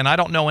state and I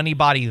don't know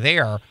anybody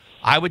there,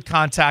 I would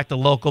contact the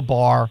local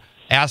bar,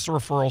 ask the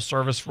referral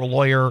service for a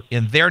lawyer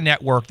in their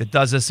network that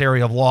does this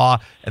area of law,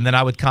 and then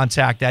I would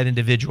contact that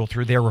individual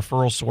through their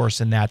referral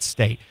source in that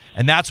state.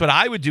 And that's what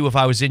I would do if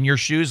I was in your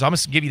shoes. I'm going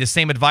to give you the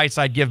same advice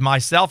I'd give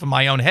myself in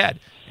my own head.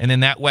 And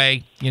then that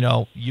way, you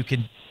know, you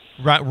can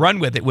run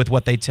with it with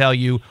what they tell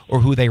you or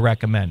who they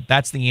recommend.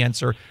 That's the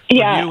answer for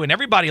you and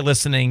everybody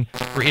listening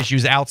for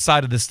issues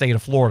outside of the state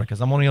of Florida, because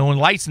I'm only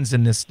licensed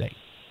in this state.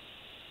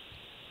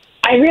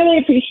 I really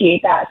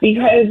appreciate that,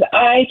 because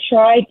I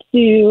tried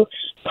to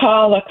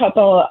call a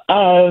couple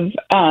of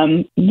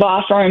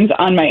law firms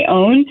on my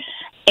own,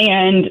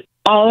 and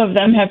all of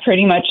them have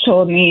pretty much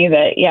told me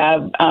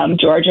that,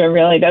 Georgia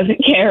really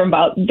doesn't care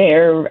about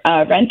their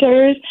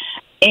renters,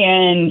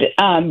 and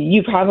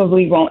you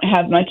probably won't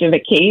have much of a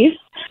case.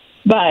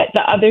 But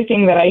the other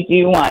thing that I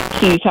do want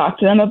to talk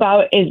to them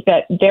about is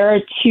that there are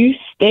 2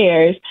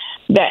 stairs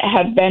that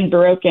have been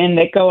broken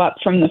that go up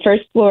from the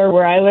first floor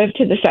where I live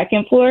to the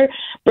second floor,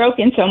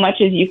 broken so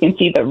much as you can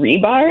see the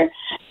rebar.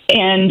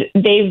 And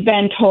they've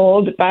been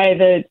told by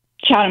the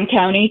Chatham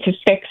County to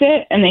fix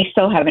it, and they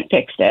still haven't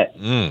fixed it.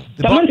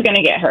 Someone's going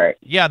to get hurt.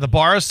 Yeah, the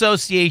Bar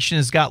Association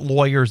has got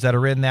lawyers that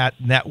are in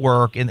that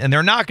network, and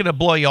they're not going to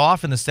blow you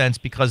off in the sense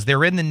because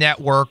they're in the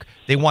network.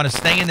 They want to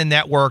stay in the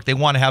network. They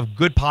want to have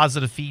good,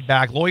 positive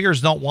feedback.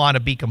 Lawyers don't want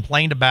to be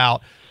complained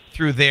about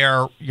through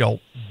their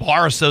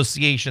bar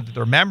association that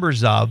they're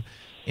members of.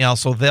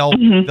 So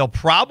they'll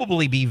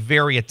probably be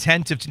very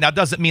attentive to. Now, it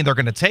doesn't mean they're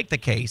going to take the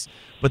case,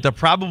 but they'll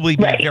probably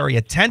be very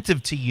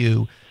attentive to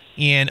you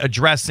in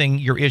addressing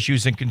your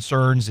issues and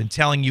concerns and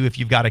telling you if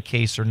you've got a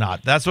case or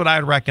not. That's what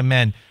I'd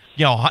recommend.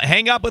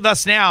 Hang up with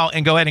us now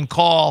and go ahead and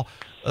call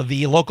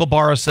the local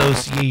bar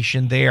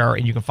association there,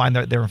 and you can find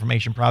their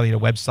information probably at a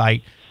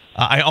website.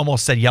 I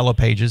almost said Yellow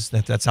Pages.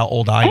 That's how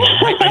old I am.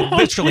 I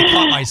literally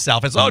caught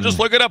myself. It's, just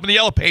look it up in the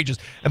Yellow Pages.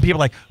 And people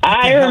are like,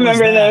 I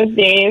remember those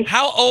days.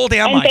 How old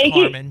am I,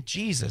 Carmen?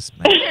 Jesus,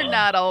 man. You're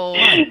not old.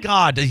 My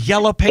God, the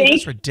Yellow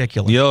Pages is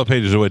ridiculous. Yellow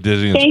Pages are what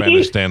Disney and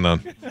Spanish stand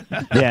on.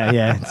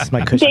 Yeah, it's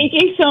my cushion. Thank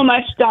you so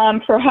much,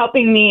 Dom, for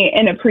helping me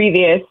in a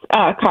previous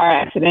car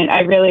accident.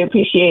 I really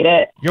appreciate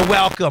it. You're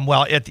welcome.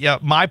 Well,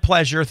 my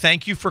pleasure.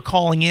 Thank you for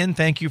calling in.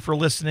 Thank you for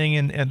listening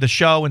and the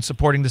show and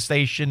supporting the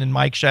station and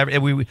Mike Chev.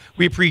 We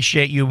appreciate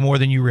you more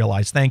than you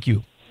realize. Thank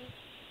you.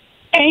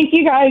 Thank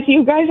you, guys.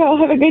 You guys all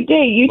have a good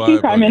day. You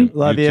too, Carmen.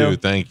 Love you. Too.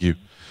 Thank you.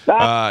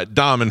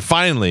 Dom, and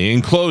finally,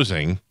 in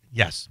closing,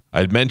 yes,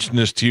 I'd mentioned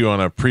this to you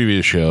on a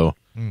previous show,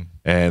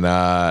 and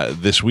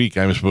this week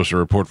I'm supposed to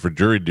report for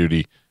jury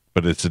duty,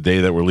 but it's the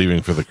day that we're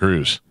leaving for the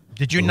cruise.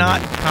 Did you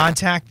not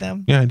contact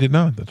them? Yeah, I did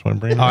not. That's why I'm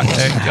bringing it up.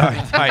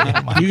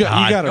 You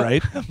got it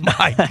right.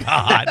 My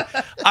God.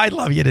 I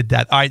love you to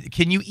death. All right.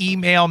 Can you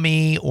email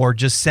me or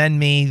just send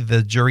me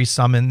the jury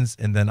summons,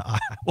 and then I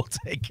will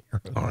take care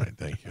of it. All right.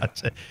 Thank you.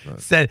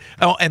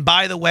 And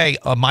by the way,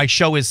 my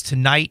show is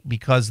tonight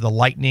because the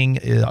Lightning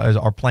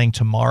are playing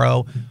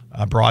tomorrow,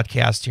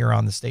 broadcast here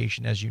on the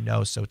station, as you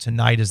know. So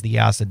tonight is the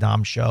Ask the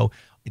Dom show.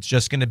 It's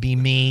just going to be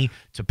me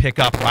to pick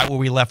up right where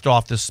we left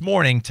off this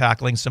morning,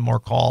 tackling some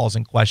more calls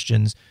and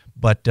questions.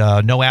 But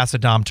no Ask the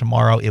Dom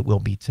tomorrow. It will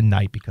be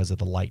tonight because of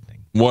the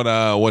Lightning. What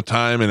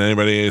time, and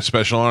anybody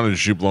special on, or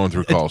just you blowing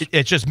through calls?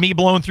 It's just me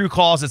blowing through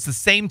calls. It's the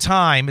same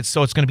time. It's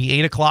going to be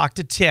 8 o'clock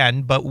to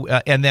 10. But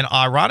and then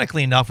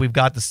ironically enough, we've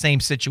got the same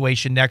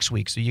situation next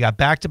week. So you got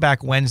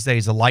back-to-back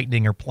Wednesdays. The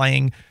Lightning are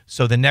playing.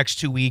 So the next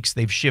 2 weeks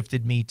they've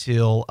shifted me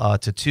till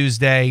to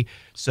Tuesday.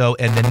 So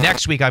and then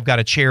next week I've got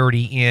a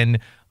charity in.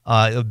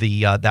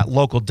 That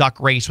local duck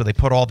race where they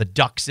put all the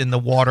ducks in the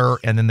water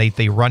and then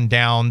they run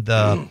down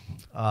the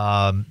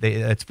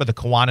it's for the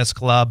Kiwanis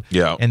Club,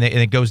 and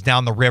it goes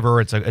down the river.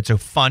 It's a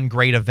fun,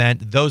 great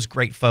event. Those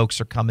great folks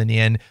are coming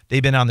in.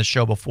 They've been on the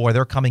show before.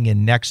 They're coming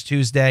in next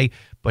Tuesday,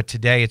 but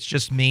today it's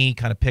just me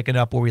kind of picking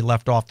up where we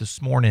left off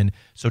this morning.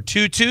 So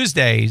 2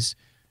 Tuesdays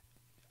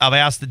I've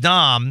asked the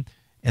Dom,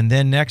 and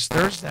then next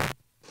Thursday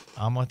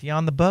I'm with you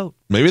on the boat.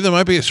 Maybe there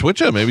might be a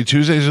switch up. Maybe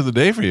Tuesdays are the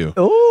day for you.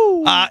 Oh.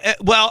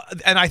 Well,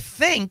 and I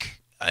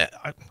think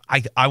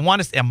I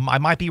want to. I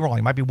might be wrong.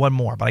 It might be one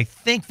more, but I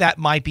think that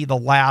might be the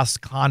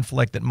last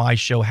conflict that my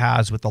show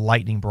has with the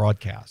Lightning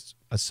broadcasts.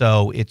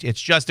 So it's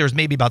just there's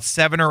maybe about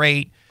 7 or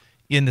 8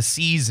 in the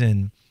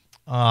season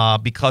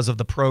because of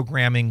the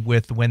programming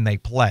with when they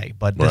play.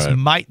 But this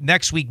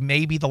next week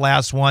may be the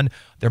last one.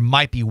 There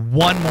might be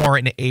one more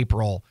in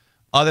April.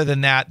 Other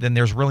than that, then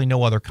there's really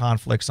no other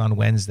conflicts on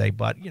Wednesday.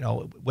 But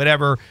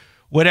whatever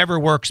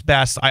works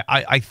best.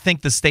 I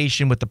think the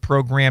station with the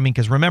programming,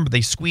 because remember,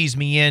 they squeeze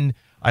me in.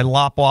 I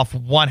lop off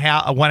 1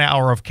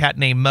 hour of Cat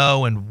Named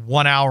Mo and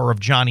 1 hour of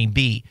Johnny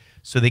B.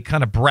 So they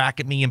kind of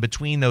bracket me in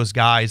between those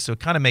guys. So it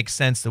kind of makes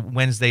sense that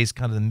Wednesday's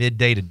kind of the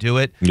midday to do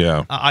it.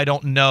 Yeah. I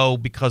don't know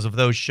because of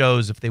those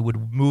shows if they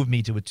would move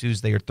me to a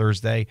Tuesday or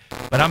Thursday.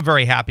 But I'm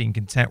very happy and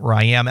content where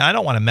I am. And I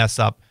don't want to mess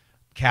up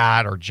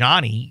Cat or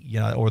Johnny,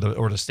 or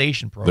the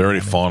station program. They're already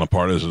falling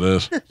apart as it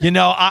is.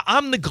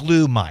 I'm the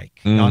glue,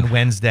 Mike, on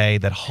Wednesday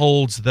that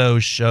holds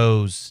those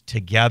shows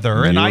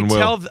together, and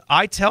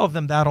I tell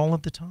them that all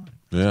of the time.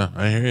 Yeah,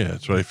 I hear you.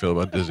 That's what I feel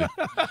about Dizzy.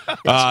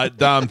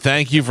 Dom,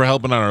 thank you for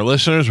helping out our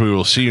listeners. We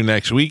will see you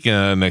next week,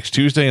 next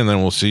Tuesday, and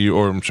then we'll see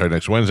you,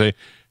 next Wednesday,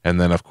 and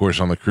then, of course,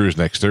 on the cruise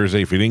next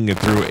Thursday. If you didn't get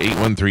through,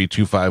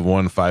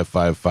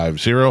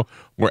 813-251-5550.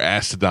 We're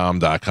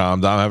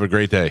AskTheDom.com. Dom, have a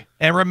great day.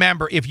 And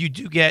remember, if you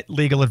do get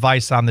legal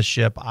advice on the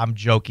ship, I'm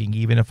joking.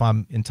 Even if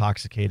I'm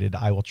intoxicated,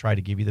 I will try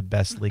to give you the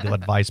best legal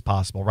advice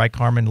possible. Right,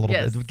 Carmen?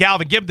 Bit.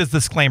 Galvin, give this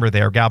disclaimer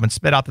there. Galvin,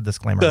 spit out the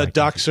disclaimer. The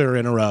ducks are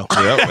in a row.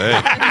 Yep.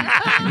 Hey.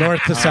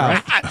 North to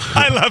south.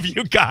 I love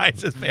you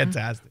guys. It's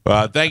fantastic.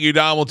 Thank you,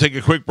 Dom. We'll take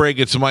a quick break.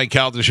 It's the Mike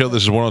Calta Show.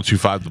 This is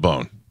 102.5 The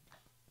Bone.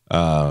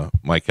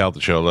 Mike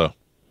Calta Show, hello.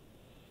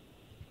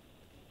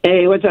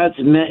 Hey, what's up?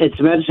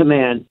 It's Medicine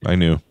Man. I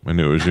knew it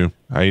was you.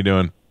 How you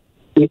doing?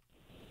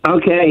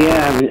 Okay,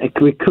 yeah. I'm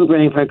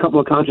recuperating for a couple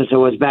of concerts. It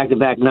was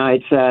back-to-back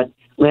nights.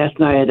 Last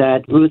night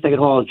at Ruth Thicket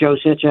Hall, Joe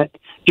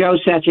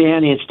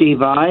Satriani and Steve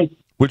Vai.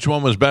 Which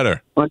one was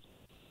better? Oh,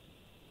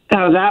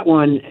 that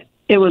one.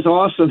 It was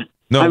awesome.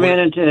 No, I ran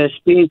into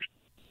Steve.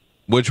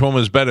 Which one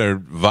was better,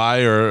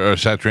 Vai or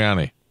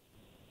Satriani?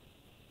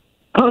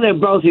 Oh, they're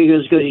both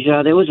as good as each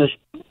other. There was a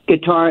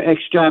guitar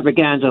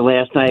extravaganza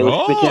last night. It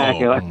was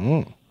spectacular.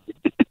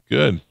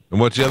 Good. And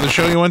what's the other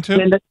show you went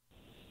to?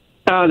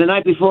 The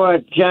night before,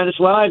 Janice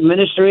Live,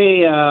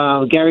 Ministry,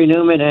 Gary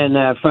Newman, and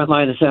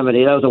Frontline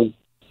Assembly. That was a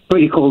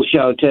pretty cool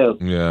show, too.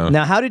 Yeah.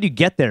 Now, how did you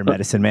get there,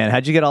 Medicine Man?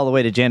 How'd you get all the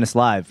way to Janice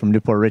Live from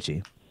Newport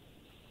Richie?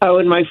 Oh,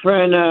 and my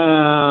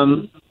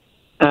friend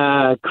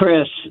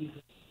Chris.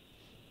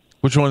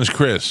 Which one is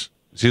Chris?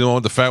 Is he the one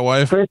with the fat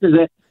wife? Chris is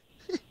it.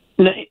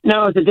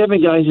 No, it's a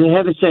different guy. He's a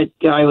heavyset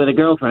guy with a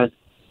girlfriend.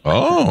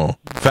 Oh,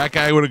 fat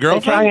guy with a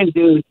girlfriend? Italian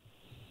dude.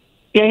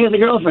 Yeah, he has a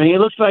girlfriend. He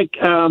looks like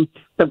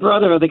the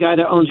brother of the guy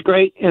that owns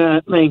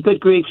Good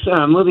Greek's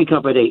movie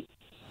company.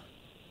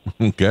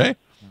 Okay.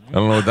 I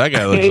don't know what that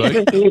guy looks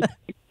like.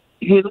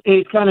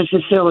 He's kind of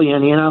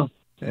Sicilian, you know.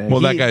 Well,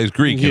 that guy's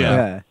Greek, you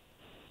know.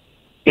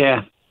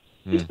 Yeah.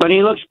 But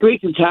he looks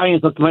Greek and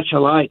Italians look much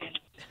alike.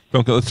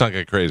 Okay, let's not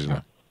get crazy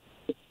now.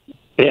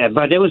 Yeah,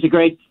 but it was a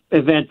great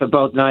event for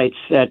both nights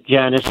at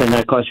Janice and,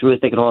 of course,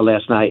 Ruth Thicket Hall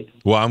last night.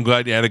 Well, I'm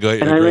glad you had a great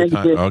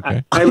time.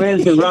 Okay. I ran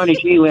into Ronnie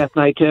G last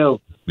night,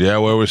 too. Yeah,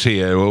 where was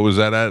he? What was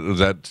that at? Was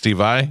that Steve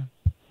I?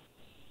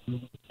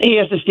 He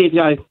has the Steve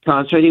Guy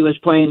concert. He was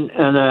playing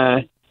on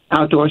an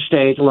outdoor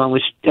stage along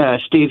with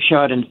Steve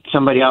Shutt and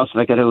somebody else. I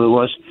forget who it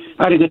was.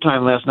 I had a good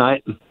time last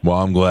night. Well,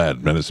 I'm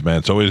glad, Medicine Man.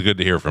 It's always good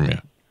to hear from you.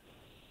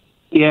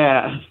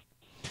 Yeah.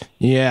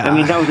 Yeah. I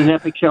mean, that was an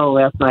epic show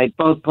last night,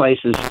 both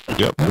places.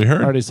 Yep, we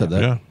heard. I already said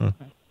that.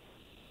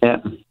 Yeah.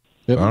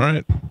 Yeah. All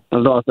right. That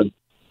was awesome.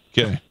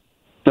 Okay.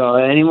 So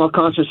any more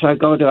concerts I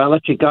go to, I'll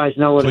let you guys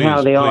know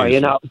how they are, you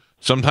know.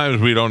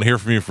 Sometimes we don't hear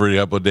from you for a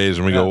couple of days,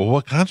 and we go, well,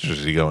 what concerts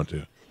is he going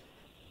to?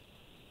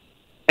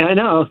 I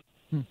know.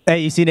 Hey,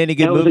 you seen any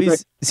good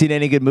movies? Seen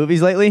any good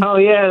movies lately? Oh,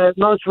 yeah. The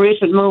most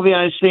recent movie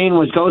I've seen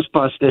was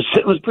Ghostbusters.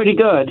 It was pretty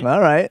good. All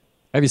right.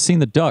 Have you seen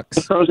The Ducks?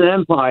 The Frozen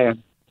Empire.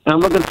 I'm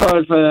looking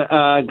forward for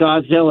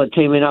Godzilla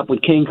teaming up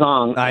with King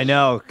Kong. I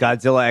know.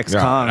 Godzilla X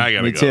Kong. I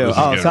gotta Me go. too. This is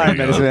Oh, getting sorry, ridiculous.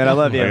 Medicine Man. I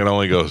love you. I can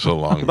only go so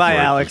long. Bye,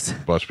 before it Alex.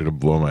 just Bust me to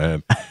blow my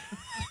head.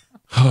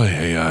 Oh,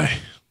 yeah.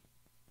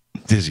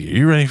 Dizzy, are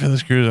you ready for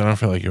this cruise? I don't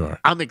feel like you are.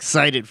 I'm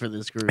excited for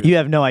this cruise. You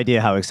have no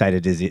idea how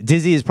excited Dizzy is.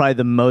 Dizzy is probably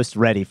the most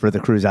ready for the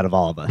cruise out of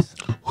all of us.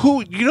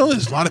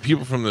 There's a lot of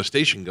people from the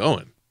station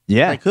going.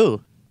 Yeah. Like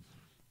who?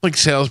 Like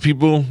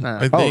salespeople, I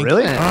think. Oh,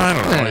 really? I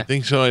don't know. I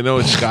think so. I know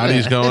it's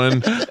Scotty's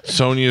going.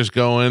 Sonia's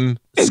going.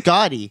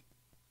 Scotty.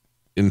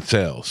 In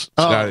sales.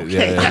 Oh, Scotty,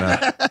 okay.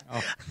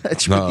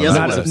 That's the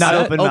other one. Not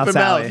open mouth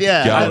Sally.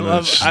 Yeah.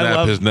 Galvin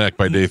snap his neck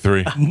by day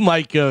 3.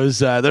 Mike goes,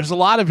 there's a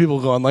lot of people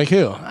going, like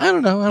who? I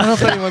don't know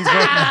if anyone's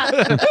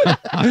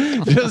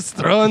going. Just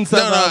throwing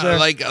stuff out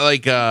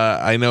there.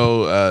 I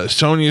know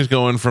Sonia's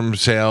going from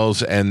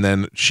sales, and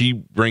then she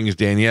brings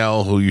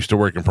Danielle, who used to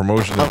work in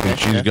promotions. I think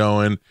she's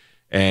going,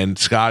 and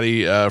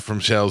Scotty from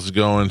sales is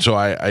going. So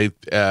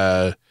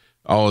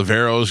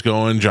Olivero's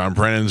going, John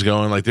Brennan's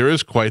going. Like, there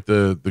is quite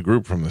the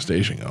group from the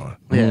station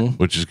going,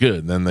 which is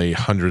good. And then the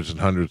hundreds and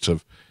hundreds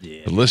of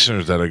the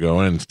listeners that are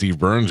going, and Steve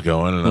Burns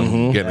going, and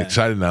I'm getting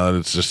excited now that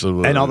it's just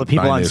and all the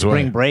people on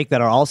spring break that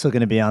are also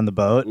going to be on the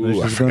boat.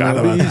 Ooh, I forgot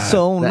about that.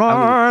 So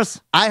nice.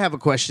 I have a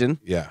question.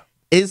 Yeah.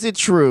 Is it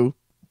true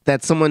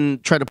that someone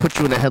tried to put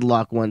you in a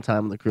headlock one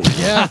time on the cruise?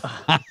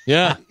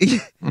 Yeah.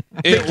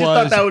 It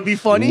thought that would be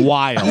funny.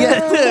 Wild.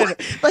 Yeah,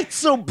 dude. Like,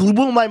 so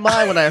blew my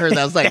mind when I heard that.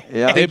 I was like,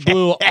 It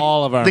blew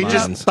all of our they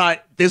minds. just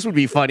thought this would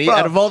be funny.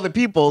 Out of all the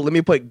people, let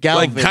me put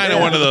Galvin. Like, kind of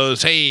one of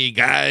those, hey,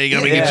 guy, you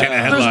got to get you in a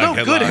headlock. There's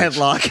no good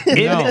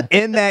headlock.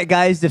 In that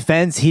guy's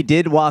defense, he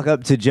did walk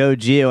up to Joe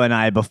Gio and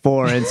I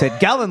before and said,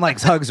 Galvin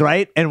likes hugs,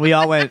 right? And we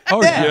all went,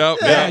 oh, Yep,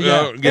 get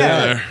in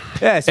there.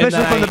 Yeah,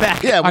 especially from the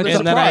back. Yeah, and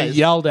then I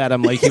yelled at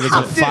him like he was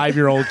a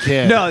 5-year-old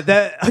kid. No,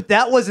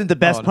 that wasn't the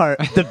best part.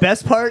 The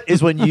best part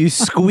is when you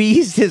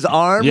squeezed his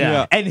arm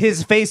and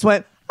his face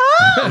went,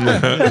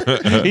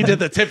 He did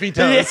the tippy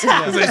toes.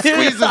 I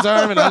squeezed his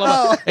arm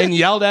and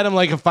yelled at him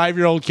like a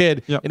 5-year-old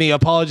kid. And he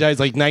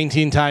apologized like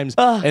 19 times.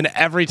 And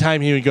every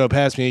time he would go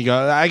past me,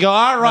 I go,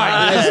 all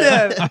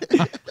right.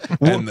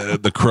 And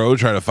the Crow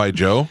tried to fight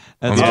Joe.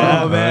 Man.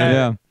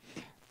 Yeah.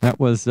 That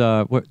was,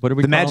 what did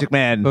we the call Magic it?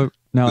 Man.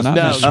 No,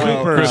 not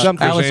Creeper.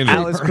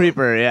 Alice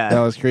Creeper, yeah.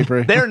 Alice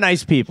Creeper. They're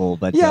nice people,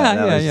 but Yeah. An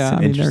I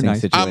mean, interesting they're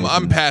nice. situation.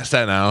 I'm past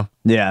that now.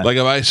 Yeah. Like,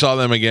 if I saw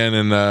them again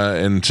in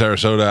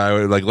Sarasota, I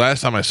would, like, last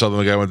time I saw them,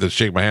 the guy went to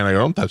shake my hand. I go,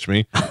 don't touch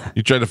me.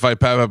 You tried to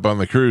fight Pap on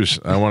the cruise.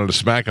 I wanted to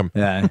smack him.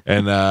 Yeah.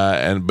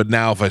 But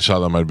now if I saw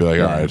them, I'd be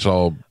like, all right, it's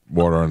all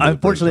water under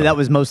Unfortunately, that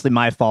was mostly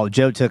my fault.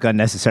 Joe took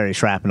unnecessary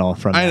shrapnel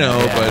from I that.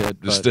 know,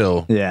 but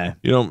still. Yeah.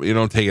 You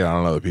don't take it out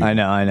on other people. I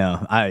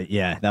know.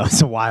 That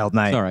was a wild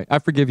night. It's all right. I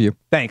forgive you.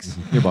 Thanks.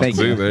 You're welcome. Thank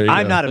you. See, there you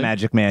I'm go. not a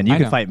magic man. You I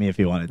can know. fight me if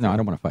you wanted to. No, I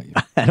don't want to fight you.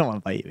 I don't want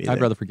to fight you either.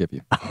 I'd rather forgive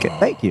you. Okay,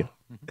 thank you.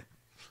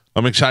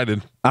 I'm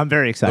excited. I'm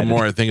very The excited.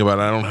 more I think about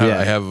it,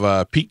 I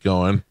have Pete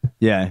going,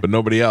 yeah. but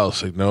nobody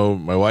else. Like, no,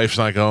 my wife's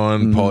not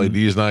going. Paulie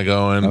D's not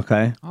going.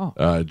 Okay.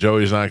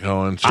 Joey's not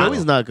going. So.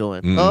 Joey's not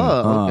going.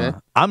 Oh, okay.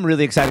 I'm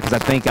really excited because I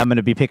think I'm going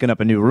to be picking up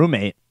a new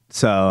roommate.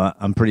 So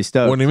I'm pretty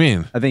stoked. What do you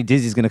mean? I think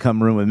Dizzy's going to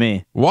come room with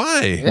me.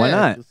 Why? Why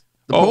not?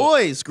 The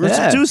boys,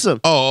 gruesome twosome.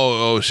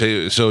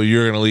 So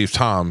you're gonna leave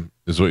Tom?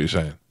 Is what you're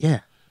saying? Yeah.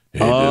 Hey,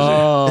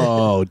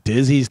 Oh,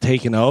 Dizzy's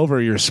taking over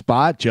your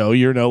spot, Joe.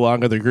 You're no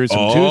longer the gruesome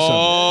twosome.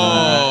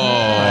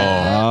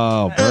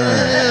 Oh,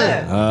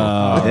 burn.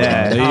 Oh,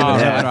 Yeah. I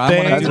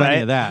don't want to do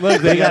any of that.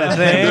 Look, they got a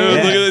thing.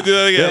 Dude, look at do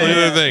that again. Look at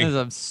that thing. This is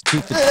a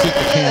stupid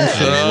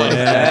handshake.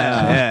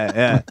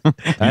 Yeah.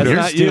 That's You're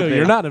not stupid. you.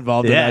 You're not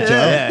involved in that, Joe.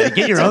 Yeah,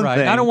 get your It's all own right.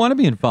 thing. I don't want to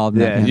be involved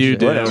in that. Yeah, handshake. You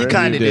do. Whatever. You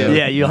kind of do.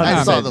 Yeah, you.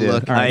 I saw the 100%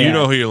 look. All right. You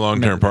know who your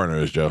long-term partner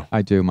is, Joe.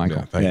 I do,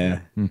 Michael. Yeah,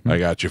 thank you. I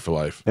got you for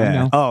life. I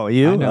know. Oh,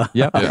 you? I know.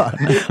 Yep. I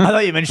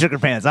thought you meant sugar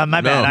pants. My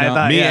bad. I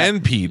thought me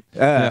and Pete. Me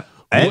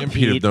and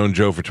Pete have known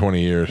Joe for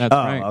 20 years. That's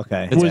right.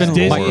 okay. It's Was been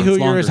Dizzy longer. who It's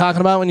you were longer.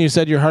 talking about when you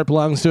said your heart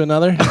belongs to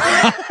another?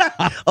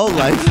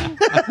 Life.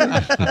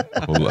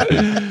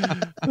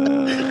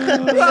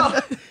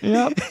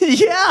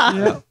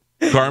 Yeah.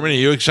 Carmen, are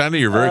you excited?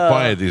 You're very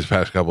quiet these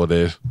past couple of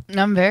days.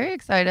 I'm very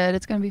excited.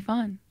 It's going to be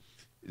fun.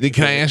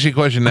 Can I ask you a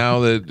question now?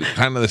 That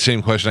kind of the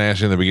same question I asked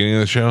you in the beginning of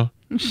the show.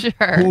 Sure.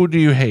 Who do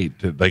you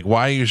hate? Like,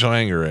 why are you so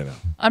angry right now?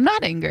 I'm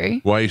not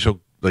angry. Why are you so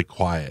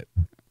quiet?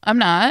 I'm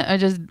not. I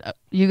just,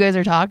 you guys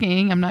are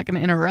talking. I'm not going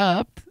to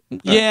interrupt.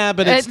 Yeah,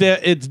 but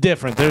it's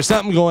different. There's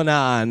something going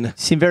on.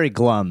 Seem very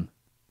glum.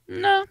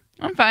 No,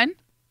 I'm fine.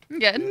 I'm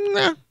good.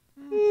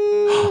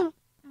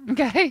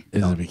 Okay.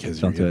 Is it because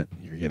Don't do it.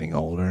 you're getting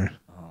older?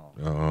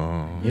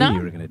 Oh. You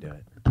were gonna do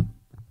it.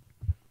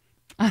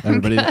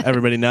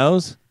 Everybody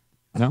knows?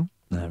 No?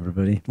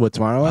 Everybody. What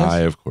tomorrow is? I,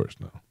 of course,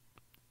 know.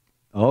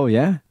 Oh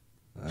yeah.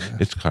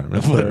 It's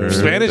Carmen's birthday.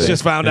 Spanish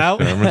just found out.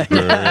 Carmen's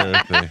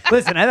birthday.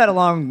 Listen, I've had a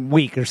long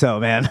week or so,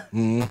 man.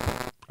 I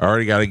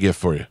already got a gift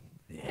for you.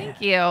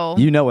 Thank you.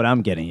 You know what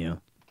I'm getting you.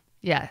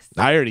 Yes.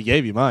 I already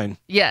gave you mine.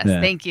 Yes.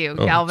 Yeah. Thank you,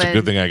 Oh, Calvin. it's a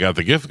good thing I got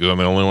the gift because I'm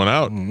the only one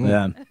out.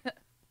 Yeah.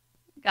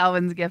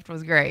 Calvin's gift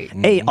was great.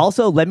 Hey,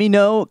 also let me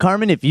know,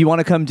 Carmen, if you want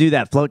to come do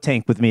that float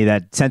tank with me,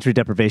 that sensory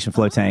deprivation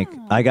float tank.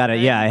 I got it.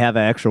 Yeah, I have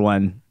an extra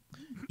one.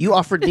 You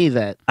offered me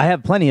that. I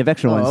have plenty of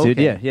extra ones, dude.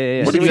 okay.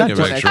 Yeah. What do you mean you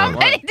have extra How one?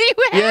 many do you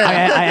have?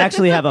 Yeah. I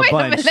actually have a Wait a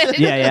bunch. minute.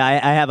 Yeah.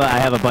 I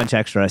have a bunch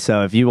extra.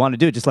 So if you want to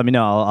do it, just let me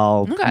know.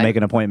 I'll Okay. make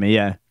an appointment.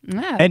 Yeah.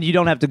 Yeah. And you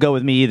don't have to go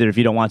with me either if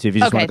you don't want to. If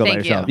you just want Okay, to go by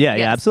thank yourself. you. Yeah,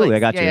 Yes, absolutely. please. I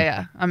got you.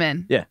 Yeah. I'm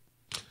in. Yeah.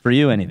 For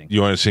you, anything.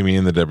 You want to see me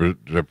in the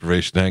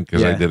deprivation tank?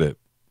 Because I Yeah. did it.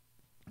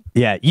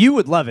 Yeah, you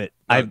would love it.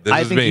 I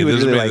This is think me. you would This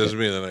is really me. like This is it.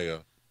 me. Then I go,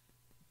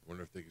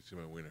 wonder if they can see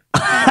my wiener.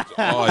 That's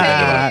all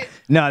I did.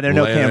 No, there are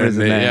no cameras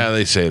in there. Yeah,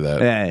 they say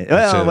that. Yeah, They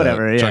well, say that.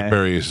 whatever, Chuck yeah.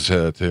 Berry used to say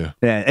that too.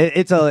 Yeah,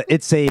 it's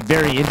a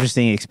very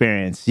interesting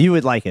experience. You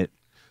would like it.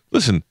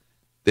 Listen,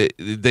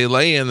 they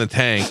lay in the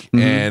tank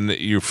and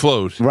you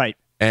float. Right.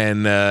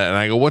 And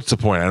I go, what's the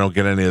point? I don't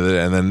get any of it.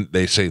 And then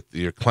they say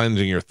you're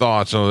cleansing your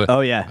thoughts. And all that. Oh,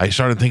 yeah. I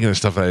started thinking of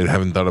stuff that I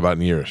haven't thought about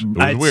in years. It was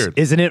It's- weird.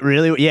 Isn't it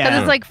really? Yeah. Because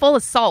it's like full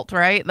of salt,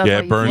 right? That's Yeah, why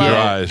it you burns float. your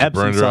eyes.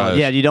 Epsom Burns your salt. eyes.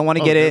 Yeah, you don't want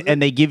to get it,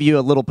 and they give you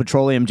a little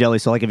petroleum jelly.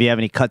 So, like, if you have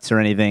any cuts or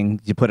anything,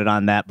 you put it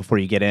on that before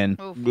you get in,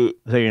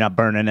 so you're not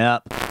burning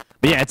up.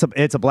 But yeah,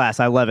 it's a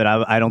blast. I love it.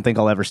 I don't think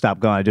I'll ever stop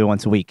going. I do it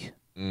once a week.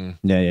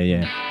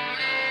 Yeah.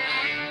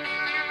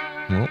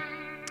 Well,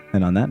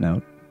 And on that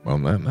note,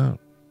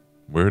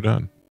 we're done.